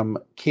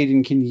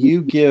Caden, can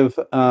you give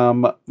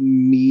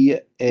me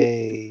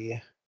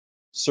a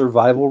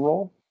survival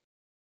roll?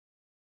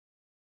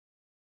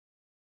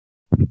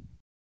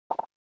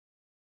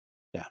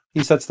 Yeah,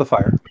 he sets the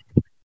fire.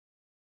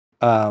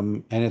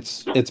 And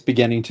it's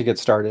beginning to get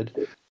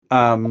started.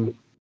 Do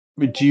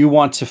you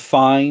want to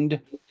find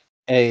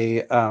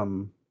a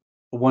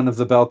one of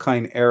the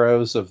Belkine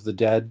arrows of the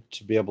dead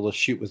to be able to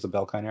shoot with the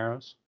Belkine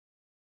arrows?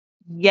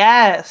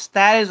 Yes,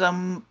 that is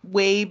a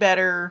way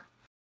better.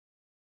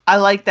 I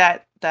like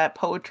that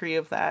poetry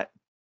of that.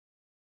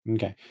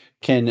 Okay.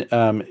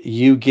 Can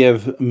you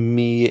give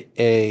me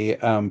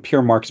a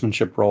pure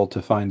marksmanship roll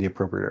to find the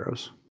appropriate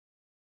arrows?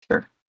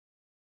 Sure.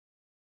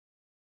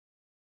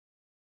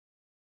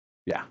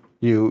 Yeah.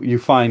 You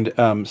find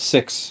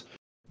 6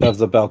 of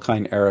the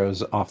Belkine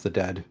arrows off the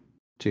dead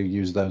to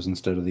use those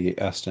instead of the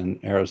Eston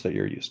arrows that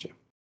you're used to.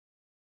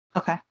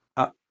 Okay.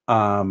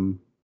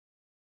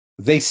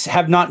 They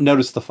have not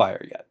noticed the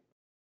fire yet.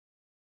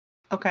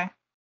 Okay.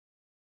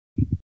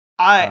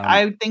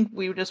 I think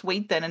we would just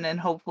wait then, and then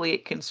hopefully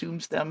it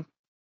consumes them,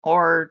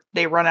 or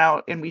they run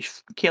out and we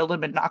kill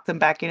them and knock them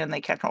back in, and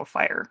they catch on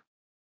fire.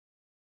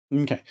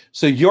 Okay,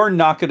 so you're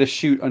not going to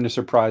shoot under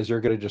surprise.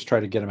 You're going to just try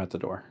to get them at the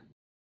door.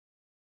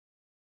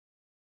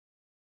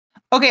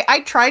 Okay, I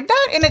tried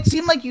that, and it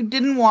seemed like you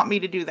didn't want me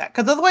to do that,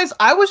 because otherwise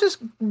I was just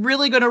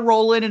really going to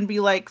roll in and be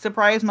like,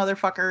 surprise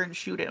motherfucker, and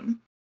shoot him.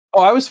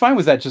 Oh, I was fine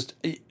with that. Just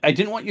I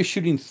didn't want you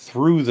shooting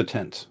through the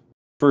tent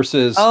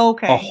versus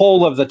Okay. a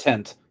hole of the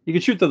tent. You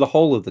could shoot through the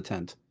hole of the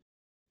tent,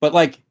 but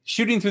like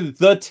shooting through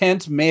the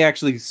tent may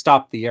actually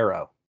stop the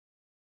arrow.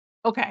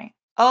 Okay.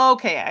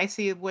 Okay, I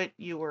see what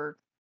you were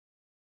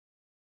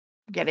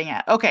getting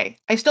at. Okay,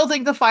 I still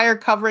think the fire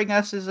covering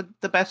us is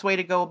the best way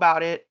to go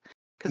about it,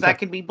 because that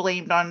could be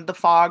blamed on the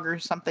fog or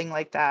something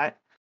like that.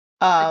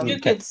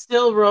 You could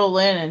still roll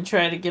in and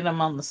try to get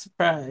them on the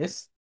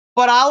surprise.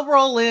 But I'll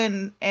roll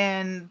in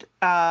and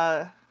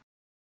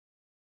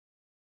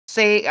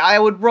say I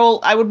would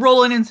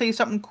roll in and say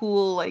something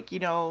cool like, you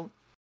know,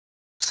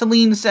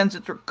 Selēnē sends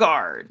its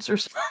regards or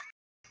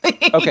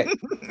something. Okay,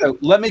 so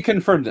let me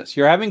confirm this.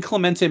 You're having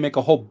Cléménte make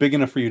a hole big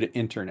enough for you to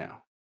enter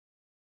now.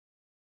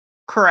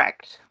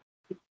 Correct.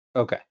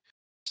 Okay.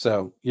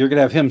 So you're going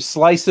to have him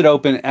slice it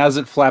open. As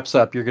it flaps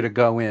up, you're going to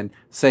go in,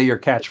 say your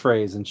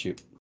catchphrase, and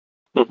shoot.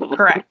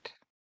 Correct.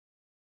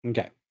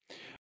 Okay.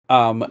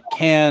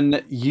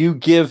 Can you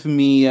give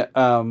me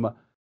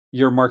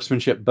your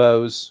marksmanship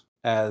bows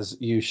as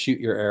you shoot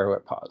your arrow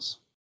at pause?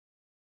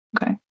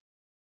 Okay.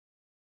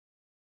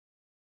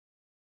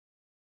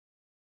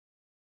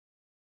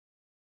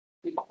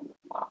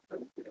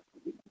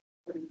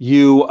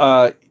 You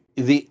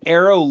the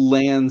arrow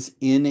lands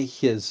in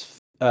his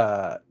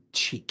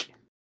cheek.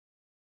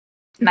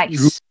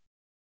 Nice.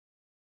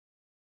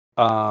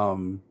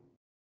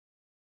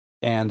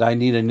 And I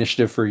need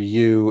initiative for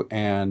you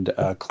and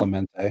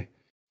Cléménte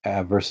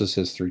versus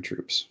his 3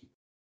 troops.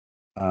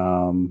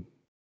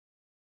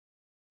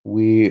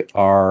 We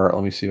are.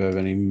 Let me see if I have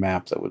any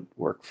map that would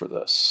work for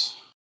this.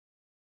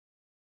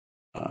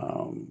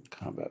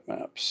 Combat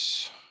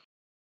maps.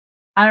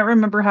 I don't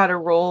remember how to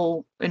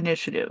roll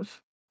initiative.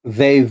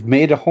 They've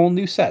made a whole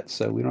new set,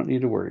 so we don't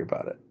need to worry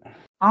about it.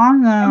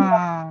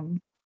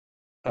 Awesome.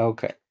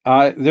 Okay.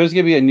 There's going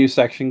to be a new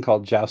section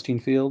called Jousting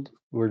Field.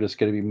 We're just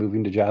going to be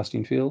moving to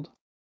Jousting Field.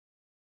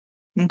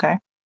 Okay.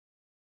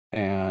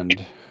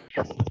 And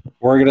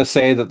we're going to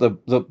say that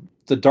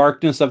the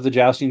darkness of the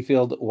Jousting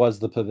Field was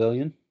the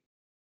pavilion.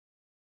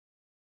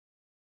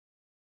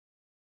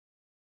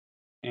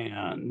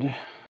 And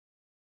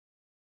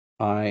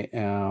I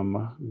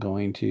am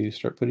going to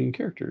start putting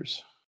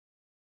characters.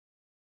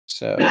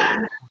 So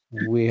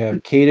we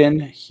have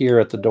Caden here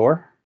at the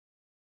door.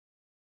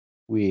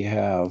 We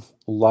have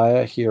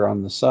Lyla here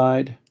on the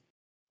side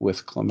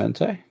with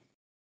Cléménte.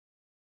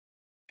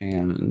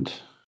 And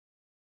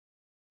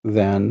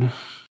then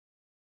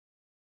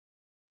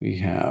we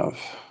have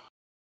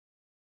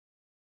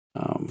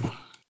a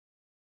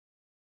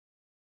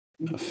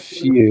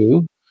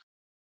few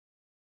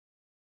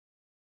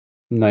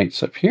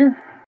knights up here.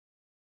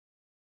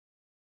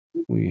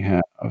 We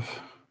have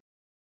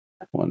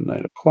 1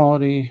 knight of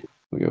quality.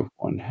 We have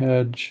 1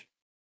 hedge.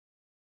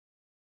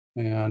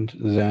 And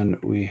then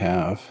we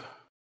have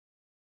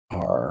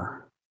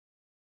our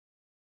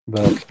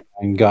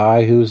Belkine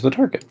guy who's the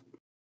target.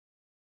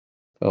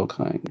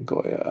 Belkine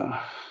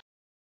Goya.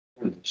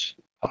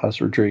 Paz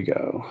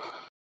Rodrego.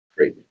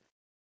 Great.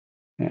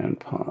 And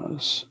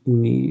Paz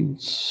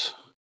needs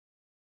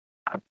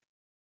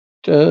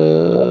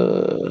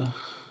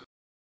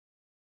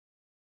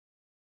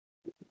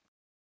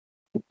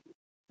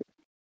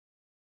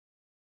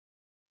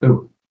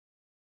Oh.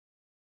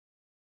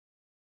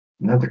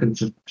 Not the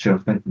just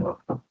no.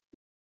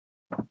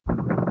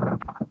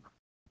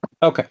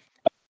 Okay.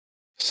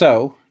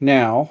 So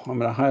now I'm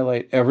going to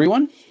highlight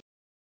everyone.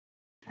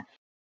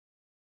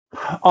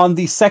 On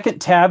the second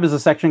tab is a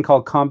section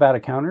called Combat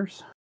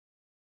Encounters.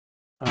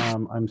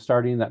 I'm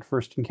starting that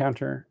first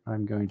encounter.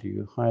 I'm going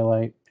to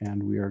highlight,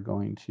 and we are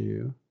going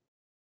to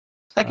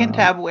Second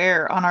tab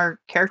where? On our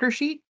character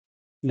sheet?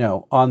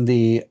 No, on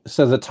the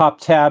top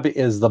tab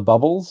is the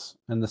bubbles,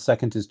 and the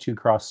second is 2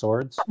 crossed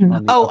swords. On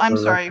the Oh, I'm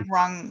upper sorry, right-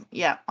 wrong.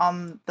 Yeah,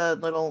 on the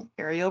little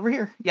area over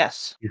here.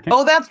 Yes. Okay.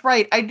 Oh, that's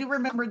right. I do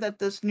remember that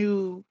this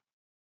new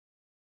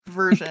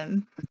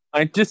version.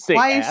 I just say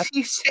Why ass. is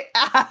she say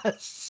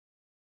ass?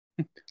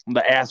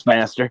 The ass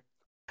master.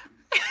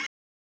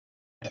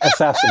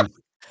 Assassin.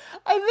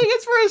 I think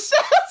it's for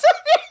assassin.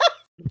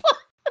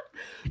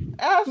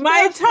 Ass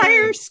My master.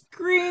 entire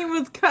screen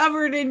was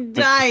covered in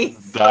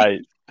dice.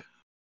 Dice.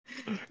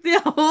 The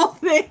whole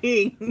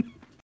thing.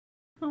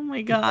 Oh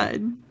my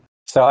god.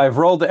 So I've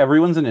rolled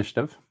everyone's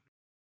initiative.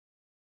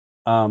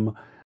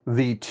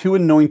 The 2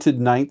 anointed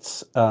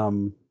knights.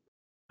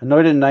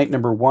 Anointed knight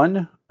number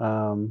 1.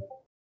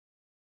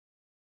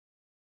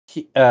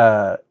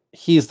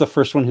 He's the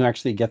first one who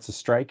actually gets a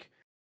strike.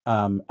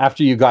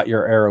 After you got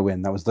your arrow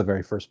in, that was the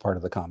very first part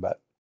of the combat.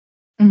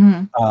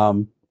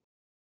 Mm-hmm.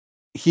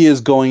 He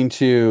is going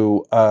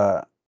to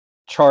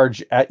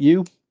charge at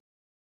you,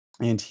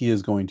 and he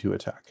is going to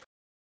attack.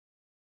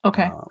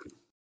 Okay.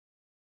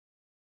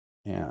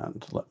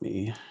 And let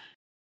me.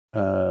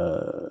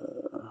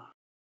 I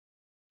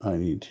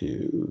need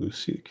to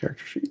see the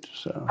character sheet.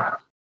 So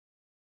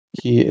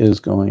he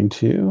is going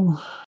to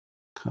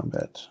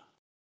combat.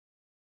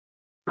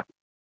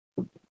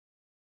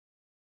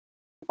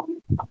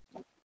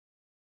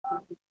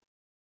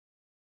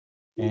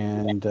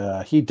 And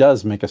he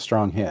does make a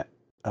strong hit.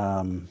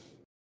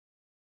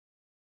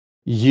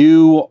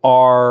 You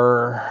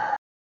are.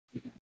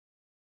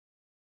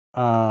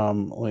 Let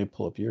me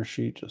pull up your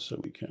sheet just so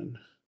we can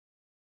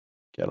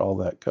get all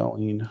that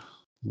going.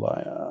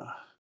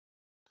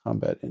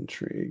 Combat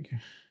intrigue.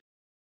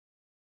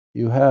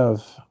 You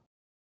have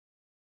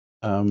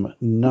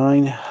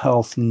 9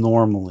 health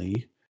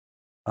normally.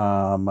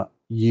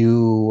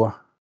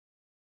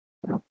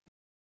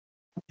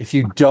 If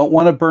you don't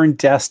want to burn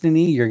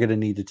destiny, you're going to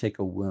need to take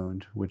a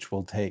wound, which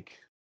will take.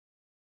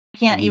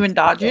 Can't even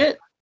dodge it.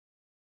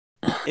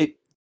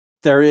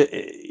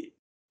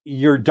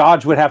 Your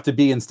dodge would have to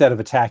be instead of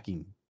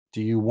attacking.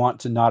 Do you want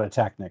to not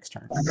attack next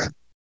turn?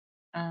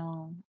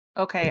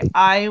 Okay,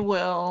 I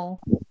will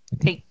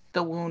take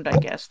the wound, I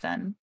guess,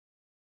 then.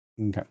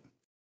 Okay.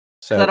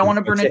 So I don't want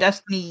to burn a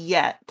destiny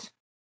yet.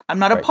 I'm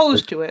not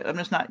opposed to it. I'm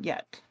just not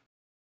yet.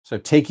 So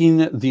taking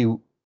the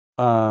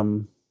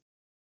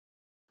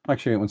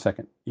actually, wait 1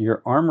 second.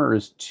 Your armor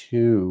is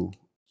 2.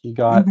 He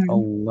got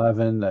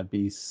 11. That'd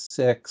be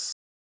 6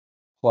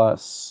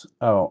 plus.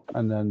 Oh,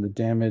 and then the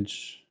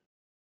damage.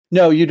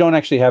 No, you don't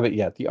actually have it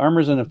yet. The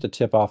armor's enough to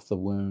tip off the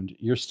wound.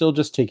 You're still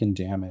just taking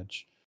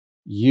damage.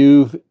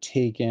 You've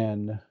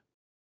taken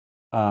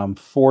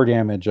 4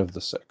 damage of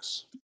the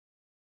 6.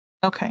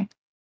 Okay.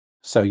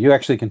 So you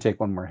actually can take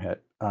 1 more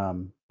hit.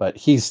 But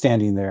he's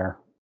standing there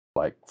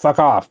like, fuck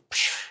off.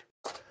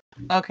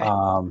 Okay.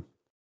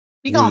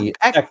 Be gone.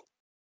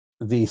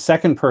 The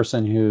second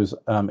person who's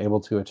able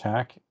to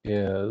attack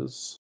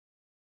is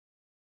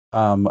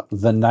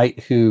the knight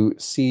who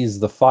sees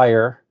the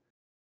fire.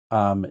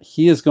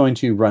 He is going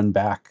to run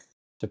back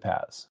to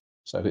Paz.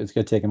 So it's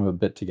going to take him a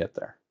bit to get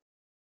there.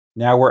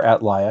 Now we're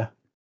at Lyla.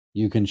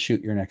 You can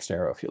shoot your next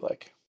arrow if you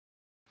like.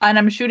 And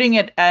I'm shooting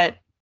it at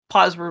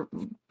Paz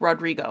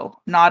Rodrego,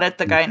 not at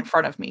the guy in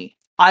front of me.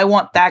 I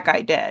want that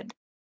guy dead.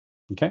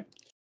 Okay.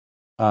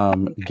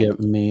 Give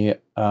me.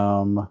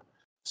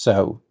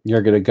 So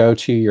you're going to go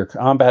to your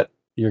combat.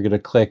 You're going to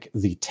click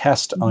the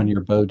test on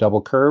your bow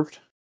double curved.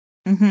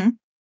 Mm-hmm.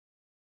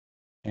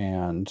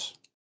 And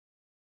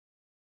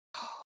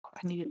I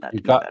needed that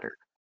to be better.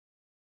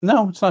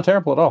 No, it's not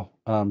terrible at all.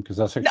 Because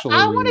that's actually.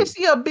 I want to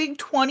see a big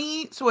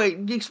 20 so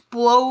it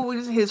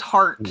explodes his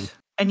heart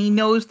and he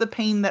knows the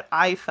pain that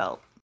I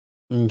felt.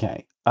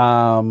 Okay.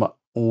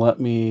 Let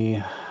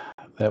me.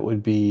 That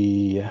would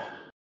be.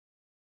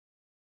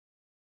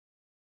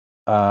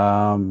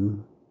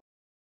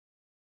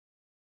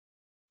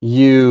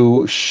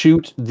 You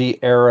shoot the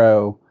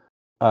arrow.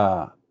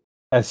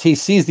 As he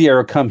sees the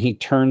arrow come, he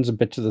turns a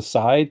bit to the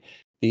side.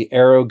 The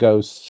arrow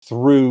goes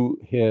through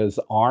his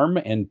arm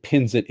and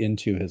pins it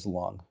into his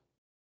lung.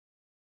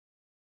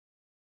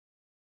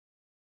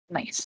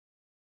 Nice.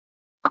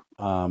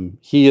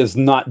 He is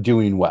not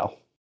doing well.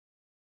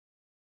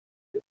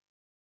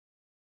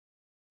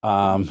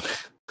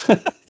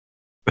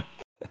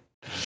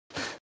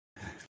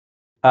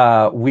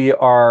 We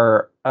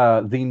are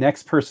the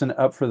next person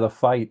up for the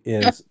fight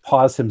is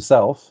Paz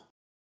himself.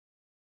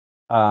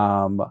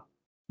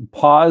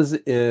 Paz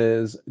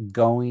is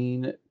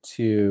going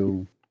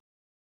to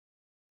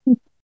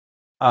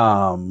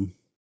Paz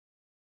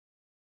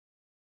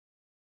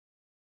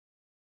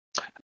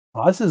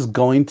is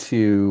going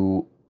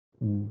to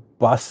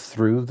bust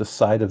through the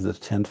side of the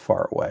tent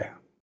far away.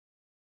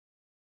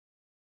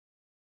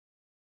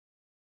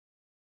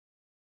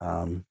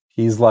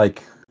 He's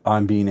like,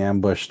 I'm being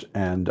ambushed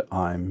and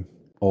I'm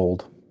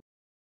old.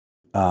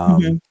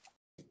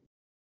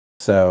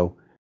 So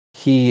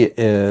he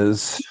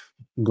is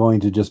going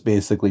to just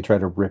basically try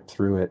to rip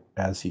through it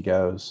as he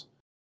goes.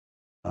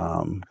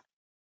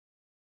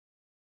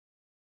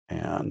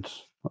 And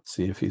let's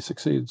see if he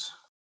succeeds.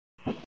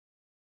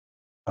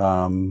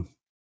 Yeah,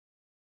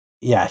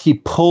 he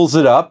pulls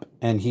it up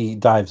and he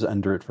dives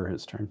under it for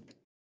his turn.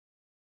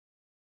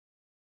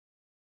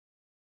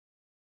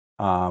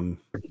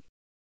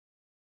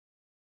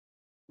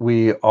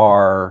 We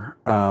are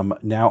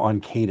now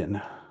on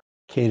Caden.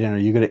 Caden, are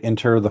you going to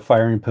enter the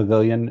firing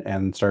pavilion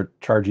and start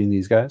charging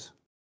these guys?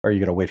 Or are you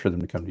going to wait for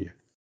them to come to you?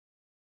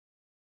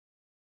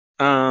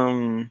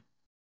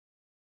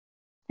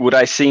 Would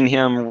I seen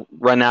him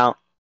run out?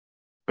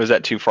 Or is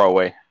that too far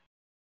away?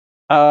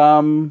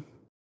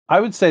 I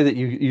would say that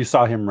you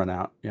saw him run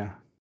out. Yeah.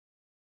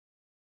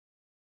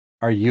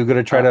 Are you going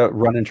to try to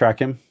run and track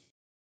him?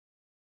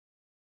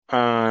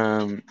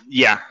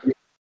 Yeah.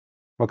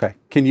 Okay.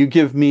 Can you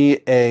give me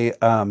a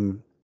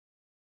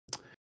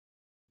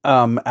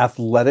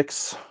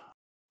athletics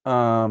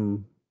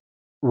roll?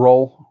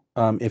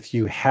 If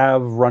you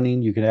have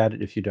running, you can add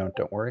it. If you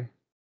don't worry.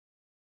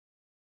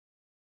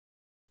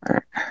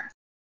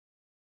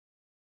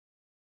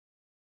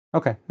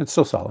 Okay, it's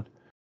still solid.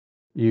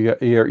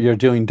 You're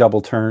doing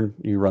double turn.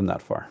 You run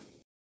that far.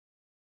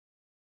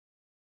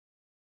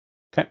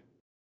 Okay.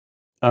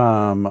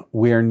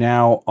 We are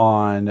now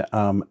on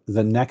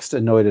the next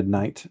anointed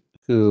knight,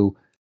 who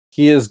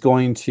he is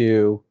going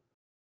to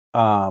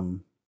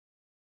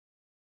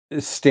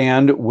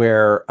stand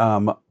where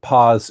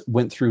Paz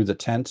went through the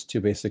tent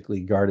to basically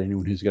guard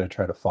anyone who's going to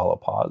try to follow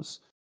Paz,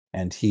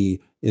 and he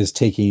is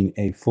taking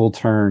a full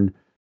turn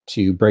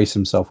to brace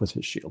himself with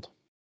his shield.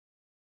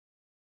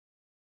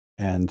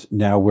 And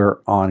now we're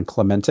on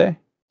Cléménte.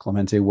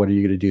 Cléménte, what are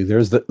you going to do?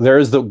 There's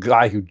the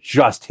guy who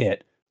just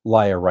hit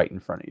Lyla right in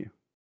front of you.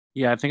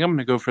 Yeah, I think I'm going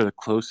to go for the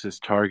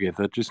closest target.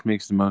 That just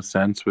makes the most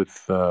sense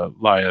with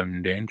Lyla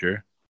in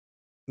danger.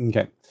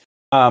 Okay.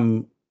 We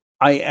are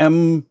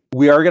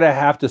going to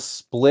have to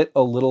split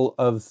a little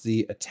of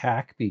the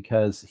attack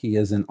because he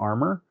is in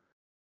armor.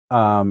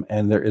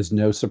 And there is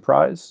no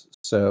surprise.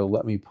 So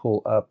let me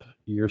pull up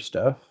your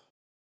stuff.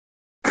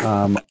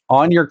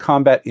 On your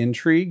combat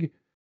intrigue,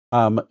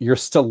 your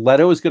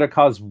stiletto is going to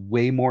cause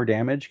way more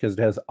damage because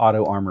it has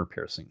auto armor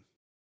piercing.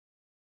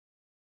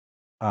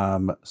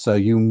 So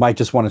you might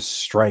just want to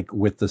strike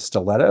with the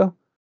stiletto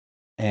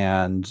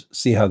and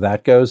see how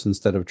that goes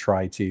instead of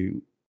try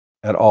to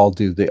at all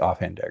do the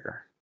offhand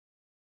dagger.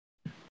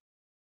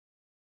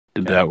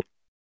 Did that work?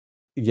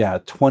 Yeah,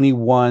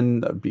 21,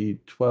 that'd be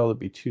 12, that'd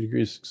be 2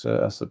 degrees of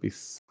success, that'd be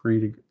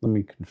 3 let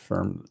me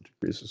confirm the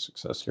degrees of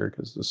success here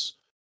because this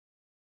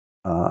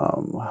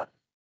a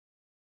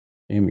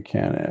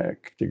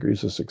mechanic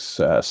degrees of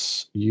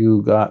success.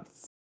 You got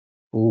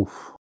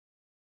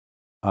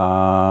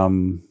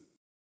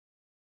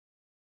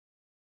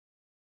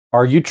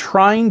are you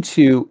trying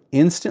to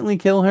instantly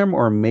kill him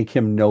or make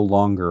him no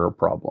longer a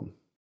problem?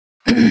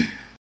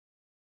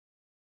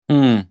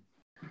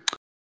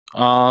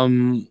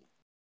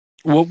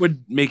 What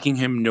would making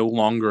him no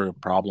longer a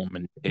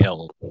problem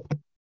entail?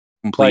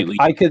 Completely.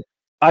 Like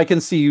I can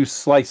see you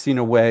slicing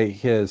away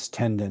his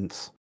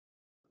tendons.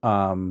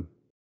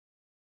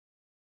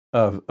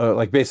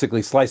 Like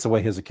basically slice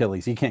away his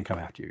Achilles. He can't come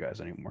after you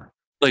guys anymore.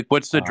 Like,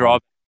 what's the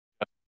drawback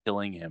of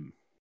killing him?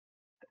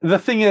 The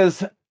thing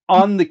is,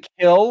 on the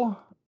kill,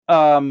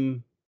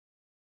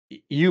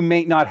 you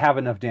may not have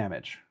enough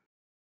damage.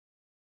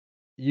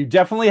 You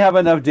definitely have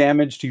enough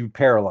damage to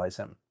paralyze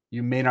him.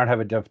 You may not have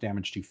enough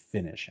damage to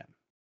finish him.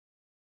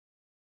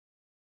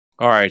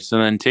 All right, so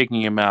then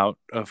taking him out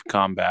of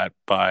combat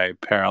by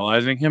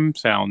paralyzing him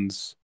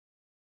sounds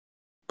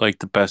like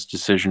the best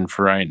decision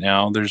for right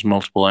now. There's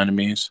multiple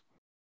enemies.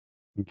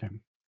 Okay.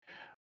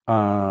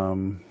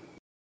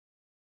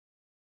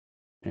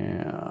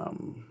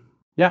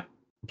 Yeah.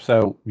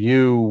 So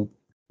you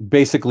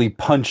basically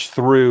punch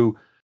through.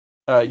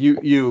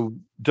 You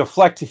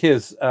deflect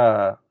his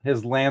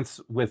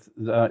lance with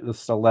the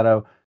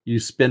stiletto. You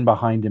spin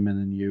behind him, and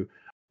then you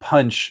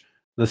punch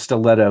the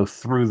stiletto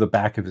through the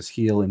back of his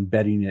heel,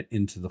 embedding it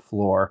into the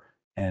floor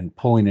and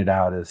pulling it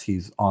out as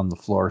he's on the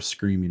floor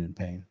screaming in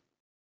pain.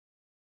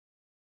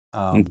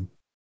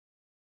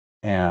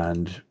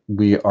 And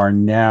we are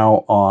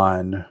now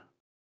on.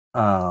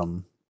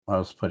 I'll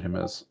just put him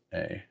as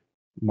a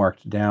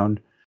marked down.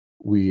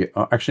 We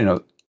actually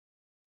no,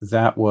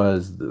 that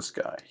was this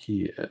guy.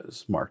 He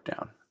is marked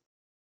down.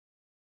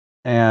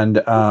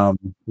 And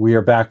we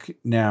are back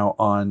now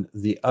on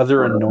the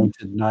other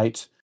anointed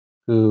knight,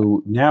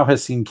 who now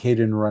has seen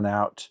Caden run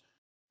out.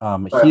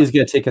 He is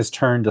going to take his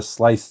turn to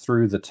slice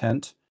through the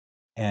tent,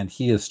 and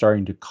he is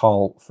starting to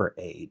call for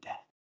aid.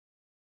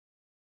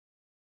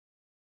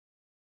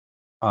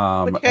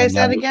 Which guy is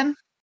that again?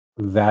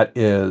 That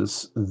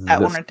is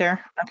that one right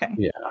there. Okay.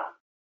 Yeah.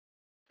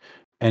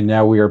 And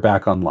now we are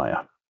back on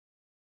Lyla.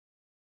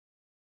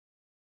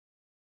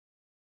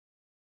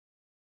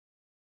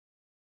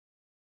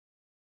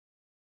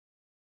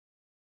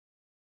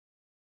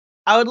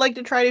 I would like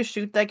to try to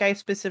shoot that guy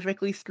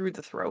specifically through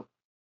the throat.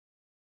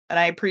 And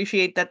I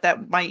appreciate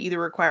that might either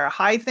require a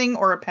high thing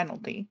or a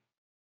penalty.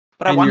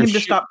 But I want him to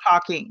stop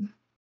talking.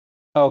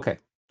 Okay.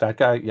 That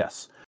guy,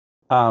 yes.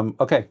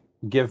 Okay.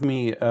 give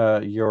me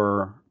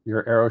your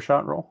arrow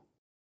shot roll.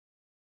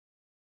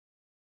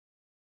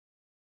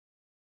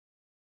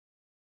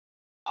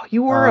 Oh,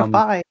 you were a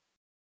 5.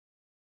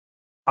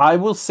 I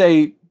will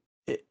say,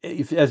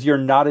 as you're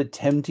not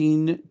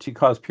attempting to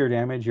cause pure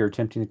damage, you're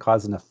attempting to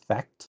cause an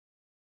effect.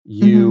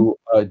 You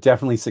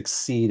definitely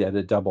succeed at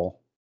a double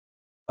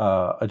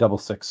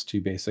 6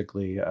 to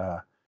basically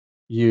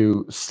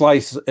you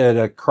slice it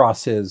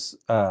across his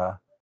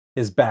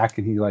back,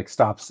 and he like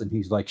stops and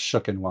he's like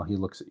shooken while he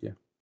looks at you.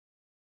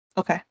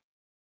 Okay.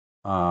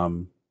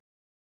 And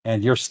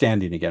you're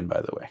standing again,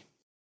 by the way.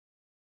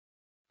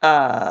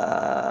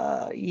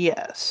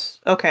 Yes.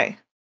 Okay.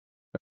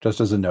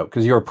 Just as a note,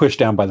 because you were pushed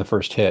down by the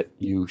first hit,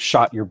 you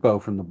shot your bow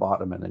from the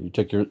bottom, and then you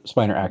took your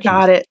minor action.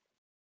 Got it.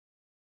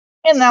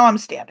 And now I'm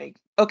standing.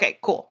 Okay,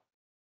 cool.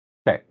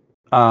 Okay.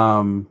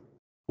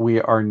 We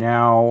are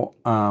now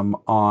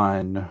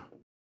on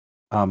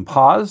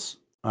pause.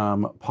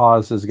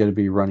 Pause is going to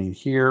be running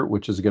here,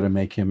 which is going to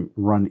make him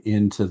run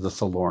into the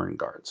Thalorin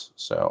guards.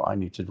 So I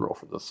need to roll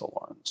for the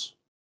Thalorins.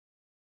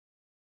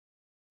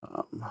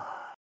 I'm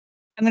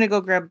going to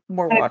go grab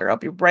more water. I'll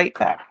be right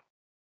back.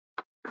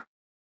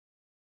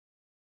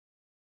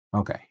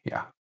 Okay,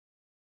 yeah.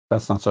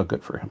 That's not so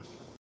good for him.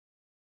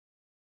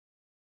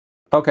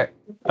 Okay.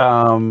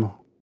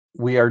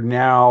 We are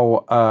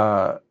now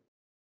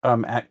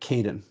at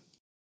Caden.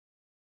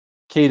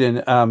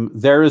 Caden,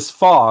 there is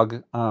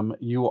fog.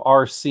 You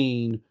are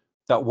seeing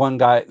that one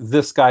guy,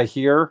 this guy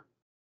here,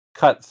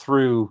 cut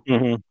through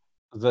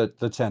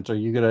the tent. Are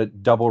you going to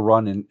double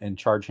run and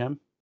charge him?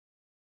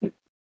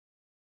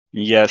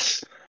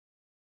 Yes.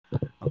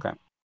 Okay.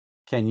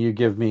 Can you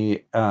give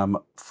me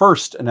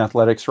first an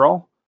athletics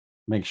roll?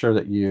 Make sure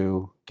that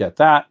you get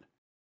that.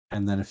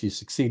 And then if you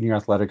succeed in your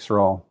athletics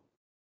roll,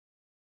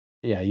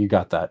 yeah, you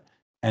got that.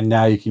 And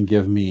now you can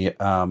give me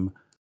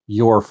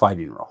your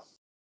fighting roll.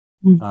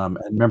 And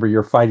remember,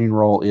 your fighting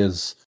roll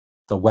is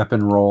the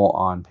weapon roll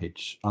on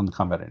the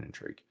combat and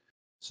intrigue.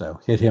 So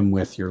hit him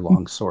with your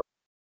long sword,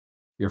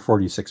 your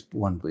 46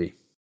 1B.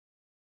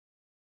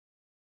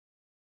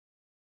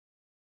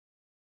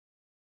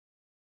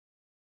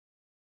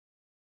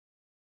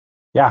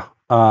 Yeah.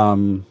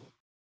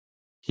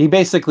 He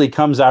basically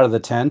comes out of the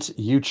tent.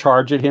 You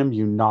charge at him.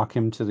 You knock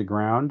him to the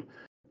ground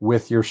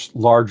with your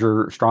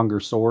larger, stronger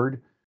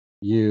sword.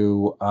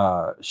 You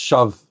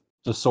shove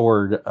the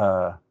sword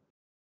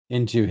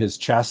into his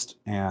chest,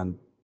 and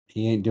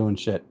he ain't doing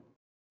shit.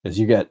 Because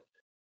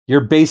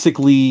you're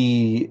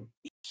basically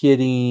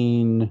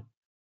hitting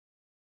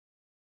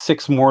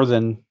 6 more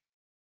than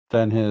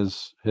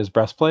his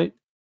breastplate.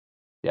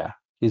 Yeah,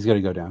 he's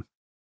gonna go down.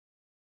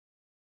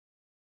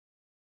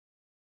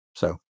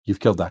 So you've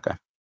killed that guy.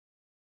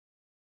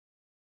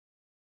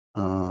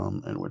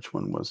 And which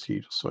one was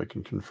he? Just so I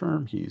can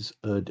confirm, he's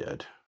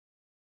dead.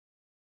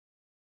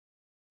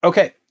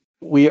 Okay,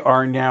 we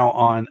are now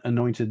on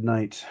Anointed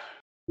Knight.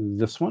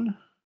 This one.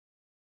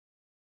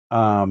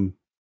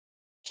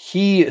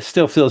 He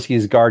still feels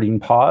he's guarding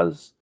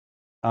pause.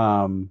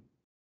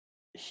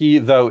 He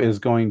though is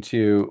going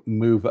to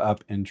move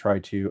up and try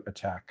to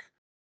attack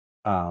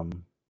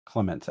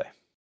Cléménte.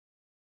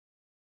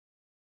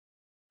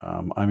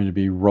 I'm going to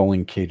be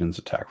rolling Caden's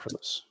attack for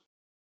this.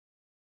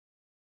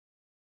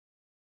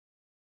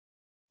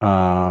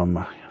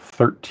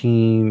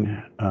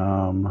 13.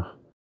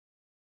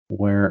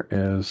 Where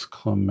is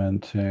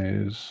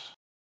Clémente's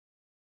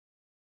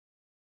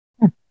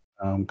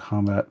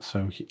combat?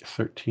 So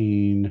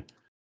 13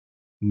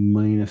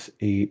 minus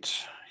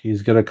 8.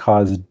 He's going to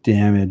cause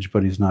damage,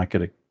 but he's not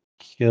going to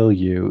kill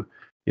you.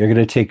 You're going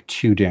to take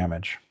 2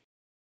 damage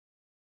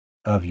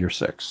of your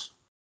 6.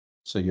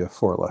 So you have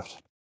 4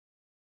 left.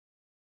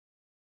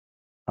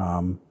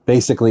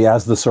 Basically,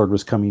 as the sword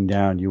was coming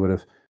down, you would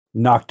have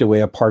knocked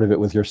away a part of it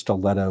with your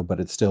stiletto, but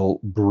it's still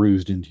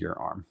bruised into your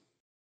arm.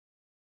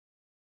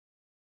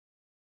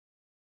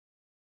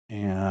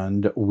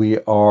 And we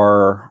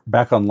are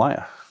back on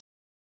Lyla.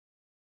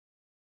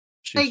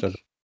 She said,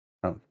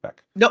 "Oh,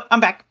 back." Nope, I'm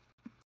back.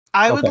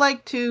 I would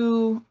like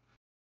to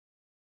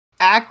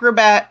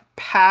acrobat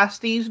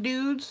past these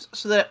dudes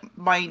so that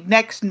my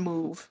next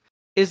move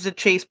is to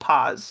chase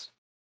Paz.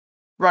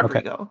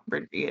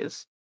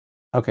 Rodriguez.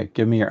 Okay,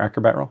 give me your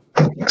acrobat roll.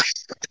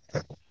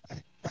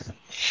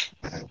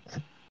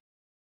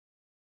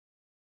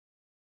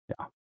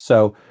 Yeah.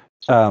 So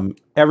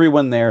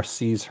everyone there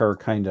sees her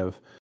kind of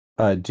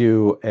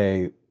do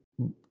a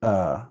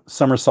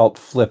somersault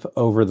flip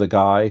over the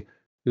guy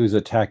who's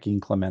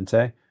attacking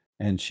Cléménte,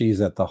 and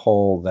she's at the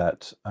hole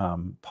that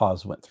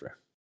Paz went through.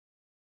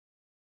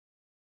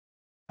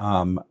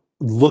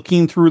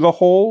 Looking through the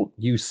hole,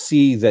 you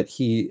see that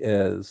he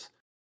is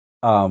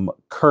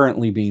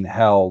currently being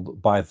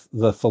held by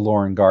the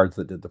Thalorin guards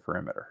that did the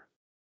perimeter.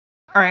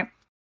 All right.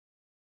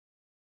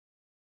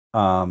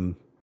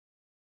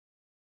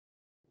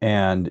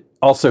 And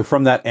also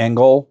from that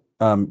angle,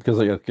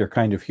 because you're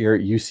kind of here,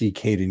 you see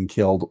Caden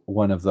killed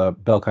one of the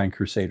Belkine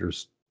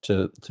Crusaders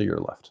to your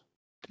left.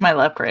 My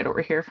left, right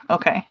over here.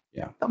 Okay.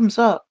 Yeah. Thumbs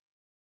up.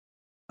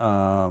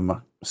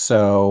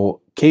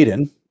 So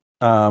Caden,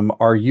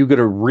 are you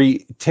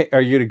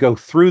gonna go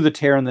through the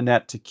tear in the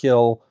net to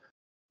kill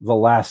the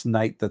last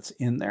knight that's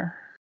in there?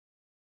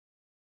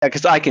 Yeah,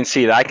 because I can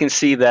see that. I can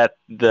see that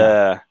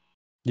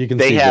You can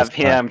they see have this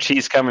guy. him.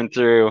 She's coming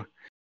through,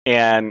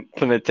 and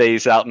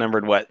Cléménte's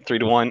outnumbered. What,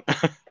 3-1?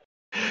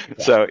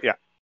 So yeah.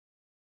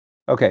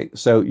 Okay,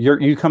 so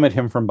you come at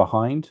him from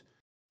behind.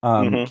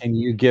 Can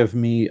you give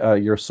me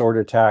your sword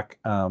attack?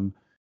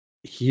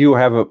 You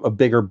have a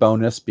bigger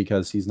bonus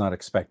because he's not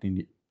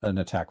expecting an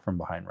attack from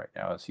behind right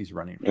now as he's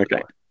running.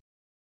 Okay.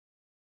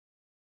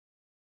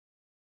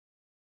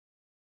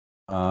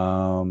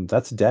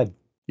 That's dead.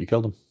 You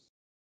killed him.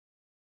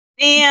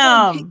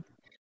 Damn.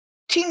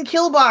 Team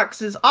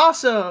Killbox is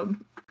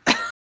awesome.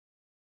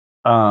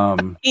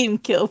 Team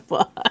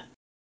Killbot.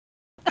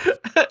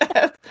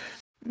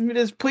 I'm gonna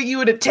just put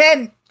you in a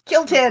tent.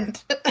 Kill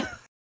tent.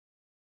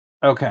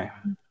 Okay.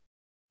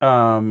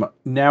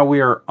 Now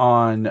we are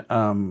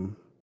on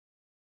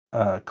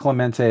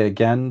Cléménte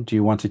again. Do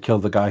you want to kill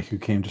the guy who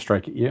came to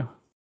strike at you?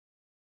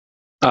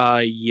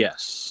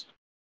 Yes.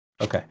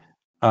 Okay.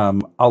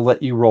 I'll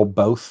let you roll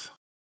both.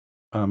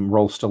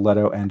 Roll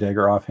stiletto and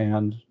dagger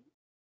offhand.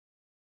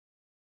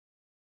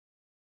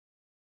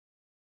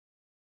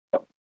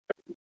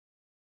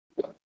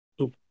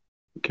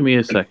 Give me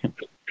a second.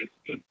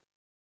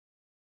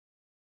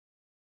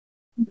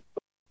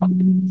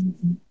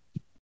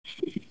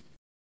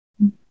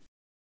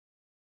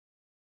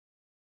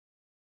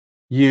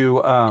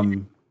 You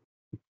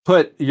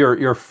put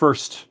your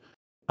first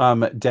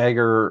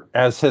dagger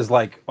as his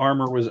like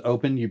armor was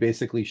open. You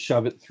basically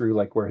shove it through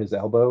like where his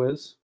elbow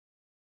is,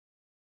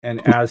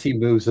 and as he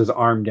moves his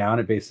arm down,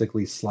 it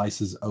basically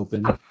slices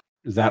open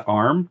that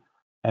arm,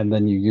 and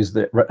then you use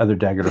the other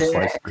dagger to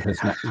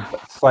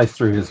slice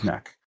through his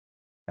neck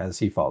as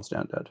he falls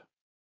down dead.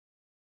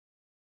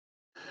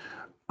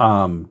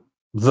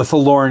 The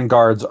Thalorin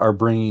guards are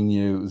bringing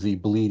you the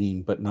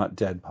bleeding but not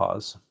dead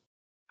Paz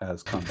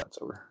as combat's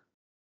over.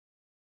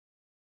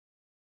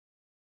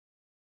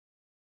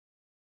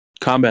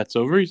 Combat's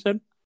over, you said?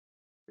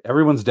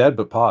 Everyone's dead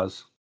but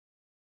Paz.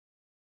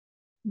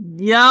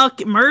 Y'all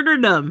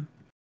murdered him.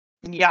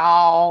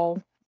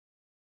 Y'all.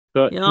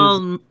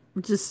 Y'all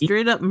just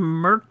straight up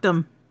murked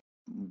them.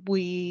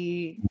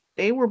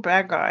 They were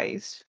bad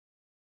guys.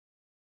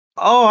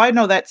 Oh, I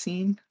know that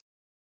scene.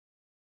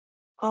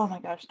 Oh my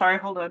gosh, sorry,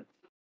 hold on.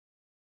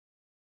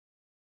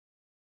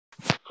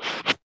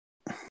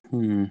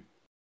 Well,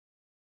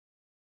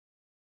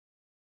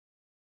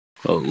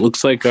 it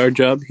looks like our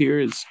job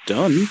here is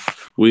done.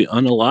 We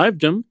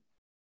unalived him,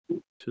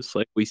 just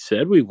like we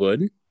said we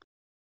would.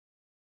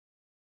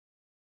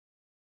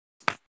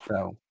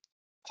 So,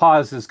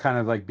 Paz is kind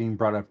of like being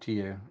brought up to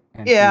you.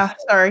 And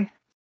sorry.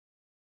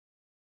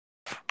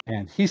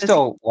 And he's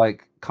still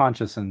like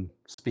conscious and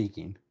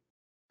speaking.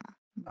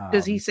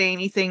 Does he say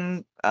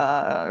anything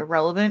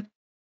relevant?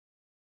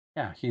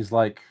 Yeah, he's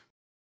like,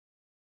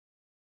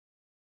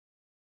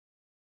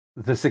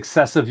 the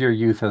success of your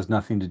youth has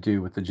nothing to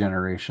do with the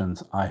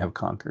generations I have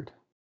conquered.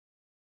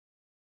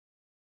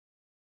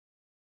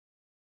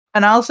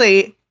 And I'll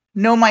say,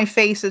 know my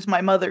face is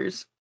my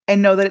mother's, and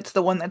know that it's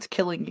the one that's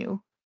killing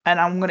you. And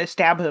I'm going to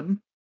stab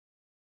him.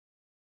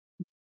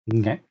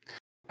 Okay.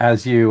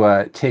 As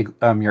you take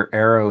your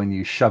arrow and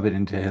you shove it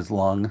into his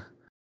lung,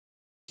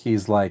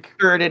 he's like...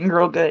 Sure, it didn't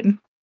grow good.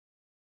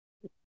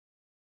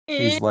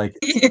 He's like,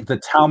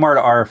 the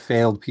Talmart are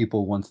failed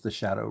people once the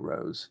shadow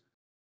rose.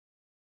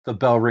 The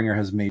bell ringer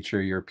has made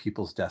sure your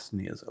people's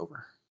destiny is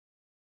over.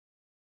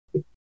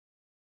 What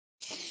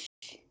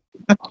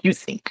do you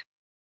think?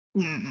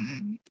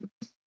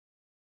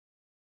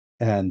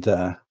 And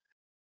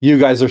you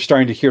guys are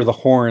starting to hear the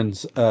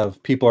horns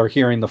of people are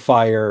hearing the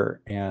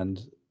fire, and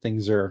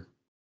things are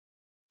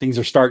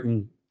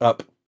starting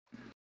up.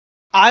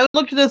 I would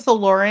look to the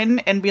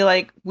Thalorin and be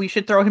like, we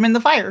should throw him in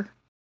the fire.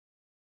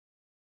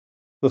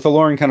 The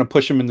Thalorin kind of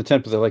push him in the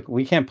tent, but they're like,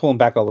 we can't pull him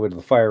back all the way to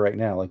the fire right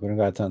now. Like, we don't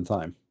got a ton of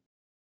time.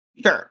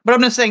 Sure. But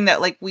I'm just saying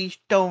that, like, we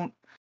don't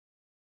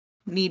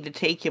need to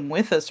take him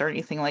with us or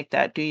anything like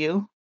that, do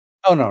you?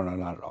 Oh, no,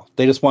 not at all.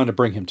 They just wanted to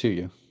bring him to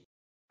you.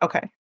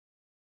 Okay.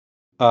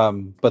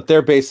 But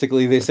they're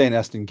basically, they say in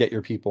Eston, get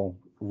your people.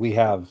 We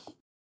have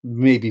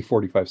maybe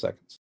 45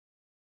 seconds.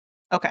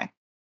 Okay.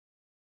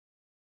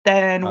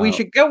 Then we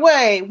should go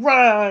away.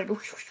 Run.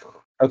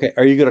 Okay.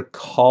 Are you going to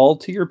call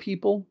to your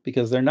people?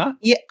 Because they're not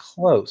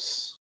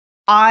close.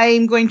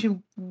 I'm going to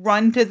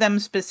run to them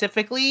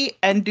specifically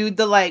and do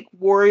the like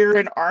warrior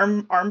and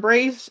arm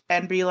brace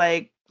and be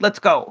like, let's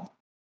go.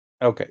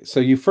 Okay. So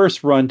you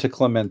first run to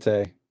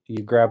Cléménte.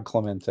 You grab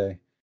Cléménte.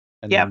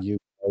 And then you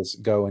guys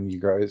go and you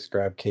guys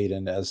grab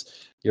Caden as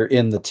you're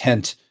in the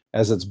tent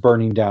as it's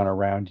burning down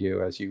around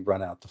you as you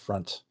run out the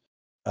front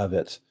of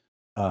it.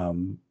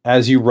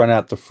 As you run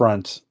out the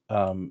front,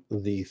 the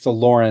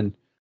Thalorin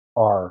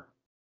are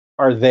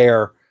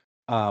there.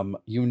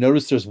 You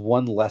notice there's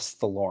one less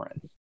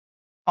Thalorin.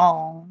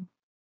 Oh.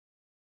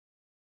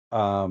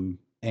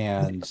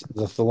 And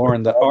the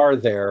Thalorin that are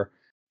there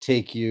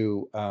take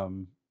you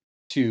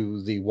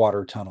to the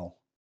water tunnel.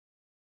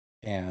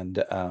 And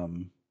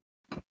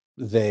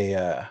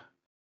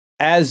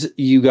as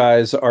you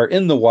guys are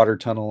in the water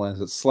tunnel,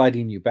 as it's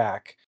sliding you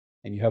back,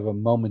 and you have a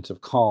moment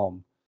of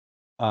calm,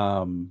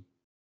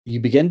 you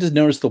begin to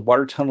notice the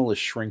water tunnel is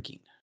shrinking.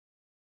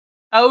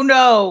 Oh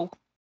no!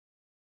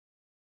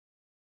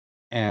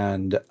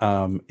 And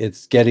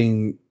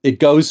it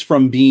goes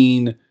from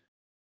being,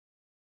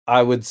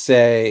 I would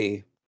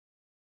say,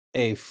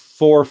 a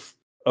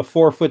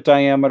 4-foot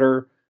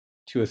diameter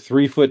to a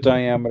 3-foot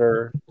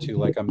diameter to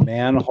like a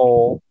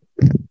manhole,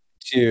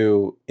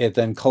 to it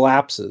then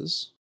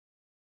collapses,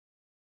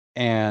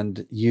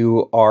 and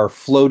you are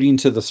floating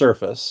to the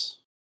surface.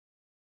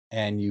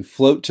 And you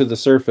float to the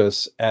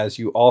surface as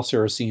you also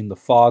are seeing the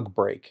fog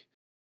break,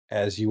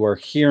 as you are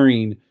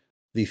hearing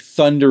the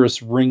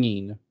thunderous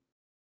ringing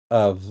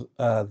of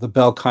the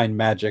Belkine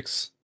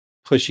magics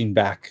pushing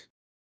back.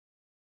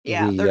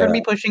 Yeah, they're going to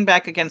be pushing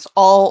back against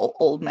all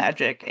old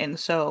magic, and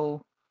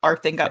so our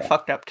thing got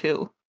fucked up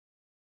too.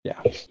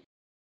 Yeah.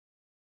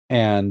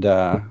 And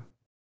the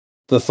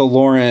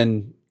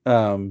Thalorin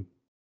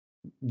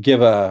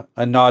give a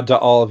nod to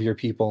all of your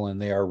people,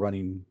 and they are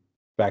running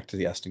back to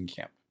the Eston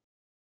camp.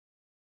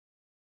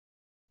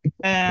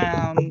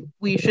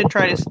 We should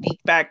try to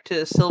sneak back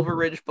to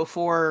Silverridge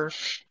before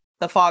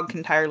the fog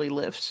entirely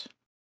lifts.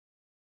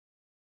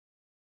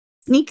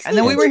 Sneak, and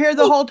then we were here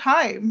the whole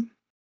time.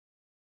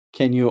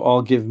 Can you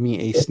all give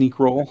me a sneak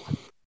roll?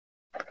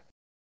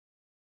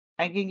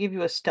 I can give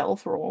you a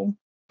stealth roll.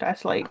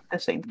 That's like the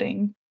same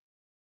thing.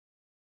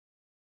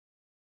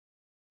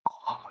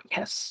 Oh,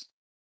 yes.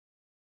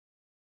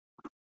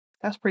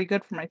 That's pretty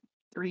good for my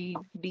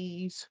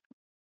 3Ds.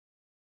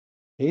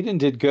 Caden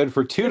did good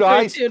for 2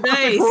 dice. 2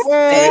 dice.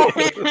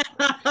 It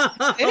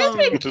has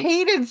been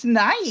Caden's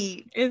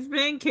night. It's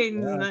been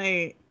Caden's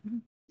night.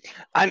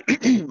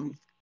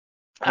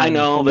 I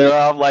know, they're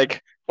all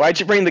like, why'd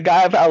you bring the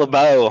guy up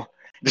Alabo?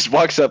 Just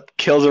walks up,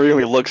 kills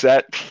everyone he looks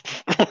at.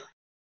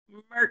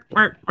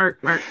 Mark.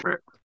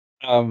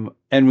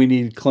 And we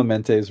need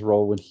Clémente's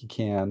roll when he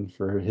can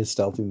for his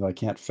stealth, even though I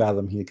can't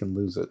fathom he can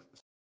lose it.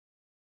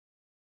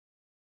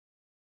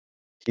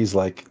 He's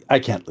like, I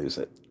can't lose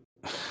it.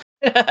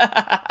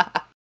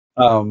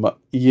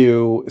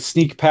 You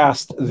sneak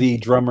past the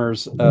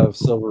drummers of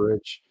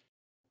Silverridge,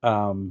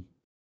 and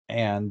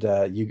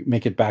you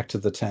make it back to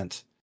the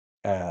tent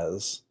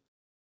as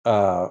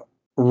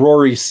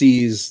Rory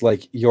sees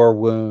like your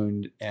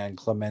wound and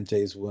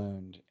Clémente's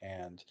wound,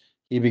 and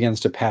he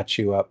begins to patch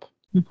you up.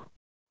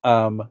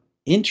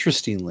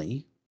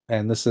 Interestingly,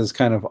 and this is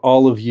kind of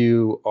all of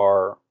you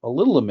are a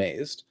little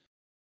amazed,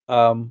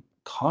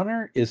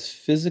 Connor is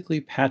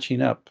physically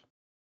patching up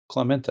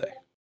Clémente.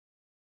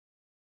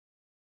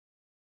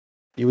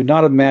 You would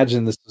not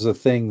imagine this was a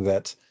thing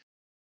that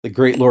the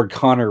great Lord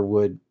Connor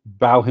would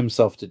bow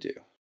himself to do.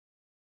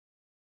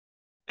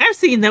 I've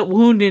seen that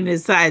wound in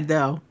his side,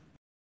 though.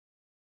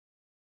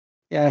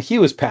 Yeah, he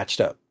was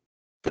patched up,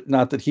 but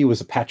not that he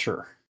was a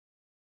patcher.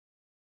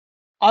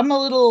 I'm a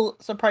little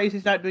surprised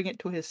he's not doing it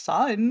to his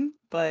son,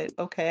 but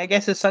okay. I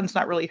guess his son's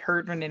not really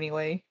hurt in any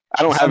way.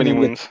 I don't have any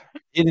wounds.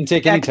 He didn't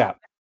take any tap.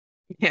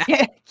 Yeah.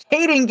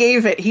 Caden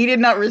gave it. He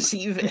did not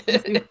receive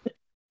it.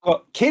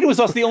 Well, Caden was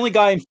also the only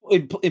guy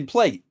in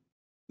plate.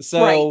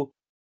 So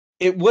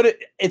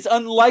it's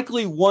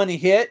unlikely one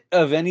hit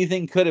of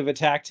anything could have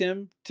attacked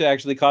him to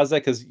actually cause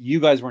that, because you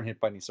guys weren't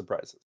hit by any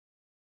surprises.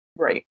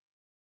 Right.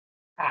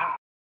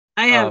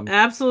 I have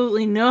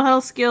absolutely no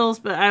health skills,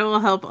 but I will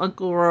help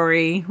Uncle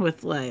Rory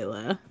with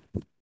Lyla.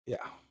 Yeah.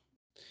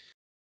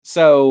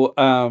 So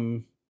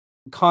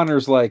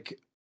Connor's like,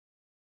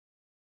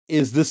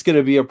 is this going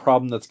to be a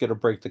problem that's going to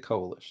break the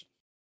coalition?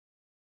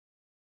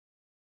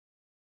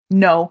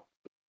 No.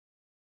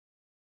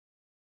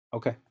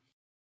 Okay.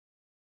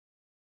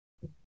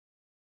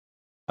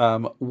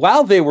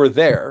 While they were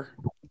there,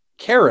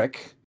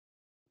 Carrick,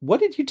 what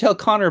did you tell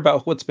Connor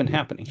about what's been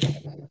happening?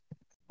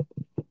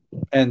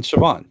 And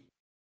Shivon?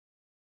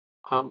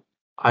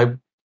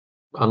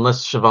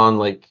 Unless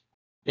Shivon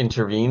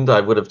intervened,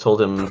 I would have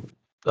told him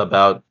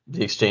about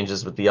the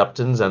exchanges with the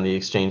Uptons and the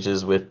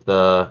exchanges with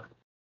the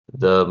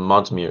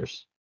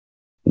Montmiers.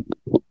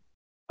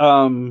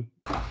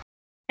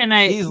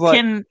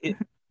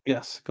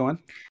 Yes, go on.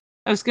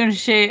 I was going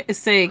to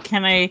say,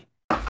 can I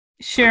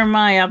share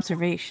my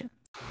observation?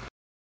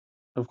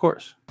 Of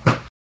course.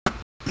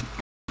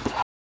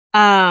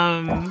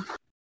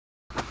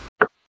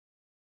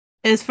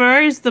 As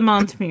far as the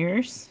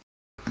Montmiers,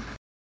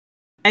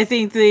 I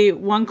think the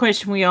one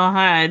question we all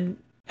had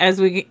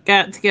as we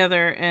got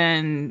together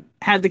and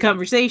had the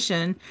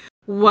conversation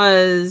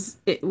was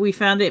we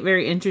found it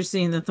very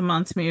interesting that the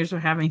Montmiers were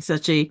having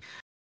such a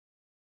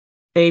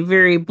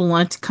very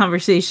blunt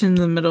conversation in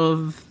the middle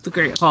of the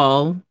Great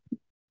Hall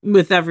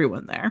with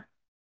everyone there.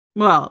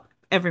 Well,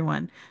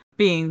 everyone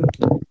being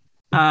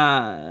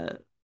Covent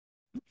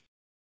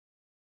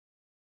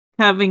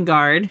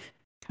Guard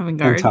and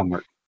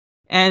Talmart.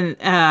 And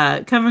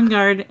Covent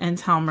Guard and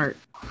Talmart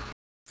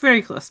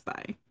very close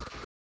by.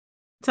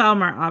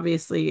 Talmart,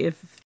 obviously,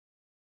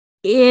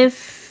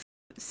 if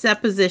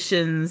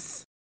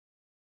suppositions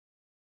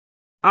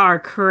are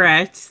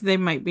correct. They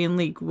might be in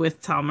league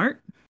with Talmart.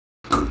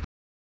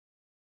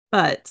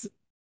 But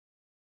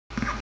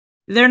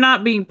they're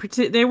not being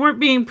they weren't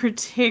being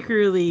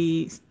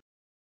particularly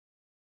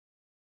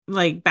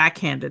like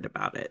backhanded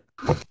about it.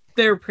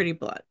 They're pretty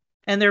blunt.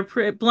 And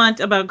they're blunt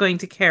about going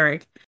to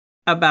Carrick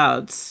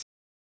about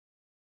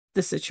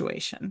the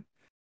situation.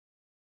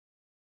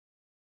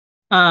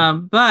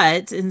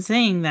 But in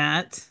saying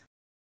that,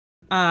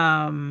 it's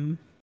a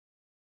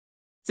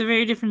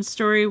very different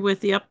story with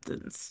the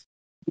Uptons.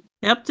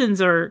 The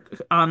Uptons are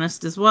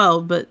honest as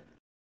well, but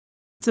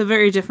it's a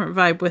very different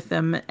vibe with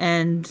them,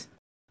 and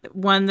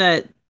one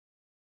that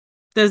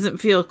doesn't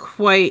feel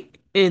quite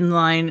in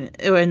line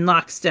or in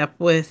lockstep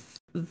with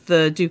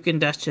the Duke and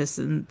Duchess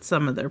and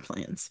some of their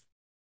plans.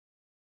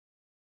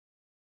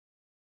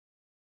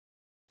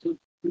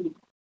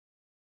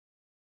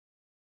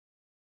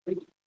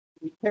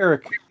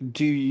 Eric,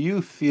 do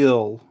you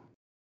feel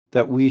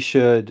that we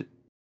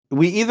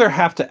either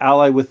have to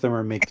ally with them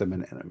or make them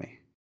an enemy?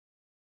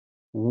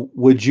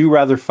 Would you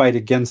rather fight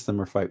against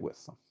them or fight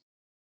with them?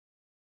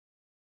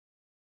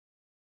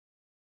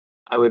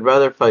 I would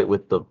rather fight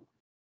with them.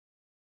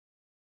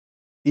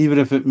 Even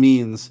if it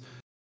means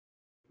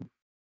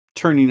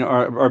turning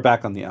our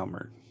back on the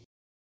Almirn.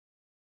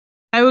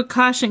 I would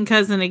caution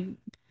Cousin,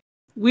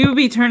 we would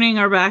be turning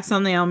our backs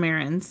on the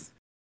Almirans.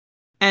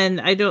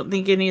 And I don't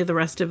think any of the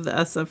rest of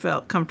us have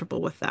felt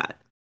comfortable with that.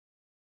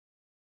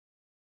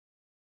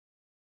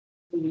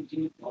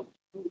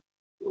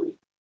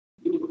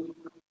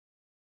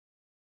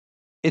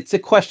 It's a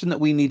question that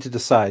we need to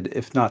decide,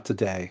 if not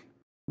today,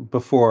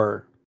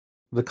 before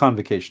the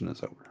convocation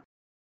is over.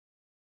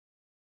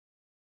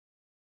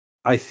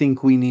 I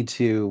think we need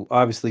to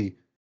obviously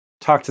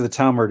talk to the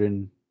Talmert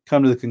and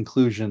come to the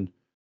conclusion,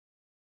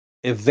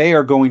 if they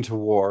are going to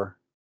war,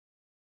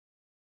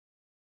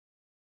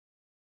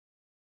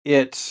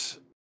 it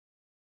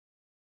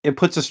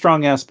puts a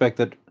strong aspect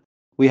that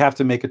we have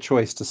to make a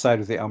choice to side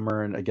with the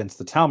Almirn against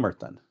the Talmert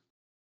then.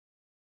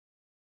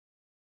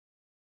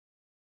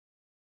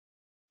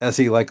 As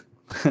he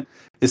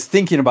is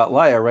thinking about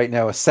Lyla right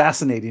now,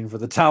 assassinating for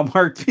the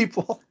Talmart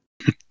people.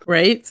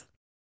 Right?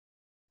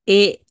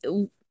 I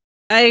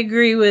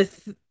agree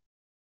with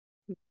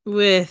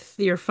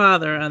your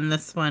father on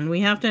this one.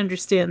 We have to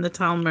understand the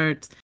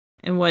Talmert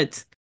and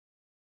what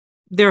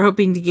they're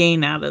hoping to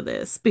gain out of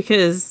this,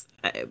 because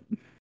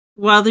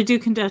while the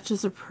Duke and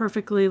Duchess are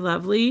perfectly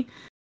lovely,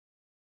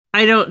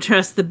 I don't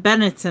trust the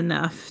Bennets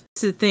enough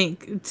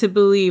to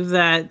believe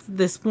that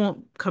this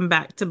won't come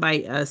back to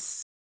bite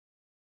us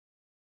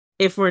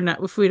if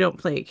we don't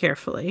play it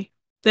carefully.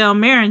 The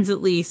Almirans,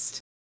 at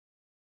least,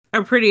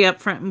 are pretty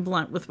upfront and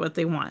blunt with what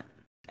they want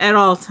at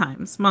all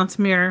times.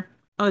 Montmier,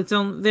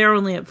 they're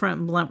only upfront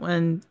and blunt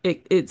when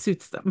it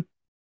suits them.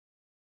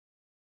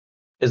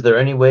 Is there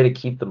any way to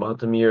keep the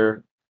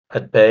Montmier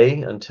at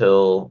bay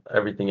until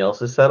everything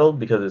else is settled?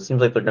 Because it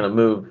seems like they're going to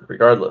move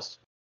regardless.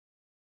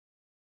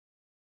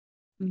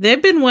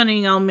 They've been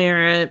wanting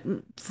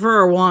Almirn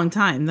for a long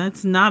time.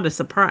 That's not a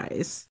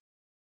surprise.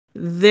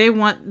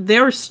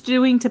 They're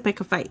stewing to pick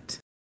a fight.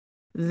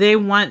 They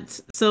want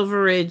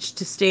Silverridge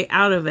to stay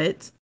out of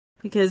it,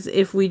 because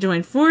if we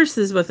join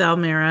forces with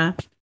Almirn,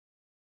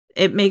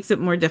 it makes it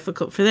more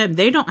difficult for them.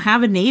 They don't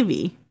have a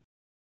navy.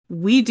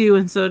 We do,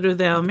 and so do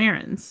the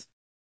Almirans.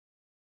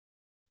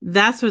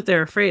 That's what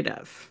they're afraid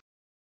of.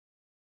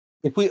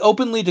 If we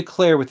openly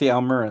declare with the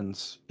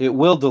Almirans, it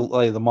will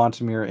delay the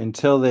Montmier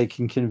until they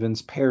can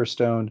convince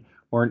Pearstone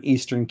or an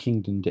Eastern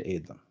Kingdom to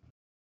aid them.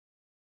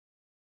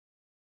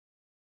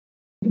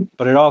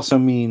 But it also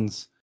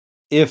means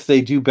if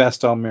they do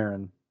best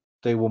Almirn,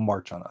 they will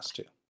march on us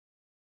too.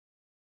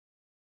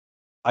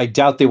 I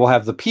doubt they will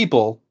have the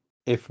people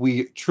if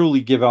we truly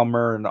give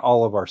Almirn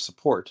all of our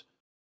support.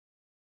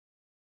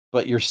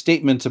 But your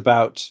statement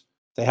about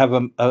they have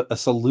a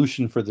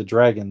solution for the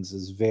dragons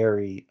is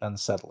very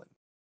unsettling.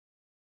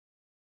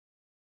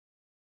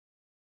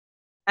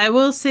 I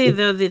will say,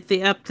 though, that the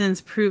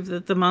Uptons prove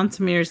that the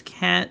Montmiers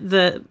can't...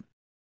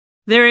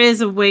 There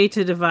is a way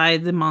to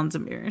divide the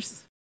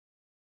Montmiers.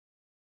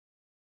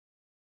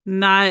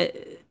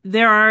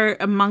 There are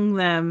among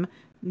them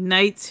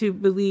knights who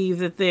believe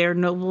that they are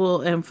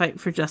noble and fight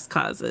for just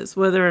causes,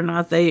 whether or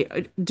not they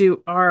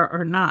are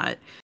or not.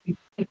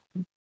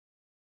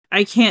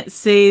 I can't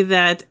say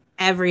that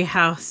every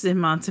house in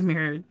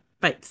Montmier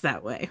fights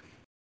that way.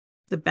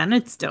 The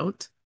Bennets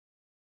don't.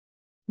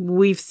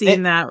 We've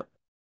seen that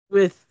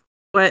with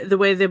the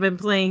way they've been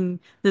playing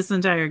this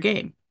entire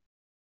game.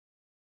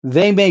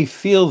 They may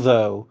feel,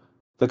 though,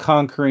 the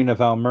conquering of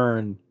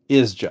Almirn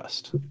is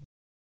just.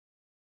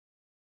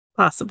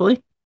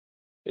 Possibly.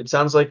 It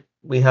sounds like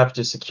we have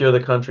to secure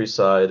the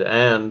countryside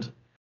and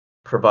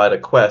provide a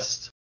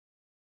quest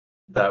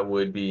that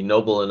would be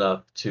noble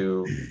enough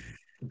to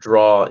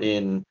draw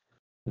in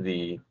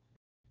the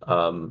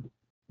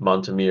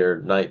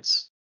Montmier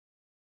knights.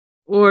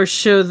 Or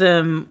show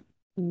them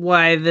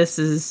why this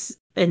is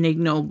an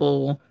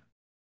ignoble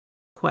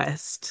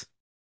quest.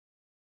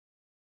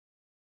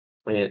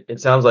 It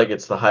sounds like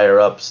it's the higher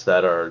ups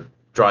that are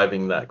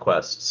driving that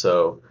quest.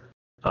 So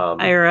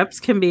Higher ups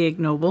can be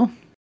ignoble.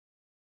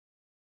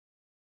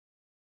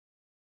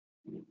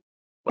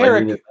 I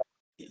mean, Eric,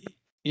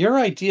 your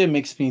idea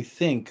makes me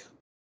think,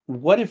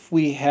 what if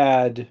we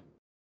had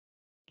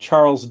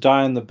Charles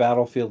die on the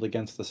battlefield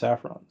against the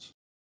Saffrons?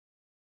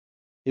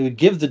 It would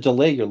give the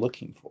delay you're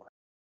looking for.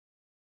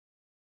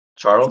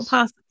 Charles?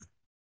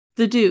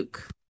 The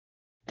Duke.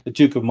 The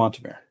Duke of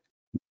Montmier.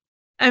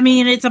 I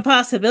mean, it's a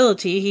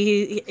possibility.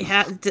 He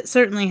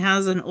certainly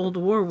has an old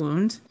war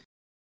wound.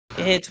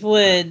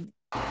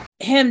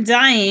 Him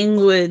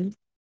dying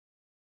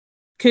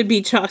could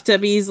be chalked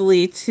up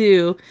easily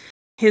to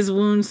his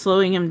wound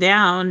slowing him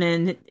down,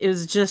 and it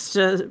was just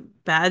a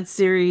bad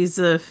series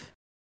of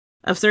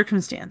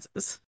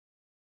circumstances.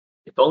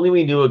 If only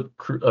we knew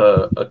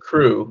a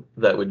crew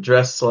that would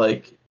dress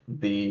like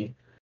the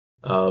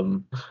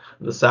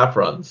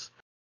Saffrons.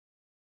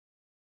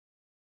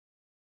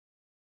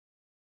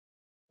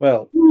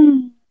 Well,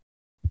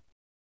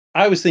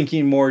 I was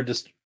thinking more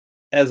just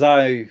as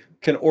I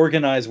can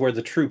organize where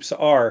the troops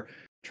are,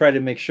 try to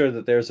make sure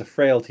that there's a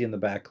frailty in the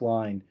back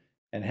line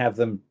and have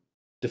them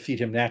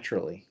defeat him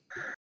naturally.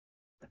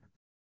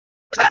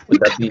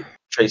 Would that be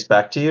traced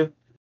back to you?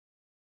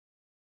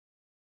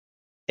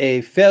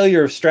 A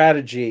failure of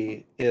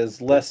strategy is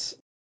less...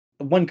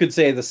 One could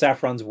say the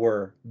Saffrons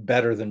were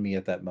better than me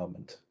at that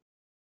moment.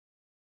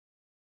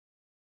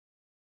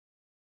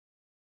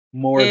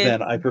 More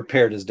than I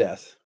prepared his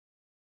death.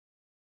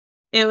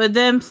 It would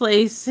then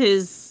place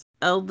his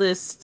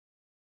eldest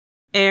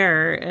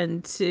heir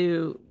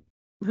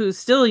who's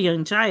still a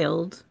young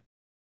child.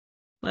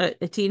 What,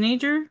 a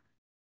teenager?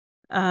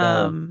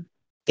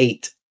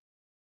 8.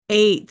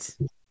 8.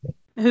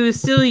 Who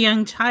is still a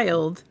young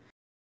child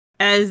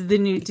as the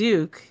new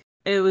Duke.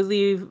 It would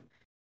leave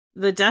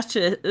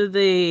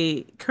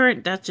the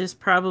current Duchess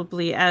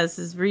probably as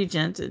his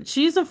regent. And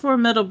she's a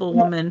formidable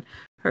woman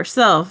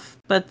herself,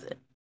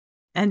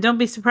 and don't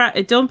be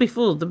surprised, don't be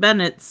fooled, the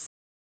Bennets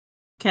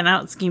can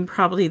out-scheme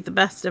probably the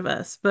best of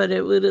us, but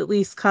it would at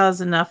least cause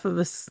enough of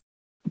a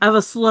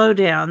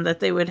slowdown that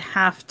they would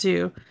have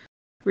to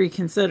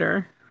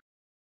reconsider,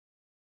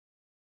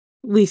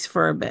 at least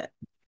for a bit.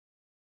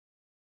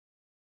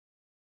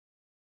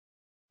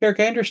 Eric,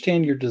 I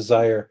understand your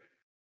desire.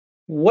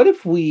 What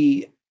if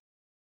we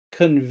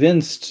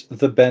convinced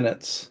the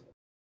Bennets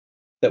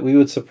that we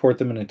would support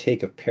them in a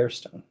take of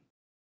Pearstone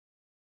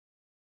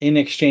in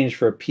exchange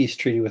for a peace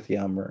treaty with the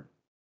Almirn?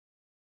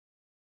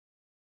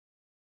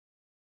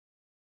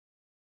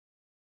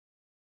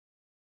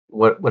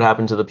 What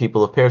happened to the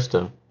people of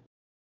Pearstone?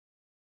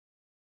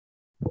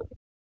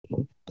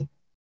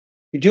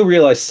 You do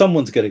realize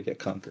someone's going to get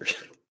conquered.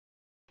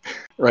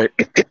 Right.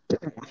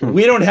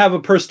 We don't have a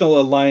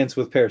personal alliance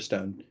with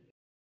Pearstone.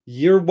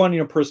 You're wanting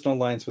a personal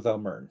alliance with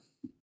Almirn.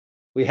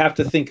 We have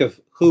to think of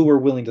who we're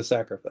willing to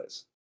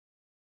sacrifice.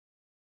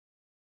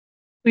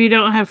 We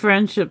don't have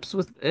friendships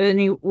with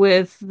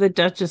the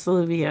Duchess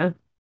Olivia.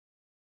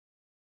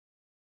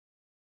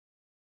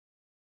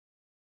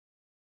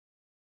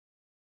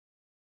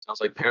 Sounds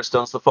like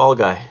Pearstone's the fall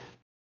guy.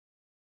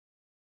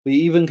 We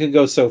even could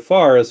go so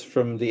far as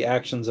from the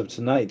actions of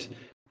tonight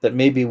that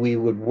maybe we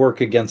would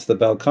work against the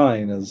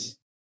Balkine, as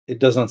it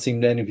does not seem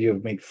to any of you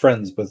have made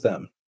friends with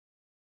them.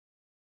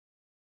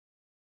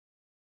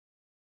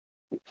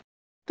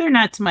 They're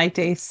not to my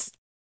taste.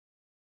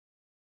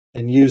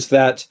 And use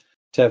that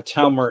to have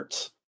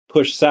Talmart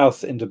push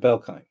south into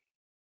Balkine.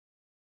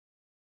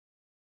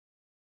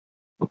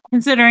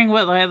 Considering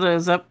what Lyla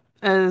is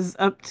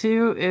up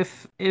to,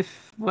 if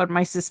what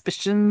my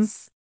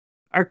suspicions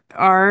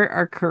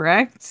are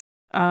correct,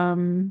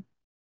 I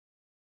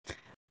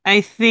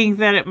think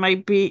that it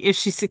might be, if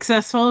she's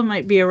successful, it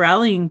might be a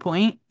rallying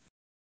point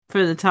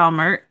for the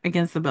Talmart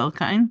against the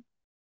Balkine.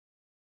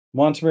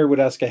 Montmier would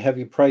ask a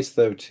heavy price,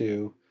 though,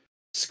 to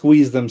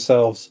squeeze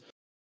themselves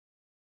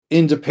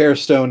into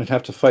Pearstone and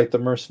have to fight the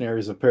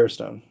mercenaries of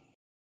Pearstone.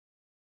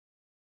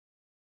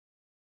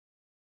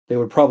 They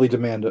would probably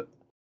demand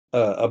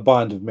a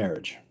bond of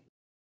marriage.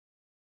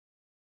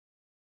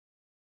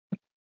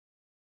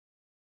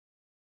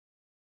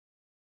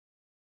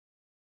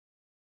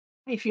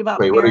 How do you feel about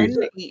Wait, what are you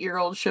marrying the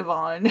 8-year-old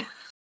Shivon?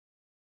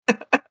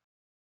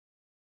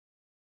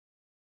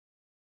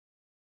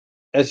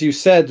 As you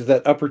said,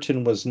 that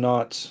Upperton was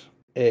not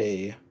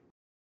a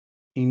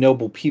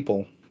noble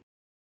people.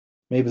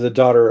 Maybe the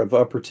daughter of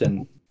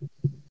Upperton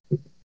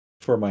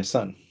for my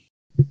son.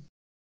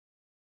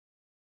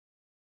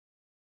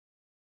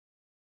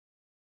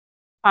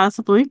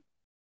 Possibly.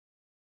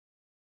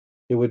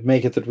 It would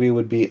make it that we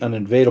would be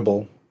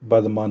uninvadable by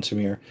the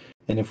Montmier,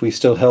 and if we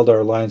still held our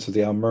alliance with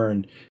the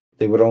Almirn,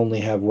 they would only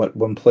have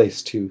one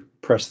place to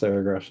press their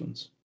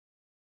aggressions.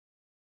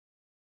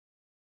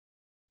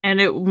 And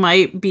it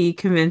might be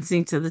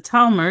convincing to the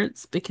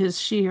Talmarts because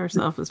she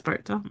herself is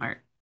part Talmart.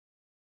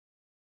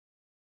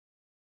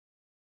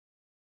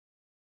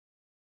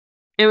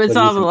 It would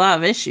solve a lot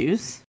of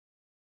issues.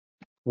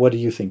 What do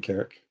you think,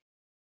 Carrick?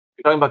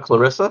 You're talking about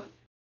Clarissa?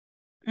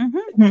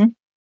 Mm-hmm.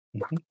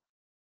 Mm-hmm.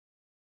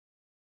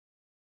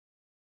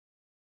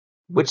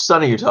 Which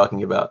son are you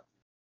talking about?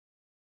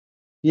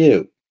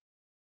 You.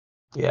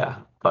 Yeah,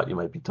 thought you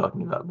might be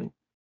talking about me.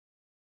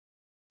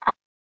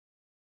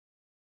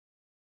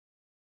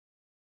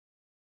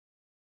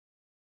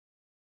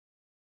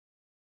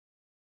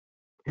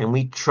 Can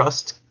we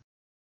trust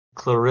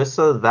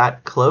Clarissa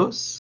that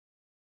close?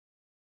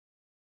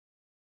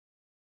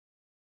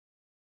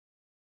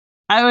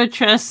 I would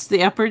trust the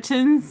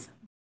Uppertons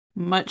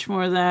much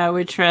more than I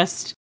would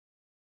trust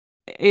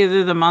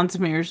either the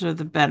Montmiers or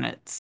the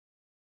Bennets.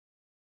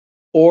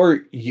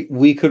 Or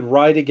we could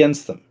ride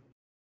against them.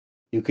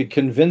 You could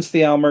convince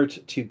the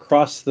Almert to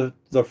cross the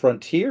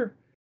frontier,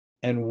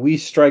 and we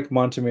strike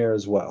Montmier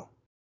as well.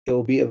 It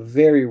will be a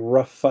very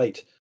rough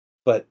fight,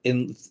 but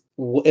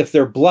if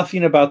they're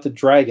bluffing about the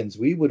dragons,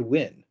 we would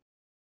win.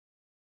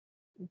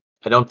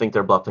 I don't think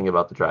they're bluffing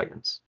about the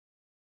dragons.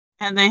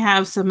 And they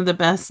have some of the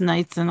best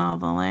knights in all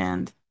the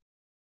land.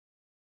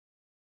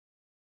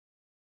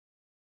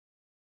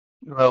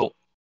 Well,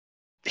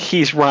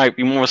 he's right.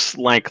 We most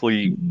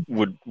likely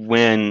would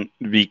win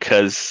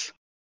because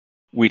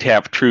we'd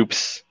have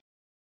troops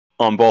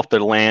on both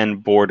their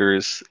land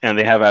borders, and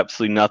they have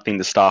absolutely nothing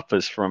to stop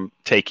us from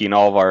taking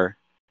all of our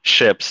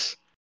ships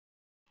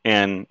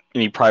and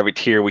any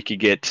privateer we could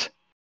get.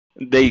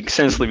 They'd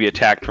essentially be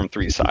attacked from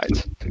three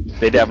sides.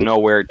 They'd have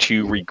nowhere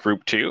to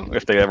regroup to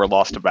if they ever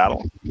lost a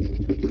battle.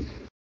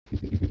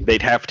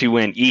 They'd have to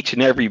win each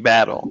and every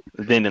battle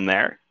then and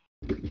there,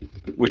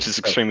 which is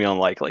extremely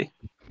unlikely.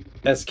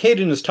 As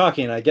Caden is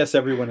talking, I guess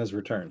everyone has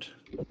returned.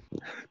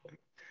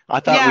 I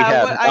thought we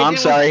had. I'm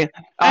sorry.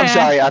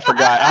 I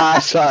forgot.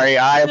 I'm sorry.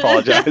 I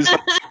apologize.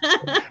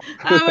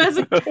 I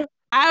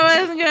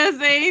wasn't gonna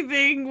say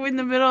anything in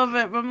the middle of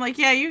it, but I'm like,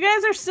 yeah, you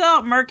guys are still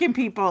out murking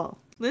people.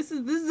 This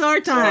is our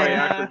time. Sorry,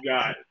 I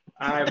forgot.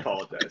 I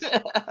apologize.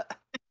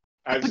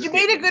 But you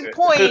made a good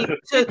point.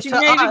 You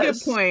made a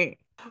good point.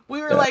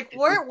 We were like,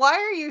 why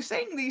are you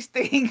saying these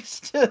things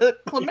to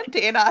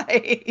Cléménte and I?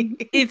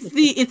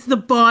 It's the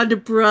bond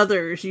of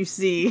brothers, you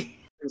see.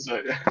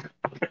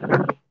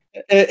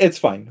 It's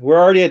fine. We're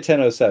already at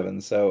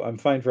 10:07, so I'm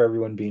fine for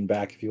everyone being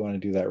back if you want to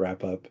do that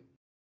wrap up.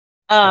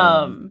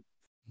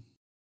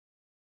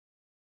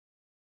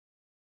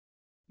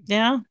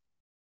 Yeah.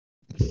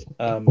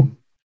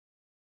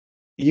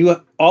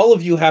 All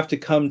of you have to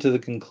come to the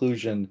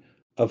conclusion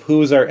of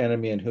who is our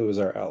enemy and who is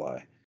our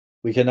ally.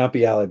 We cannot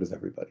be allied with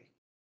everybody.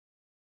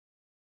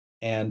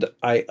 And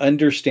I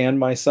understand,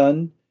 my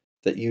son,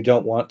 that you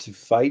don't want to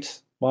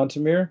fight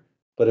Montmier,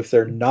 but if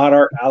they're not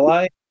our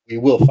ally, we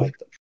will fight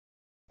them.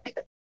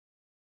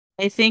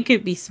 I think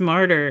it'd be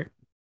smarter,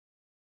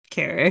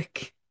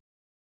 Carrick.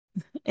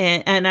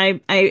 And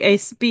I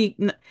speak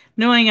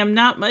knowing I'm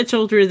not much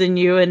older than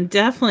you, and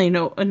definitely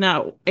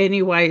not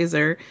any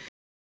wiser,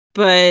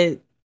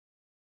 but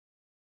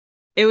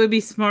it would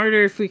be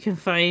smarter if we can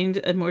find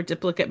a more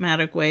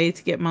diplomatic way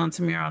to get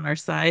Montmier on our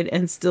side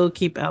and still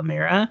keep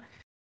Almira.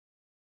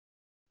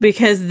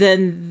 Because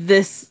then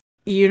this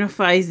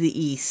unifies the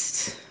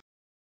East.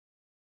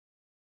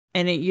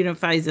 And it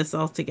unifies us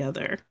all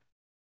together.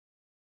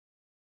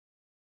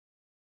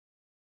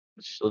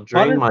 She'll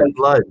drain my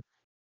blood.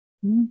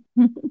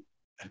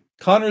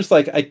 Connor's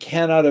like, I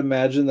cannot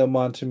imagine the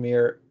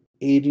Montmier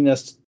aiding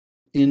us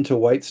into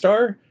White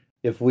Star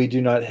if we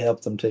do not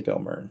help them take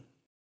Almirn.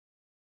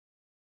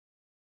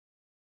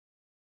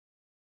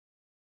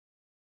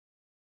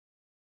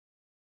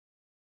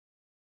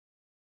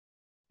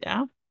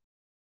 Yeah.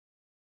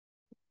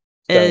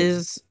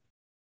 So,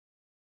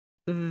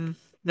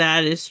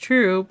 that is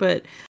true,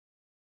 but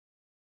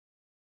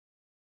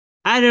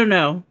I don't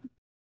know.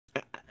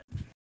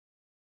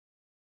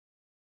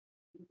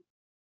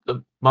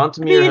 The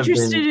Montmier I'd be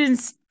interested in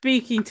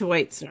speaking to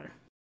White Star.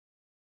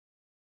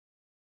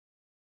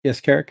 Yes,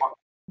 Carrick?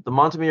 The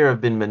Montmier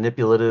have been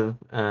manipulative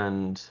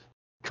and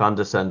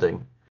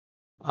condescending.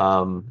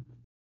 As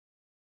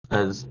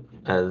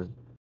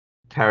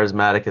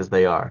charismatic as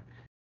they are.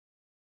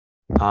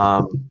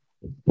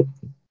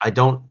 I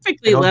don't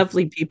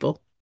lovely people.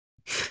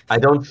 I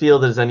don't feel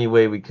there's any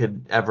way we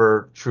could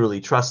ever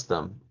truly trust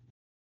them.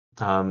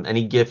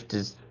 Any gift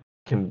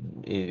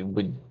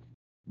would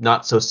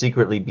not so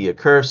secretly be a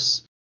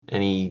curse.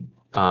 Any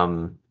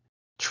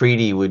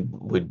treaty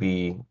would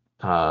be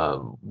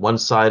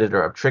one-sided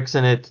or have tricks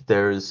in it.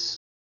 I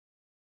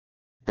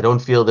don't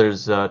feel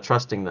there's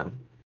trusting them.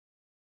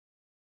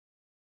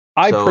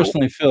 I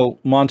personally feel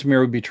Montmier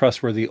would be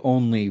trustworthy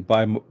only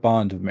by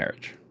bond of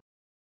marriage.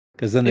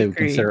 Because then they would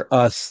consider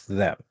us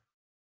them.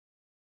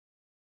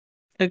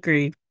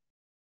 Agreed.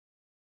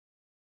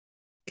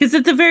 Because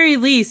at the very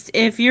least,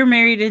 if you're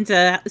married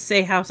into,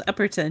 say, House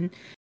Upperton,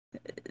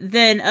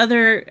 then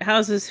other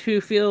houses who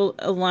feel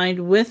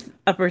aligned with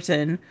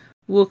Upperton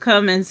will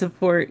come and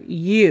support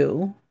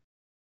you.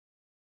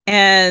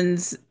 And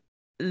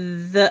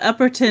the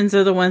Uppertons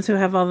are the ones who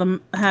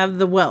have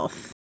the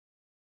wealth.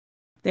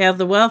 They have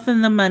the wealth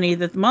and the money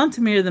that the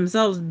Montmier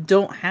themselves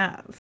don't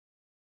have.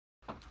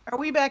 Are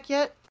we back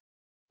yet?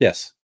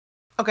 Yes.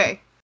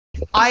 Okay.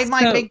 I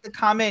might make the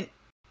comment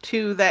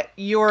to that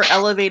you're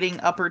elevating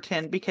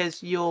Upperton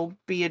because you'll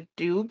be a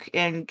duke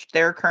and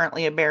they're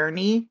currently a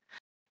barony,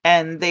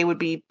 and they would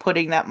be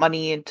putting that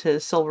money into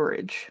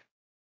Silverridge.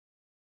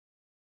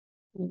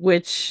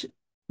 Which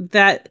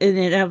that in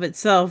and of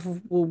itself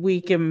will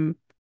weaken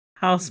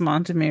House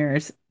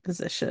Montmier's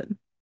position.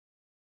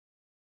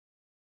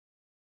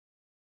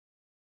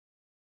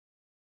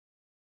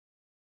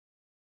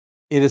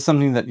 It is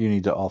something that you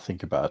need to all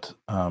think about.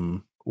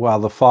 While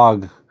the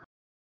fog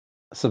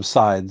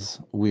subsides,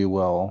 we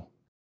will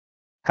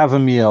have a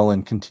meal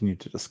and continue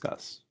to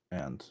discuss.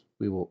 And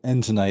we will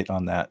end tonight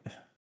on that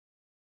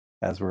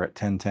as we're at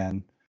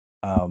 10:10.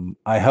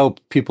 I hope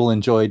people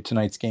enjoyed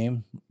tonight's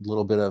game. A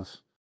little bit of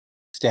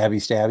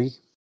stabby.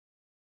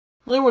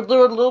 A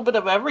little bit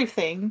of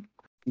everything.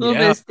 A little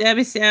bit of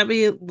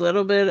stabby, a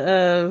little bit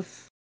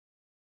of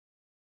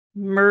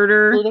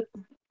murder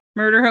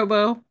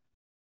hobo.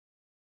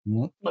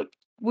 Look,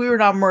 we were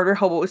not murder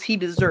hobos. He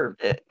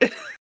deserved it.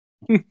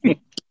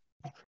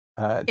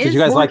 Did you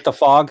guys like the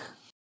fog?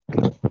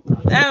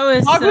 That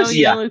was Fog so was-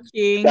 Yellow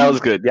King. That was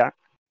good. Yeah.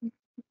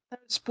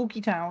 Spooky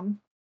town.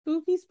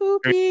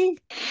 Spooky.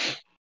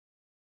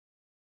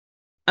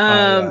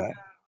 Go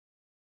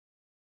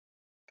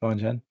on,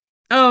 Jen.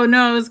 Oh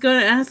no, I was going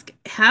to ask: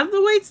 have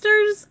the White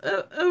Stars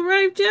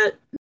arrived yet?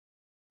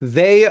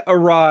 They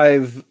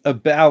arrive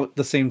about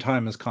the same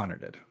time as Connor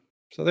did,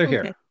 so they're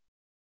here.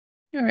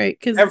 All right,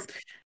 because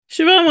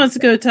Shivon wants to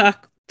go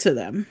talk to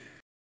them.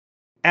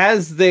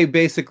 As they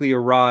basically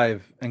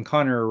arrive, and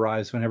Connor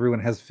arrives when everyone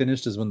has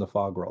finished, is when the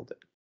fog rolled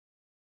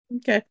in.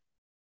 Okay,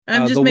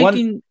 I'm just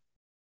making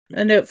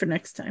a note for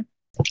next time.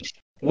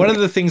 One of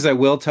the things I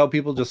will tell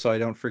people, just so I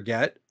don't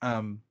forget,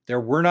 there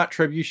were not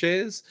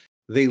trebuchets.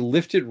 They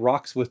lifted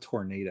rocks with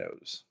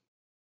tornadoes.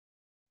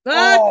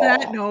 Fuck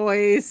that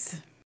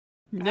noise.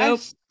 Nope.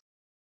 That's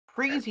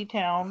crazy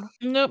town.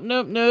 Nope.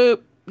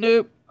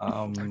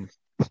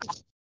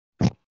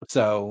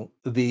 So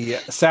the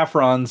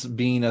Saffrons,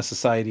 being a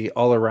society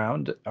all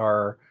around,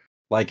 are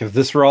like, if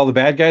this were all the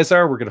bad guys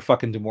are, we're gonna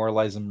fucking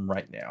demoralize them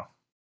right now.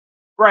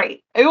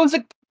 Right. It was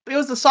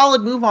a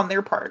solid move on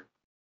their part.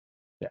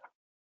 Yeah.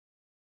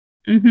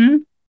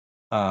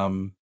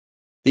 Mm-hmm.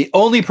 The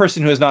only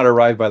person who has not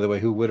arrived, by the way,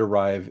 who would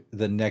arrive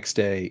the next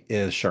day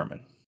is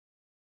Sherman.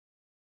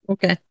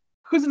 Okay.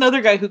 Who's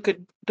another guy who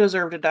could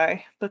deserve to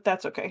die, but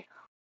that's okay.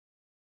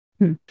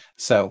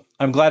 So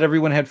I'm glad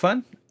everyone had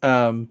fun.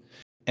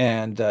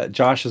 And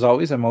Josh, as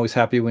always, I'm always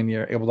happy when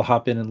you're able to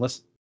hop in and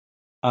listen.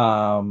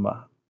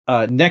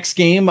 Next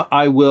game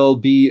I will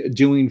be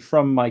doing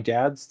from my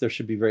dad's. There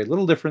should be very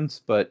little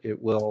difference, but I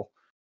will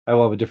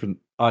have a different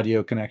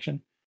audio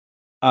connection.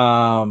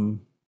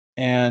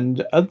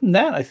 And other than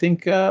that, I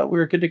think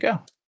we're good to go.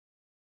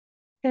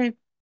 Okay.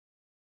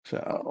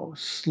 So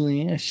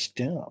slash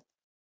stop.